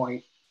some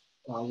point,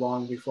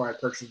 long before I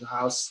purchased the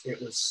house,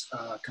 it was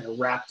kind of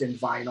wrapped in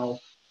vinyl,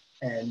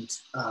 and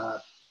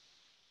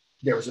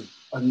there was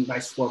a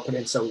nice floor put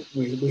in. So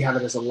we have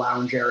it as a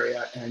lounge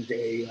area and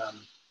a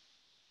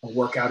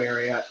workout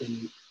area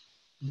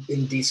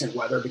in decent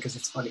weather because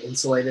it's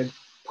uninsulated.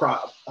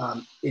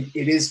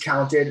 It is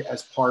counted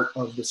as part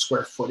of the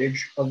square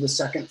footage of the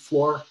second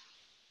floor.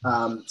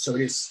 So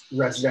it is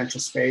residential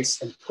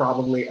space, and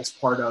probably as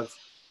part of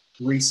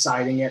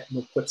re-siding it,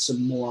 we'll put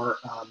some more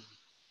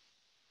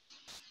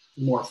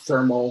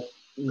thermally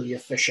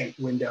efficient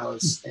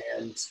windows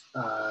and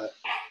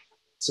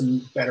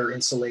some better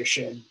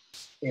insulation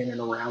in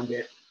and around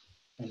it,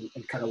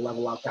 and kind of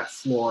level out that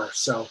floor.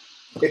 So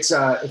it's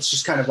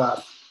just kind of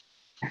a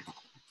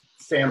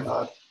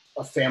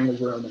family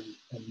room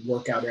and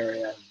workout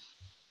area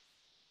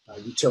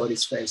and utility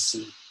space.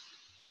 And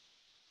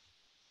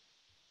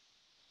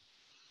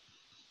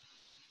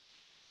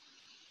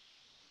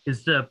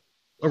is the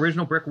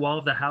original brick wall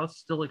of the house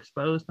still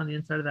exposed on the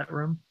inside of that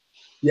room?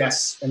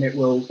 Yes, and it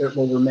will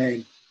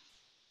remain.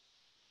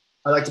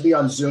 I like to be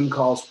on Zoom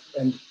calls,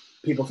 and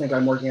people think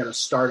I'm working at a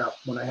startup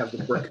when I have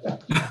the brick down.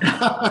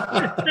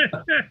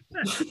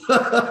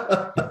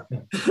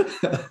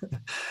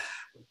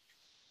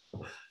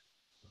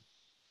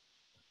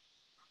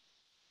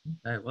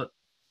 Well,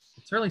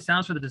 it certainly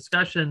sounds for the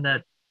discussion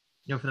that,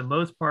 for the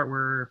most part,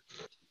 we're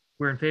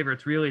in favor.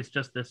 It's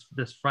just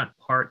this front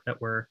part that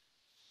we're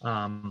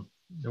a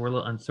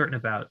little uncertain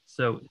about.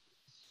 So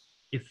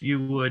if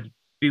you would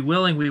be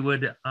willing, we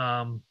would,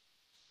 I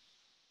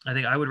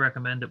think I would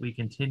recommend that we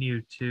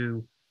continue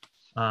to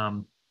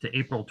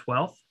April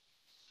 12th,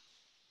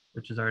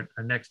 which is our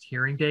next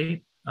hearing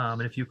date.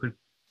 And if you could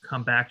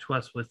come back to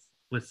us with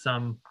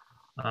some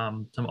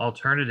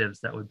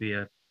alternatives, that would be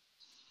a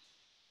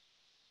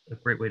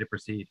great way to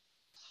proceed.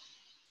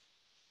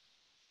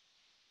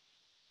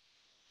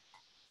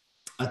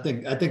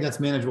 I think that's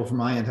manageable from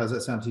my end. How's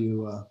that sound to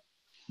you,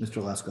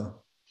 Mr. Lasko?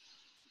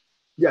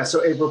 Yeah,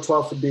 so April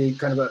 12th would be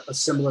kind of a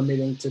similar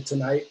meeting to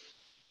tonight.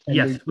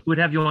 Yes, we would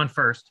have you on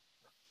first.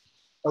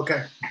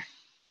 Okay.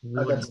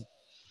 That's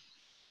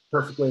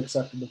perfectly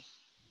acceptable.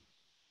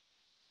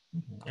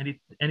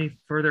 Any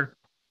further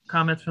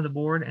comments from the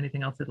board?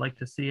 Anything else they'd like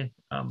to see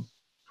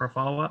for a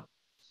follow-up?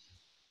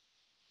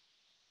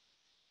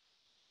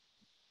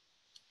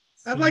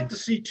 I'd like to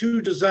see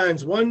two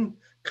designs, one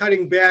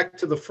cutting back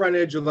to the front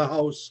edge of the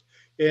house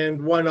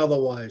and one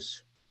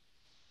otherwise,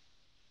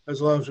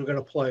 as long as we're going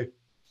to play.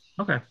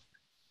 Okay.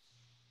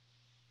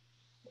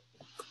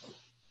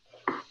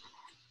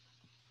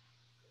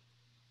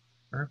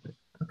 Perfect.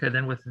 Okay,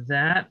 then with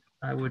that,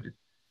 I would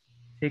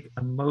take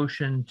a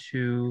motion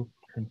to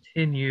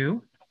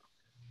continue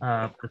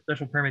the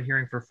special permit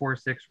hearing for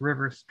 46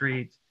 River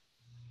Street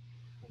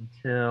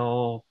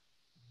until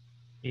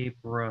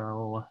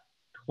April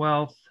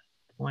 12th,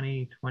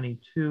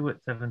 2022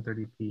 at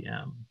 7:30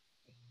 p.m.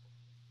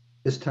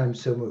 This time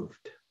so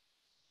moved.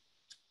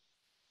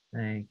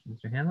 Thank you,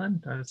 Mr. Hanlon.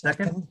 Do I have a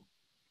second?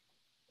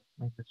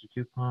 Thank you, Mr.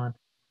 Dupont.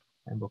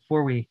 And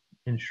before we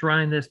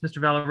enshrine this, Mr.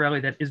 Valarelli,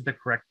 that is the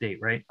correct date,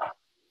 right?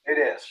 It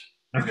is.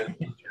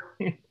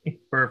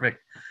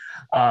 Perfect.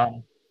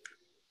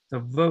 So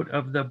vote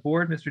of the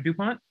board, Mr.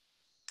 Dupont?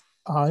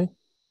 Aye.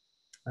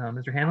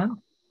 Mr.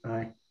 Hanlon?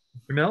 Aye.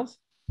 Mr. Mills?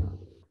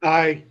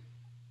 Aye.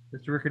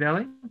 Mr.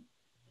 Riccardelli?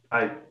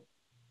 Aye.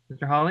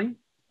 Mr. Hawley?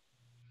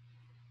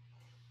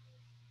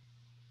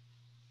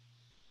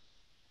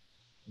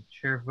 The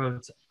chair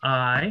votes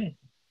aye.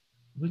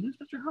 Did we lose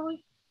Mr.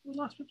 Hawley? We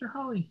lost Mr.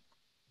 Hawley.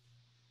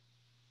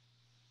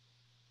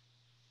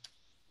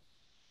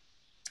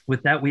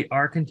 With that, we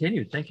are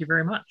continued. Thank you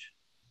very much.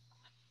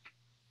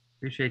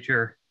 Appreciate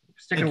your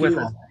sticking with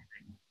us.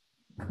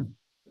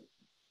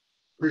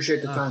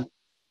 Appreciate the time.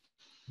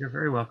 You're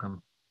very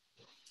welcome.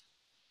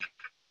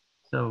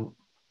 So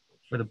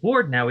for the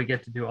board now, we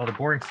get to do all the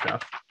boring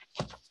stuff.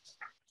 I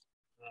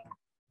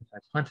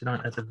punted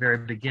on at the very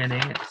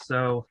beginning.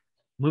 So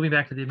moving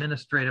back to the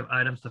administrative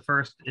items, the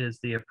first is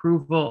the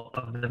approval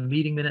of the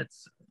meeting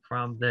minutes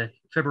from the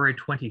February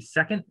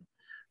 22nd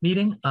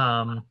meeting.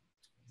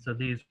 So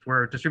these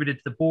were distributed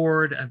to the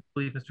board. I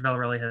believe Mr.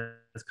 Valarelli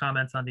has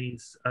comments on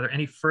these. Are there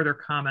any further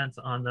comments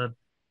on the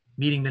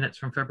meeting minutes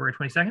from February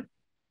 22nd?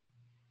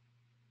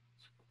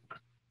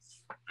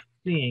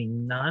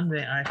 Seeing none,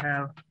 may I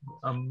have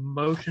a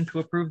motion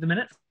to approve the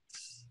minutes?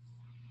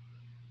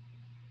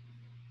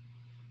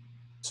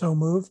 So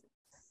moved.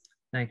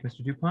 Thank you,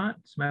 Mr. Dupont.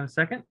 May I have a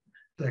second?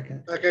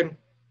 Second. Second.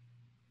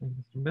 Thank you,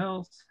 Mr.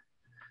 Mills.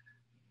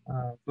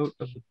 Vote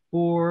of the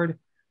board.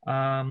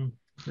 Mr.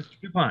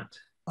 Dupont.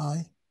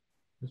 Aye.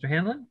 Mr.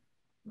 Hanlon?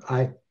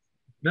 Aye.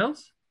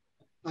 Mills?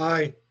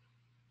 Aye.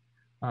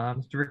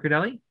 Mr.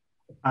 Riccardelli?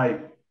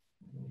 Aye.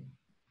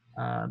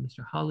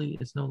 Mr. Hawley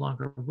is no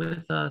longer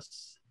with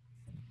us.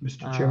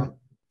 Mr. Chairman.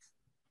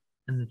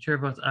 And the chair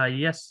votes aye.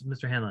 Yes,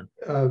 Mr. Hanlon.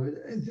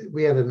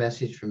 We have a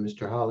message from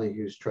Mr. Hawley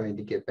who's trying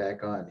to get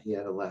back on. He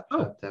had a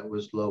laptop that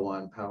was low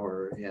on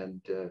power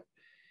and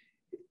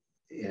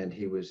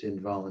he was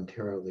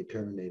involuntarily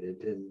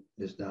terminated and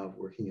is now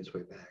working his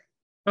way back.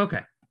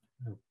 Okay.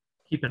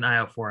 Keep an eye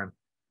out for him.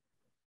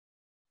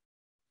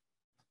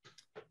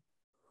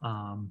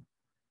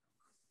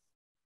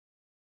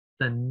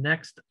 The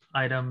next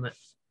item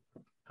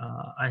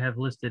I have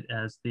listed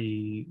as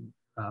the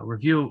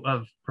review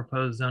of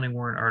proposed zoning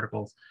warrant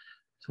articles.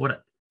 So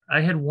what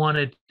I had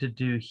wanted to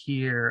do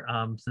here,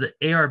 so the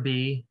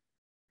ARB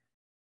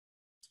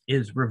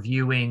is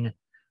reviewing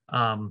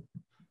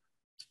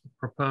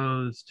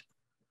proposed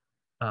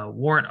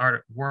warrant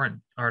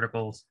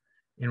articles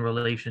in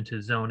relation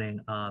to zoning.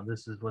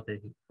 This is what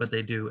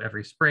they do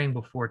every spring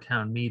before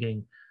town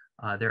meeting.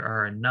 There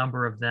are a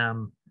number of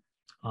them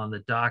on the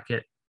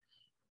docket,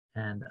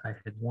 and I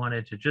had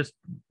wanted to just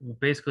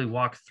basically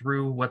walk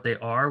through what they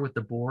are with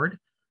the board.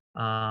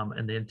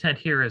 And the intent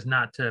here is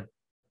not to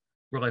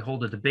really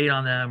hold a debate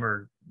on them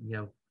or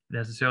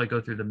necessarily go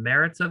through the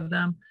merits of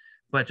them,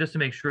 but just to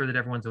make sure that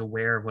everyone's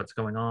aware of what's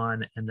going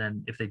on. And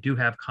then if they do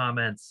have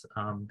comments,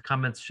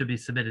 comments should be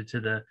submitted to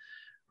the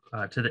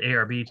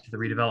ARB, to the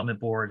redevelopment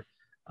board,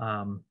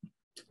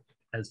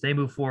 as they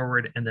move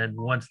forward. And then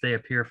once they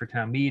appear for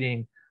town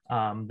meeting,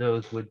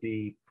 those would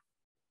be,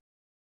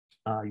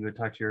 you would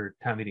talk to your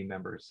town meeting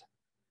members.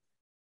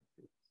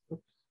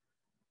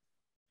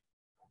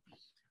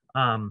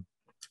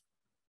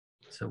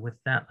 So with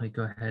that, let me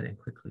go ahead and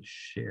quickly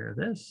share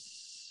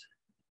this.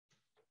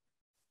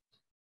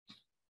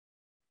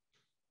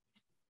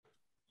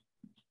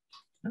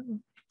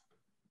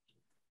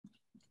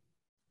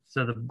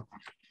 So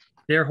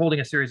they're holding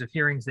a series of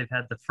hearings. They've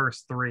had the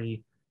first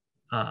three,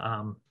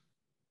 and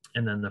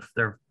then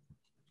their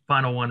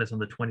final one is on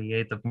the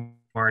 28th of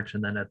March,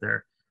 and then at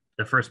the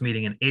first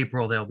meeting in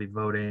April, they'll be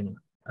voting,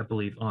 I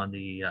believe, on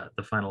the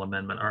final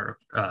amendment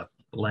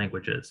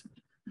languages.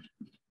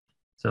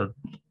 So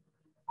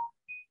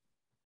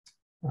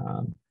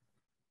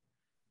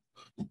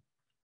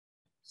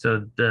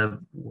so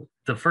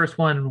the first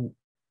one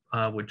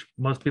which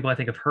most people I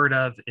think have heard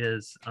of,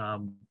 is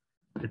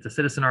it's a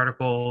citizen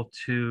article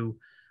to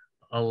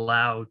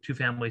allow two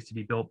families to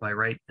be built by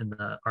right in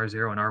the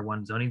R0 and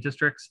R1 zoning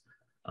districts.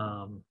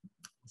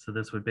 So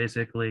this would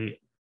basically,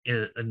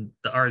 in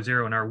the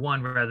R0 and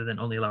R1, rather than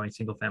only allowing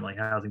single family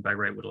housing by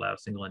right, would allow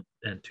single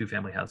and two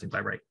family housing by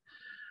right.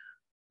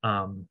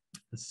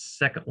 The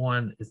second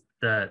one is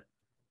the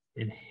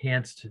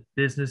enhanced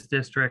business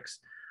districts.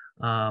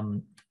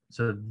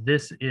 So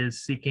this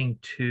is seeking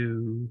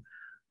to,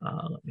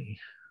 let me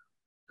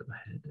go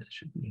ahead, it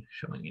should be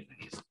showing you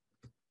these.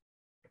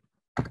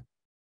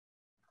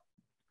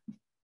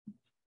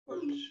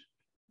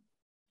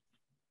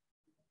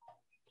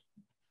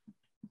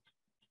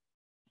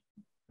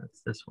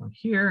 That's this one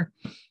here.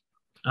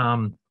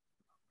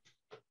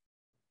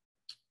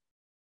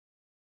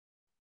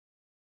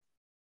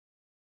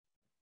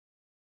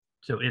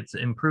 So it's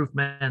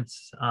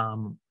improvements. I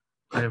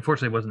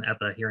unfortunately wasn't at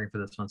the hearing for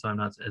this one, so I'm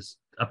not as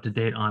up to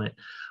date on it,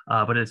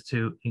 but it's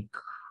to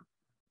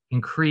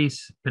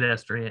increase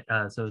pedestrian,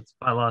 so it's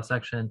bylaw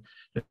section,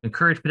 to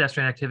encourage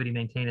pedestrian activity,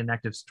 maintain an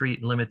active street,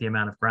 and limit the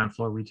amount of ground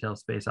floor retail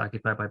space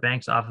occupied by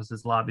banks,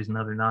 offices, lobbies, and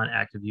other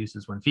non-active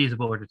uses when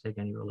feasible, or to take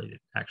any related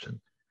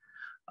action.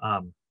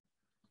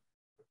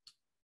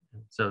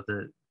 So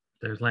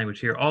there's language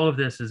here. All of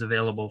this is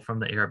available from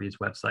the ARB's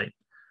website.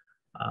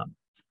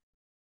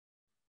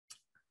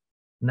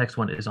 Next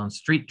one is on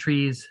street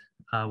trees,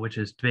 which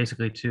is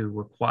basically to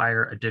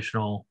require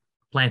additional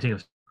planting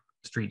of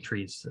street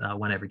trees,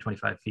 one every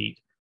 25 feet.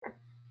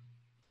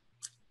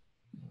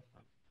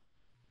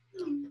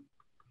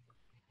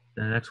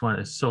 The next one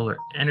is solar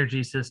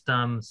energy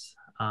systems.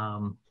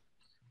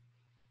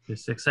 The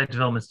site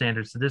development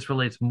standards. So this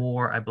relates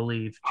more, I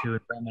believe, to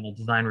environmental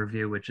design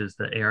review, which is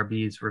the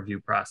ARB's review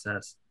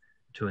process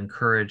to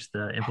encourage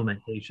the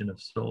implementation of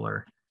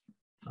solar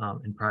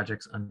in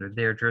projects under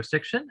their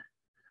jurisdiction.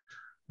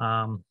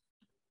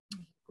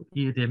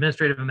 The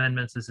administrative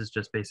amendments, this is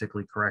just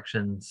basically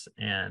corrections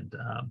and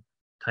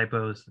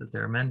typos that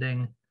they're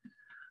amending.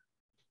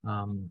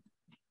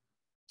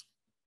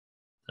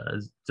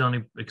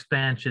 Zoning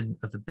expansion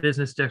of the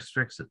business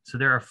districts. So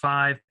there are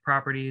 5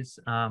 properties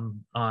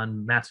on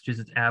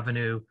Massachusetts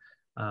Avenue,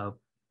 sort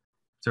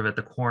of at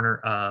the corner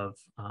of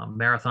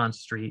Marathon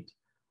Street.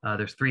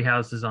 There's 3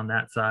 houses on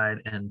that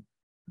side and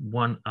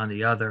 1 on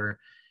the other,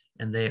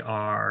 and they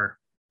are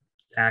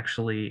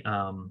actually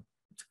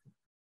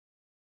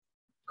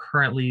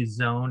currently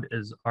zoned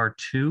as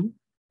R2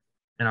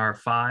 and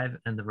R5,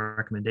 and the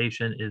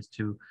recommendation is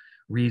to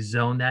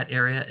rezone that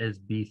area as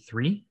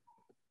B3.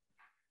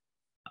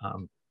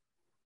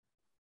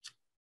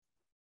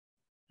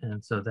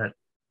 And so that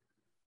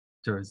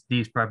there's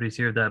these properties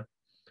here. That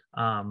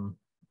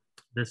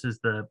this is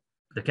the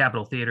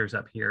Capitol Theater's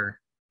up here,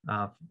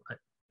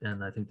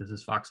 and I think this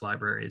is Fox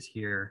Library is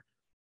here.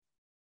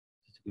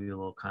 Just to give you a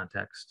little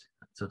context,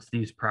 so it's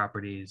these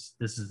properties.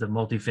 This is the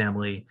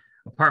multifamily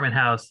apartment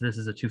house. This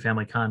is a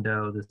 2-family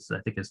condo. This I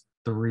think is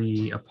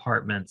 3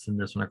 apartments, and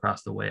this one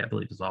across the way I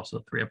believe is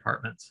also 3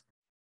 apartments.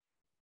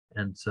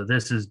 And so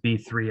this is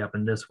B3 up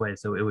in this way,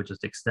 so it would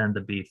just extend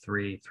the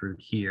B3 through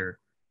here.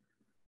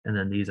 And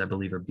then these, I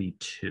believe, are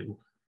B2.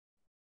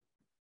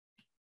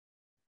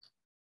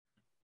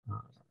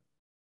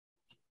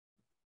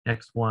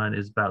 Next one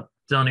is about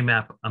zoning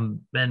map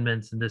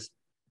amendments, and this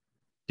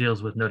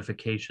deals with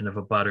notification of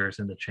abutters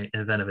in the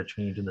event of a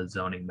change in the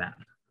zoning map.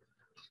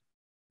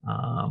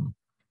 And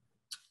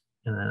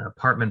then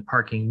apartment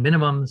parking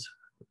minimums.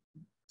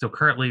 So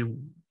currently,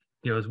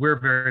 as we're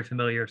very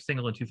familiar,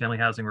 single and 2-family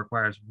housing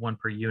requires 1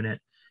 per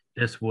unit.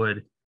 This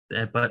would,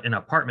 but in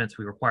apartments,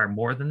 we require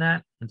more than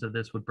that. And so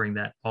this would bring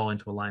that all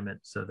into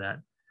alignment so that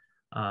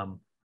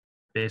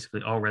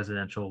basically all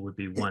residential would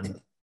be 1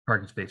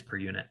 parking space per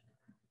unit.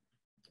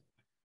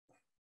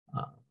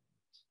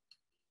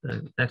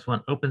 The next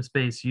one, open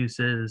space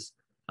uses,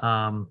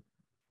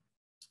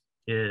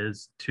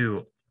 is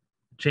to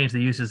change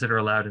the uses that are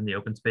allowed in the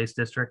open space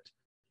district,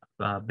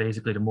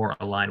 basically to more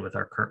align with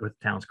with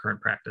town's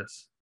current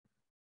practice.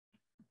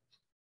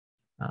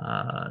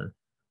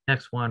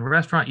 Next one,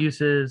 restaurant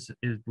uses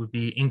would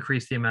be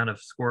increase the amount of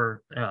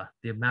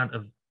the amount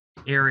of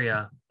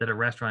area that a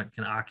restaurant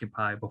can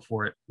occupy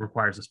before it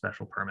requires a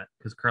special permit,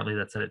 because currently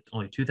that's at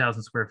only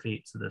 2,000 square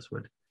feet. So this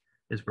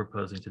is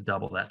proposing to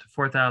double that to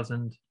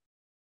 4,000.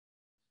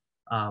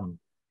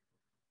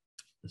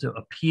 So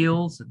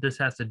appeals, this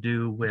has to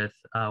do with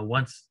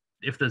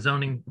if the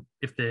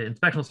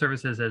inspectional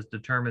services has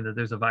determined that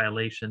there's a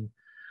violation,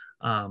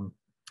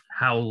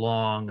 how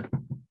long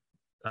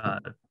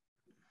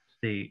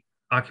the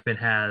occupant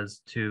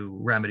has to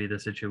remedy the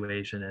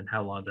situation, and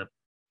how long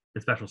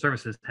the special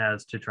services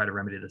has to try to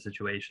remedy the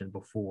situation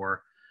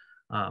before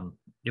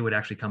it would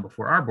actually come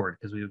before our board,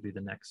 because we would be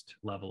the next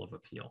level of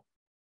appeal.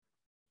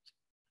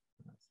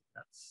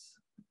 That's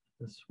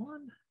this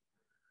one.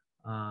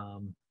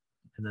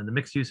 And then the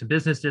mixed use and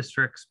business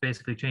districts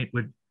basically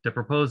the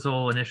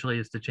proposal initially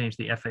is to change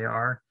the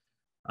FAR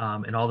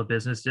in all the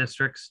business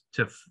districts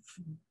to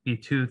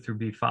B2 through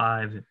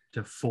B5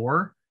 to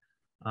 4.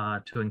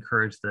 to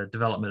encourage the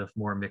development of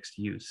more mixed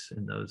use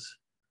in those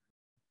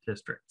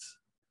districts.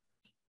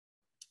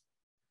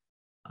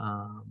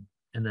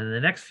 And then the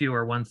next few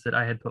are ones that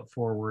I had put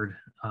forward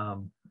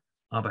on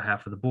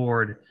behalf of the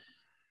board.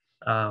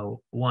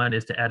 One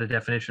is to add a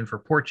definition for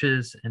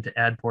porches and to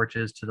add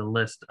porches to the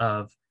list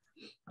of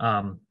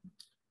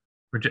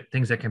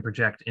things that can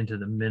project into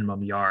the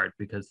minimum yard,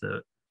 because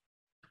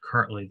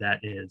currently that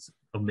is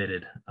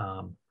omitted.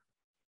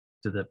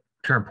 So the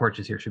term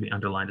porches here should be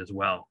underlined as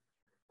well.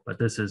 But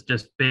this is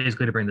just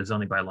basically to bring the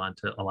zoning bylaw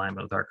into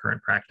alignment with our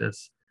current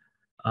practice.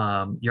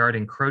 Yard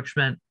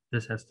encroachment,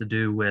 this has to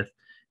do with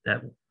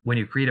that when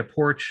you create a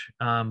porch,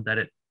 that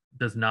it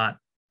does not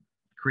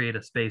create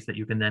a space that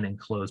you can then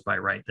enclose by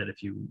right. That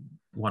if you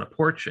want a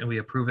porch and we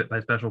approve it by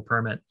special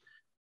permit,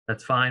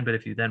 that's fine. But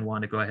if you then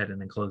want to go ahead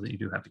and enclose it, you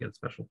do have to get a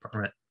special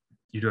permit.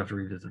 You do have to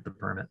revisit the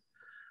permit.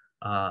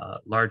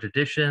 Large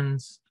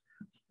additions,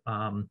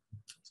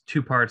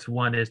 two parts.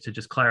 One is to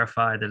just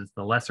clarify that it's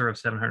the lesser of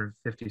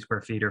 750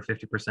 square feet or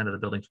 50% of the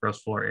building's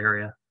gross floor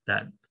area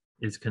that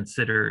is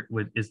considered,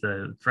 is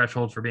the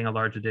threshold for being a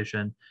large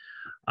addition.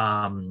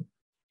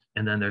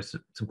 And then there's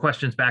some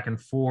questions back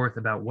and forth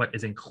about what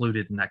is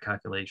included in that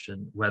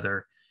calculation,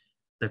 whether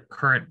the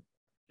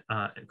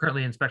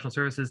currently in special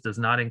services does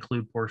not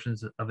include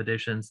portions of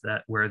additions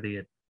that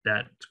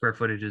square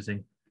footage is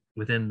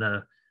within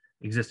the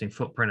existing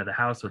footprint of the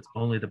house. So it's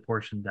only the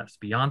portion that's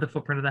beyond the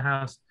footprint of the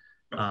house.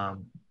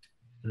 And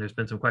there's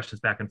been some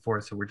questions back and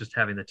forth. So we're just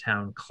having the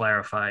town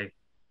clarify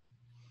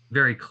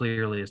very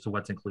clearly as to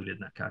what's included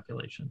in that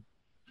calculation.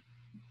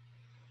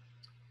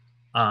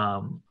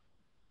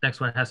 Next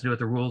one has to do with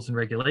the rules and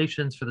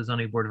regulations for the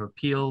Zoning Board of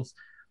Appeals.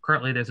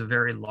 Currently, there's a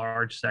very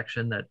large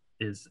section that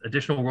is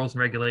additional rules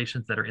and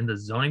regulations that are in the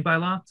zoning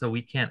bylaw. So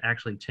we can't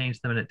actually change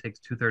them, and it takes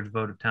 2/3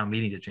 vote of town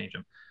meeting to change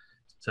them.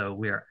 So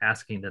we are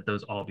asking that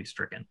those all be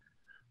stricken,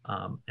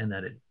 and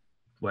that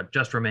what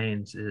just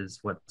remains is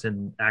what's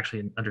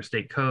actually under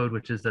state code,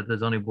 which is that the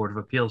Zoning Board of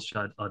Appeals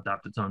should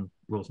adopt its own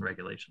rules and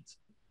regulations.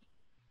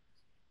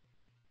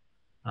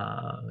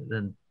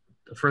 Then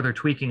a further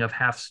tweaking of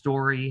half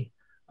story,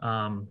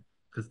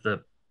 because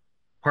the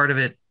part of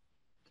it,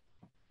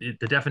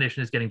 the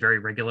definition is getting very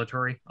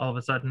regulatory all of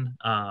a sudden.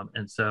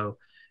 And so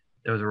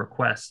there was a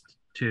request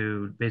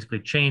to basically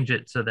change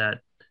it so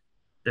that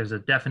there's a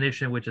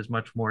definition which is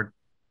much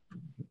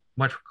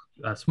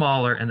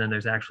smaller, and then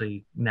there's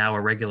actually now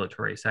a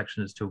regulatory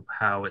section as to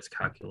how it's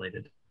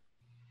calculated.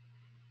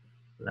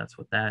 So that's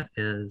what that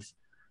is.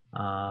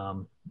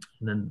 And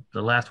then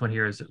the last one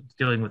here is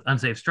dealing with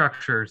unsafe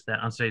structures, that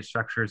unsafe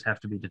structures have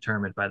to be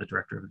determined by the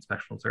Director of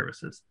Inspectional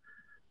Services.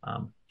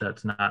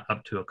 That's not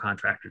up to a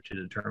contractor to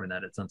determine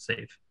that it's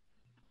unsafe.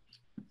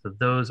 So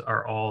those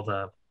are all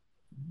the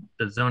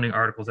zoning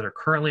articles that are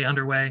currently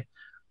underway.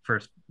 For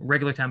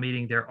regular town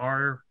meeting, there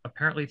are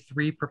apparently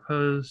 3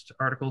 proposed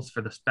articles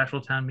for the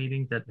special town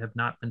meeting that have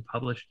not been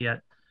published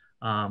yet.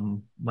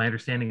 My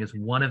understanding is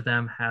one of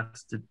them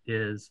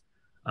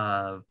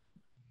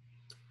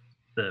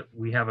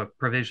we have a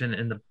provision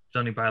in the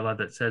zoning bylaw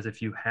that says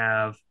if you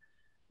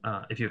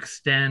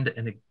extend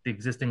the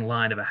existing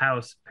line of a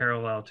house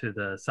parallel to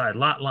the side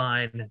lot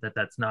line,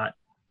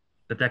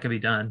 that can be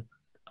done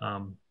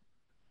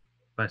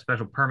by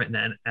special permit,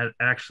 and it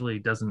actually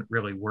doesn't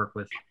really work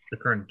with the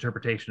current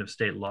interpretation of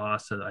state law.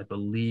 So I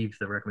believe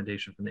the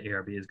recommendation from the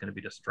ARB is going to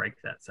be to strike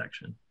that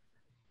section,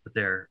 but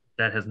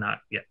that has not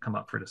yet come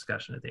up for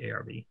discussion at the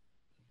ARB.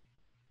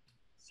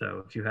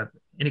 So if you have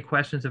any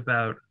questions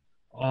about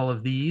all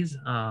of these,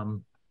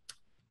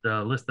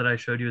 the list that I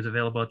showed you is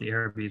available at the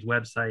ARB's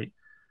website.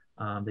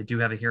 They do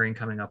have a hearing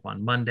coming up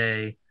on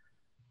Monday,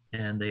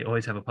 and they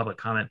always have a public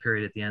comment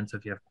period at the end. So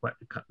if you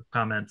have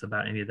comments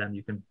about any of them,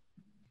 you can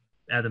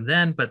add them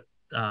then, but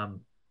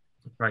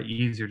it's probably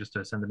easier just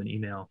to send them an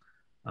email,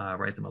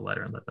 write them a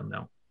letter and let them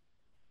know.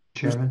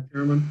 Chairman?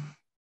 Chairman?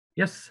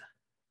 Yes?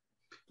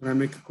 Can I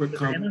make a quick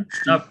comment?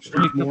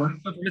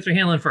 Mr.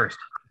 Hanlon first.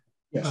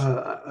 Yes.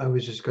 I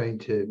was just going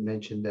to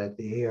mention that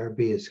the ARB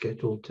is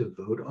scheduled to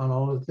vote on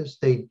all of this.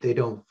 They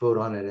don't vote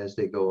on it as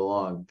they go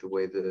along the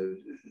way the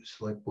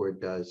select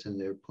board does, and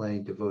they're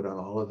planning to vote on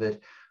all of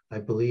it, I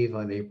believe,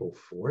 on April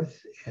 4th,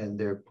 and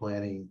they're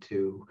planning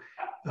to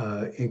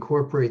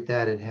incorporate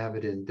that and have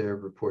it in their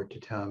report to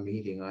town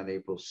meeting on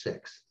April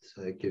 6th.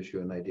 So it gives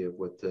you an idea of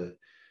what the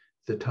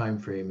time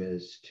frame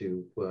is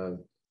to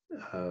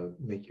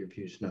make your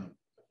views known.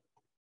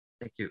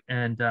 Thank you.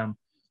 And town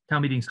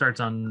meeting starts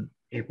on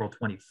April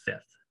 25th.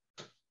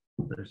 So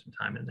there's some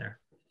time in there.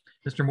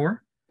 Mr.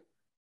 Moore?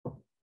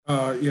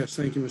 Yes,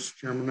 thank you, Mr.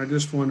 Chairman. I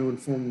just want to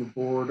inform the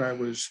board I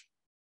was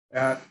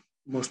at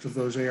most of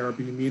those ARB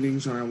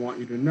meetings, and I want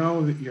you to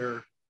know that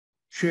your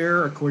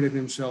chair acquitted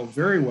himself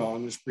very well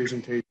in this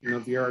presentation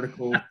of the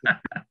article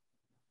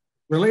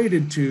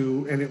related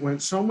to, and it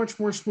went so much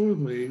more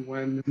smoothly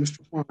when Mr.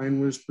 Klein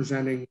was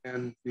presenting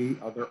than the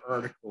other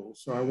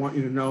articles. So I want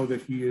you to know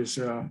that he is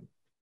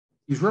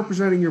he's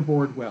representing your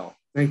board well.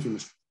 Thank you,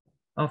 Mr.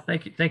 Oh,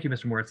 thank you,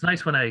 Mr. Moore. It's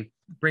nice when I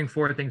bring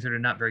forward things that are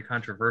not very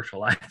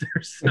controversial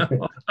either.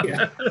 So.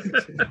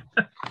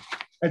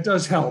 That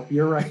does help.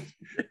 You're right.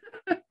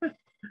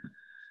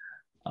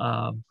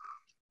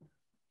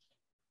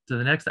 So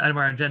the next item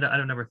on our agenda,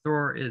 item number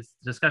 4, is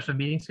discussion of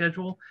meeting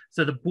schedule.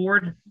 So the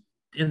board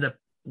in the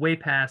way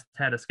past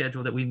had a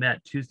schedule that we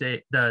met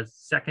Tuesday, the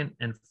 2nd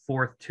and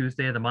 4th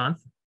Tuesday of the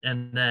month.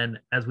 And then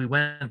as we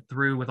went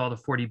through with all the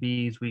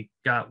 40Bs, we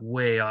got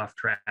way off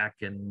track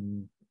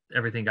and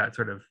everything got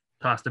sort of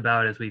tossed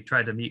about as we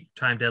tried to meet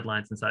time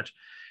deadlines and such.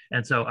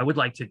 And so I would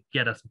like to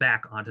get us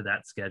back onto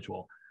that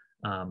schedule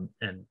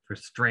and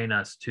restrain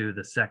us to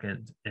the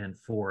 2nd and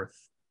 4th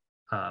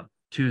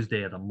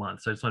Tuesday of the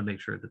month. So I just want to make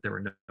sure that there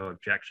were no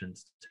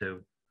objections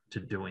to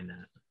doing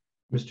that.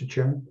 Mr.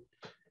 Chairman?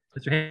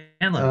 Mr.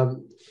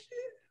 Hanlon.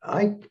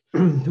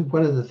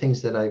 One of the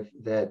things that I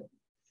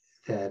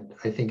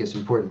think is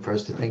important for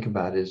us to think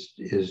about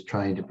is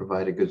trying to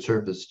provide a good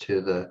service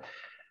to the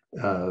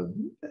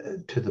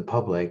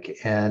public.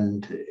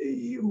 And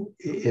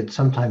it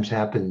sometimes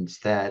happens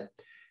that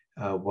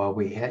while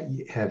we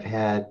have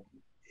had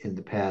in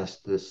the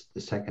past, the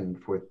 2nd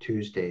and 4th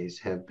Tuesdays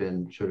have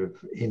been sort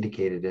of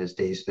indicated as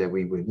days that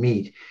we would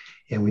meet,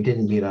 and we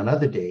didn't meet on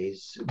other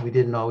days. We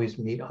didn't always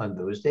meet on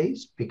those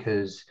days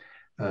because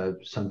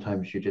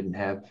sometimes you didn't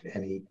have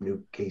any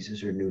new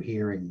cases or new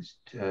hearings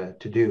to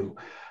do.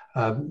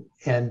 And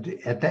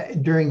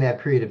during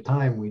that period of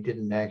time, we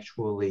didn't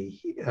actually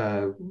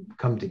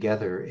come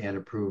together and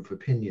approve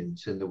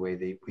opinions in the way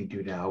that we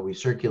do now. We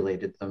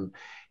circulated them,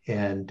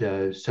 and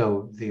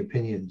so the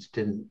opinions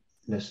didn't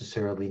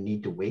necessarily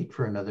need to wait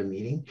for another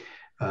meeting.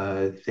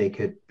 They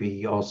could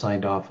be all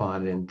signed off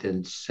on and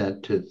then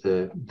sent to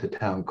the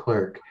town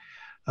clerk.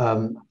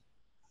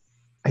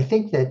 I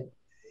think that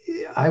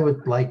I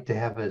would like to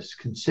have us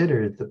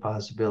consider the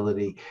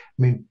possibility.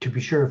 I mean, to be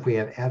sure, if we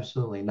have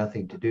absolutely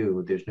nothing to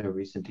do, there's no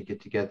reason to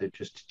get together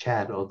just to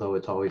chat, although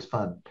it's always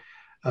fun.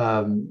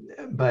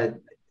 But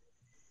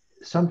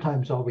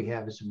sometimes all we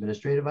have is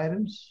administrative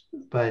items.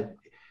 But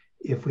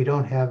if we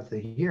don't have the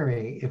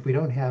hearing, if we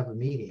don't have a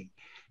meeting,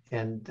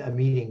 and a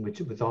meeting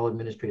which with all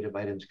administrative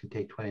items can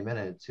take 20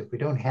 minutes. If we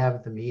don't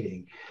have the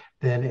meeting,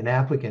 then an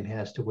applicant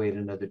has to wait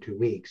another 2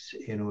 weeks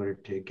in order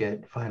to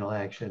get final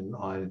action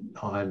on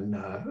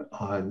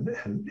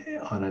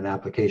an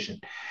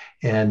application.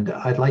 And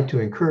I'd like to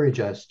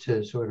encourage us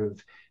to sort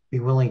of be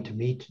willing to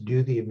meet to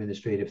do the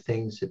administrative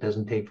things. It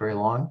doesn't take very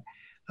long,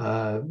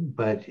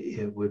 but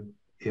it would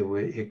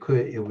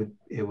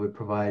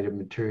provide a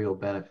material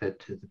benefit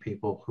to the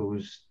people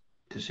whose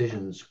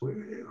decisions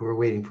who are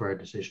waiting for our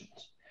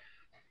decisions.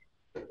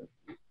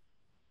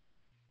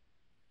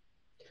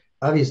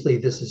 Obviously,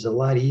 this is a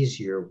lot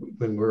easier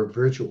when we're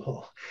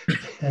virtual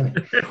than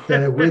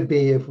it would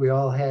be if we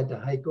all had to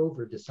hike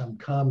over to some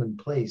common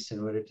place in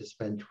order to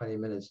spend 20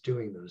 minutes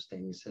doing those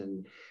things.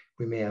 And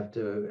we may have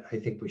to, I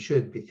think we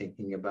should be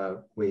thinking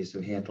about ways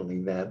of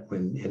handling that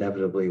when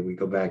inevitably we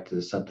go back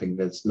to something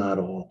that's not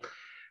all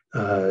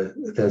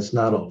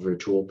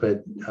virtual,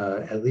 but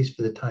at least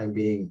for the time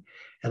being.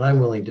 And I'm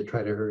willing to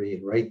try to hurry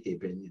and write the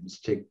opinions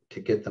to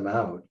get them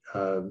out.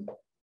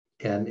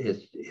 And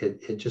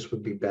it just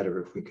would be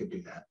better if we could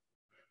do that.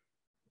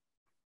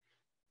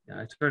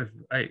 Yeah, it's sort of,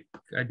 I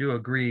do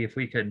agree if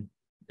we could,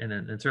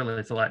 and certainly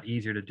it's a lot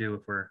easier to do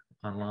if we're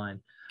online.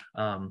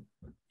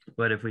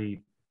 But if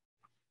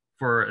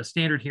for a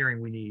standard hearing,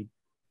 we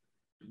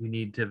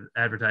need to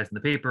advertise in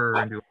the paper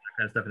and do all that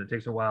kind of stuff, and it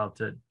takes a while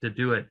to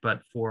do it.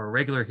 But for a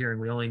regular hearing,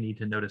 we only need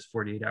to notice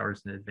 48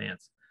 hours in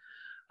advance.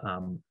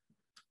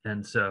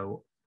 And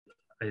so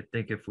I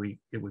think it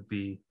would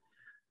be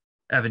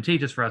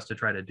advantageous for us to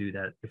try to do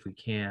that if we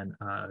can,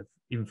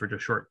 even for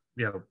just short,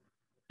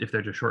 if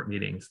they're just short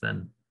meetings,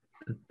 then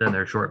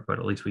they're short, but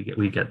at least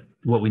we get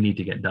what we need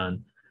to get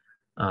done.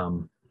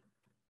 And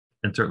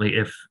certainly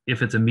if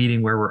it's a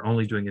meeting where we're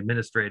only doing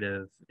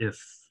administrative,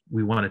 if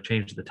we want to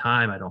change the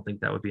time, I don't think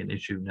that would be an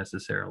issue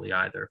necessarily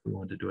either. If we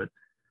wanted to do it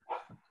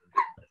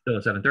still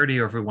at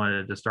 7:30, or if we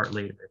wanted to start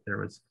later, if there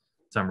was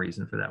some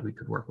reason for that, we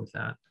could work with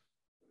that.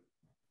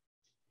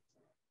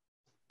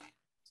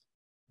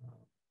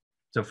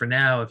 So for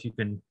now, if you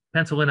can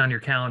pencil in on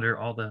your calendar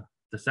all the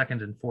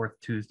 2nd and 4th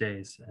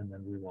Tuesdays, and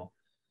then we will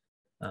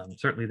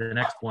certainly the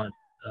next one,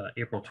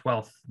 April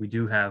 12th, we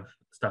do have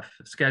stuff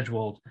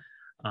scheduled.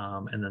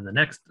 And then the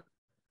next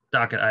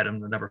docket item,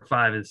 the number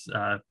 5, is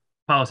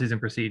policies and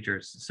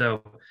procedures.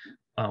 So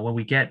when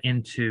we get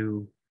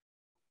into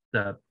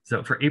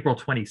so for April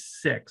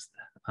 26th,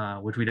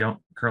 which we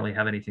don't currently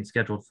have anything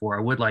scheduled for,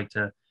 I would like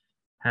to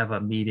have a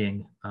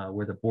meeting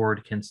where the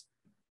board can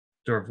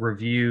sort of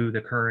review the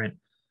current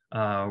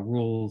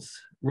rules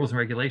and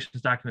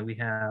regulations document we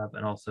have,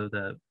 and also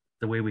the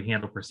way we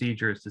handle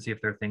procedures, to see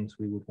if there are things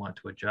we would want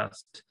to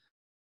adjust,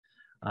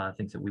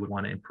 things that we would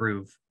want to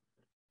improve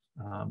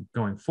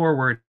going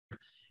forward.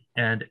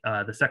 And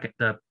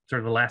the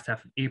last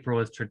half of April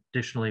is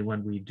traditionally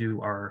when we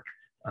do our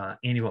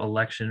annual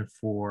election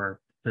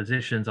for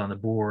positions on the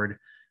board.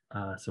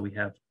 So we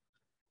have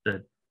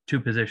the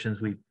 2 positions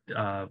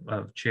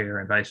of chair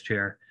and vice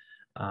chair.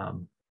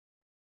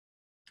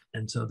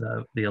 And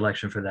so the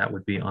election for that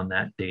would be on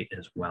that date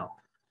as well.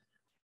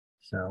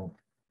 So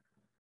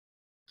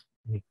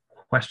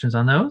questions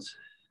on those?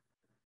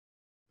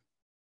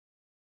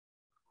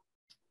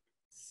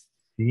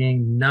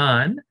 Seeing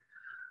none,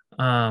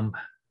 for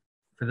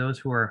those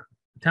who are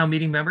town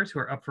meeting members who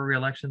are up for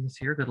re-election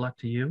this year, good luck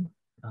to you.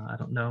 I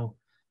don't know,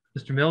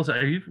 Mr. Mills,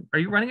 are you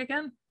running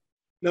again?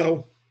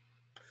 No,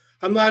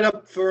 I'm not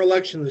up for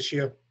election this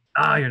year.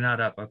 Ah, you're not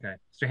up. Okay,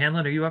 Mr.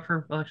 Hanlon, are you up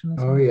for election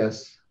this year? Oh,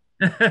 yes.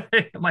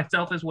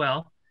 Myself as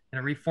well, in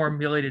a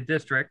reformulated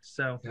district.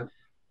 So yep.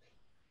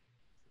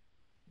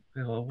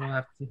 we'll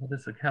have to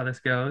see how this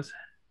goes.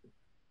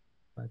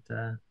 But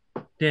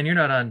Dan, you're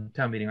not on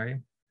town meeting, are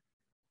you?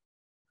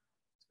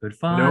 Good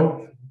fun.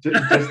 No,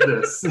 just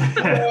this.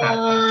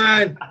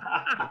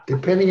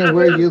 Depending on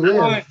where you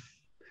live.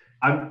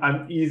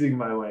 I'm easing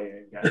my way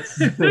in, guys.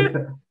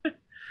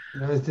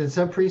 In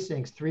some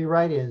precincts, 3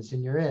 write-ins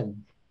and you're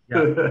in.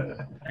 Yeah,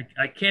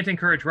 I can't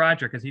encourage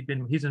Roger because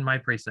he's in my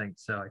precinct.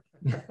 So.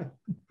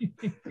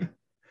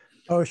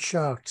 Oh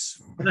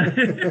shucks.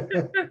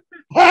 And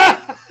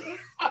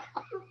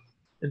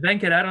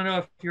Venkat, I don't know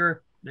if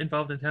you're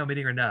involved in town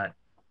meeting or not.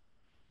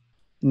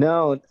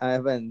 No, I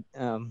haven't.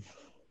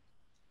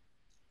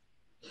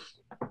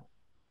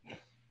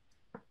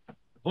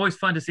 Always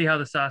fun to see how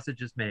the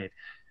sausage is made.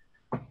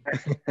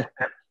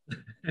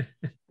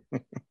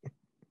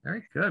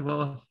 Very good.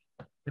 Well,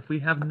 if we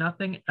have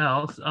nothing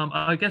else,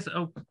 I guess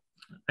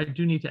I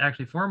do need to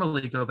actually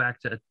formally go back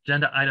to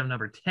agenda item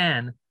number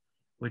 10,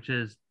 which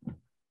is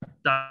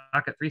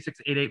docket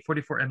 3688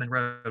 44 Edmund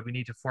Road. We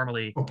need to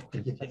formally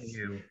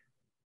continue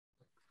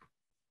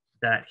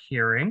that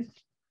hearing.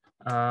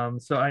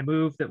 So I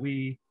move that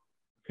we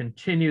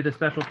continue the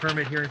special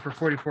permit hearing for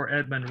 44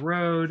 Edmund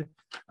Road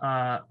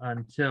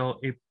until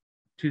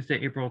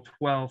Tuesday, April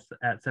 12th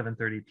at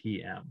 7:30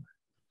 p.m.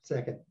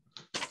 Second.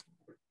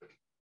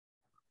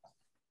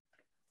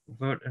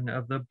 Vote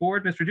of the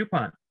board, Mr.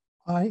 DuPont.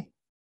 Aye.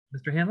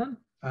 Mr. Hanlon.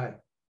 Aye.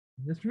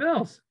 Mr.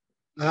 Mills.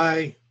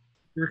 Aye.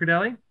 Mr.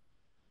 Riccadelli.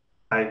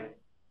 Aye.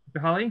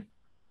 Mr. Hawley.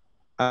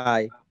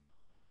 Aye.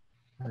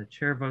 The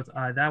chair votes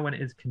aye. That one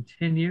is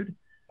continued.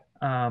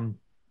 And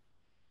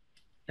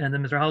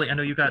then Mr. Hawley, I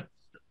know you got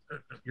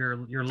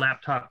your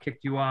laptop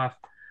kicked you off.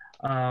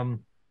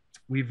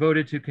 We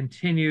voted to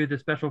continue the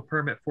special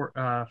permit for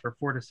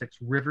 4 to 6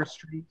 River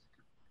Street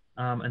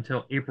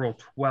until April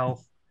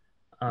 12th.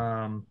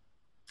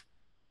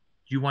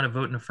 Do you want to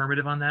vote in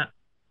affirmative on that?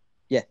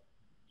 Yeah.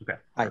 Okay.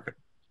 Aye. Perfect.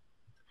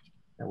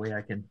 That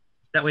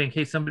way, in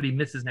case somebody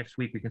misses next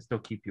week, we can still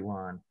keep you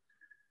on.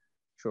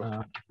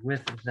 Sure.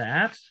 With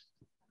that,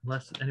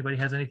 unless anybody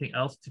has anything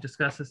else to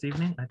discuss this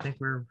evening, I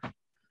think we're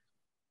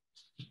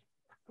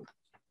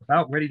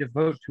about ready to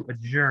vote to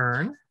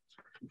adjourn.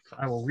 So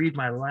I will read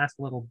my last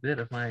little bit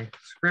of my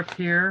script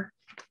here.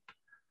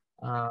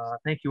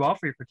 Thank you all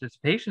for your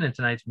participation in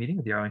tonight's meeting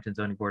of the Arlington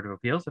Zoning Board of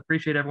Appeals.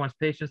 Appreciate everyone's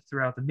patience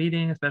throughout the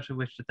meeting. Especially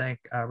wish to thank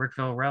Rick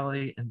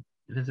Villarelli and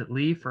Vincent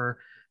Lee for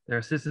their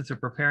assistance in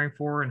preparing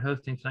for and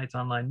hosting tonight's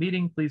online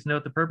meeting. Please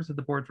note the purpose of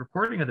the board's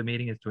recording of the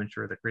meeting is to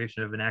ensure the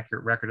creation of an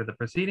accurate record of the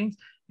proceedings.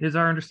 It is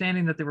our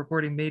understanding that the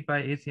recording made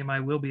by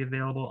ACMi will be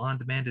available on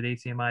demand at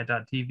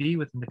acmi.tv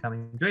within the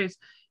coming days.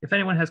 If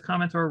anyone has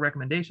comments or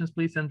recommendations,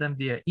 please send them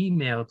via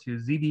email to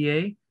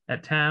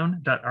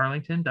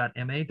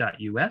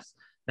zba@town.arlington.ma.us.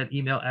 That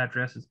email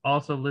address is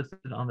also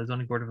listed on the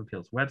Zoning Board of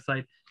Appeals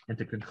website. And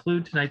to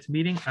conclude tonight's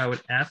meeting, I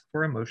would ask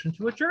for a motion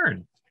to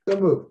adjourn. So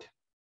moved.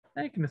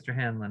 Thank you, Mr.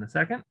 Hanlon. A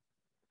second?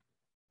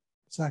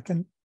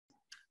 Second.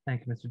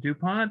 Thank you, Mr.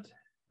 DuPont.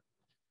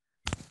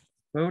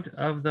 Vote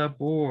of the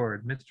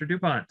board. Mr.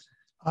 DuPont.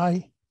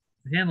 Aye.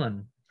 Mr.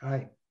 Hanlon.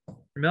 Aye.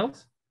 Mr.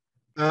 Mills.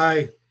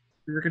 Aye.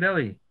 Mr.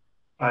 Riccadelli.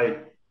 Aye.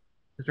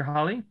 Mr.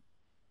 Hawley.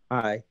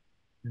 Aye.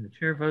 And the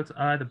chair votes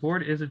aye. The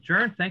board is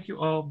adjourned. Thank you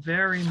all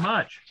very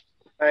much.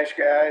 Thanks,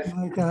 guys.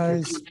 Bye,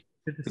 guys.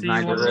 Good to Good see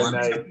night, you all. everyone.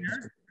 Good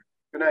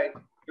night.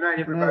 Good night,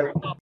 everybody.